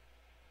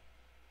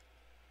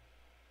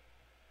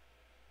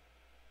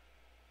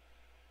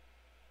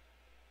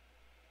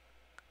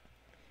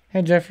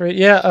 Hey Jeffrey.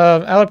 Yeah,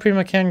 Alla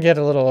Prima can get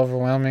a little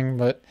overwhelming,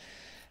 but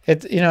it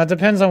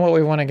depends on what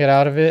we want to get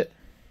out of it.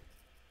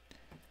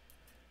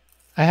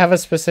 I have a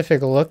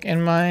specific look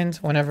in mind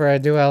whenever I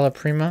do Alla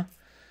Prima,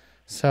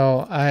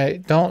 so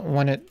I don't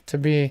want it to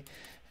be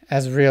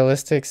as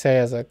realistic, say,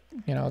 as a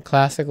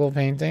classical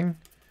painting.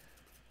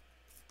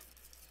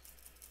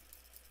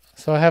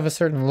 So I have a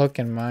certain look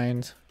in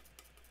mind.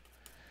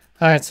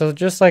 All right, so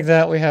just like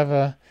that, we have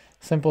a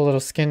simple little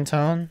skin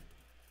tone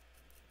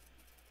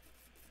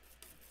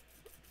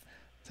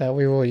that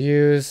we will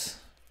use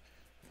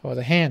for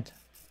the hand.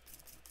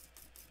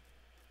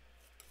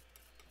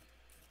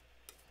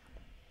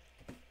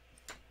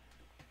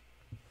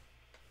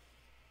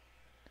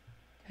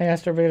 Hey,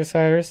 Astro Beta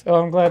Cyrus.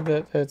 Oh, I'm glad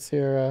that that's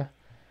your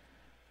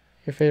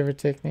favorite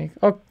technique.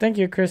 Oh, thank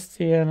you,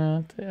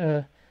 Cristiano.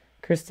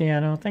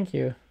 Cristiano, thank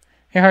you.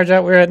 Hey,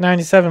 Harjot, we're at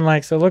 97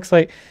 likes, so it looks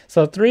like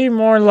 3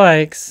 more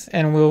likes,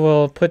 and we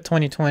will put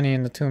 2020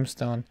 in the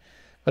tombstone.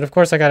 But of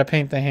course, I gotta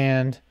paint the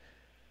hand.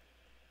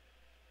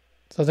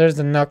 So there's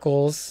the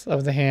knuckles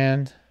of the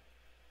hand.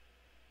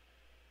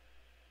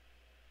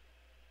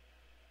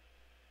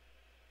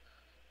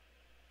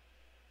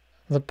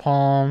 The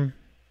palm.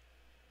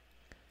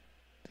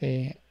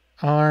 The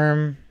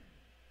arm.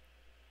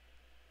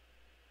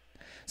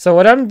 So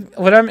what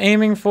I'm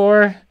aiming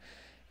for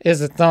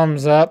is a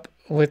thumbs up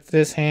with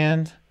this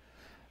hand.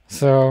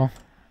 So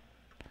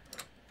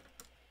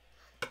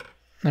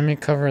let me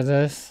cover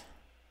this.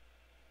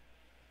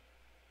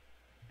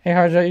 Hey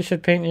Harja, you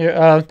should paint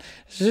your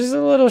she's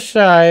a little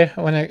shy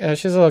when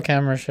she's a little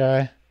camera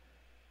shy.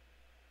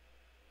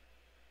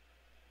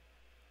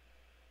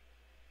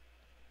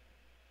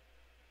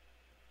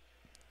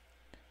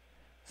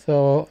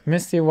 So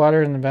misty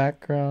water in the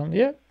background.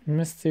 Yep,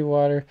 misty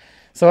water.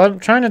 So what I'm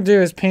trying to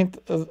do is paint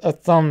a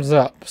thumbs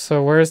up.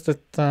 So where's the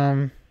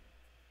thumb?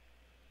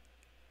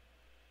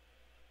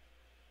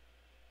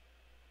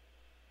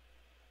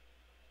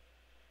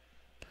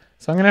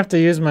 So I'm going to have to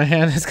use my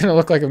hand. It's going to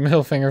look like a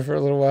middle finger for a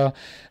little while.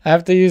 I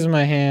have to use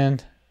my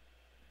hand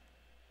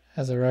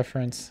as a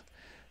reference.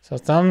 So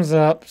thumbs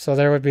up. So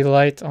there would be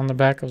light on the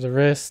back of the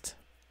wrist.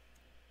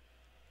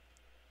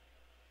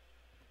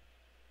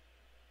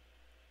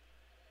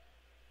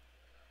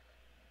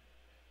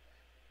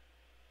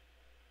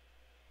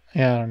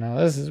 Yeah, I don't know.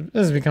 This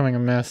is becoming a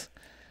mess.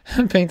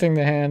 Painting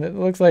the hand. It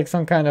looks like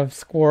some kind of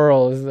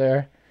squirrel is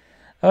there.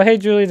 Oh, hey,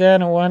 Julie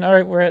Diana 1. All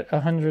right, we're at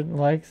 100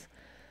 likes.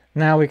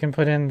 Now we can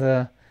put in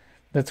the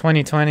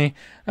 2020.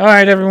 All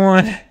right,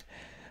 everyone.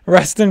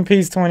 Rest in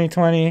peace,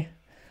 2020.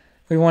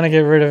 We want to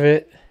get rid of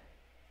it.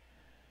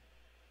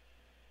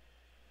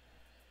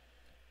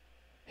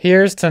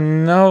 Here's to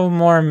no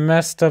more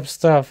messed up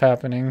stuff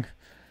happening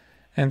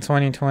in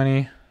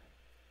 2020.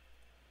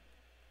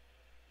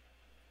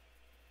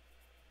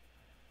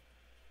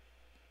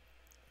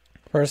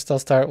 First, I'll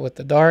start with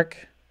the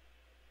dark.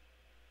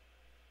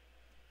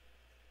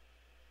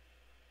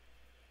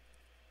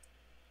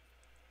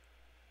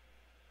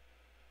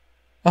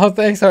 Oh,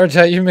 thanks,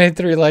 RJ. You made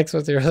 3 likes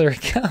with your other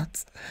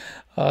accounts.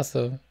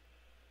 Awesome.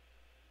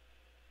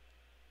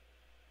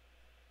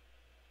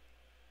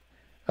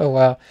 Oh,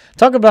 wow.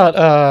 Talk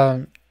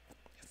about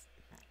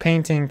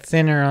painting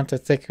thinner onto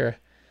thicker.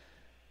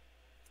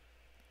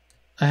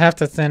 I have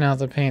to thin out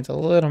the paint a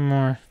little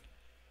more.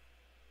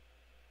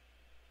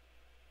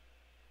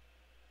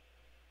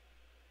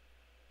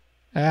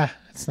 Ah,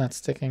 it's not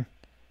sticking.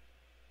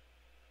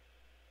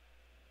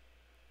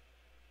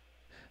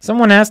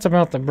 Someone asked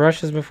about the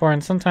brushes before,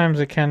 and sometimes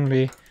it can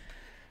be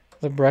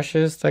the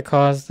brushes that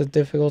cause the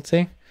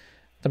difficulty.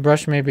 The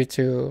brush may be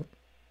too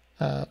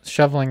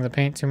shoveling the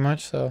paint too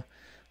much, so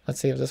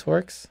let's see if this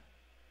works.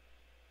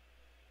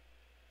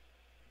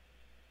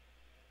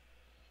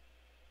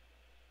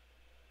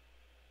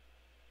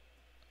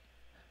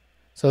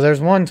 So there's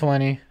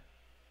 120.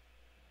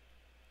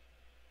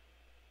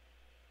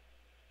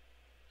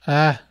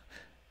 I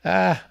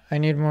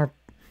need more.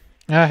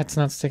 It's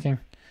not sticking.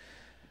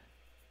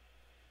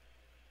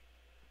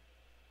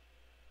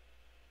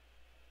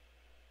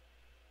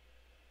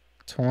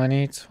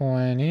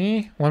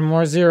 $20. One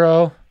more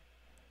 0.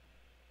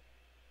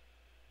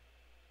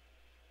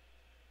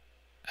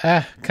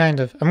 Kind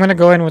of. I'm gonna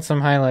go in with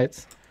some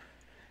highlights.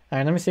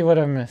 Alright, let me see what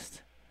I've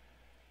missed.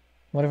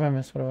 What have I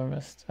missed? What have I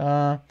missed?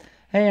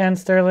 Hey, Ann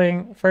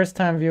Sterling, first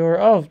time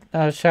viewer. Oh,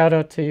 shout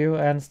out to you,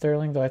 Ann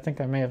Sterling, though I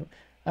think I may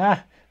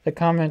have... the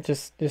comment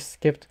just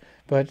skipped.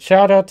 But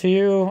shout out to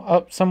you.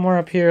 Somewhere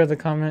up here, the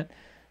comment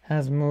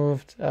has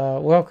moved.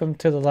 Welcome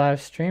to the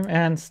live stream,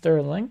 Ann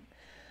Sterling.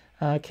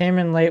 Came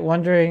in late,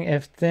 wondering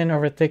if thin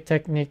over thick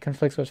technique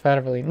conflicts with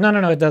Fattervaline.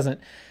 No, it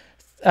doesn't.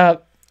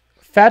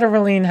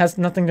 Fattervaline has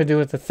nothing to do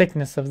with the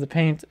thickness of the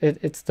paint.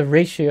 It's the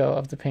ratio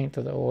of the paint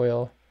to the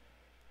oil.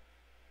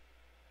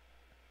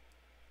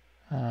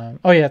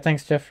 Oh yeah,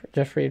 thanks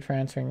Jeff Reed for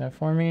answering that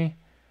for me.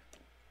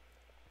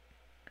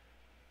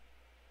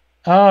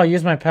 Oh,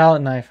 use my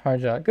palette knife,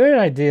 hard job. Good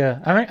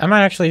idea. I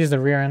might actually use the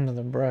rear end of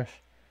the brush.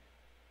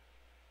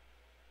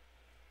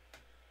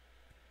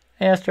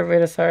 Hey,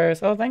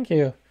 Astrovatasaurus. Oh, thank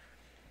you.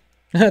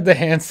 The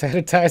hand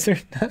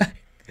sanitizer.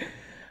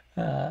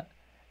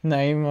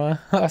 Naima.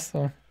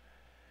 Awesome.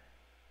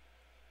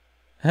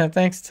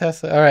 Thanks,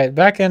 Tessa. All right,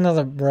 back into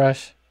the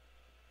brush.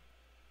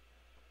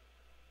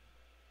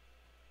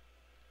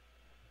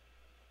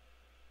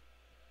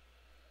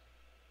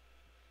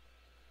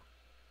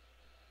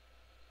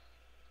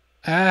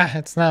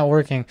 It's not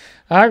working.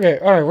 Okay,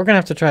 all right, we're gonna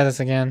have to try this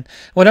again.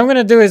 What I'm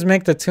gonna do is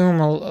make the tomb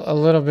a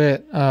little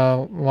bit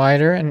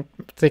wider and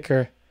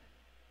thicker.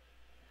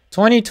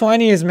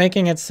 2020 is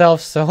making itself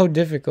so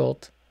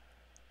difficult.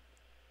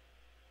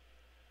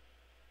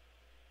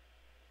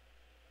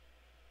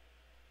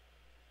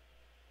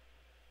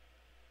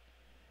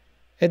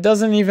 It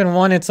doesn't even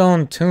want its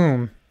own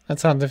tomb.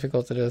 That's how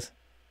difficult it is.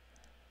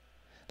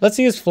 Let's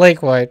use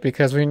Flake White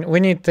because we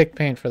need thick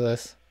paint for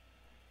this.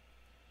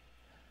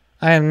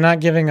 I am not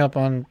giving up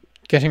on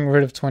getting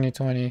rid of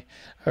 2020,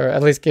 or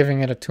at least giving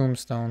it a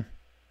tombstone.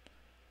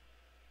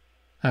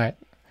 Alright,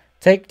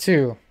 take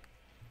 2.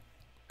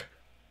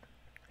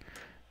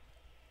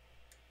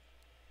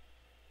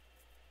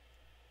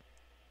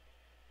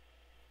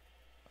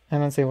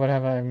 And let's see, what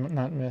have I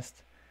not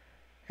missed?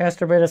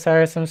 Castrobeta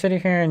Cyrus, I'm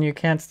sitting here and you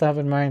can't stop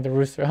admiring the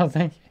rooster. Oh,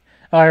 thank you.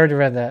 Oh, I already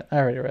read that.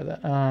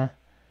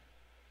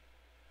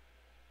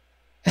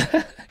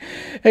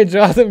 Hey,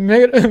 Joe, the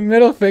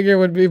middle figure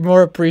would be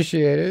more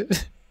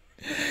appreciated.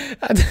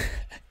 That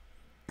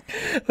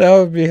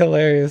would be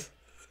hilarious.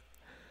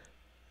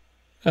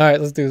 Alright,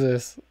 let's do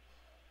this.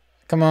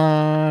 Come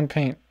on,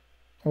 paint.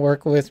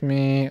 Work with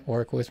me.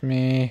 Work with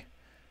me.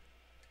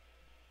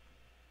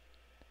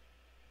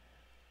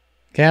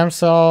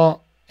 Gamsol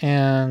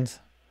and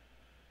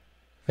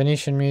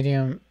Venetian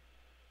medium.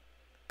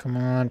 Come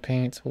on,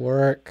 paint.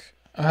 Work.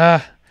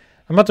 I'm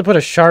about to put a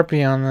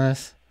Sharpie on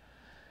this.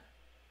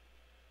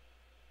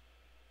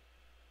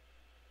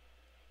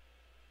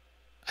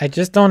 I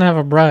just don't have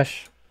a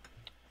brush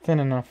thin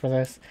enough for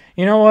this.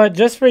 You know what?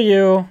 Just for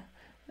you,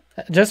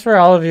 just for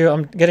all of you,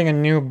 I'm getting a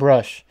new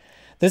brush.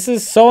 This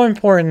is so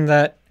important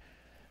that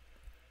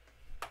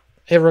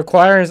it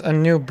requires a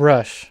new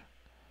brush.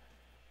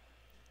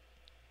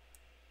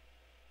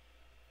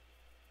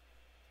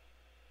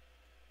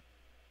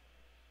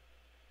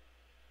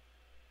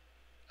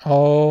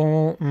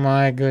 Oh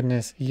my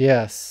goodness.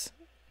 Yes.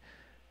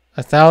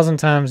 1,000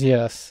 times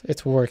yes.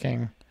 It's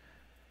working.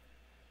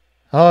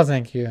 Oh,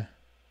 thank you.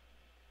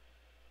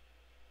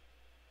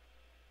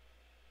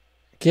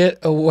 Get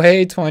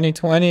away,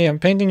 2020. I'm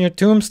painting your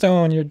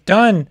tombstone. You're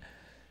done.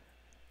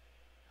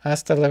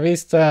 Hasta la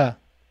vista.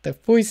 Te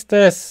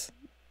fuiste.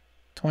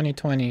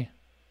 2020.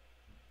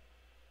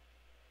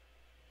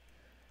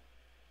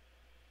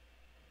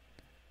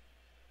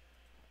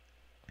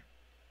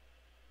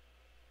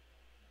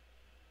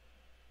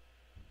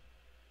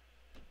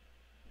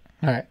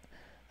 Alright.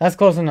 That's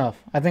close enough.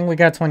 I think we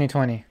got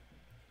 2020.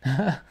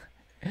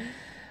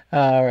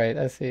 Alright,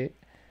 let's see.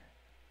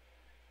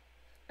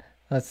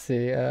 Let's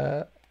see.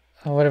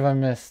 What have I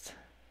missed?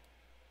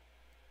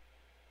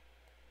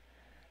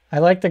 I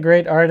like the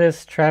great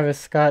artist Travis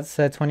Scott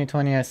said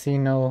 2020 I see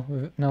no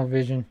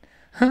vision.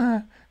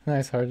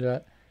 Nice hard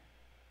shot.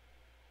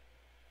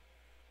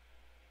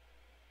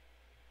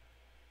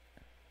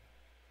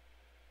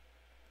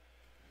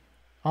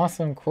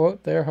 Awesome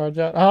quote there, hard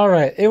shot.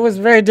 Alright, it was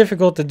very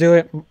difficult to do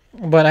it,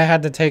 but I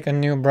had to take a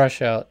new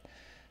brush out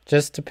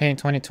just to paint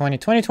 2020.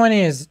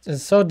 2020 is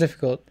so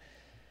difficult.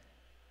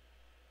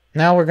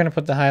 Now we're going to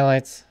put the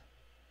highlights.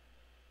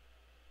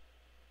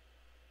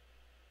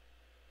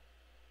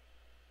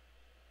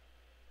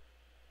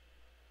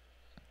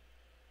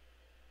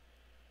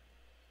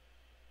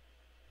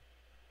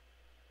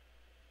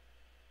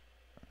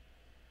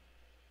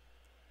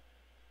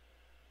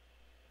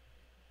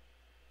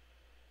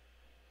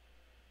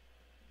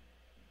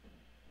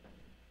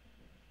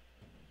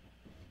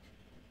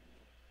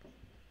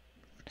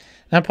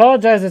 I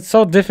apologize, it's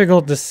so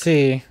difficult to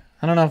see.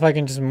 I don't know if I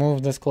can just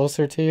move this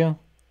closer to you.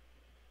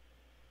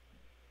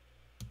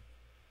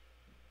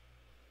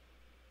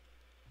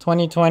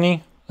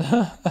 2020.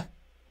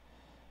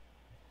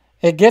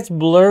 It gets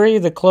blurry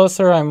the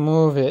closer I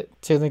move it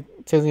to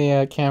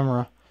the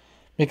camera,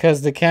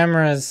 because the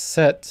camera is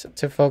set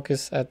to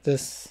focus at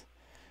this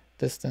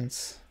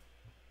distance.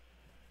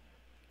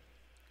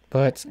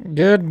 But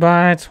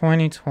goodbye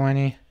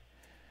 2020.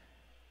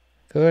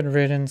 Good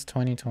riddance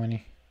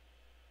 2020.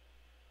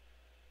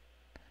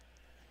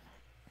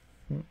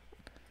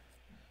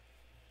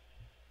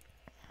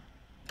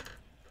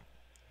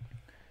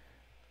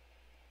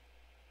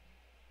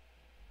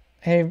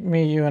 Hey,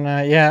 me, you, and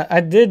I. Yeah, I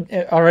did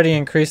already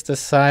increase the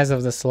size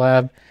of the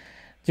slab.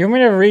 Do you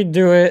want me to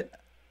redo it?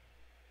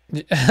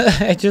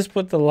 I just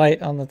put the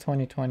light on the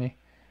 2020.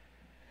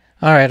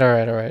 All right.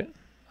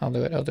 I'll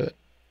do it.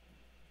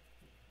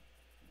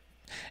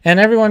 And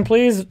everyone,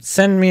 please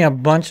send me a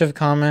bunch of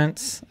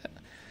comments,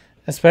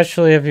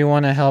 especially if you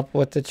want to help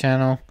with the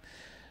channel.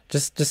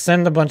 Just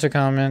send a bunch of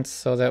comments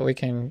so that we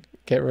can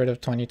get rid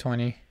of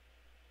 2020.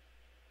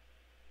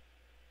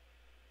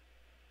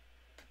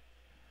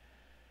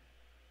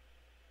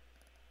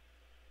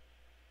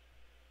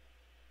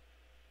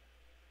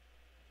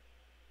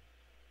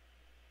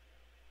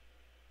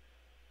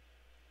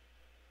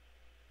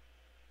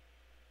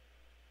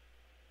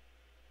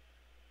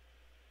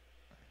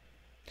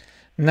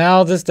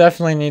 Now this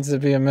definitely needs to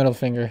be a middle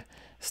finger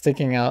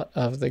sticking out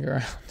of the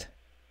ground.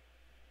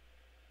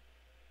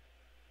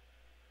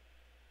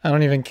 I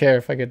don't even care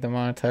if I get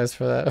demonetized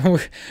for that.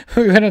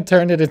 We're going to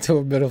turn it into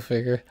a middle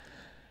finger.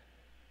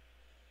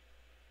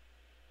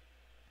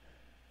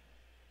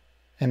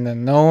 And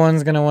then no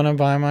one's going to want to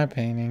buy my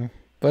painting.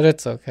 But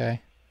it's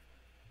okay.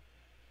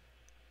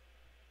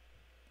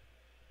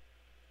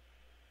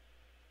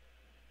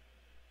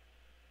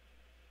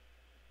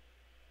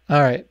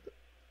 Alright.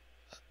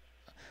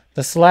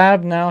 The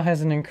slab now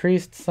has an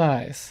increased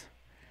size.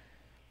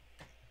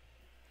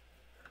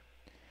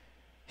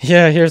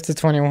 Yeah, here's the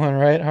 21,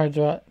 right,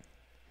 Hardjot?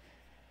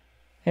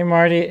 Hey,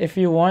 Marty, if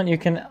you want, you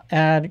can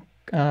add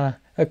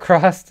a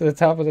cross to the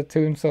top of the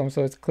tombstone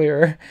so it's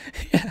clearer.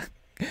 Yeah,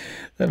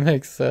 that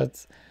makes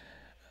sense.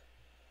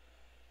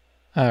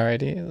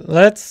 Alrighty,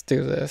 let's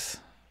do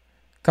this.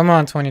 Come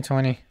on,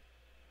 2020.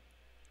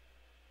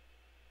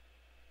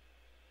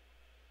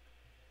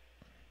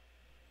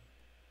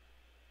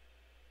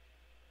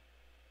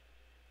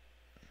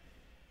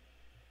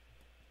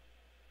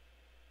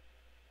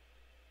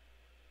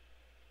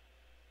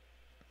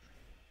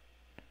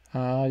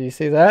 You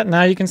see that?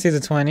 Now you can see the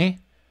 20.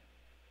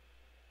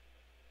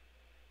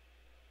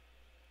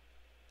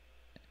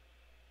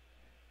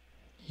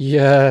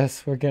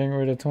 Yes, we're getting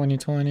rid of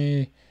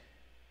 2020.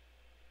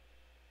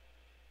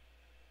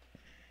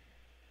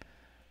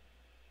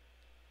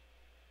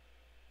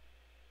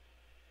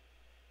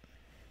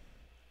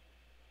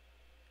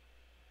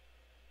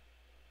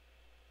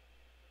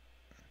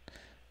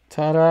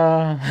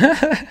 Ta-da!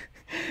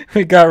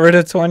 We got rid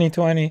of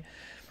 2020.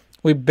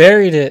 We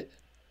buried it.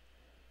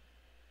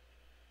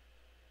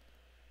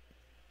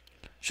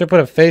 Should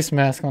put a face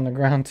mask on the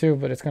ground too,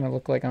 but it's going to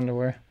look like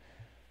underwear.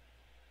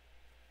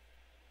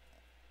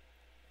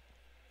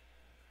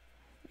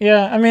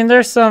 Yeah, I mean,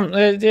 there's some,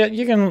 we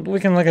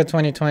can look at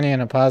 2020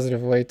 in a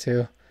positive way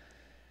too.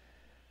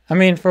 I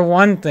mean, for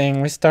one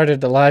thing, we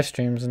started the live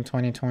streams in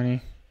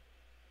 2020.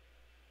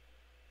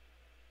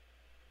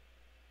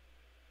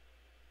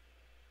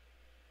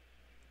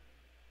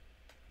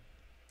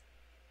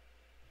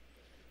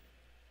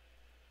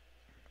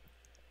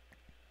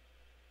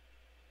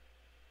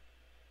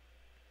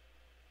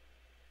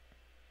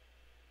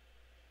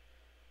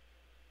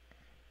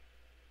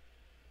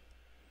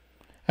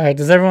 Alright,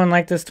 does everyone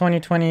like this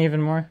 2020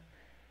 even more?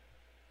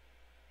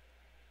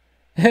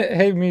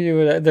 Hey, me,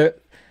 you,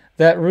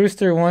 that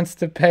rooster wants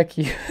to peck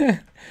you.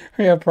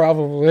 Yeah,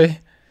 probably.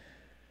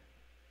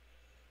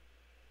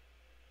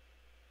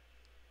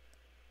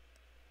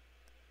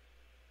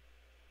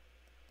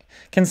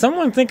 Can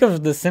someone think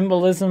of the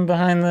symbolism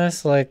behind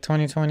this, like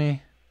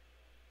 2020?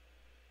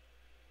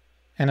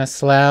 And a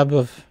slab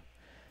of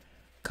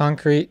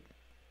concrete?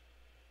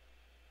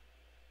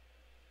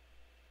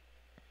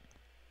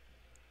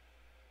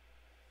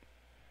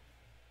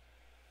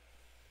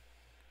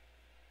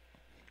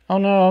 Oh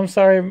no, I'm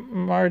sorry,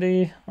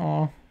 Marty.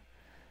 Oh,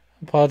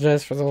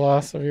 apologize for the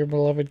loss of your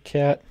beloved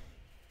cat.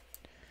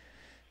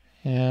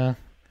 Yeah.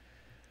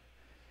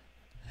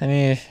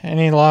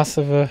 Any loss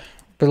of a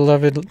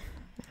beloved,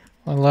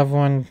 a loved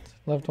one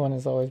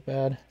is always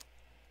bad.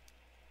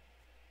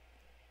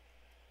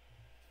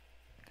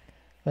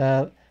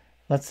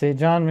 Let's see,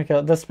 John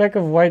McKell. The speck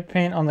of white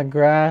paint on the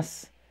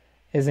grass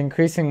is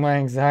increasing my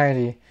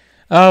anxiety.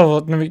 Oh, well,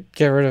 let me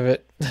get rid of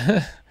it.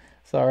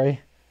 Sorry.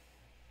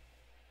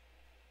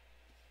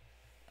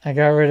 I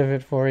got rid of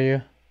it for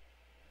you,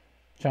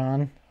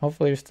 John.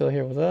 Hopefully you're still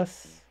here with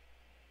us.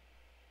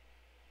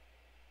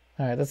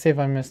 Alright, let's see if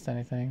I missed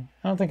anything.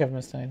 I don't think I've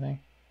missed anything.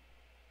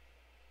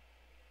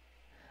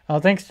 Oh,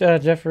 thanks,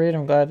 Jeff Reed.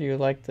 I'm glad you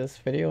liked this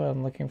video.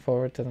 I'm looking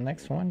forward to the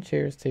next one.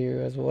 Cheers to you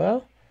as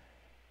well.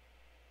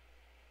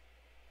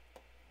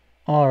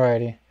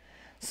 Alrighty.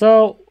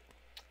 So,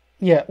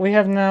 yeah, we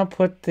have now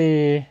put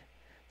the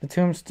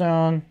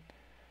tombstone,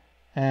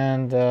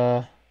 and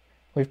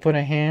we've put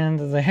a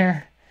hand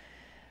there.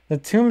 The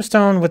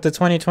tombstone with the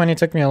 2020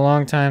 took me a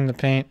long time to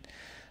paint.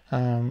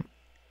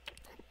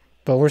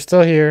 But we're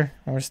still here.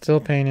 We're still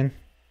painting.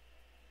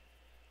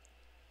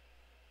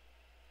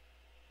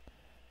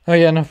 Oh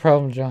yeah, no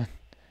problem, John.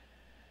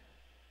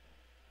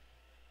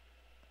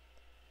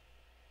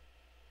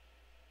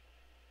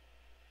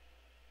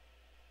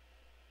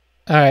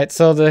 Alright,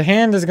 so the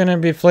hand is going to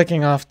be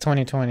flicking off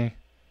 2020.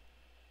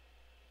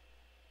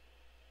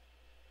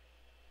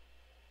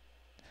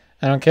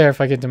 I don't care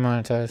if I get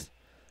demonetized.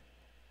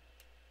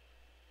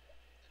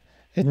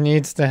 It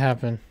needs to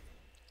happen.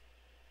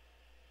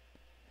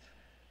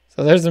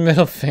 So there's the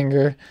middle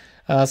finger.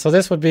 So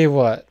this would be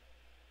what?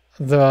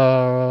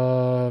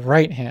 The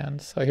right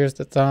hand. So here's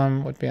the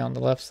thumb, would be on the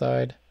left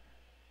side.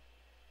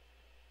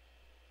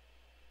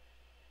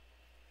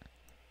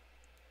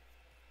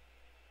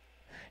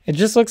 It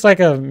just looks like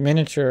a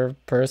miniature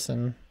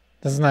person.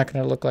 This is not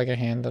going to look like a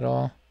hand at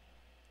all.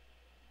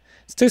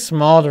 It's too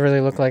small to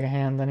really look like a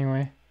hand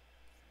anyway.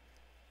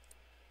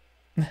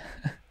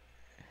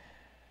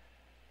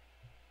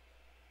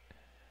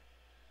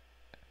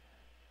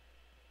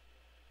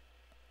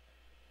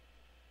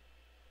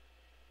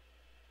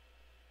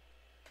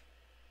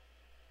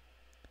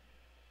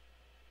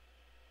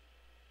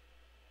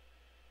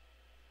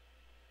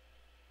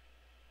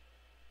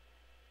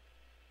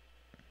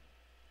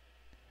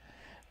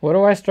 What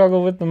do I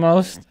struggle with the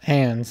most?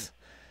 Hands.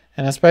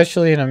 And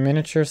especially in a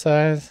miniature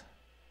size.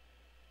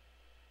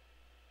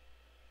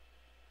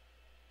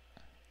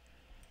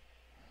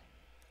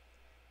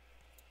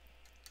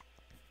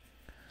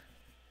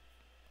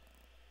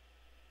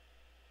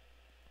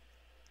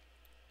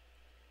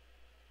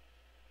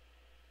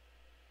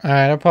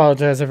 Alright, I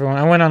apologize everyone.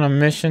 I went on a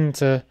mission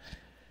to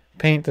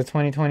paint the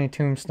 2020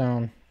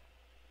 tombstone.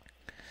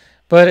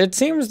 But it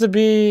seems to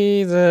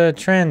be the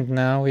trend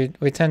now.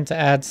 We tend to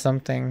add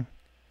something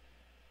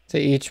to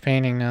each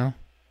painting now.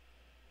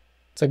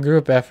 It's a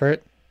group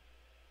effort.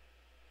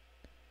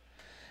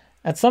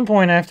 At some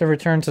point I have to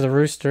return to the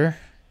rooster.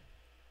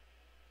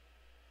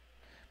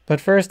 But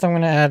first I'm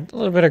going to add a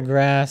little bit of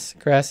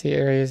grassy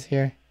areas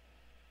here.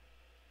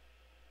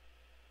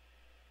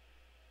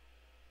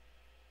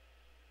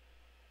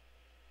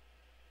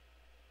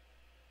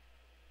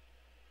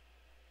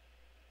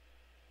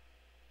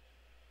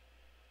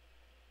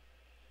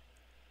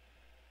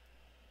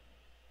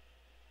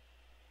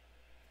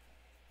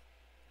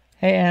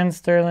 Hey Ann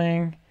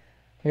Sterling,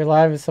 your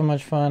live is so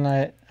much fun.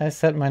 I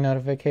set my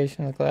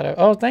notifications. Glad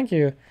oh, thank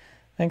you.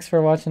 Thanks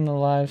for watching the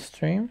live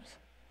streams.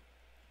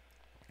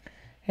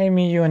 Hey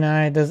me, you and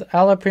I. Does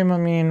alla prima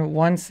mean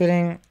one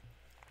sitting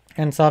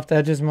and soft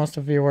edges? Most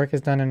of your work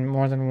is done in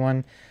more than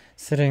one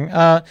sitting.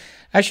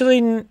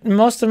 Actually,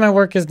 most of my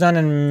work is done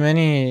in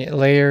many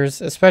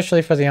layers,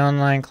 especially for the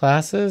online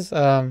classes.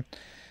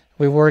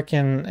 We work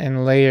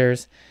in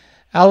layers.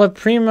 Alla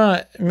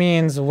prima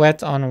means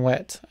wet on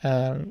wet.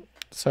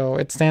 So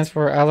it stands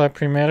for alla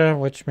primera,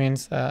 which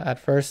means at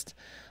first.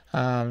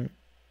 Yeah,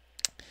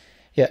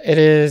 it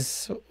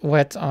is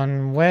wet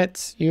on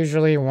wet,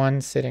 usually one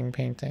sitting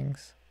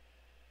paintings.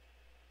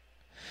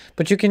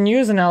 But you can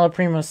use an alla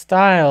prima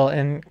style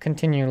and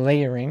continue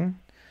layering.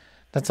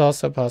 That's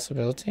also a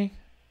possibility.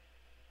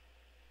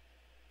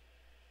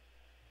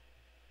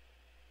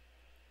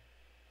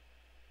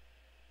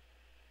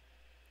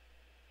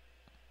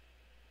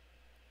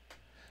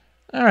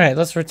 All right,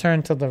 let's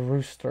return to the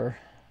rooster.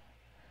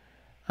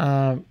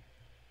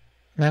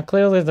 Now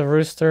clearly the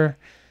rooster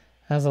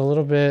has a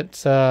little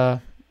bit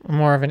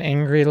more of an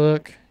angry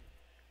look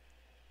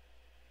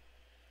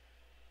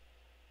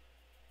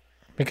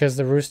because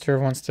the rooster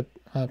wants to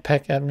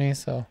peck at me,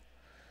 so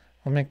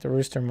we'll make the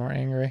rooster more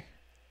angry.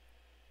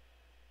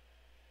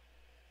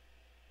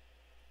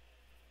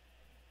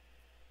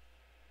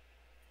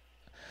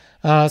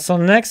 So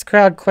next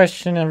crowd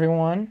question,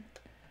 everyone.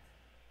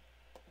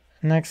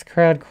 Next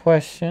crowd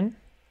question.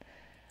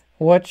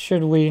 What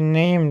should we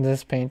name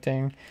this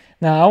painting?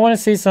 Now, I want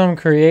to see some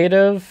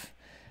creative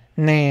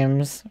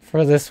names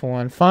for this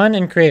one. Fun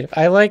and creative.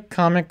 I like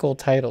comical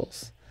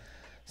titles.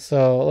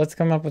 So let's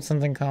come up with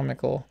something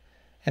comical.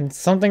 And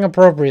something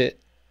appropriate.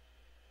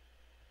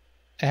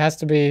 It has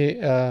to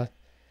be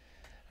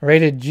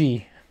rated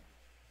G.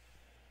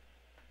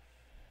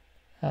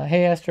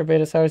 Hey, Astro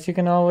Betasaurus, you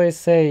can always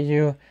say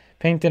you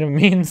painted a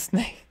mean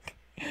snake.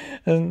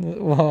 And,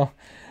 well,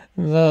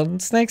 the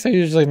snakes are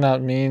usually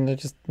not mean, they're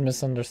just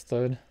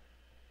misunderstood.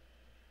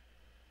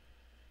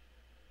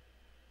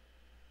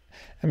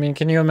 I mean,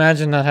 can you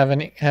imagine not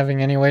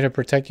having any way to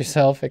protect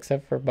yourself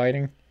except for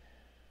biting?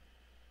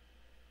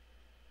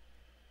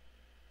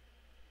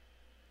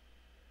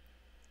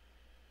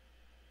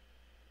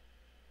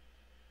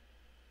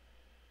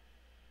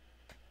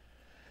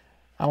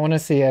 I want to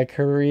see a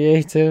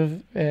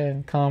creative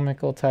and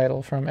comical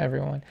title from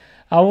everyone.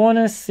 I want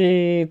to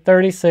see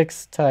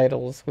 36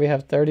 titles. We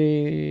have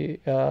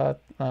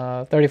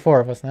 34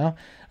 of us now.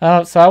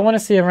 So I want to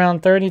see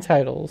around 30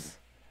 titles.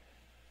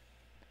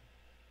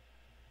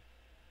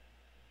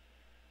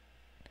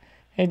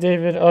 Hey,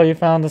 David. Oh, you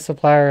found the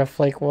supplier of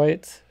Flake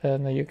White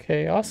in the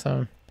UK.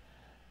 Awesome.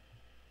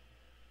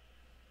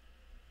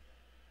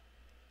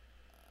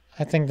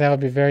 I think that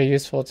would be very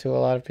useful to a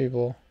lot of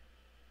people.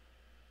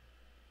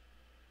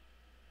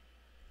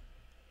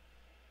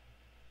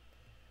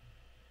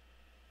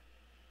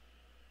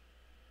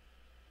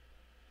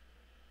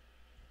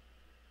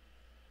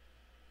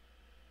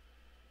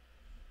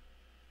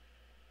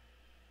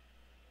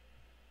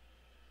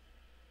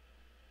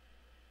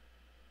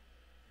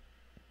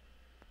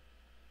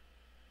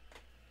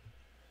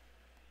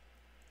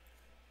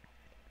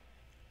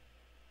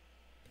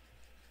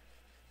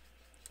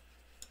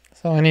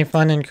 So any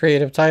fun and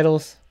creative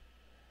titles?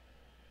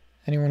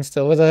 Anyone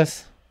still with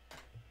us?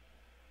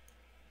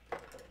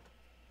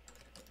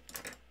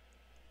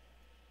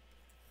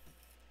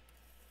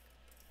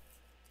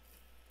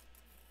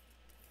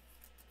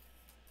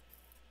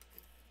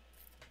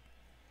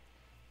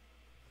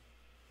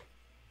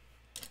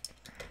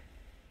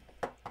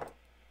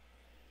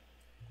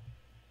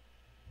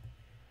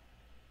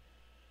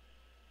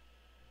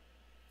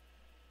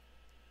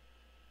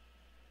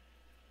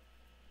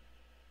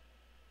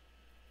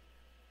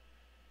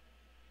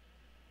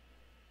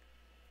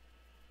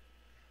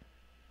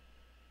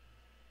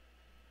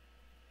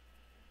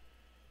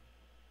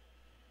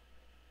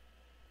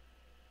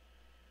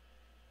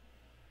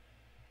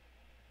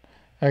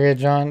 Okay,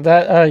 John,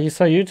 that you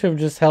saw YouTube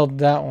just held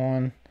that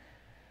one.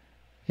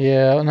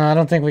 Yeah, no, I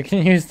don't think we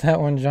can use that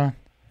one, John.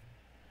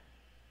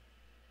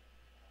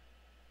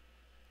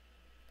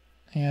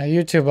 Yeah,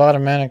 YouTube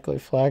automatically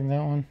flagged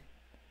that one.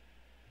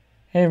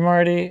 Hey,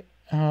 Marty,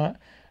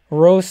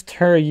 roast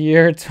her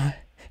year,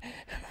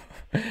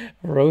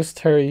 roast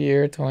her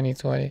year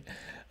 2020.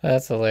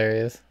 That's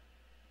hilarious.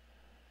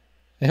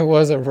 It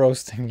was a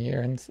roasting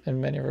year in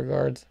many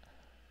regards.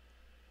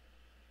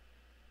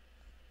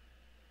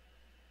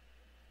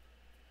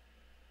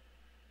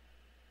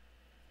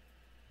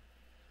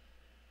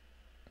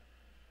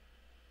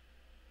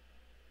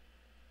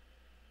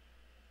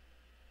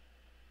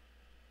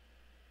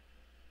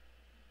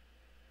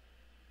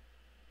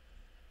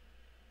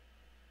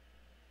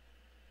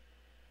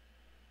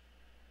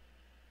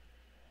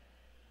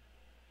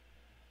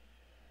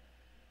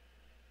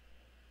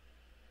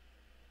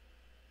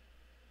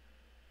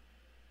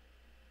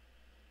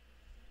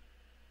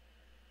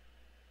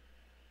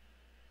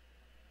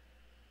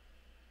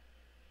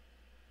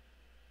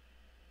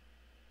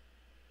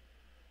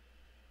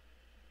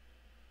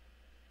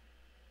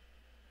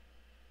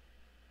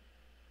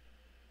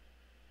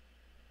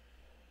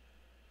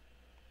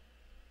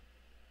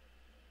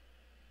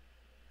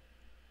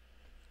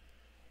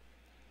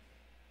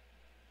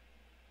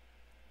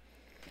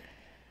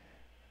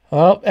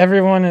 Well,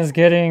 everyone is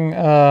getting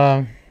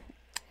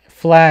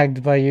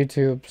flagged by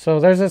YouTube. So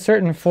there's a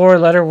certain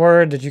 4-letter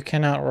word that you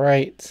cannot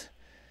write.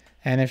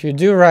 And if you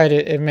do write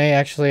it, it may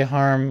actually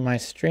harm my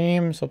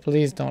stream. So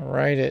please don't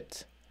write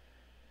it.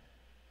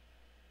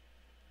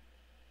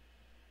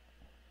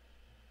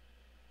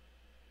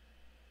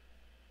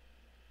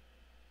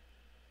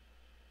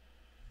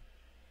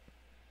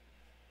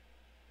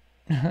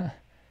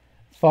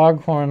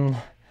 Foghorn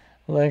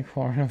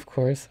Leghorn, of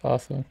course.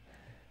 Awesome.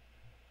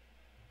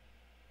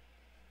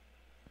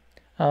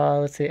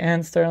 Let's see.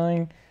 Ann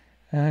Sterling.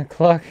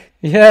 Cluck.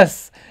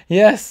 Yes.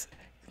 Yes.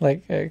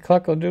 Like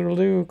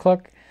cluck-o-doodle-doo.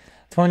 Cluck.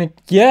 20.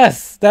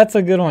 Yes. That's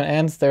a good one.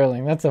 Ann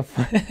Sterling. That's a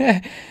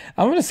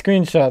I'm going to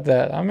screenshot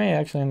that. I may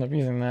actually end up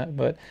using that.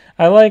 But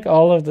I like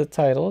all of the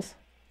titles.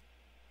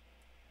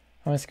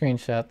 I'm going to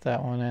screenshot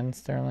that one, Ann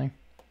Sterling.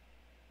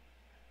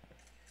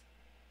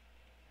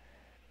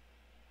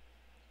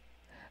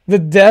 The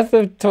death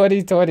of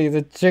 2020.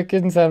 The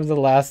chickens have the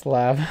last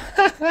laugh.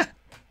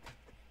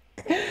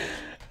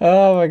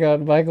 Oh my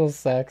god, Michael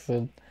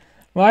Saxon.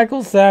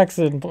 Michael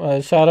Saxon,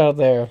 shout out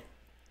there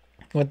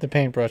with the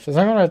paintbrushes.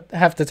 I'm going to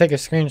have to take a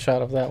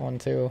screenshot of that one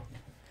too.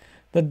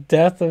 The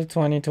death of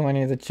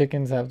 2020, the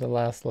chickens have the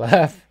last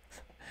laugh.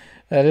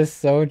 That is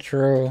so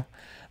true.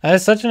 That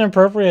is such an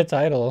appropriate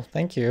title.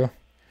 Thank you.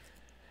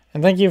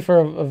 And thank you for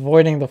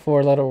avoiding the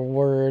 4-letter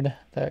word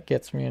that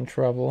gets me in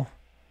trouble.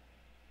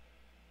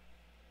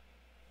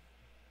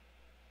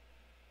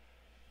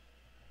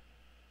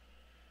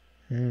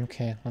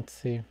 Okay, let's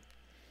see.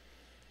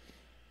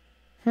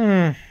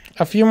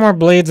 A few more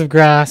blades of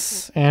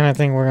grass, and I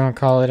think we're going to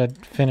call it a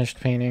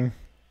finished painting.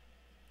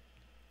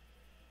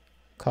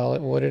 Call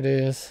it what it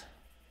is.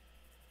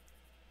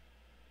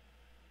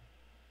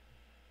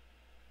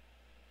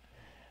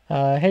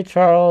 Hey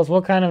Charles,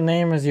 what kind of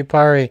name is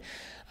Yupari?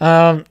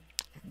 My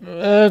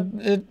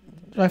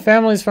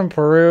family's from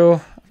Peru.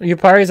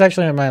 Yupari is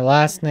actually my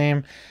last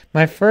name.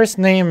 My first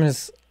name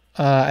is...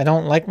 I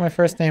don't like my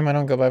first name. I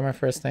don't go by my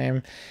first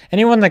name.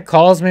 Anyone that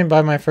calls me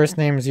by my first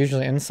name is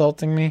usually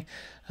insulting me.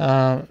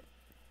 But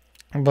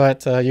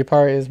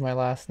Yupari is my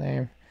last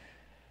name.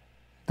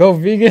 Go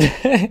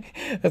vegan.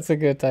 That's a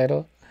good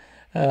title.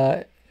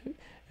 Yeah,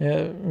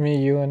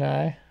 me, you, and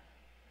I.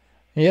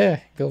 Yeah,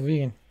 go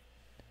vegan.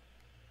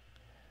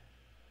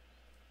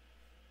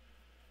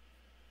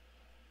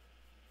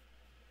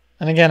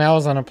 And again, I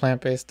was on a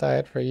plant-based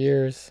diet for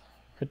years,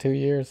 for 2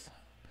 years.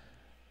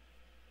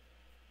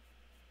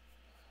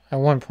 At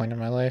one point in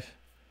my life.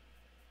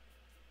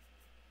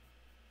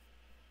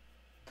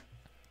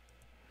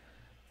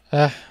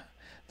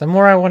 The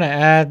more I want to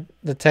add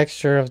the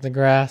texture of the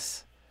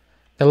grass,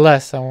 the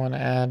less I want to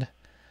add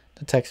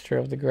the texture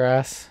of the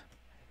grass.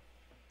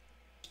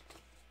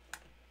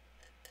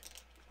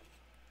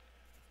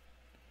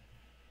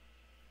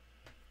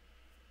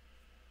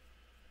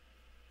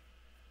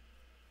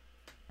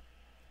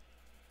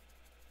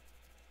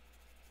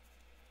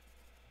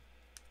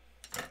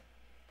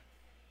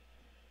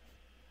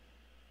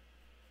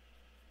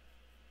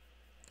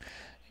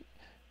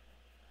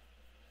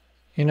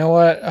 You know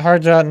what?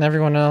 Hardjot and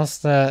everyone else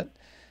that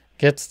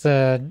gets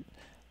the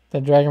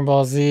Dragon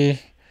Ball Z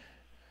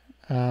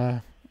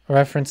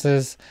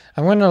references,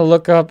 I'm going to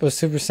look up a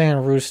Super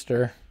Saiyan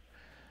Rooster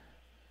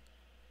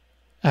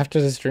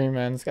after the stream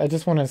ends. I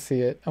just want to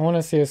see it. I want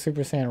to see a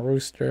Super Saiyan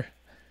Rooster.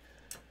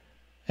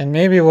 And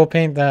maybe we'll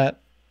paint that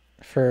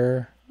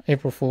for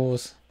April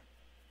Fools.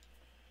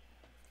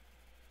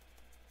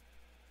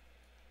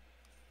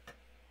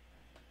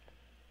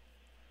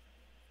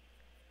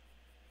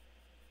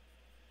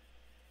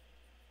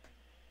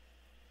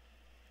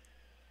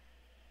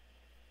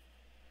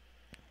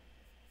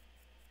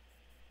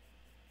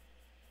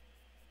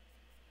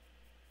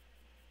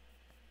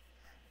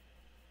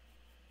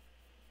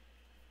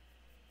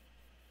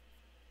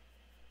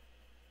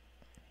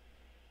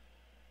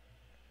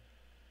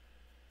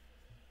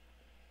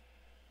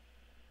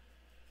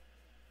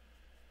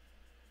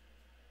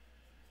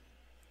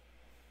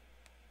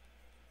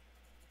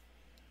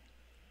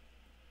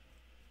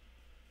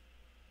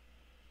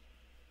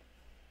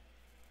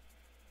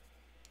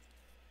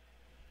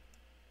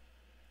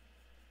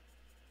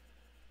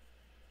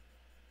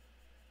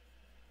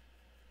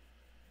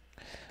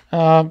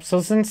 So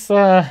since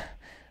I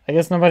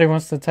guess nobody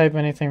wants to type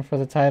anything for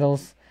the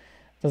titles,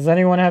 does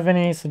anyone have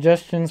any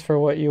suggestions for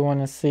what you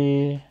want to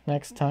see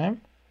next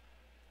time?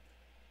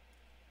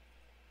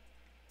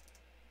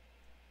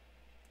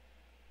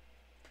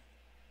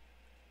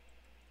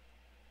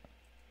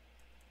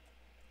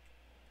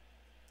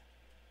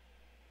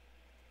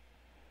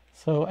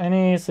 So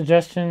any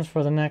suggestions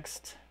for the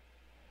next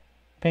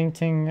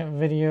painting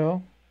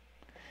video?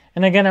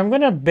 And again, I'm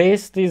going to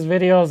base these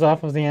videos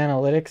off of the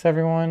analytics,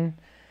 everyone.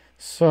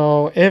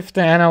 So if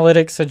the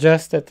analytics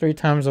suggest that 3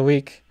 times a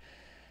week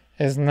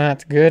is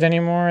not good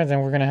anymore,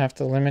 then we're going to have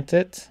to limit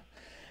it.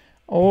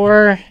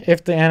 Or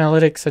if the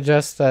analytics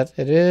suggests that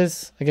it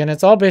is, again,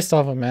 it's all based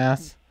off of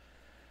math.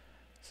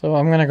 So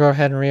I'm going to go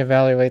ahead and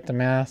reevaluate the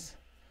math.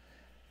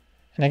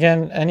 And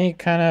again, any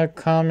kind of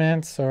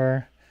comments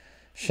or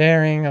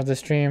sharing of the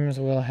streams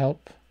will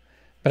help.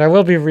 But I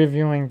will be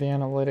reviewing the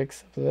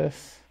analytics of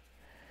this.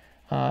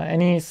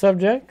 Any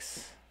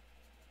subjects?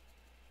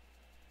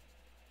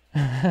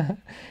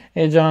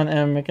 Hey, John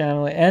M.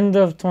 McAnally. End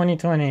of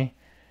 2020.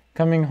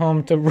 Coming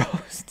home to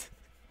roast.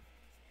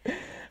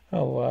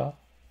 Oh, wow.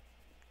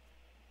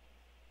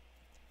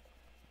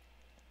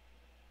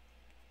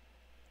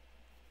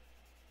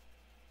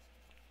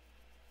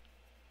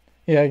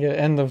 Yeah, I get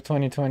end of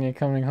 2020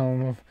 coming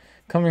home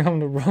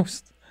to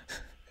roast.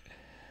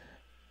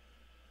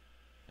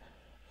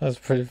 That's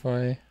pretty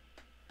funny.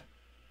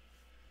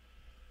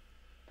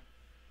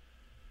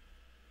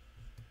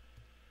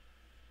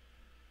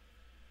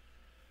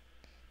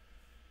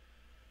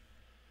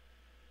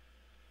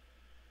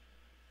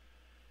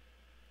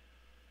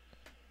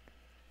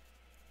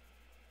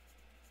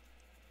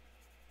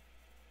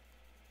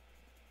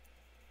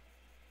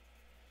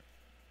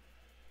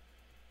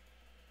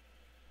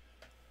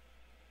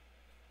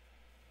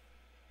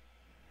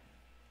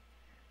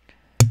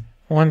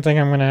 One thing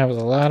I'm going to have is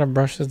a lot of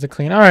brushes to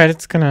clean. Alright,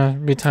 it's going to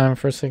be time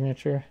for a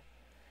signature.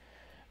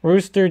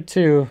 Rooster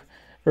 2.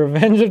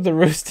 Revenge of the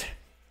Rooster.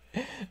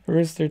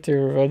 Rooster 2.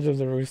 Revenge of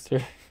the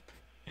Rooster.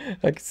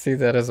 I could see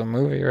that as a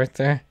movie right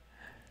there.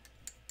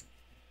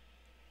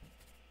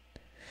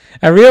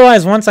 I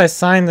realize once I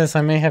sign this,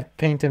 I may have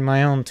painted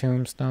my own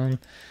tombstone,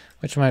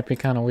 which might be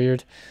kind of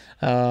weird.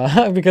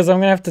 Because I'm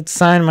going to have to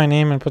sign my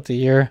name and put the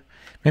year.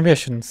 Maybe I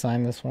shouldn't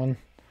sign this one.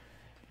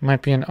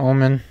 Might be an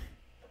omen.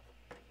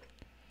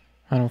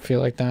 I don't feel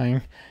like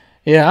dying.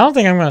 Yeah, I don't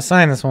think I'm going to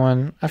sign this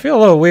one. I feel a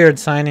little weird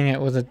signing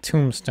it with a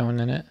tombstone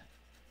in it.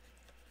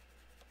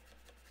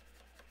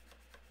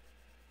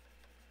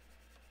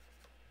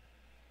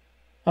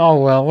 Oh,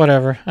 well,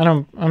 whatever.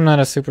 I'm not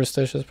a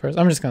superstitious person.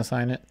 I'm just going to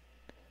sign it.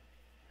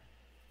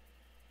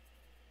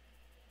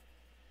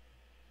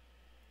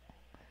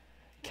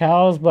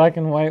 Cows, black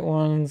and white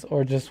ones,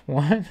 or just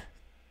one?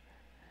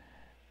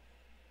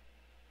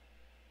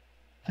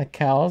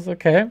 Cows,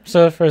 okay.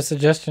 So for a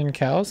suggestion,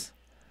 cows.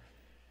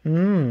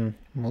 Ooh,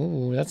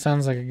 that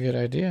sounds like a good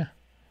idea.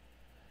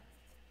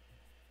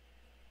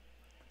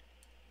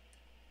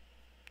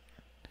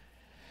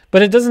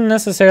 But it doesn't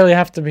necessarily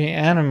have to be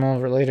animal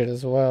related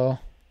as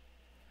well.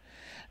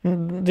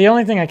 The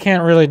only thing I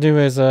can't really do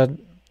is a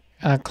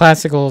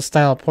classical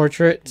style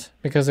portrait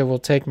because it will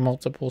take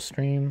multiple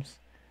streams.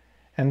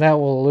 And that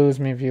will lose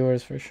me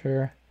viewers for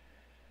sure.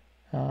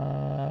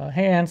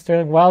 Hey,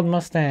 Anster, Wild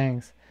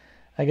Mustangs.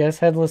 I guess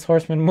Headless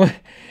Horseman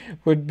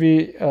would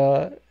be...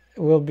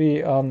 will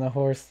be on the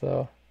horse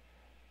though.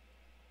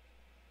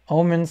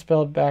 Omen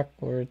spelled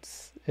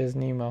backwards is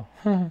Nemo.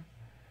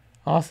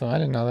 Awesome, I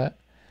didn't know that.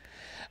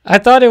 I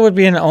thought it would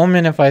be an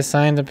omen if I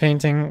signed the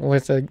painting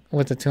with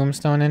a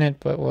tombstone in it,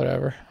 but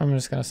whatever. I'm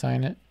just gonna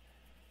sign it.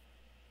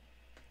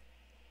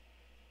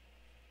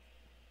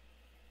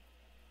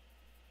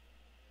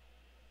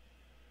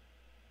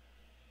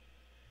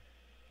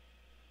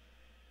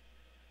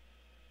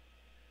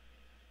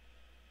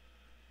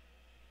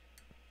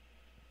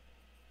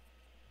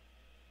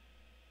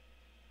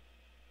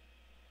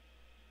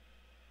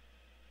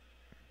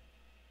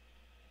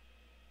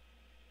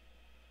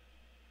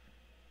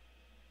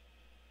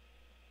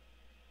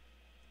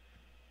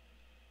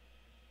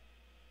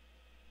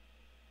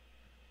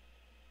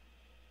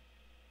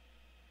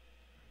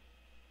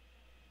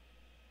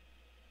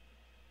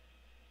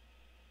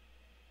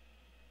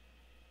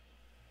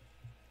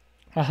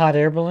 A hot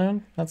air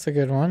balloon. That's a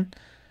good one.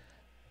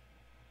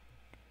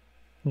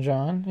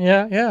 John.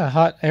 Yeah,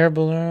 hot air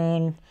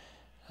balloon.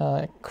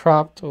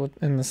 Cropped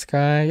in the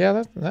sky.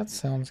 Yeah, that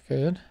sounds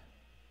good.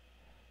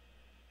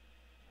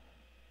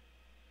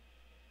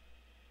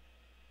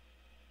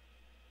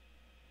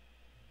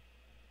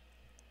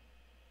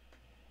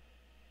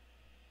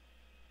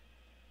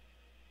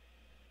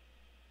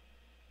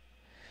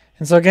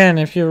 And so again,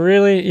 if you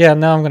really, yeah,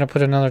 now I'm gonna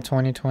put another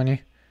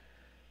 2020.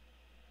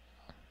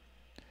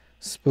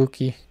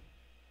 Spooky.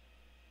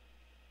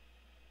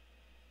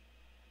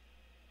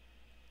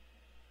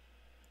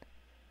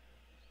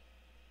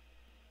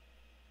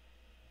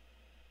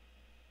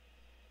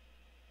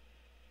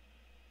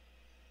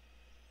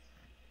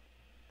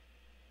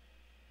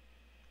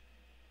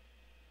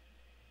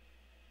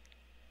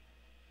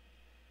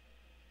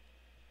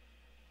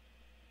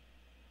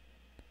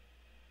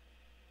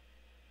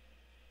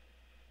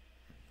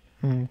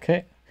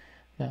 Okay,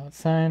 now it's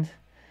signed.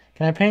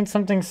 Can I paint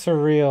something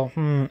surreal?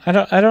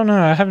 I don't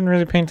know. I haven't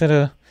really painted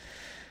a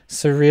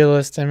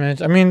surrealist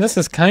image. I mean, this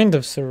is kind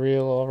of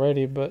surreal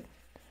already, but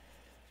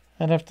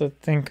I'd have to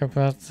think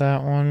about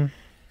that one.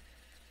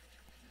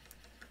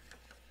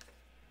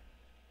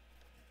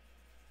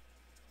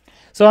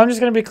 So I'm just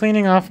going to be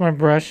cleaning off my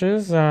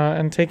brushes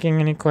and taking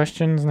any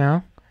questions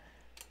now.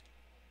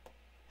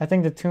 I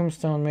think the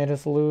tombstone made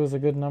us lose a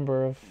good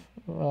number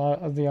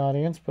of the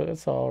audience, but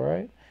it's all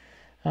right.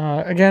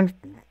 Again,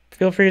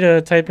 feel free to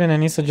type in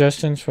any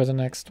suggestions for the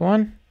next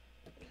one.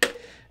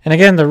 And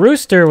again, the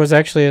rooster was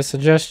actually a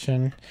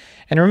suggestion.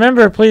 And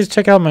remember, please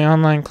check out my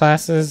online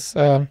classes.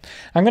 I'm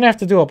going to have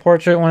to do a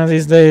portrait one of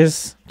these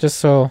days, just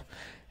so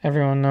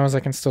everyone knows I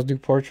can still do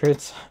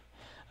portraits.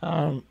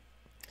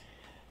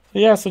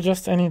 Yeah, so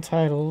just any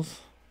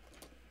titles.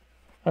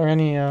 Or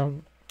any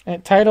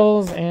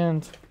titles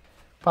and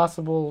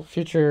possible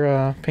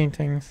future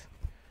paintings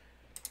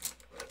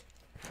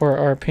for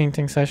our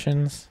painting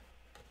sessions.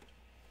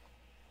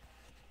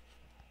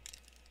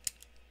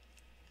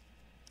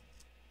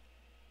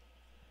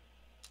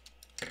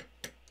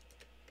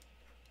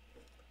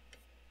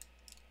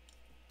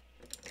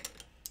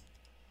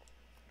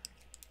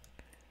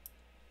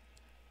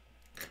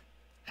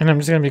 And I'm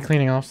just going to be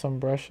cleaning off some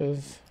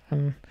brushes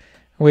and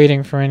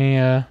waiting for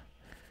any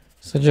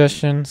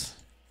suggestions.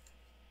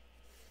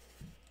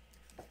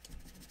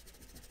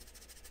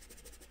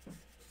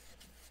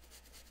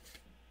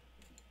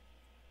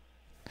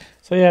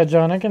 So yeah,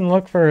 John, I can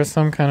look for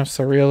some kind of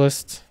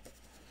surrealist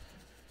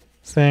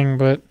thing,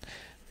 but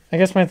I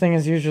guess my thing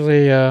is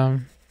usually,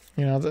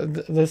 you know,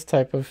 this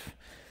type of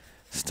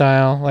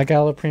style, like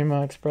alla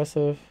prima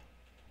expressive.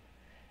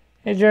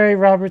 Hey Jerry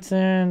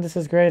Robertson, this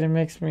is great. It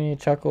makes me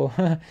chuckle.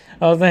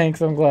 Oh,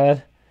 thanks. I'm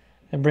glad.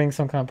 It brings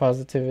some kind of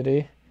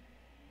positivity.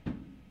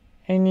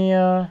 Hey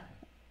Nia,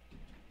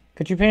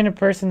 could you paint a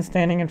person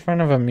standing in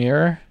front of a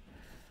mirror?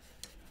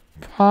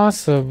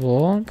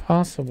 Possible.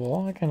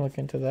 I can look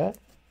into that.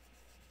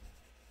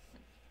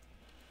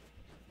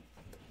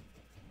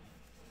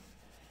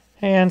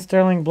 Hey Ann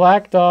Sterling,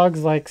 black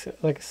dogs like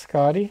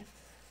Scotty.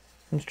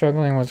 I'm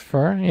struggling with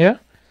fur. Yeah,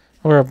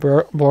 or a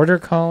border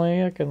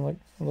collie. I can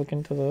look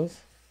into those.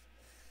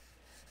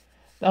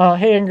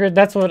 Hey Ingrid,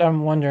 that's what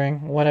I'm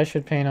wondering, what I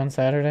should paint on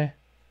Saturday.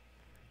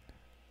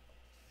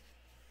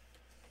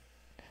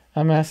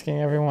 I'm asking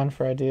everyone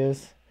for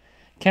ideas.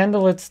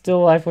 Candlelit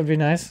still life would be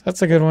nice.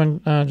 That's a good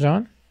one,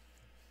 John.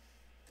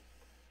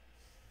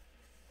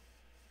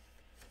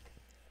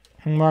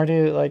 And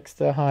Marty likes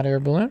the hot air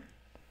balloon.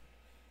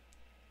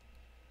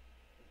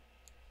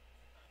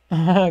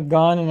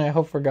 Gone and I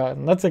hope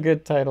forgotten. That's a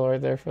good title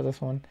right there for this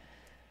one.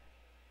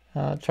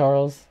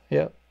 Charles,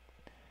 yep.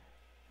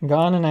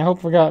 Gone and I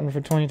hope forgotten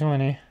for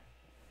 2020.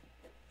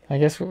 I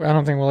guess I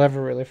don't think we'll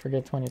ever really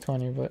forget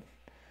 2020, but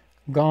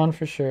gone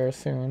for sure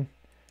soon.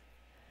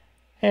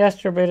 Hey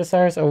Astro Beta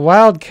Cyrus, a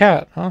wild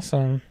cat.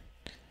 Awesome.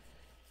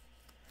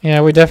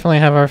 Yeah, we definitely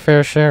have our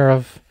fair share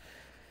of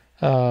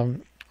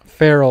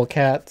feral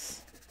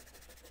cats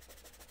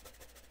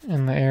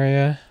in the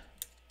area.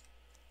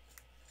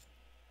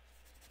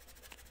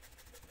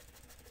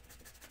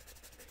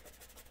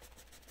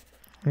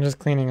 I'm just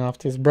cleaning off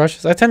these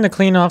brushes. I tend to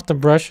clean off the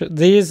brush,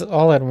 these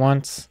all at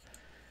once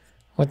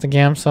with the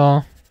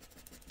Gamsaw.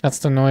 That's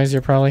the noise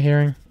you're probably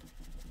hearing.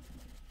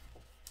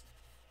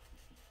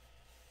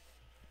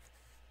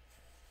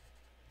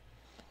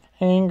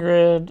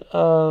 Ingrid,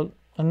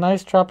 a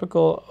nice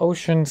tropical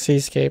ocean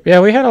seascape. Yeah,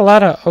 we had a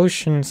lot of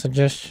ocean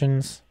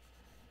suggestions.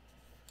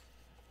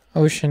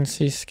 Ocean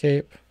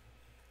seascape.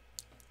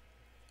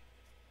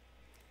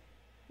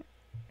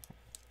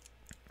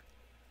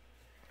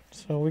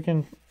 So we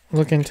can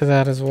look into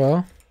that as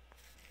well.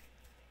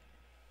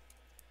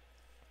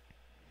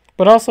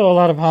 But also a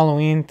lot of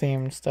Halloween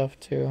themed stuff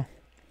too.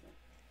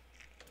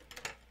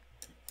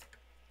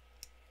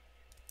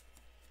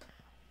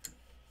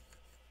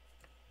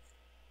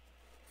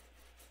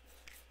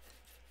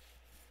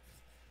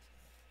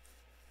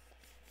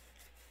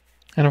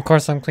 And of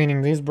course I'm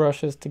cleaning these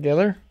brushes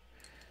together.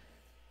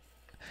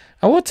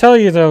 I will tell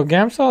you though,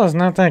 Gamsol is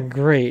not that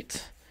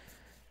great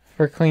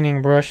for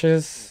cleaning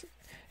brushes.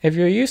 If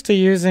you're used to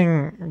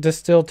using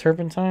distilled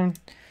turpentine,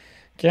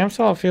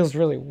 Gamsol feels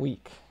really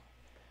weak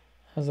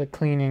as a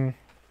cleaning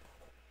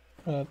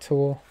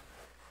tool.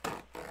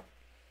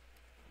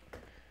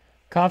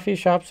 Coffee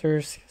shops or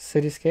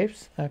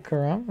cityscapes,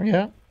 Karam,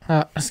 yeah.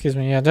 Excuse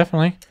me, yeah,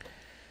 definitely.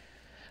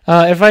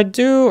 If I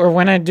do, or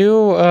when I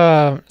do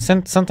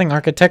something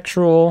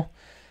architectural,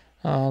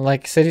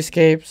 like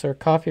cityscapes or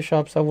coffee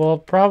shops, I will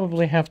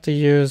probably have to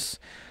use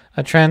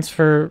a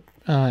transfer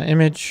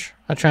image,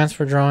 a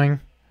transfer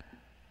drawing,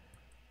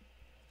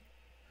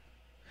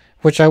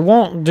 which I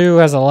won't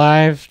do as a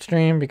live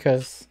stream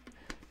because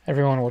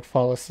everyone would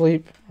fall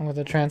asleep with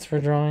a transfer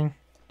drawing.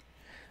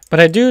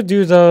 But I do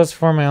those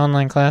for my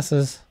online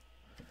classes,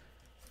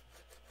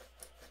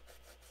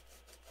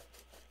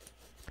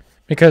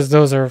 because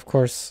those are, of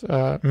course,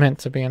 meant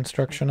to be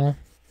instructional.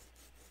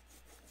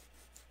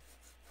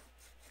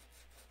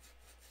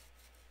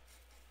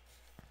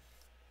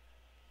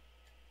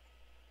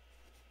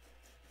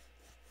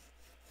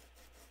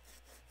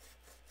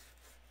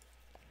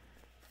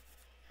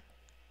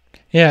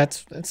 Yeah,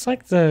 it's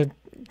like the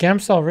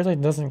Gamsol really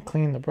doesn't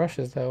clean the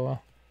brushes that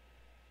well.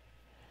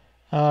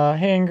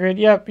 Hey Ingrid,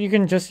 yep, you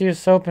can just use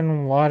soap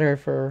and water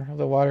for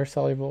the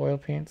water-soluble oil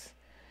paints.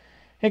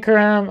 Hey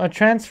Karam, a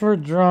transfer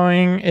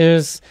drawing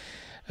is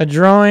a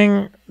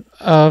drawing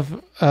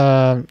of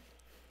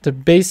the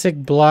basic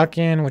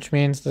block-in, which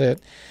means that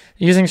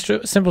using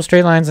simple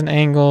straight lines and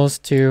angles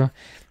to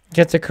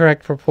get the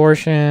correct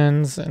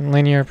proportions and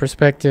linear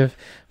perspective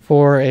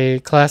for a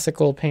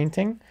classical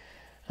painting.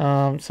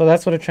 So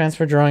that's what a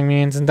transfer drawing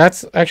means, and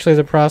that's actually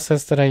the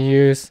process that I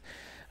use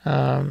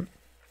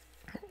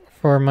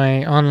for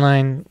my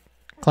online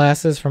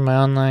classes, for my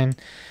online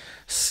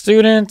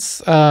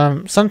students.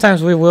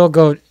 Sometimes we will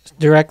go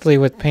directly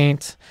with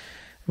paint,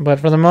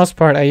 but for the most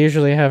part I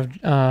usually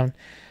have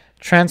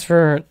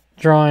transfer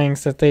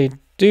drawings that they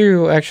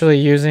do actually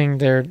using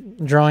their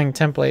drawing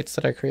templates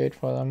that I create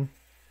for them.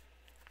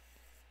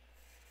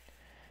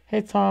 Hey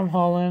Tom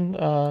Holland,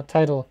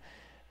 title,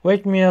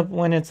 wake me up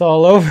when it's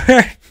all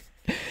over.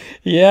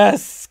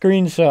 Yes,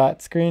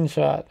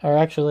 screenshot. Or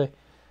actually,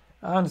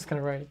 I'm just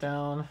gonna write it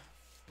down.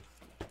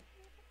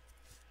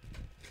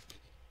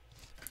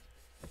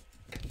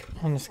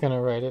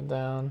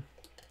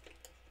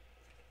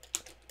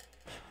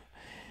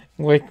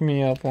 Wake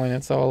me up when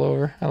it's all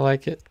over. I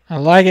like it. I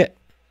like it.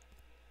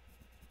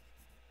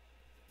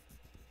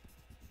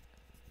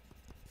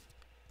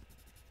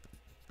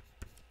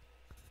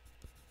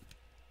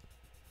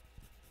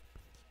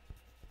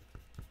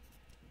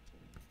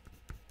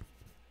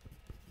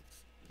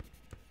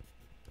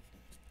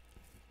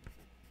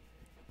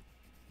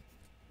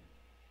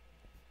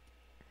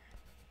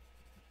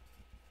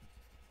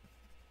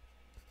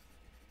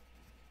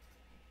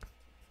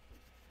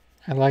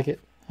 I like it.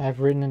 I've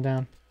written it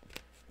down.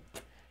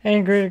 Hey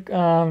Ingrid,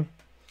 I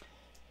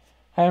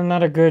am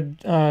not a good,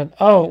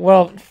 oh,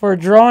 well, for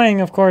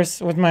drawing, of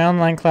course, with my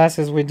online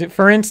classes, we do,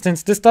 for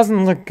instance, this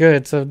doesn't look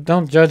good, so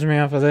don't judge me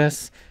off of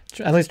this.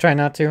 At least try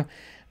not to.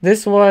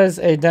 This was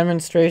a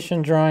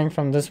demonstration drawing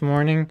from this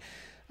morning.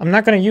 I'm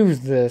not going to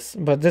use this,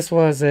 but this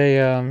was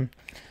a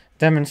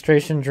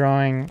demonstration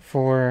drawing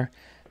for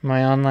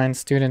my online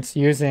students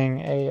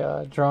using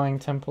a drawing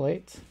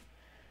template.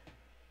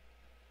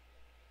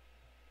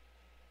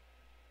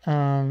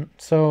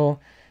 So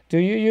do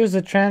you use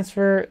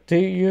transfer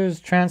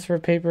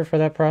paper for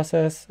that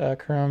process,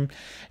 Karam?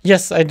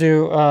 Yes, I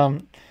do.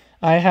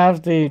 I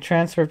have the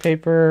transfer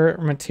paper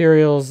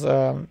materials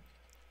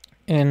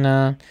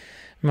in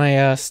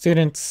my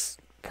students'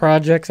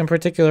 projects, in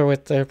particular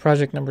with the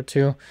project number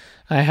 2.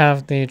 I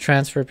have the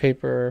transfer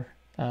paper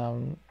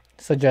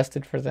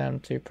suggested for them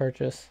to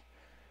purchase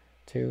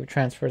to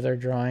transfer their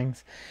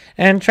drawings.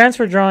 And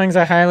transfer drawings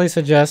I highly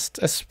suggest,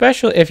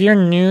 especially if you're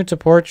new to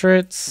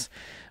portraits,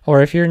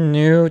 or if you're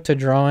new to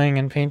drawing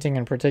and painting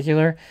in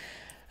particular,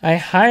 I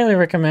highly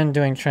recommend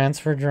doing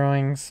transfer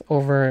drawings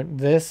over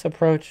this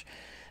approach.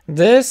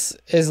 This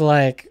is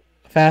like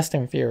Fast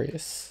and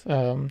Furious,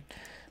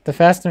 the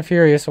Fast and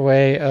Furious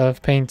way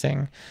of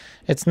painting.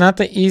 It's not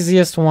the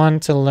easiest one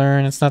to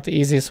learn. It's not the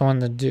easiest one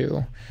to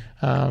do.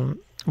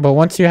 But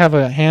once you have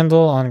a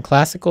handle on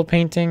classical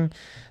painting,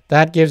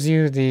 that gives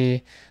you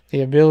the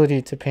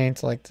ability to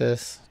paint like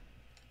this.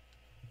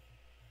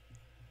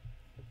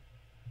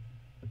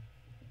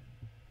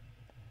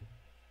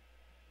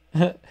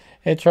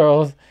 Hey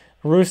Charles,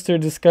 Rooster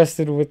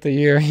disgusted with the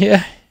year.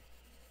 Yeah.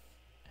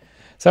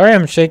 Sorry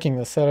I'm shaking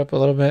the setup a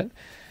little bit.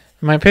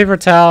 My paper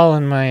towel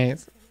and my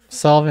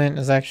solvent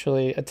is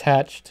actually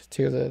attached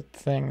to the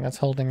thing that's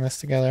holding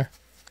this together.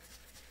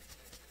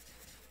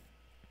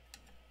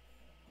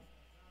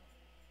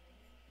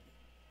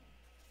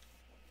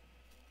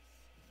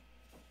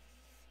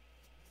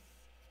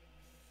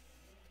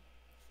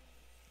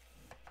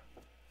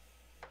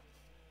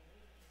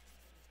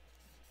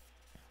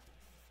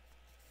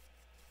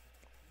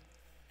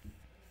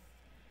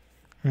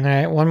 All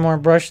right, one more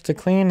brush to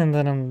clean and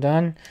then I'm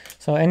done.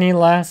 So any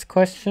last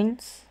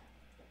questions?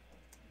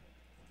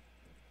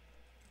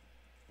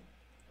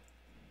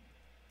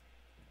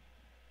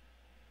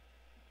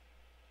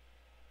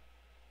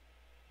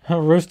 A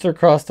rooster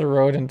crossed the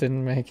road and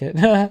didn't make it.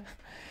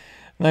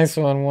 Nice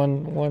one.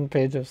 One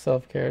page of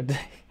self-care.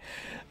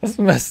 That's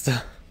messed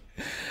up.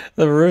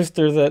 The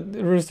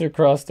rooster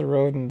crossed the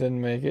road and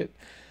didn't make it.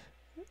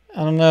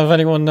 I don't know if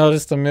anyone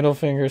noticed the middle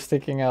finger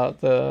sticking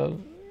out, the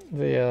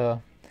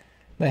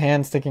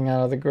hand sticking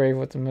out of the grave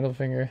with the middle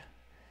finger.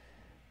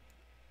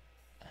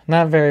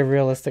 Not very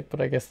realistic, but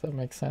I guess that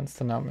makes sense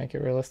to not make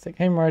it realistic.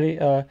 Hey Marty,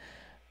 or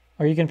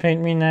you can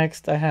paint me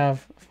next. I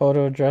have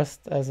photo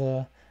dressed as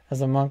a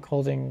monk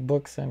holding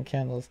books and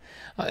candles.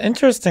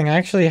 Interesting. I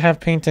actually have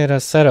painted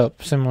a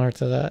setup similar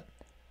to that.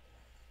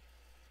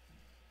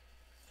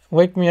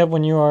 Wake me up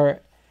when you are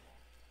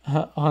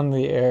on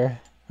the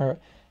air. Or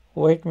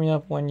wake me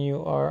up when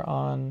you are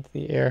on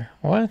the air.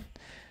 What?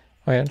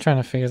 Wait, I'm trying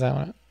to figure that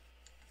one out.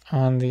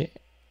 On the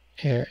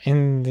air.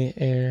 In the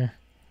air.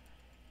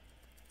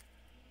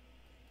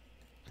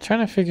 I'm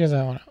trying to figure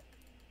that one out.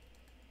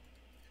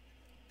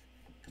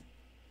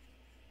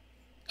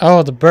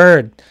 Oh, the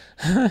bird.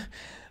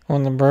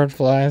 When the bird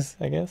flies,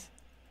 I guess.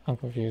 I'm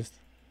confused.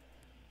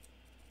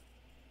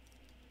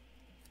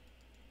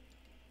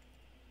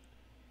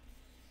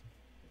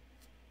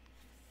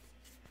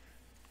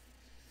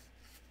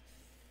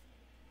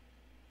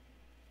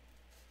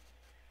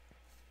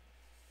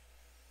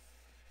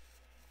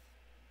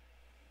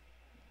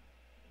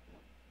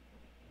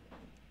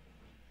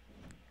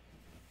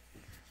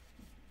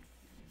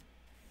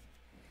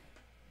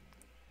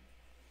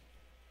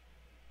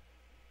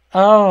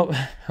 Oh,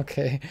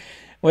 okay.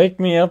 Wake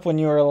me up when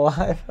you are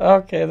alive.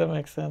 Okay, that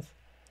makes sense.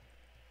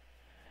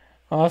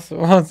 Awesome.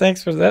 Well,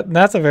 thanks for that.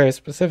 That's a very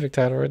specific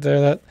title right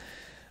there.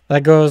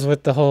 That goes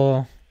with the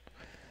whole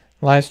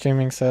live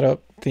streaming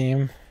setup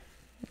theme.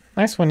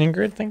 Nice one,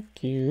 Ingrid. Thank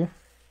you.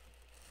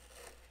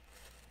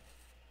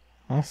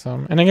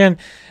 Awesome. And again,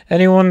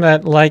 anyone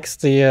that likes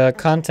the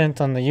content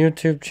on the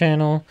YouTube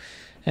channel,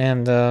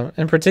 and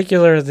in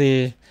particular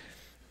the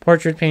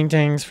portrait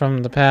paintings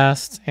from the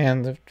past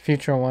and the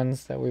future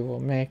ones that we will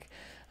make,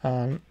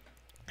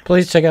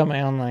 please check out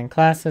my online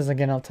classes.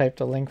 Again, I'll type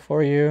the link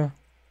for you.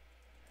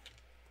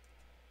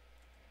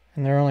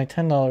 And they're only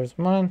 $10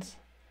 a month.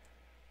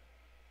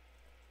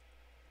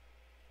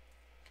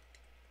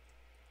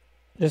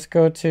 Just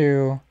go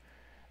to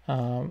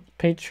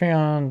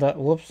Patreon.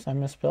 Whoops, I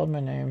misspelled my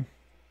name.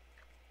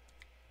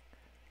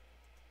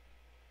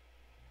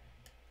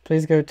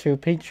 Please go to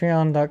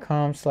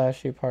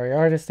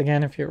patreon.com/upariartist.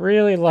 Again, if you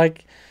really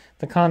like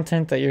the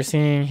content that you're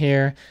seeing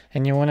here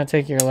and you want to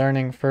take your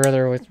learning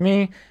further with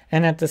me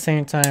and at the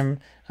same time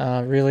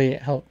really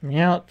help me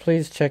out,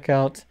 please check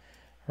out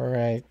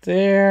right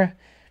there,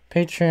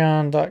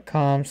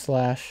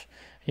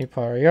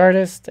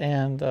 patreon.com/upariartist.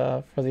 And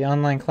for the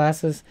online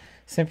classes,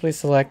 simply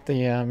select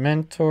the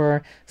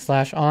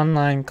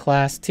mentor/online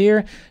class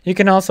tier. You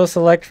can also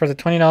select for the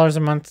 $20 a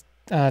month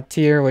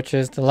tier, which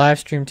is the live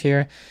stream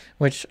tier,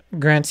 which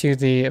grants you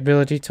the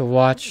ability to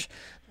watch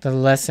the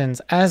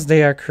lessons as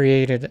they are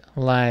created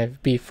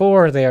live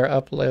before they are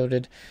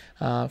uploaded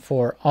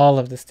for all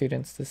of the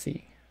students to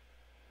see.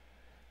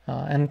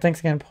 And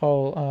thanks again,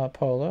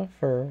 Paula,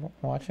 for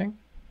watching.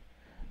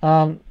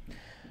 I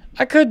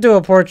could do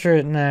a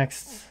portrait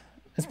next.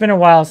 It's been a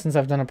while since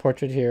I've done a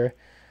portrait here.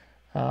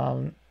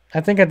 I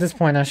think at this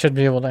point I should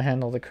be able to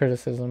handle the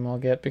criticism I'll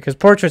get, because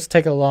portraits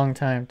take a long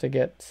time to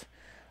get,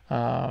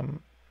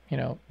 you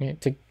know,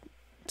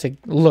 to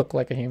look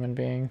like a human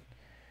being.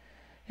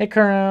 Hey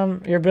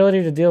Karam, your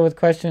ability to deal with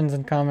questions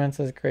and comments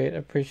is great.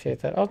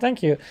 Appreciate that. Oh,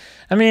 thank you.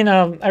 I mean,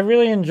 I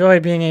really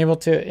enjoy being able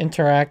to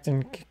interact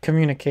and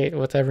communicate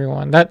with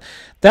everyone.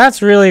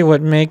 That's really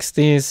what makes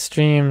these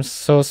streams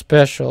so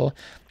special,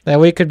 that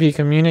we could be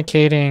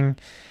communicating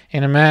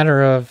in a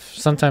matter of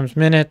sometimes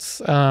minutes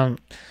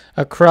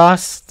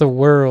across the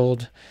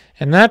world.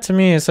 And that to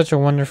me is such a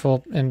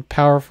wonderful and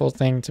powerful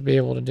thing to be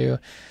able to do.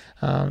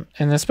 And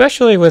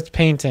especially with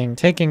painting,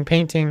 taking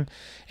painting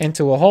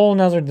into a whole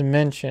nother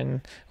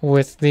dimension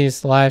with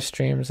these live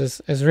streams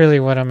is really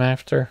what I'm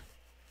after.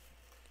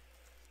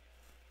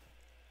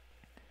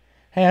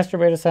 Hey,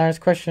 Astrobeta Cyrus,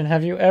 question.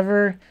 Have you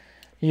ever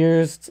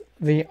used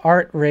the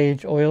Art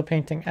Rage oil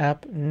painting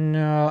app?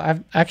 No, I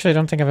actually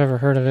don't think I've ever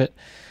heard of it.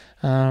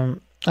 I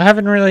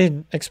haven't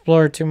really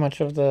explored too much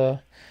of the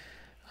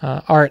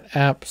art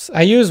apps.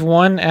 I use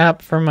one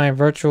app for my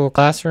virtual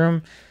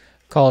classroom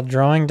called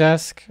Drawing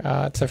Desk.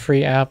 It's a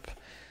free app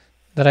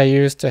that I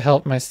use to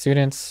help my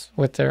students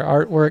with their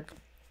artwork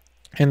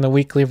in the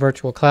weekly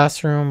virtual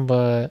classroom,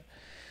 but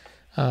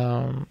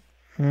I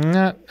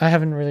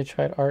haven't really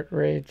tried Art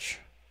Rage.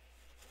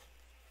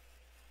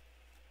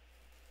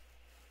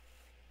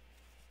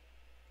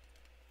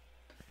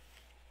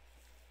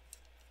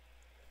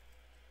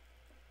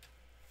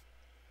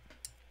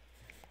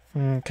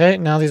 Okay,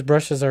 now these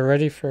brushes are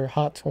ready for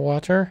hot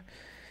water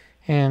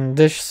and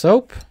dish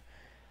soap.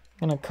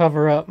 I'm going to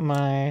cover up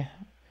my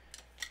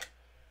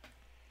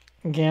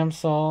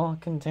Gamsol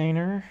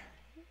container.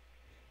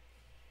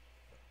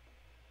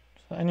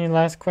 So any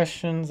last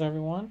questions,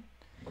 everyone?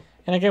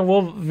 And again,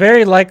 we'll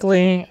very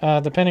likely,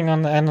 depending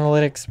on the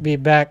analytics, be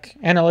back,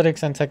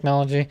 analytics and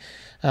technology,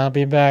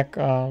 be back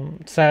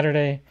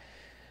Saturday,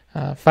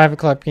 5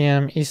 o'clock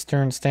p.m.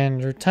 Eastern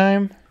Standard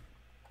Time.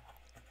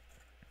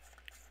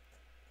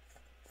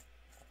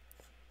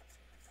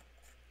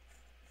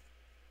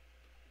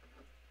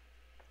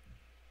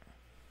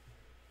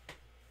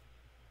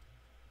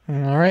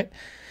 All right.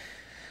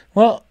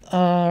 Well,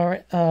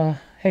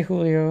 hey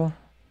Julio.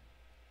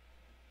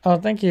 Oh,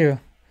 thank you.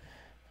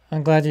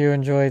 I'm glad you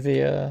enjoy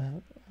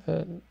the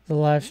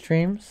live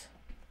streams.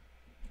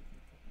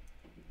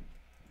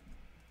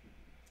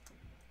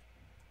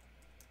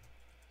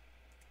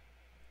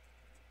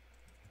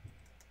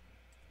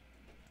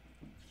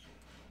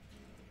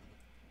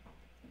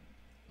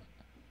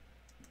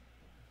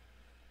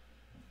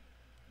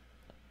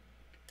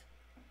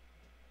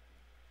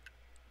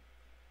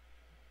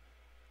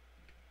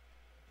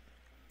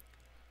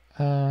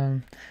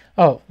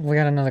 Oh, we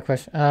got another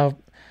question.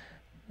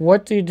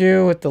 What do you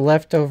do with the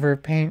leftover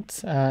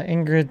paint,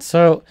 Ingrid?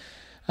 So,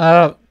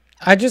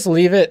 I just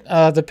leave it.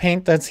 The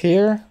paint that's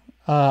here,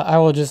 I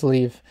will just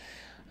leave.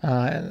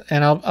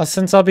 And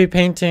since I'll be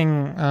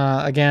painting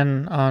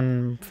again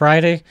on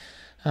Friday,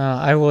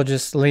 I will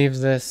just leave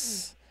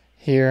this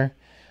here.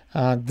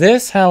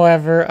 This,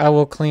 however, I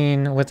will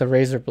clean with a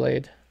razor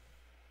blade.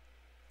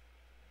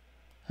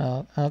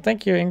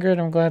 Thank you, Ingrid.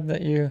 I'm glad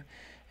that you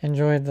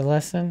enjoyed the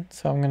lesson.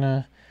 So I'm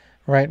gonna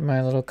write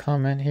my little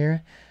comment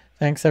here.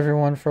 Thanks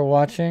everyone for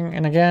watching.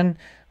 And again,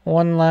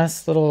 one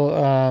last little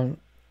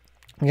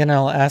again,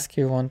 I'll ask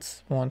you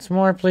once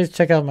more, please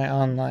check out my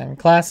online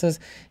classes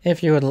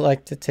if you would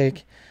like to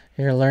take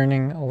your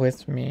learning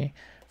with me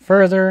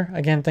further.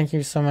 Again, thank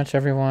you so much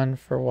everyone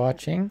for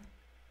watching.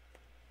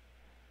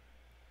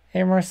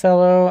 Hey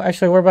Marcelo,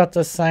 actually we're about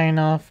to sign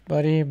off,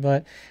 buddy,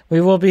 but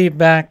we will be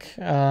back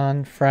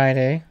on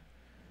Friday.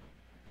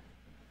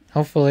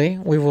 Hopefully,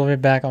 we will be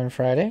back on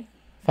Friday,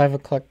 5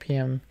 o'clock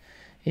p.m.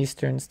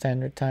 Eastern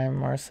Standard Time,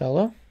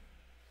 Marcelo.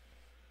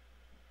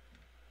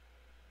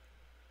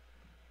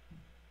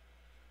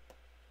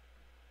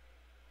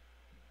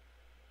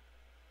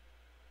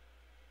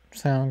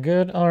 Sound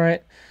good? All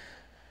right.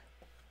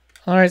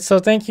 All right, so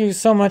thank you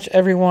so much,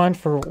 everyone,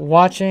 for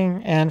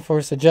watching and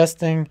for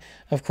suggesting,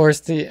 of course,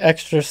 the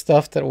extra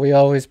stuff that we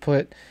always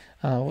put,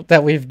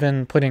 that we've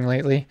been putting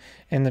lately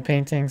in the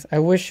paintings. I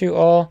wish you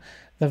all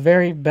the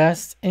very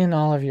best in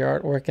all of your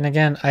artwork. And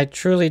again, I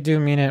truly do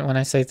mean it when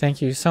I say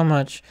thank you so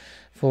much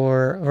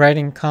for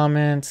writing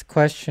comments,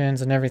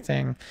 questions, and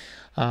everything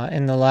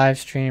in the live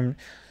stream.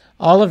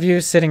 All of you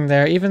sitting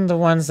there, even the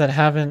ones that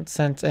haven't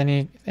sent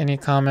any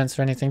comments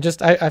or anything,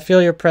 just I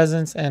feel your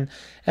presence, and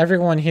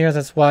everyone here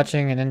that's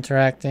watching and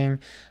interacting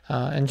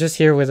and just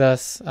here with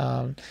us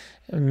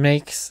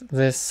makes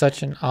this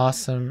such an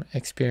awesome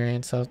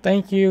experience. So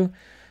thank you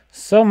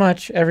so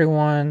much,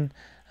 everyone,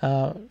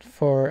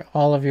 for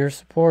all of your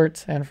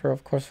support and for,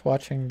 of course,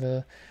 watching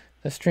the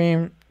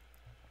stream.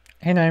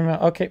 Hey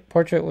Naima, okay,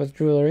 portrait with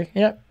jewelry.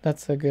 Yep,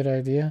 that's a good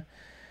idea.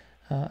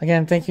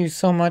 Again, thank you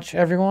so much,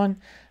 everyone.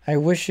 I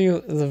wish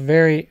you the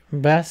very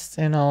best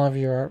in all of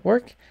your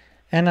artwork,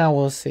 and I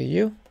will see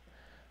you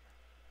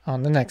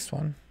on the next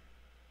one.